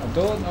plant. I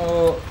don't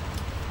know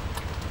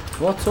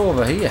what's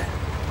over here.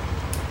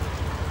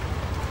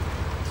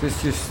 Is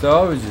this just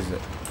storage, is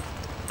it?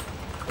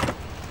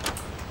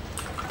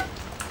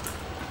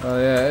 Oh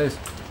yeah, it is.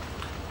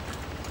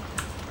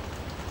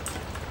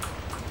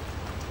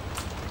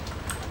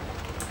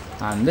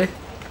 Handy.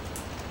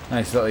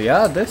 Nice little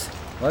yard this.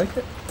 Like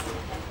it.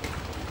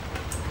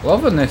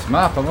 Loving this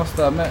map, I must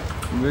admit.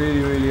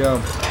 Really, really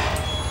am.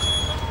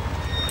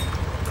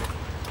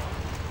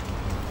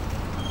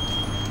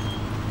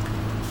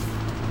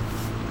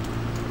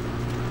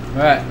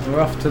 Right,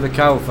 we're off to the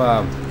cow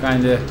farm.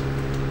 I'm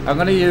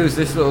going to use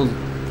this little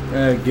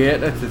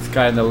gator to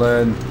kind of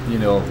learn, you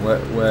know,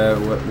 where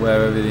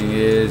everything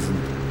is. And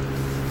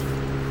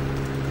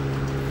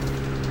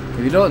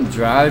if you don't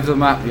drive the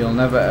map, you'll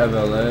never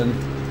ever learn.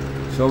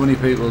 So many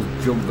people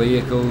jump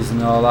vehicles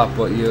and all that,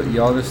 but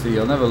you honestly,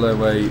 you'll never learn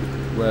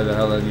where the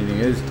hell anything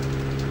is.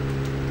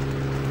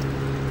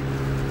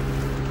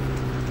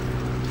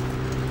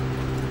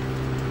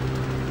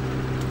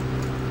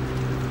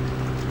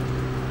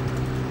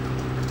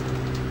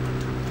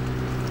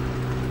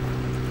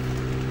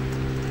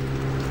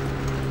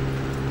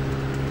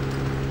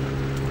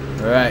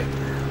 Right.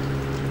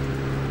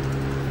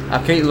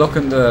 I keep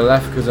looking to the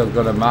left because I've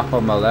got a map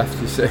on my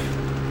left, you see.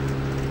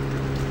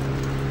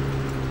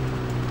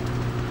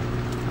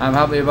 I'm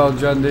happy about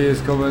John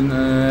Deere's coming.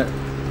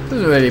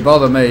 Doesn't really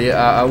bother me.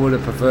 I would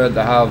have preferred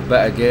to have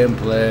better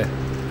gameplay,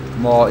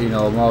 more, you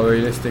know, more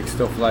realistic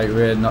stuff like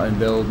rain not in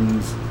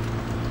buildings,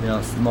 you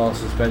know, more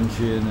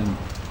suspension and,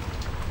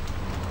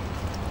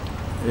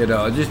 you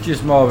know,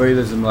 just more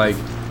realism, like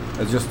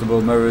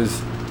adjustable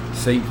mirrors,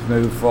 seats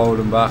move forward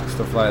and back,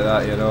 stuff like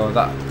that, you know,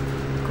 that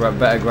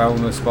better ground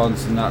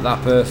response and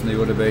that personally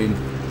would have been,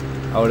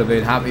 I would have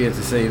been happier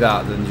to see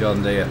that than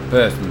John Deere,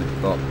 personally,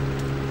 but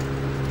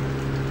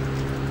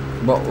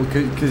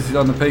because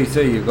on the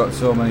PC you've got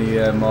so many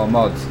more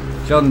mods.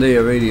 John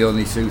Deere really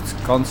only suits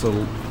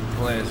console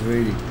players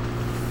really.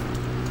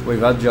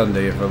 We've had John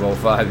Deere for about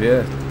 5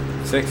 years,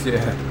 6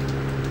 years.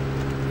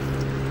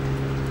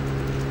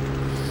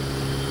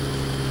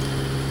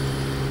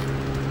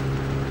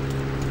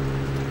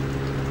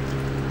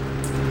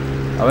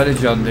 I've had a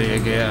John Deere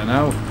gear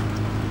now.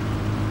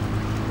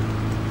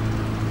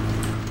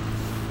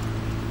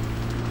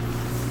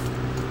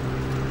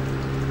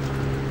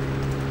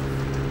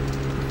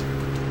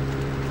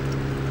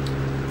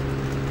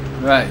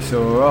 Right, so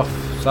we're off.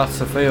 So that's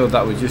the field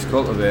that we just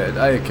cultivated.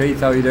 Hey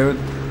Keith, how you doing?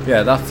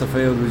 Yeah, that's the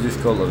field we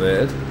just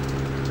cultivated. So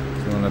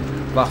I'm going to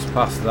blast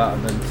past that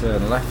and then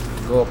turn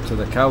left to go up to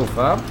the cow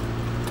farm.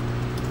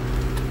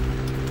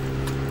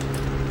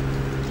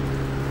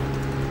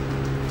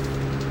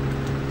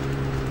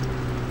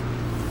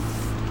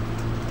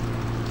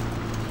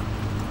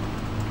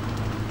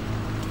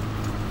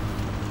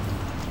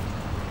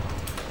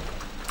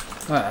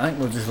 Right, I think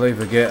we'll just leave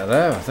the gator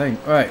there, I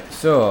think. Right,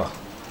 so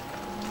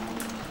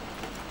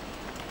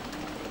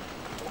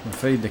we'll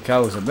feed the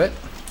cows a bit.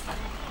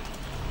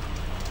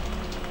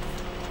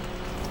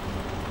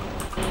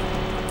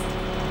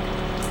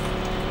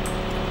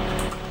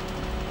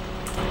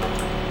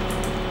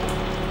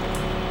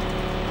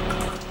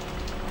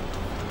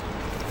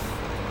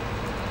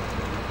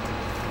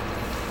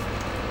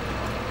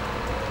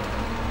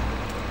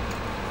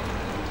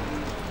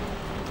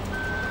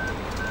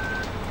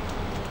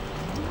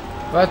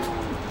 What?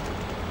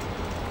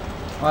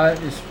 Why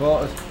aren't you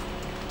spotted?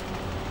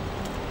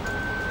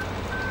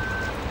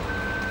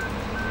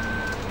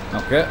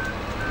 Okay.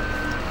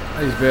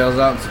 These bales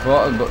aren't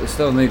supported, but they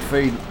still need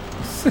feed.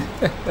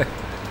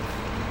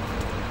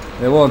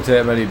 They won't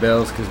take many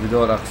bales because we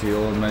don't actually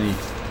own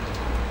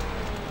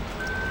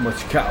much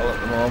cattle at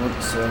the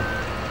moment, so.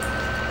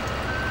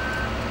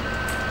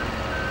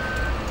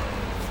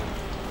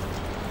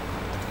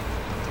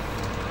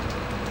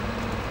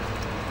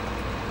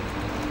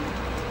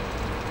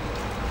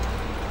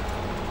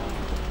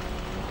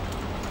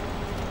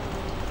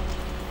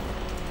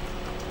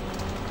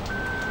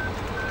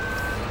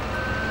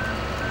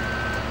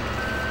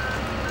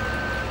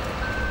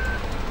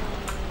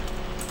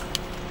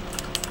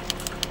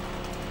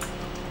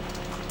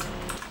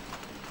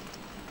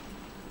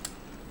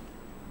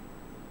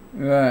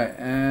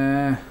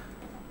 Right,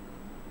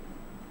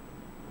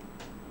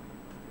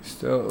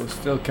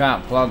 still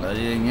can't plant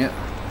anything yet.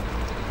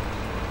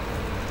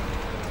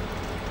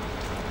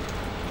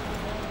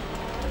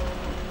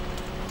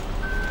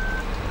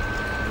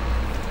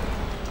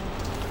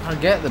 I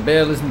get the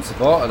bale isn't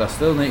supported, I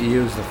still need to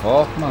use the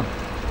fork, man.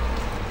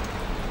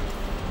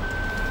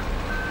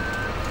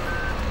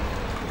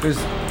 Because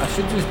I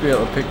should just be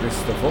able to pick this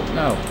stuff up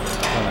now.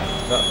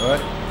 Is that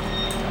right?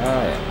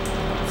 Ah yeah,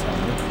 that's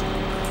handy.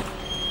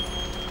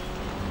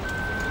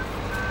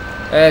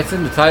 It's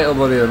in the title,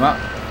 buddy, the map.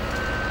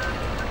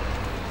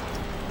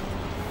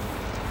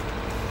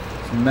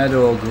 It's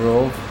Meadow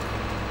Grove.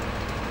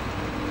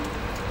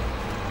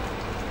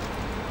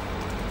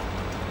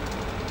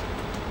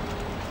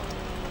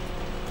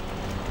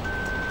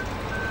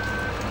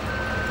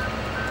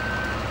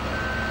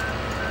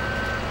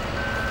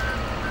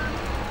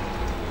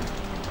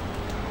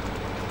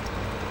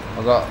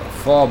 I've got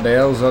 4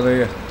 bales on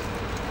here.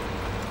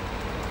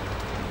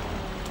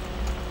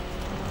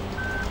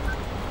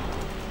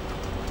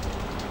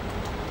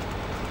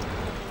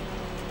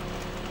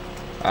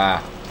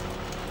 Ah,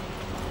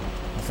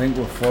 I think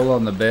we're full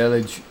on the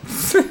baleage.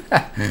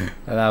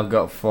 And I've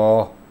got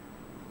 4.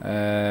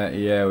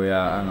 Yeah, we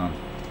are. Hang on.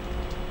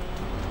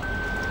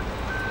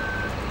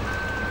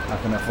 I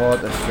can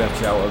afford to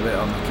stretch out a bit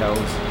on the cows.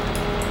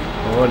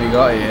 I've already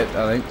got 8,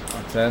 I think,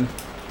 or 10.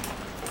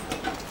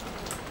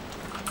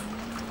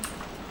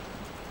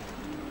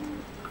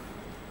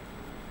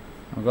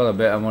 I've got a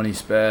bit of money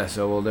spare,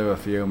 so we'll do a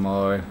few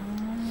more.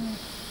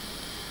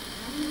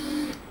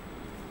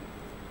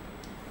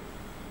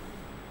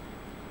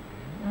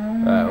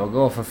 Right, we'll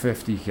go for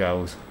 50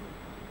 cows.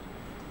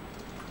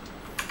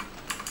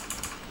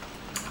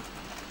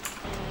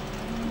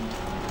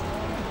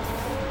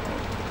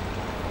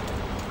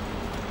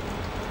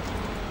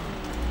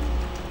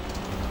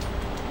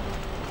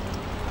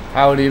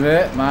 Howdy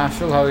mate,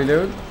 Marshall, how you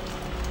doing?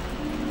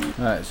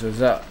 Right, so is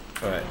that...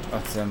 Right,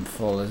 that's them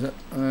full, is it?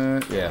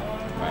 Yeah,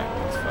 right,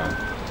 that's fine.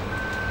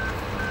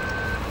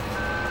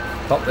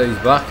 Pop these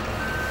back.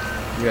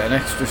 You get an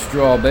extra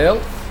straw bale.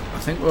 I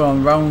think we're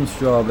on round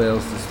straw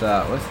bales to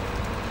start with.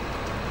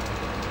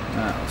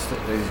 Right, I'll stick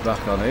these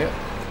back on here.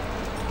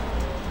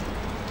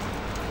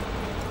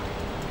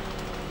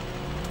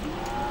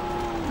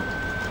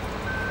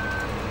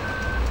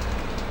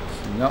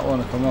 So not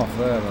want to come off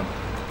there then.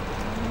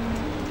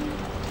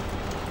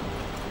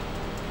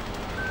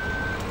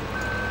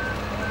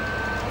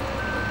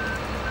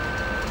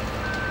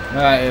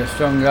 Right, you're a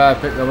strong guy,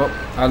 pick them up.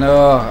 I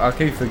know, I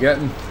keep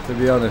forgetting, to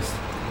be honest.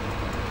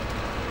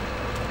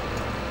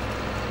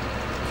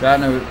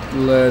 Trying to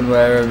learn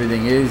where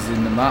everything is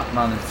in the map,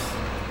 man,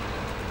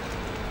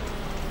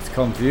 it's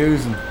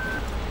confusing.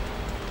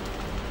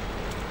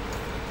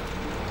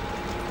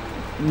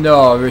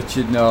 No,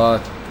 Richard, no.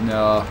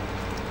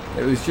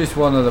 It was just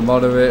one of the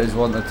moderators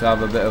wanted to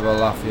have a bit of a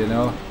laugh, you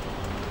know.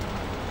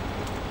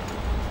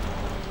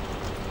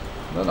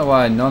 I don't know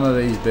why none of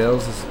these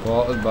bills are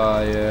supported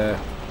by...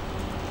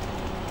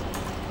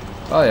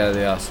 Oh yeah,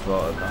 they are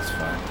spotted, that's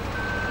fine.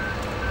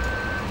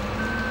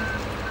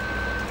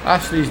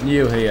 Ashley's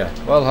new here.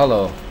 Well,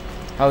 hello.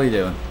 How are you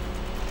doing?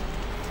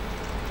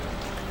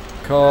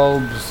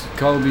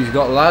 Colby's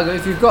got lag.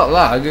 If you've got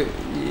lag,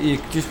 you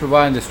just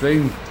rewind the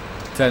stream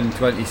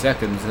 10-20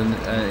 seconds and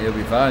it'll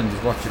be fine.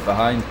 Just watch it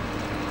behind.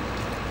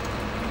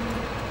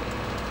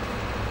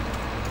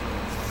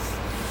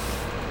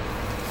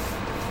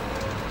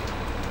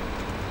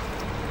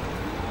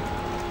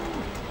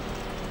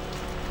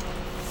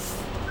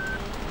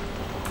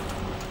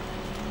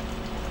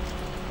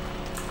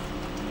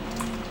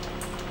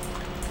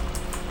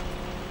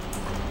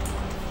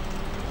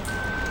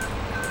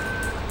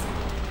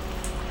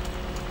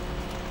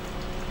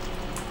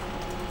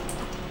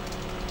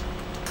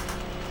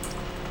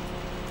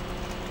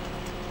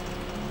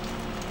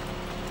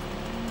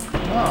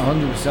 Not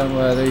 100%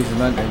 where these are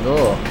meant to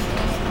go.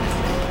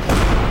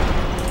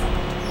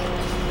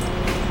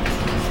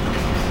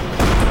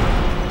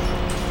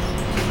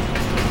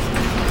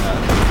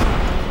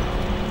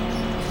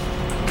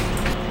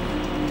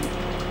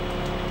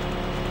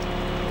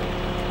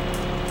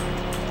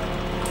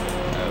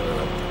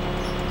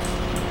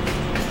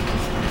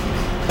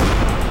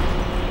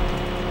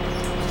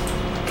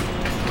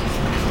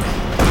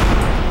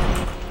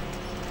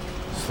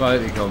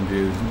 Slightly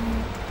confusing.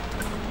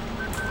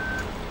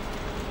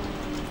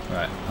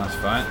 Right, that's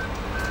fine.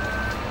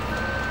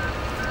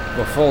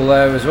 We're full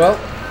there as well.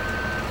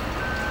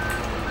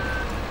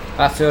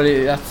 That's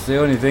the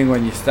only thing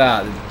when you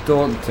start. It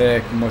don't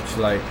take much,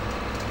 like.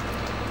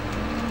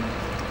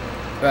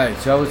 Right,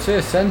 so I would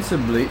say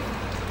sensibly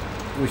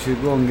we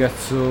should go and get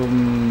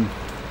some.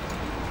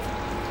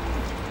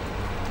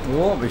 We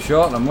won't be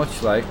short on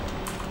much, like.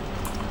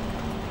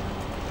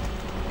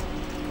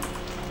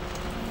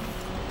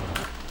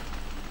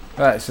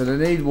 Right, so they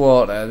need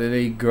water, they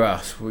need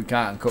grass. We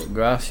can't cut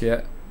grass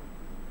yet.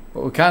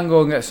 But we can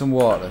go and get some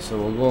water, so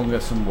we'll go and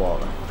get some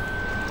water.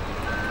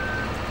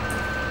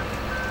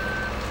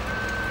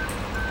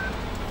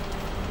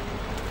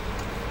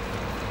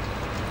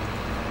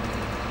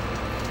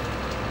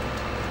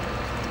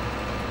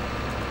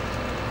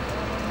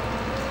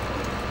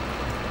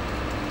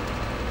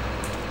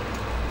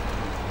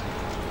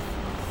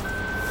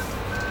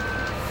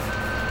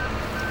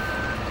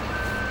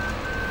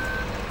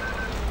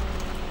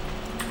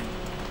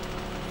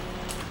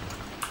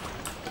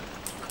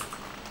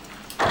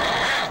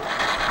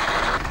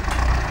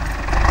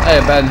 Hey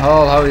Ben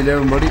Hall, how are you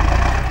doing, buddy?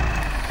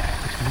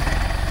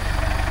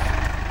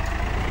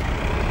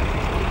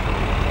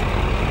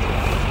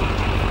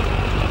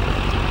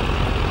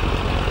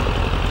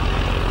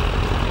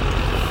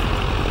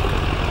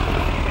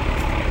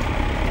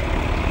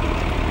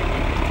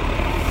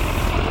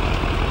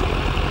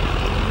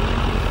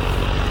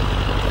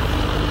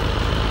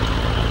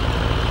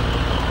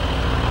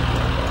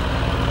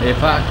 Are you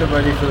packed and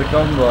ready for the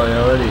convoy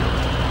already?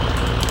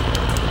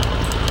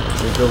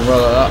 You've done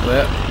well at that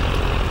bit.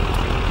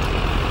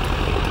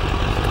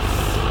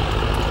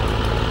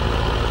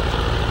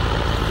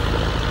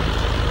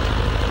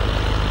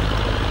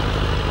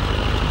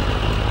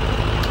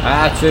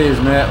 Ah, cheers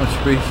mate, much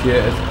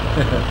appreciated.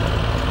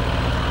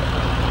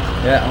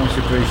 Yeah, much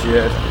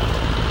appreciated.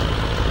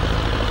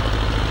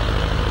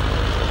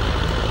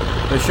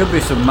 There should be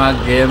some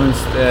mag gaming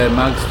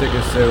mag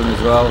stickers soon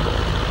as well.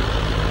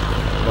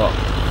 But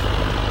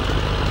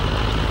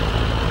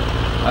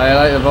I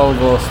like the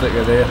Volvo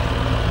sticker there.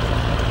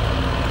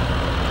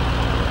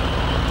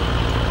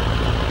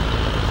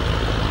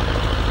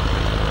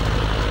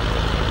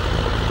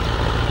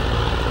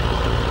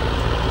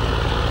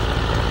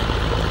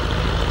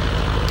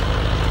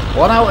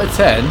 One out of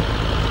 10.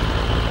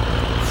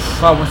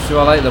 How much do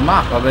I like the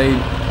map? I mean,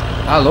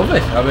 I love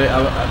it. I mean,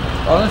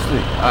 honestly,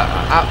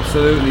 I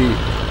absolutely.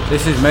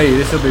 This is me.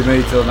 This will be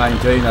me till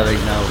 19, I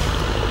think now.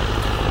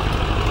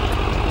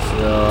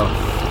 So.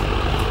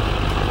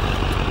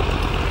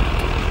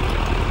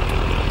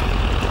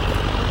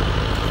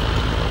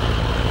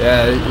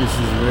 Yeah, this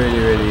is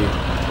really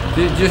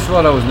just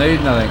what I was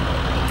needing, I think.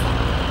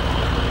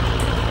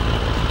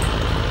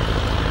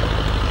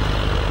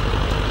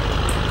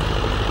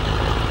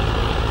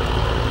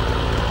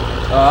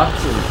 Oh,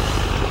 actually,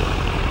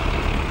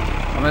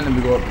 I meant to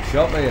be going to the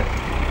shop here.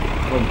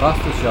 Going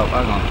past the shop,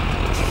 hang on.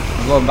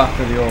 I'm going back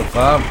to the old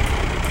farm.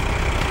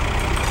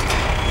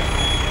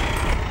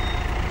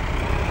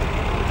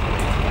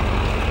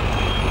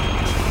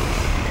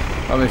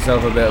 Got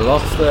myself a bit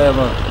lost there,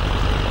 man.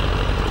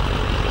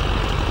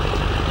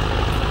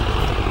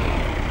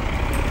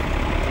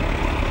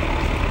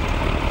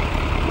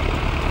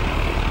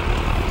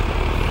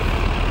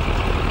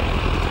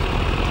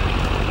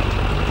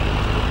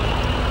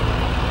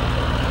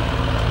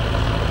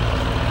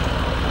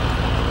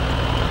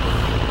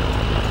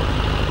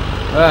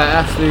 Right,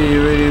 actually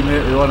you really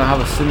make me want to have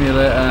a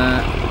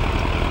simulator.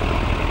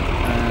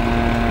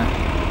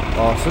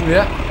 Awesome,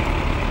 yeah.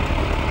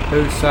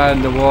 Who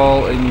signed the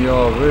wall in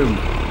your room?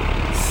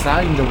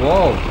 Signed the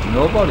wall?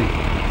 Nobody.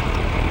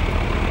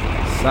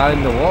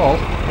 Signed the wall?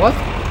 What?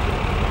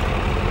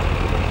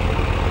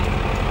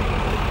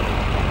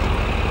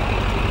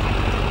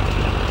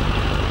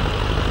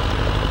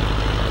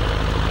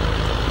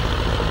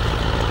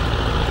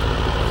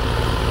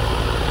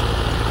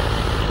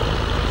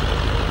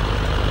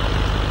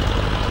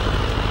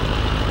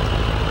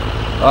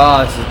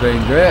 Oh, this has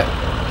been great.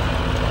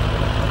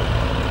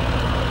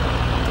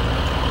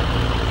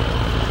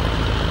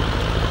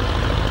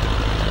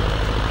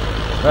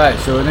 Right,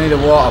 so we need a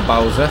water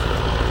bowser.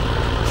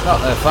 It's not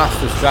the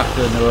fastest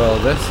tractor in the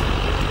world, this.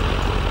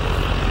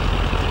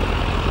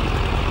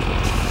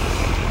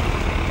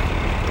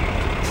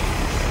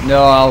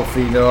 No,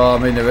 Alfie, no. I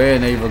mean, the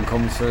rain even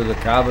comes through the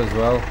cab as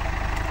well,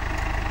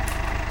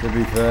 to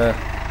be fair.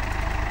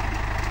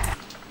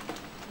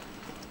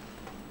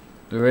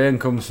 The rain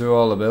comes through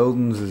all the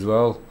buildings as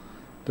well.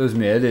 Does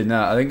me head in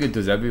that. I think it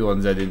does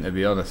everyone's head in, to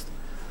be honest.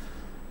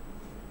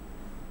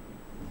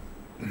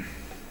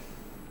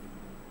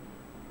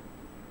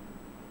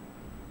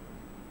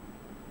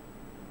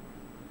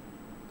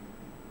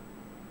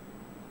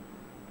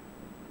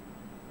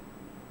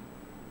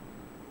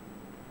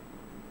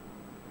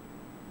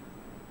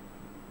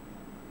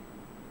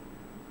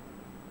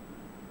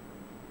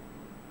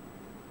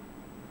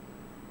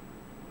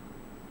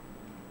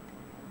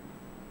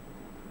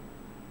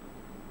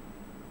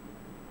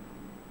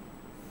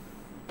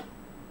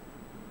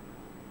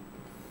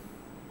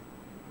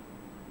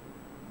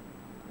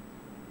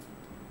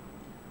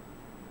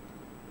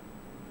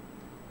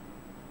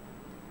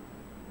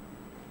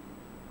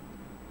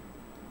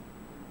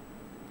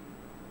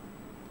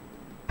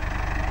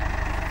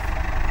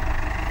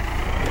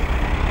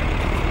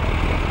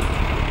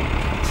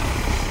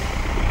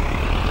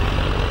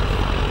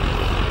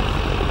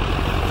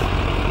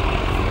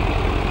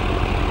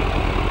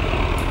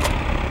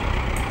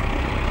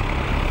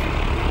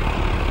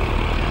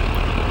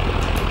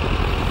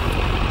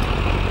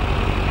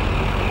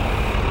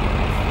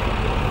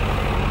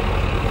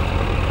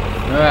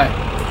 Right.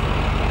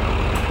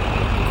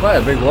 Quite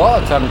a big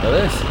water tank for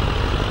this.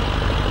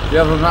 Do you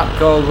have a map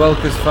called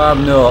Welker's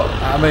Farm? No.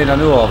 I mean, I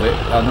know of it.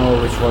 I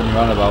know which one you're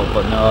on about,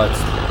 but no,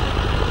 it's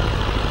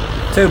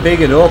too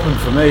big and open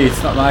for me.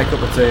 It's not my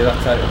cup of tea,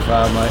 that type of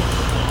farm, mate.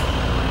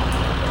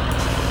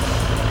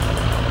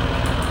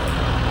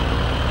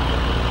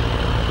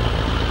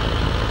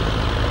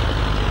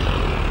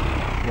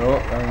 No,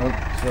 hang on.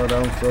 Slow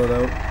down, slow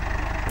down.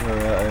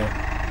 Right here.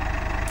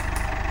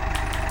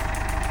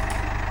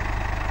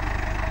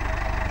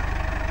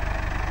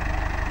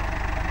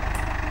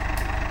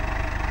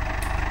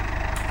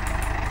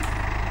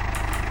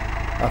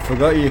 I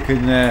forgot you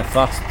can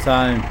fast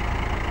time.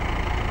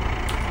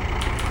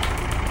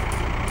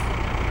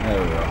 There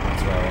we go,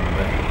 that's where I want to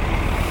be.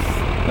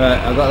 Right,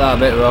 I got that a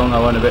bit wrong, I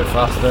went a bit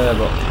fast there,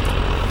 but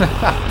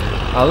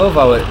I love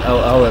how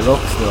it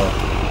looks though.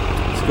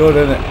 It's good,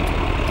 isn't it?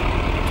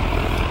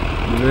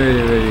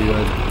 Really, really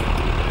good.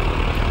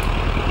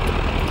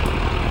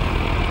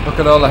 Look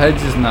at all the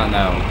hedges and that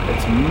now.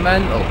 It's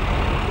mental.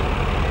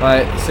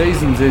 Like,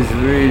 Seasons is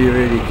really,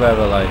 really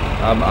clever, like,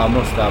 I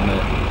must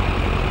admit.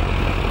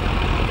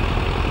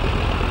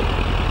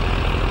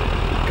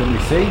 Can we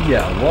seed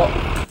yet or what?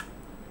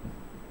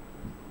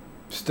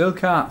 Still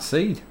can't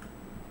seed.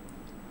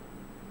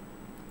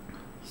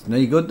 It's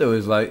no good though,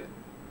 is like,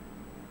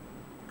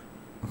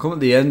 I'm coming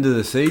at the end of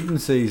the seeding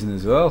season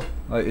as well.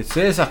 Like, it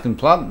says I can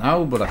plant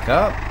now, but I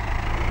can't.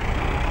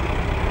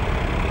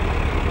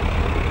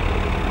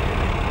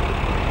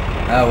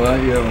 Ah,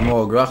 well, you have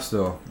more grass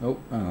though. Oh,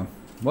 hang on.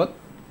 What?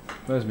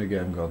 Where's my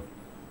game gone?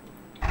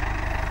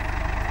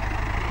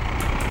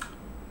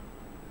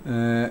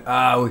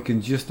 We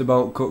can just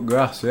about cut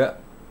grass, yeah.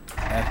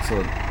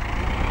 Excellent.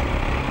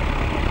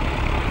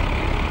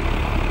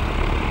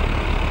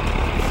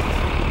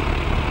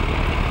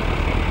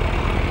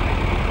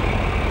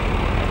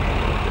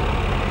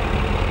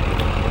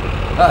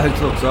 That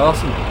hedge looks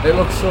awesome. It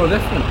looks so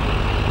different.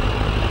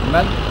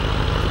 Man.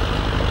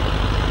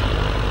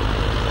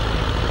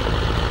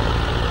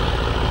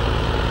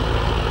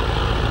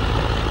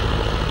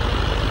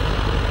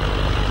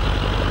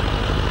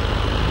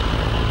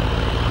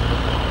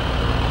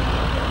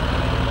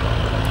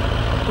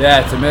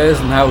 Yeah, it's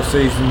amazing how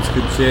seasons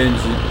could change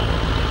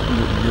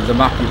the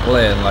map you're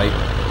playing. Like,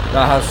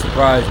 that has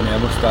surprised me, I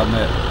must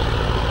admit.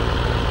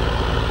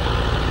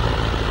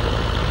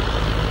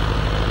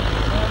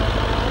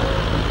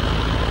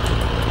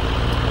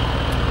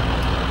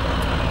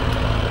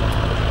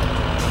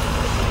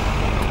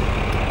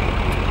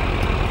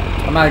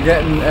 Am I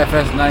getting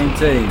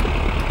FS19?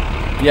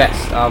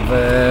 Yes, I've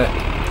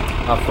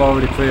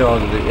already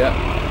pre-ordered it. Yeah.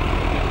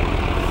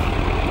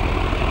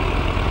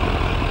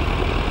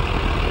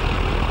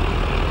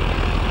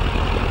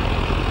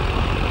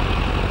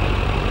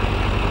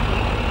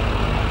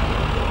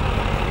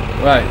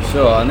 Right,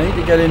 so I need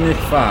to get in this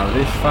farm.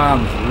 This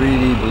farm's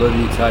really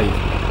bloody tight.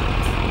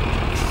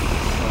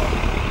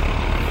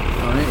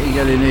 I need to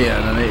get in here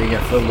and I need to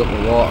get filled up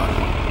with water.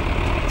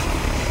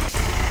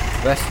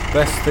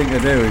 Best thing to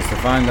do is to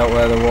find out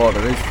where the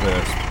water is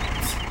first.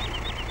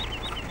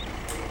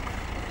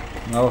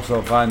 And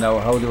also find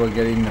out how do I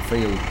get in the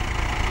field.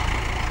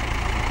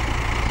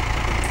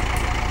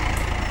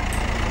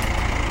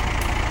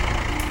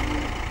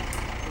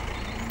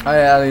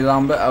 Hi Ali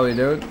Lambert, how are you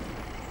doing?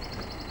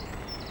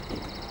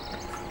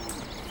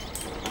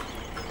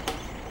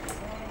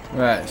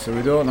 Right, so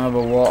we don't have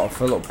a water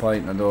fill-up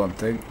point, I don't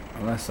think,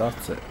 unless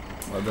that's it.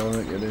 I don't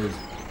think it is.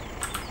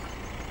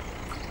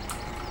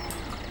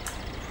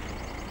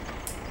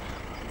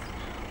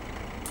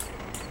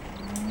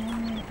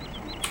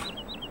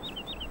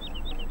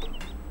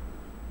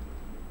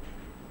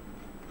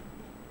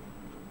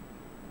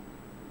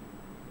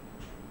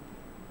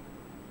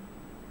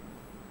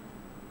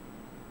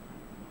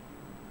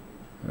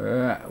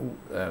 Right, ooh,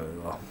 there we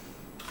go.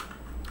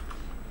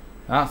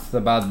 That's the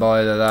bad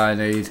boy that I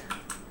need.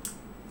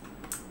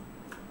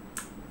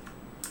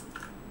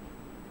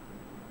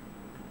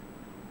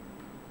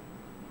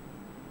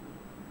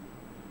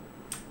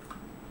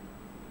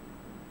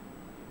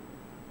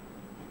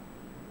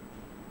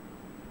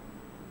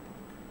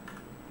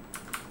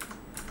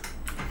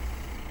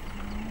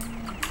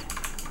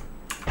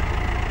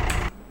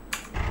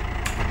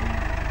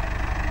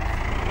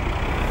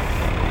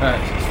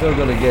 Right, so still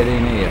got to get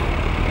in here.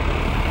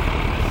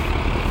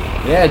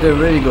 Yeah, doing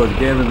really good.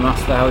 Gaming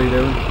Master, how are you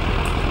doing?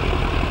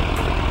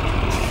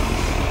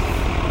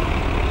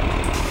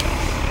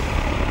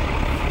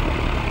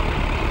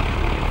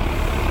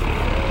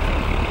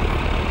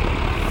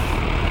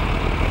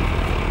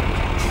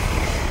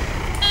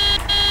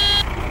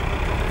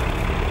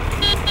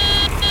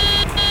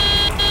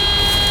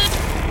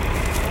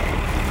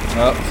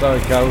 Oh, sorry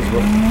cows,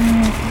 but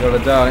you gotta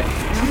die.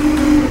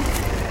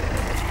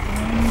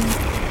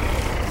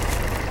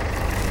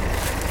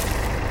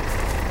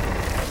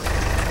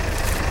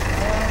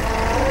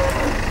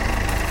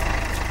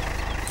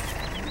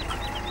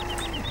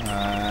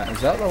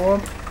 Is that the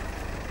one?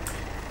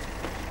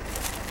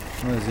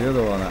 Where's the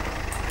other one at?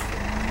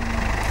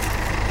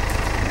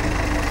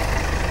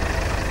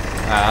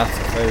 Ah, that's a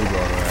food one,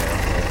 right,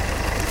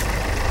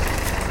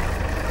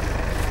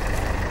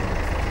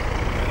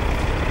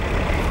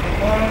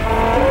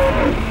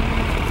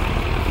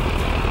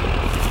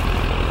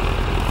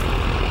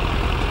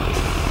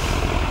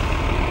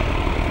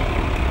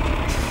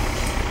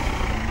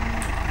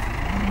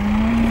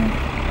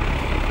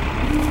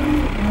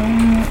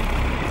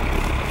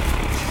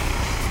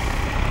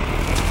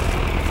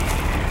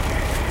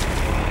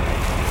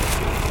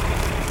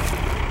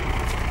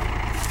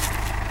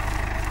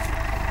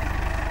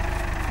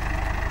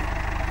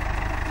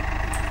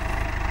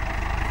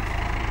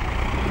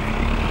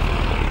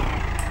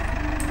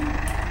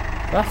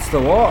 That's the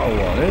water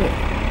one, isn't it?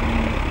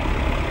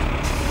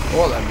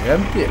 Oh, let me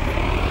empty it.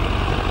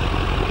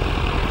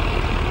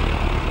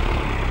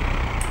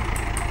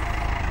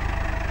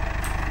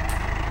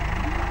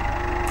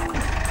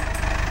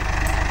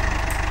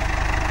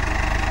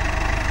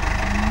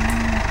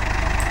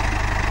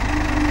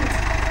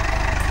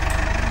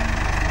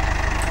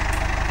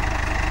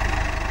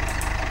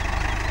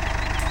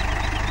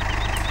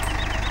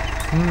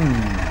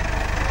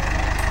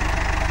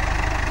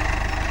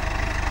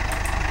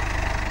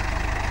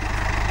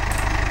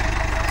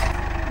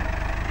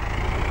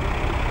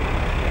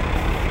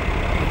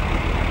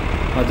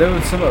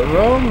 doing something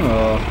wrong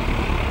or?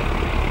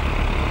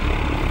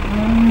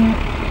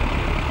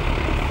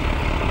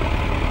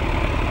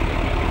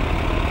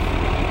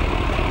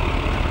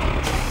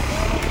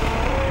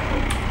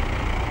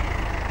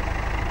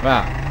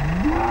 Right,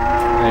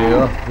 there you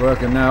go,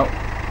 working now.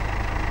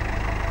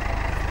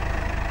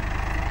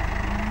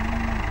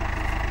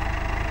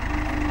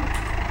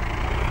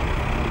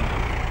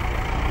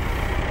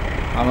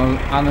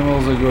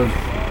 Animals are good.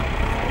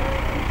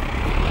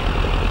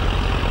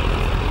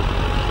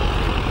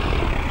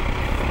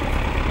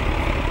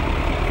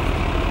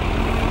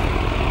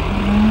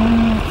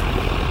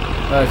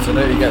 Right, so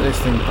now you get this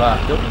thing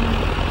parked up.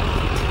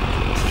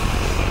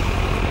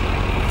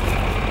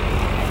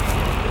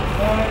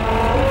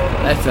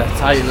 That's a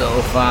tight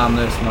little farm,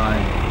 this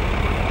mine.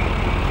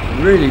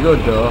 Really good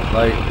though,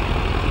 like,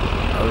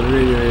 I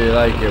really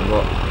like it,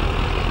 but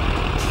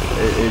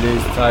it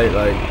is tight,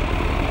 like.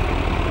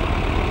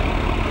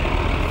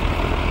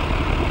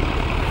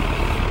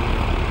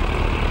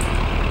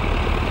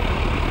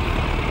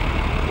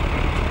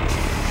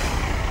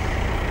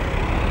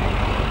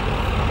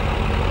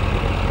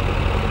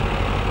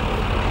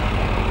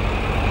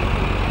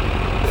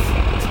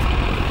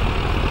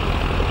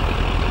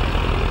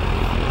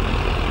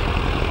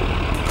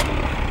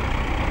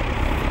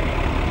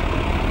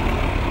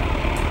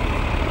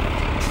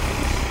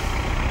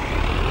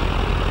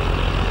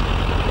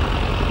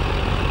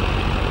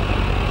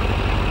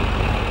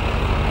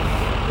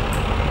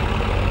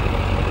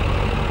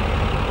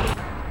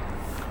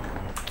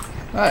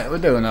 Right, we're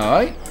doing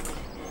alright.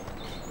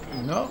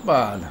 Not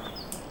bad.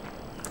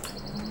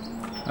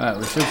 Right,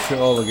 we should shut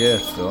all the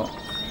gates though.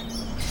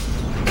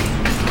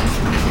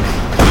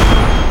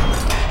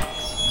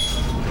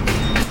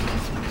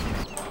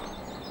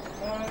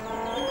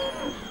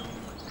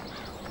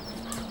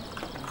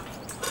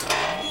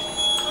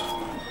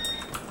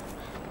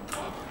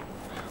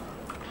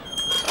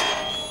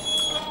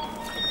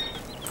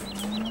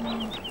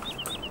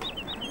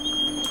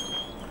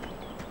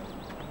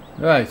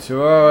 Right, so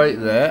we're alright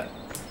there.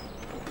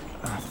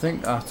 I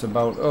think that's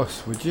about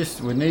us.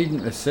 We're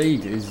needing to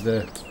seed is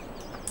the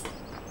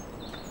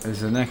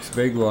next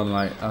big one,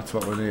 like that's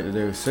what we need to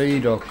do.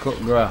 Seed or cut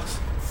grass.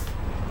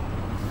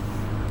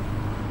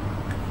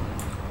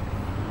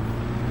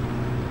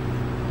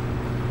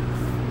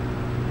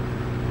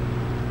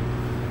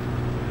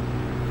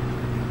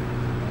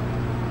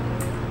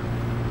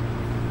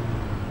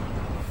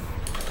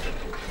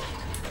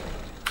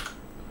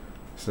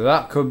 So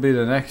that could be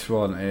the next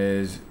one,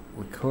 is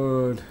we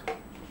could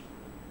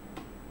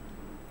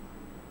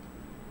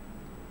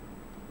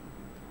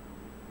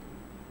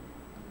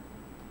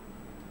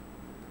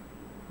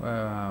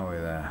where are we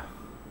there?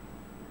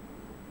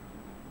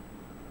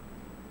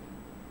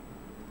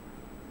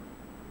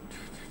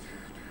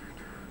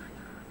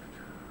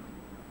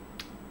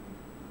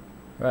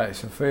 Right,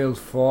 so field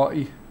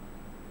 40,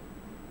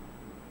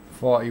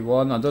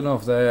 41. I don't know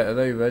if are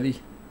they ready?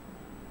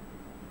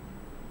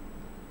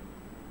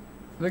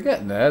 They're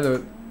getting there.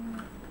 They're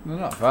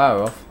not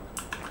far off.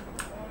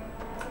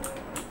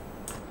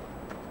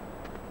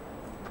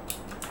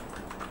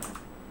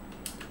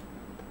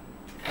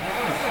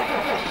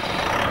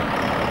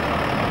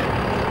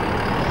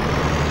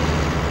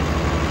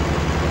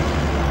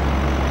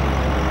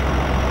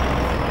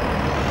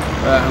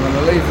 Right, I'm going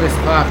to leave this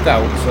parked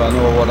out so I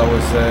know what I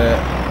was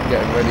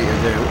getting ready to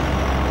do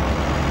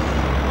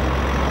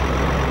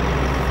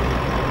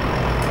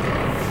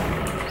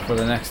for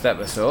the next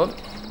episode.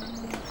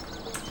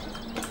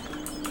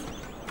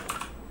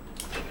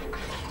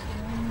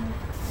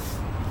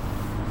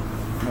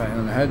 Right, I'm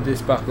going to head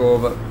this back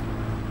over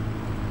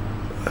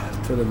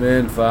to the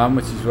main farm,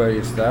 which is where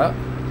you start.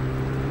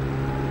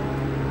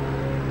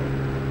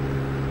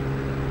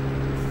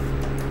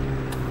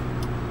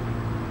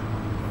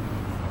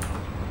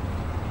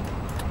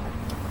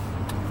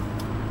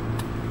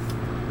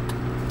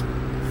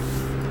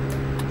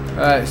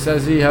 Alright,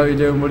 Sezzy, how you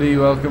doing, buddy?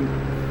 Welcome.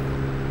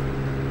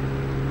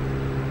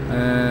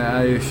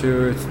 Are you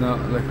sure it's not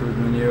liquid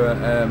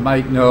manure?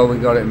 Mike, no, we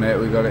got it, mate.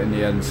 We got it in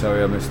the end.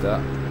 Sorry, I missed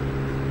that.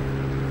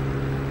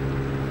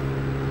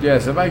 Yeah,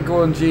 so I might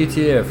go on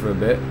GTA for a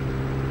bit.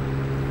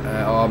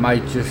 Or I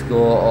might just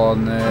go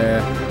on...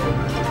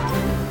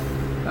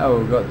 oh,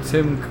 we've got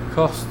Tim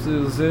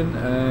Costels in.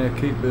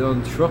 Keep it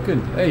on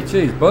trucking. Hey,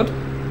 cheers, bud.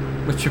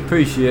 Much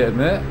appreciated,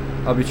 mate.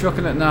 I'll be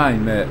trucking at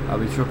 9, mate. I'll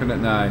be trucking at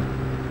 9.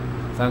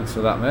 Thanks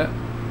for that, mate.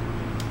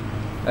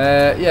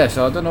 Yeah,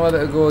 so I don't know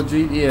whether to go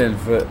GTA in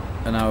for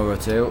an hour or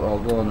two or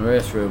go on the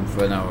race room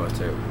for an hour or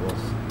two.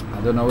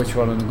 I don't know which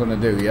one I'm going to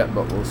do yet,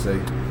 but we'll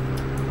see.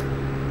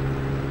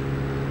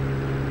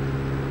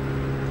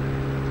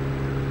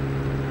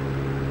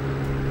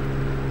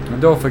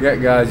 And don't forget,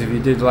 guys, if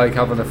you did like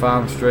having a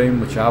farm stream,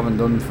 which I haven't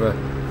done for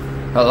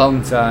a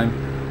long time,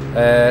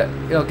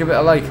 you know, give it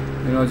a like.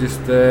 You know, just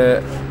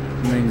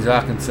means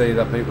I can see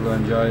that people are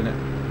enjoying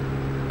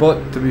it.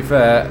 But to be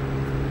fair,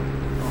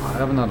 I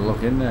haven't had a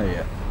look in there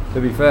yet.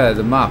 To be fair,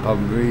 the map,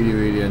 I'm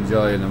really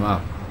enjoying the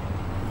map.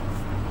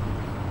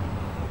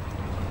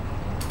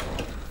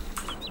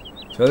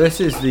 So So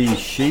this is the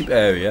sheep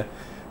area.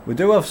 We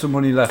do have some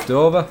money left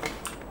over.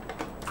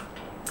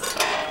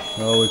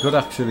 So we could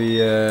actually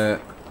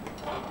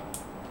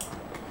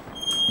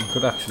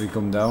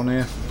come down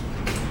here.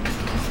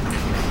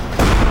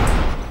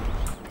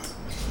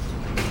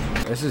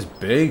 This is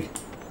big.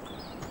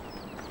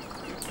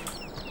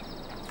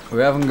 We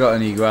haven't got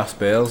any grass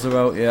bales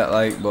about yet,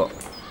 like, but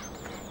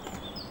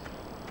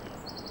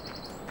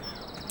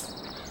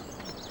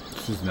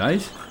this is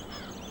nice.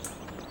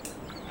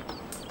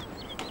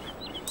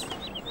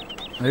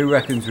 Who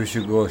reckons we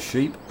should go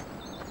sheep?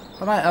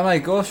 I might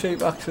go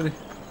sheep actually.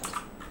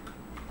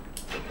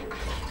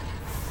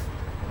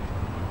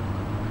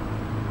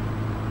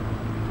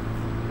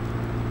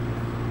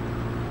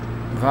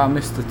 If I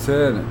missed the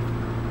turn,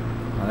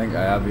 I think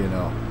I have, you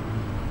know.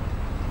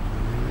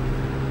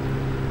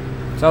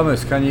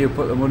 Thomas, can you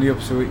put the money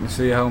up so we can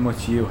see how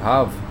much you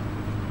have?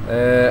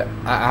 I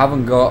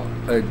haven't got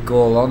a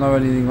goal on or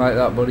anything like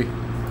that, buddy,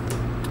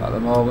 at the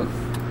moment.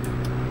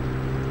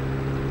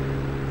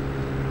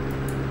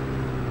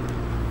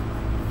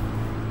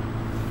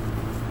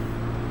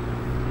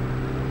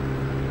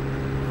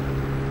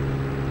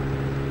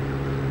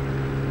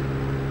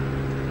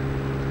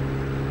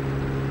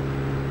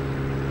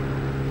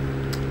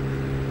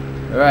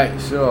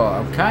 Right, so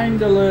I'm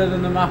kind of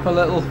learning the map a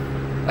little.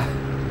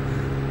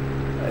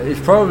 It's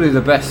probably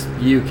the best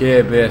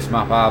UK based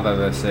map I've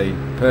ever seen,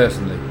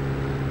 personally.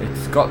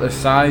 It's got the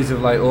size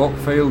of like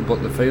Oakfield,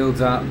 but the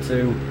fields aren't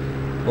too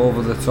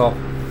over the top.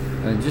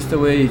 And just the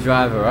way you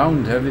drive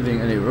around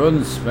everything, and it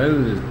runs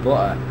smooth as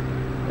butter.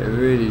 It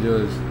really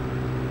does.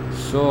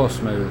 So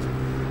smooth.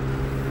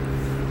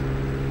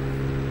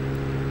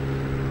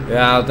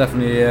 Yeah, I'll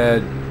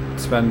definitely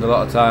spend a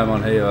lot of time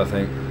on here, I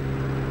think.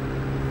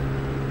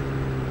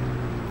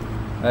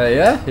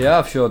 Yeah,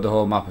 I've showed the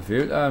whole map a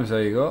few times.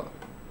 There you go.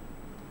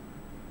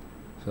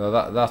 So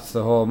that's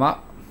the whole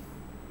map.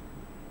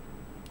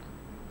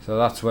 So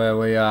that's where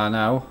we are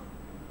now.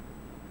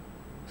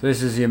 So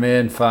this is your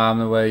main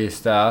farm, where you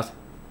start,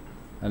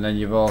 and then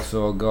you've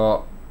also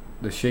got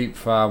the sheep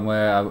farm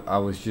where I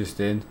was just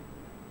in,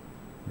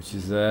 which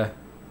is there,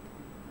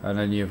 and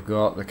then you've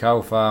got the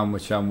cow farm,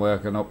 which I'm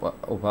working up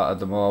at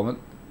the moment.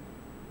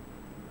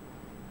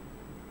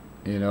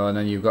 You know, and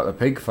then you've got the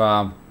pig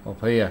farm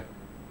up here,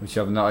 which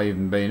I've not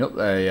even been up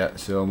there yet.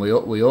 So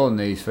we own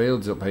these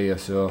fields up here,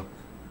 so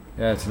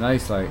yeah, it's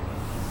nice. Like,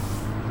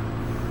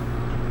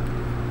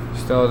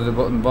 started a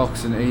button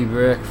box and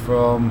e-brake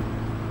from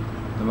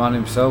the man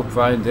himself,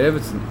 Brian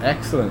Davidson.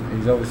 Excellent.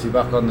 He's obviously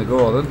back on the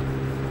go then,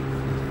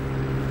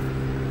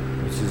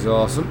 which is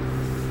awesome.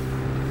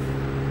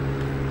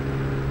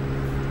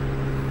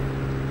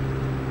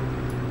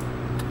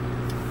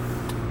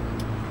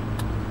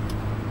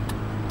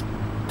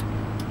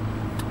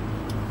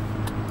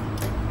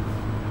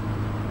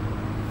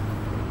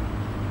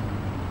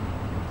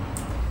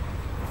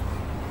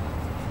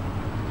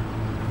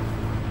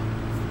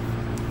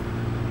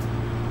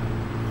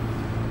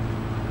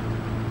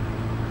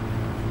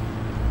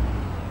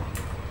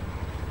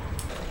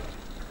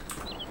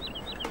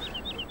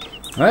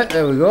 Right,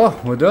 there we go,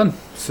 we're done.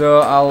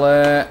 So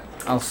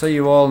I'll see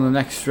you all in the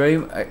next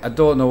stream. I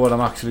don't know what I'm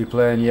actually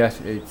playing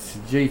yet. It's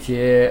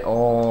GTA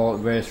or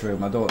Race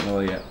Room, I don't know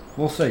yet.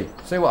 We'll see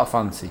what I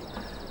fancy.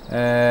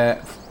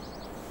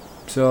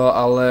 So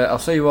I'll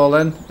see you all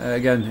then.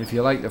 Again, if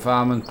you like the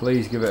farming,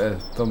 please give it a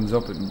thumbs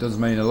up. It does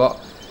mean a lot.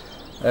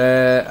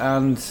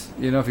 And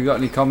you know, if you got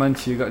any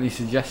comments, you got any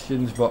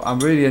suggestions, but I'm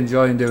really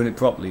enjoying doing it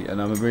properly,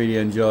 and I'm really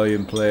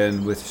enjoying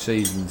playing with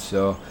seasons.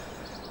 So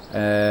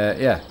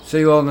yeah, see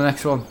you all in the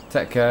next one.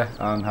 Take care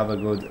and have a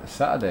good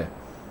Saturday.